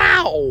World.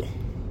 Wow.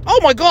 Oh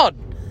my God.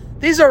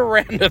 There's a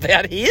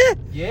roundabout here?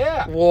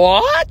 Yeah.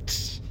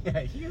 What?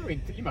 Yeah, you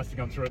must have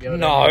gone through it the other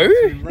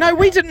day. No,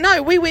 we didn't.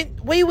 No, we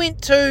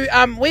went to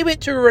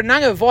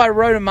Ranunga via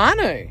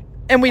Rodamanu,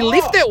 and we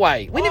left that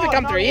way. We never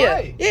come through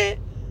way. here.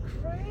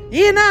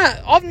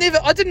 Yeah,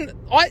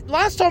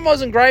 last time I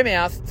was in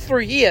Greymouth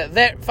through here,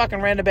 that fucking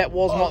roundabout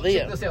was not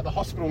there. Check this out. The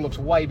hospital looks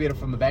way better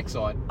from the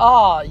backside.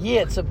 Oh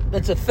yeah, it's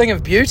a thing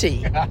of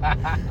beauty.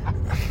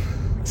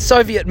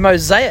 Soviet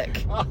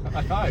mosaic. Oh,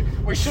 I know.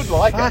 We should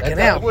like fucking it.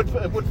 hell.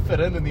 It would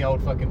fit in the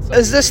old fucking Soviet.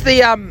 Is this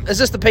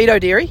the pedo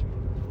dairy?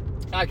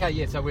 Okay,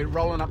 yeah, so we're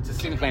rolling up to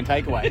Centreclan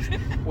Takeaways,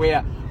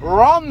 where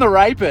Ron the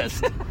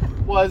rapist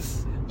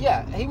was,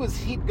 he was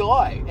head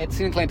guy at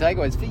Centreclan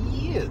Takeaways for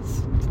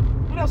years.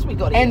 What else we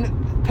got here?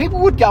 And people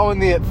would go in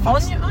there...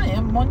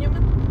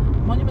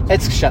 Monument?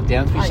 It's shut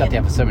down. It's been shut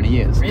down for so many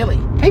years. Really?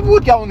 People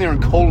would go in there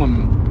and call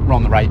him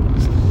Ron the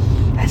rapist.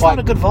 That's not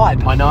a good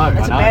vibe. I know,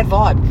 That's a bad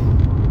vibe.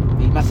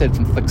 He must have had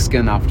some thick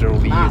skin after all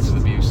the years of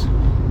abuse.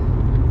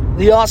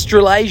 The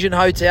Australasian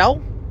Hotel.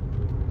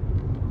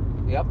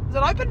 Yep. Is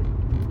it open?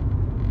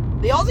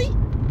 The Aussie?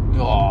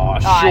 Oh,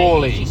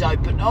 surely. She's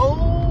open.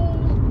 Oh.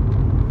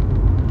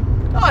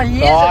 Oh,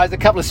 yeah. Oh, there's a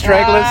couple of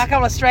stragglers. A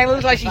couple of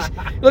stragglers.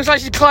 Looks like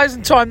she's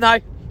closing time, though.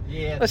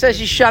 Yeah. Looks like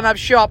she's shutting up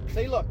shop.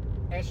 See, look.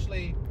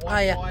 Ashley,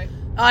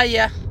 Oh,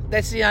 yeah.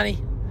 That's the only...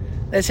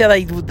 That's how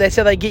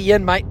they get you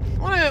in, mate.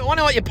 I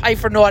wonder what you pay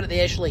for a night at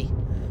the Ashley.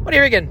 What do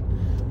you reckon?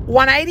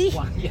 180?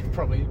 Yeah,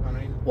 probably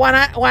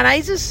 180.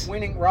 180s?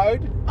 Winning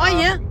Road. Oh,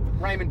 yeah.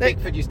 Raymond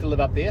Beckford used to live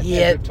up there.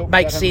 Yeah,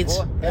 makes sense.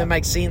 It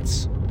makes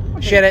sense.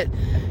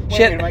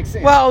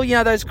 Well, you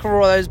know those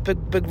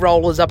big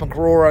rollers up in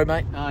Kororo,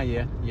 mate. Oh,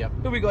 yeah. Yep.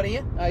 Who we got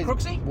here?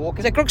 Crooksy? Walking.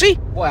 Is that Crooksy?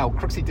 Well,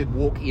 Crooksy did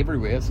walk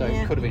everywhere, so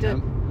it could have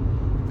been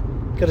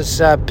him. Got his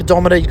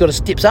pedometer, he's got his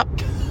steps up.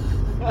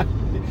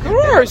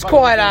 Kororo's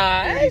quite,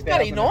 it's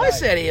bloody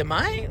nice out here,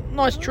 mate.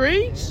 Nice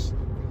trees.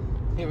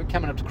 Here we're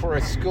coming up to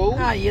Kororo School.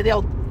 Ah, yeah, the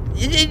old...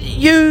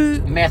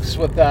 You... Maths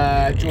with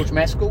George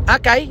Maskell.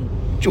 Okay.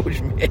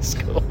 George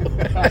Maskell.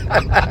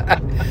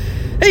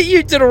 Hey,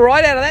 you did all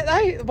right out of that,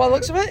 though, by the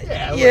looks of it.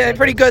 Yeah,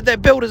 pretty good.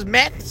 That builder's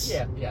maths.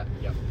 Yeah.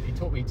 He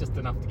taught me just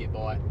enough to get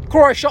by.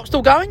 Kororo shop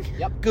still going?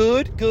 Yep.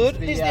 Good.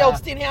 There's the old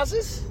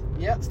Stenhouses.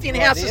 Yep.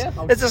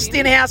 Stenhouses. It's a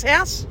Stenhouse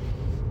house.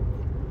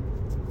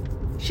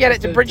 Shout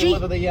out to Bridgie.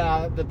 Deliver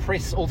the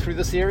press all through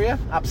this area,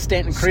 up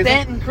Stanton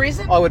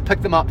Crescent. I would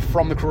pick them up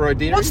from the Kororo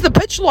Dairy. What's the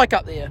pitch like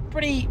up there?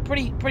 Pretty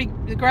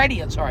the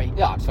gradient, sorry.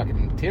 Yeah, it's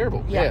fucking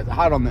terrible. Yeah,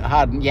 hard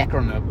yakka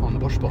on the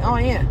bush block. Oh,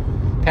 yeah.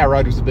 Power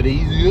Road was a bit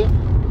easier.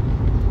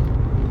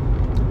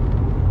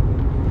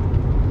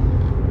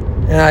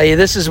 Yeah,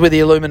 this is where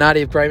the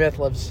Illuminati of Greymouth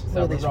lives.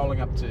 So we're rolling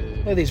up to...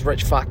 Look at these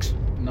rich fucks.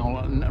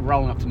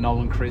 Rolling up to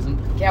Nolan Crescent.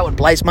 Cowan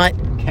Place, mate.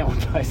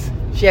 Cowan Place.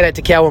 Shout out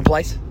to Cowan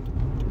Place.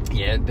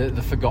 Yeah,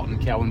 the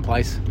forgotten Cowan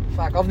Place.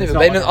 Fuck, I've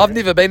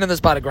never been in this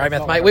part of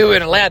Greymouth, mate. We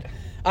weren't allowed.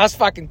 Us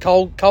fucking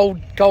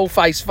cold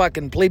face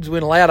fucking plebs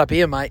weren't allowed up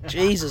here, mate.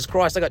 Jesus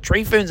Christ, I got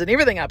tree ferns and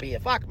everything up here.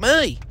 Fuck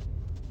me.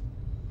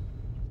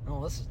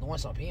 Oh, this is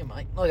nice up here,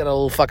 mate. I got a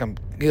little fucking...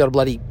 You got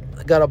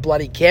a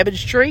bloody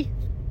cabbage tree.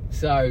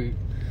 So,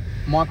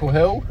 Michael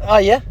Hill. Oh,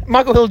 yeah.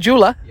 Michael Hill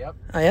jeweller. Yep.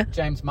 Oh, yeah.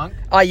 James Monk.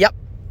 Oh, yep.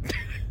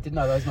 Didn't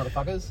know those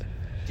motherfuckers.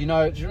 Do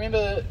you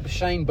remember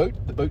Shane Boot?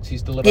 The Boots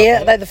used to live up there?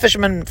 there. They're the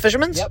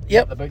fishermen's?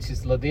 Yep. The Boots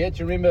used to live there. Do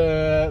you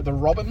remember the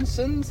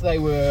Robinsons? They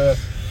were...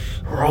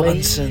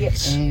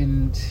 Robinsons.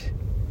 And...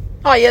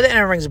 Oh, yeah, that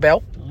name rings a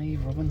bell. Lee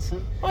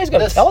Robinson. Oh, he's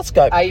got a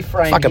telescope.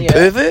 A-frame fucking here,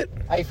 pervert.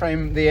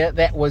 A-frame there,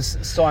 that was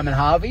Simon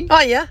Harvey.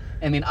 Oh, yeah.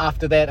 And then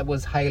after that, it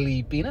was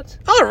Hayley Bennett.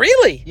 Oh,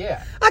 really?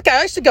 Yeah. Okay,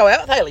 I used to go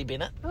out with Hayley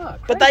Bennett. Oh,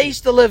 crazy. But they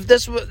used to live...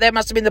 That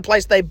must have been the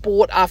place they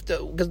bought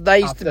after... Because they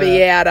used to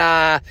be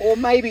out... Or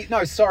maybe...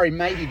 No, sorry.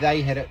 Maybe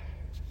they had it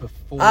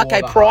before.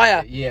 Okay,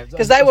 prior. Yeah.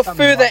 Because they were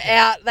further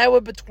out. They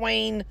were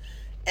between...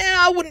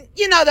 I wouldn't...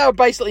 You know, they were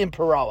basically in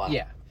Paroa.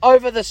 Yeah.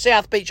 Over the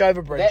South Beach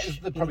overbridge. That is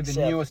probably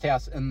the newest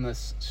house in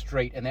this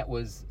street, and that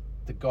was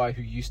the guy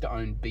who used to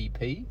own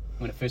BP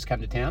when it first came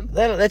to town.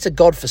 That's a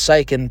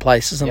godforsaken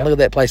place, isn't it? Look at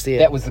that place there.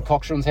 That was the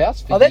Cockshorn's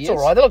house for that's years. all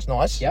right. That looks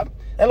nice. Yep.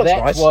 That looks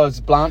nice. That was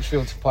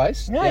Blanchfield's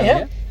place. Oh, yeah.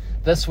 There.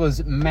 This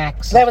was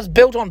Max. That was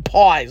built on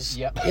pies.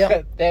 Yep.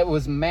 That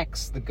was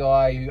Max, the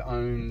guy who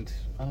owned...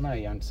 I don't know,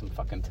 he owned some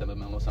fucking timber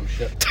mill or some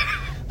shit.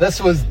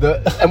 This was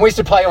the... And we used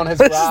to play on his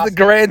grass. This is the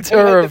grand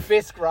tour of... the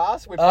best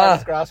grass. We played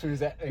his grass when he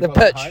was at... The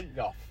pitch. Home.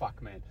 Oh,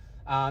 fuck, man.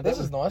 This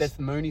is nice. That's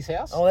Mooney's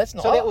house. Oh, that's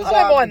nice. So that was, I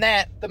don't mind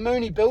that. The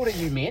Mooney builder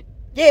you met.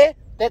 Yeah.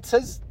 That's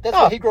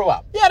where he grew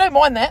up. Yeah, I don't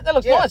mind that. That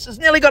looks nice. It's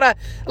nearly got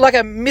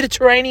a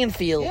Mediterranean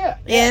feel. Yeah.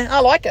 Yeah,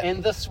 I like it.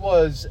 And this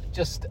was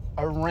just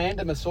a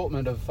random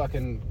assortment of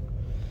fucking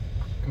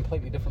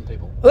completely different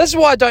people. Well, this is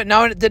why I didn't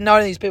know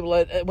any of these people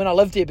when I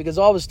lived here, because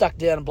I was stuck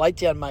down in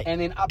Blaketown, mate. And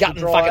then up gutting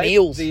the drive, fucking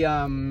eels.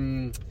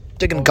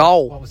 Digging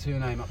coal. What was her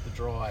name up the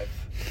drive?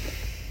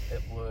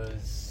 It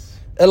was...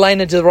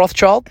 Elena de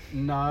Rothschild?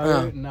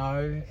 No. What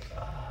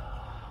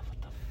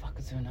the fuck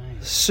is her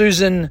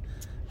name?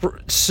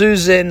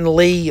 Susan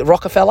Lee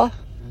Rockefeller?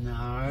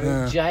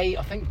 No. Jay,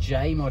 I think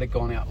Jay might have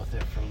gone out with her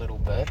for a little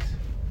bit.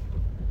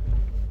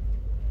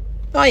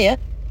 Oh, yeah.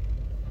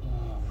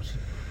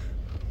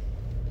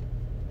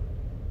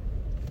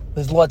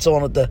 There's lights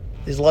on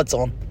There's lights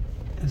on.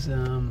 Is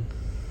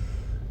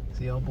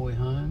the old boy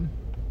home?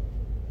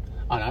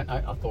 I don't know.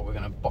 I thought we were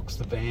going to box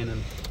the van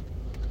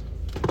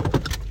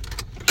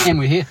and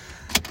we're here.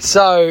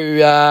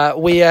 So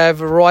we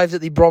have arrived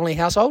at the Bromley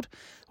household.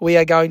 We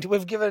are going to...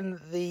 We've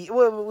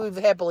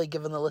happily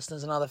given the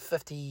listeners another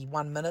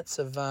 51 minutes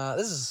of...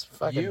 this is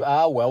fucking... You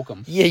are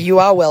welcome. Yeah, you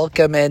are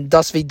welcome. And Do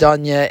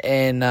Svidanya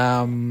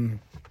and...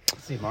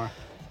 See you tomorrow.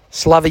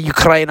 Slava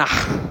Ukraina.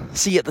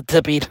 See you at the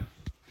tip head.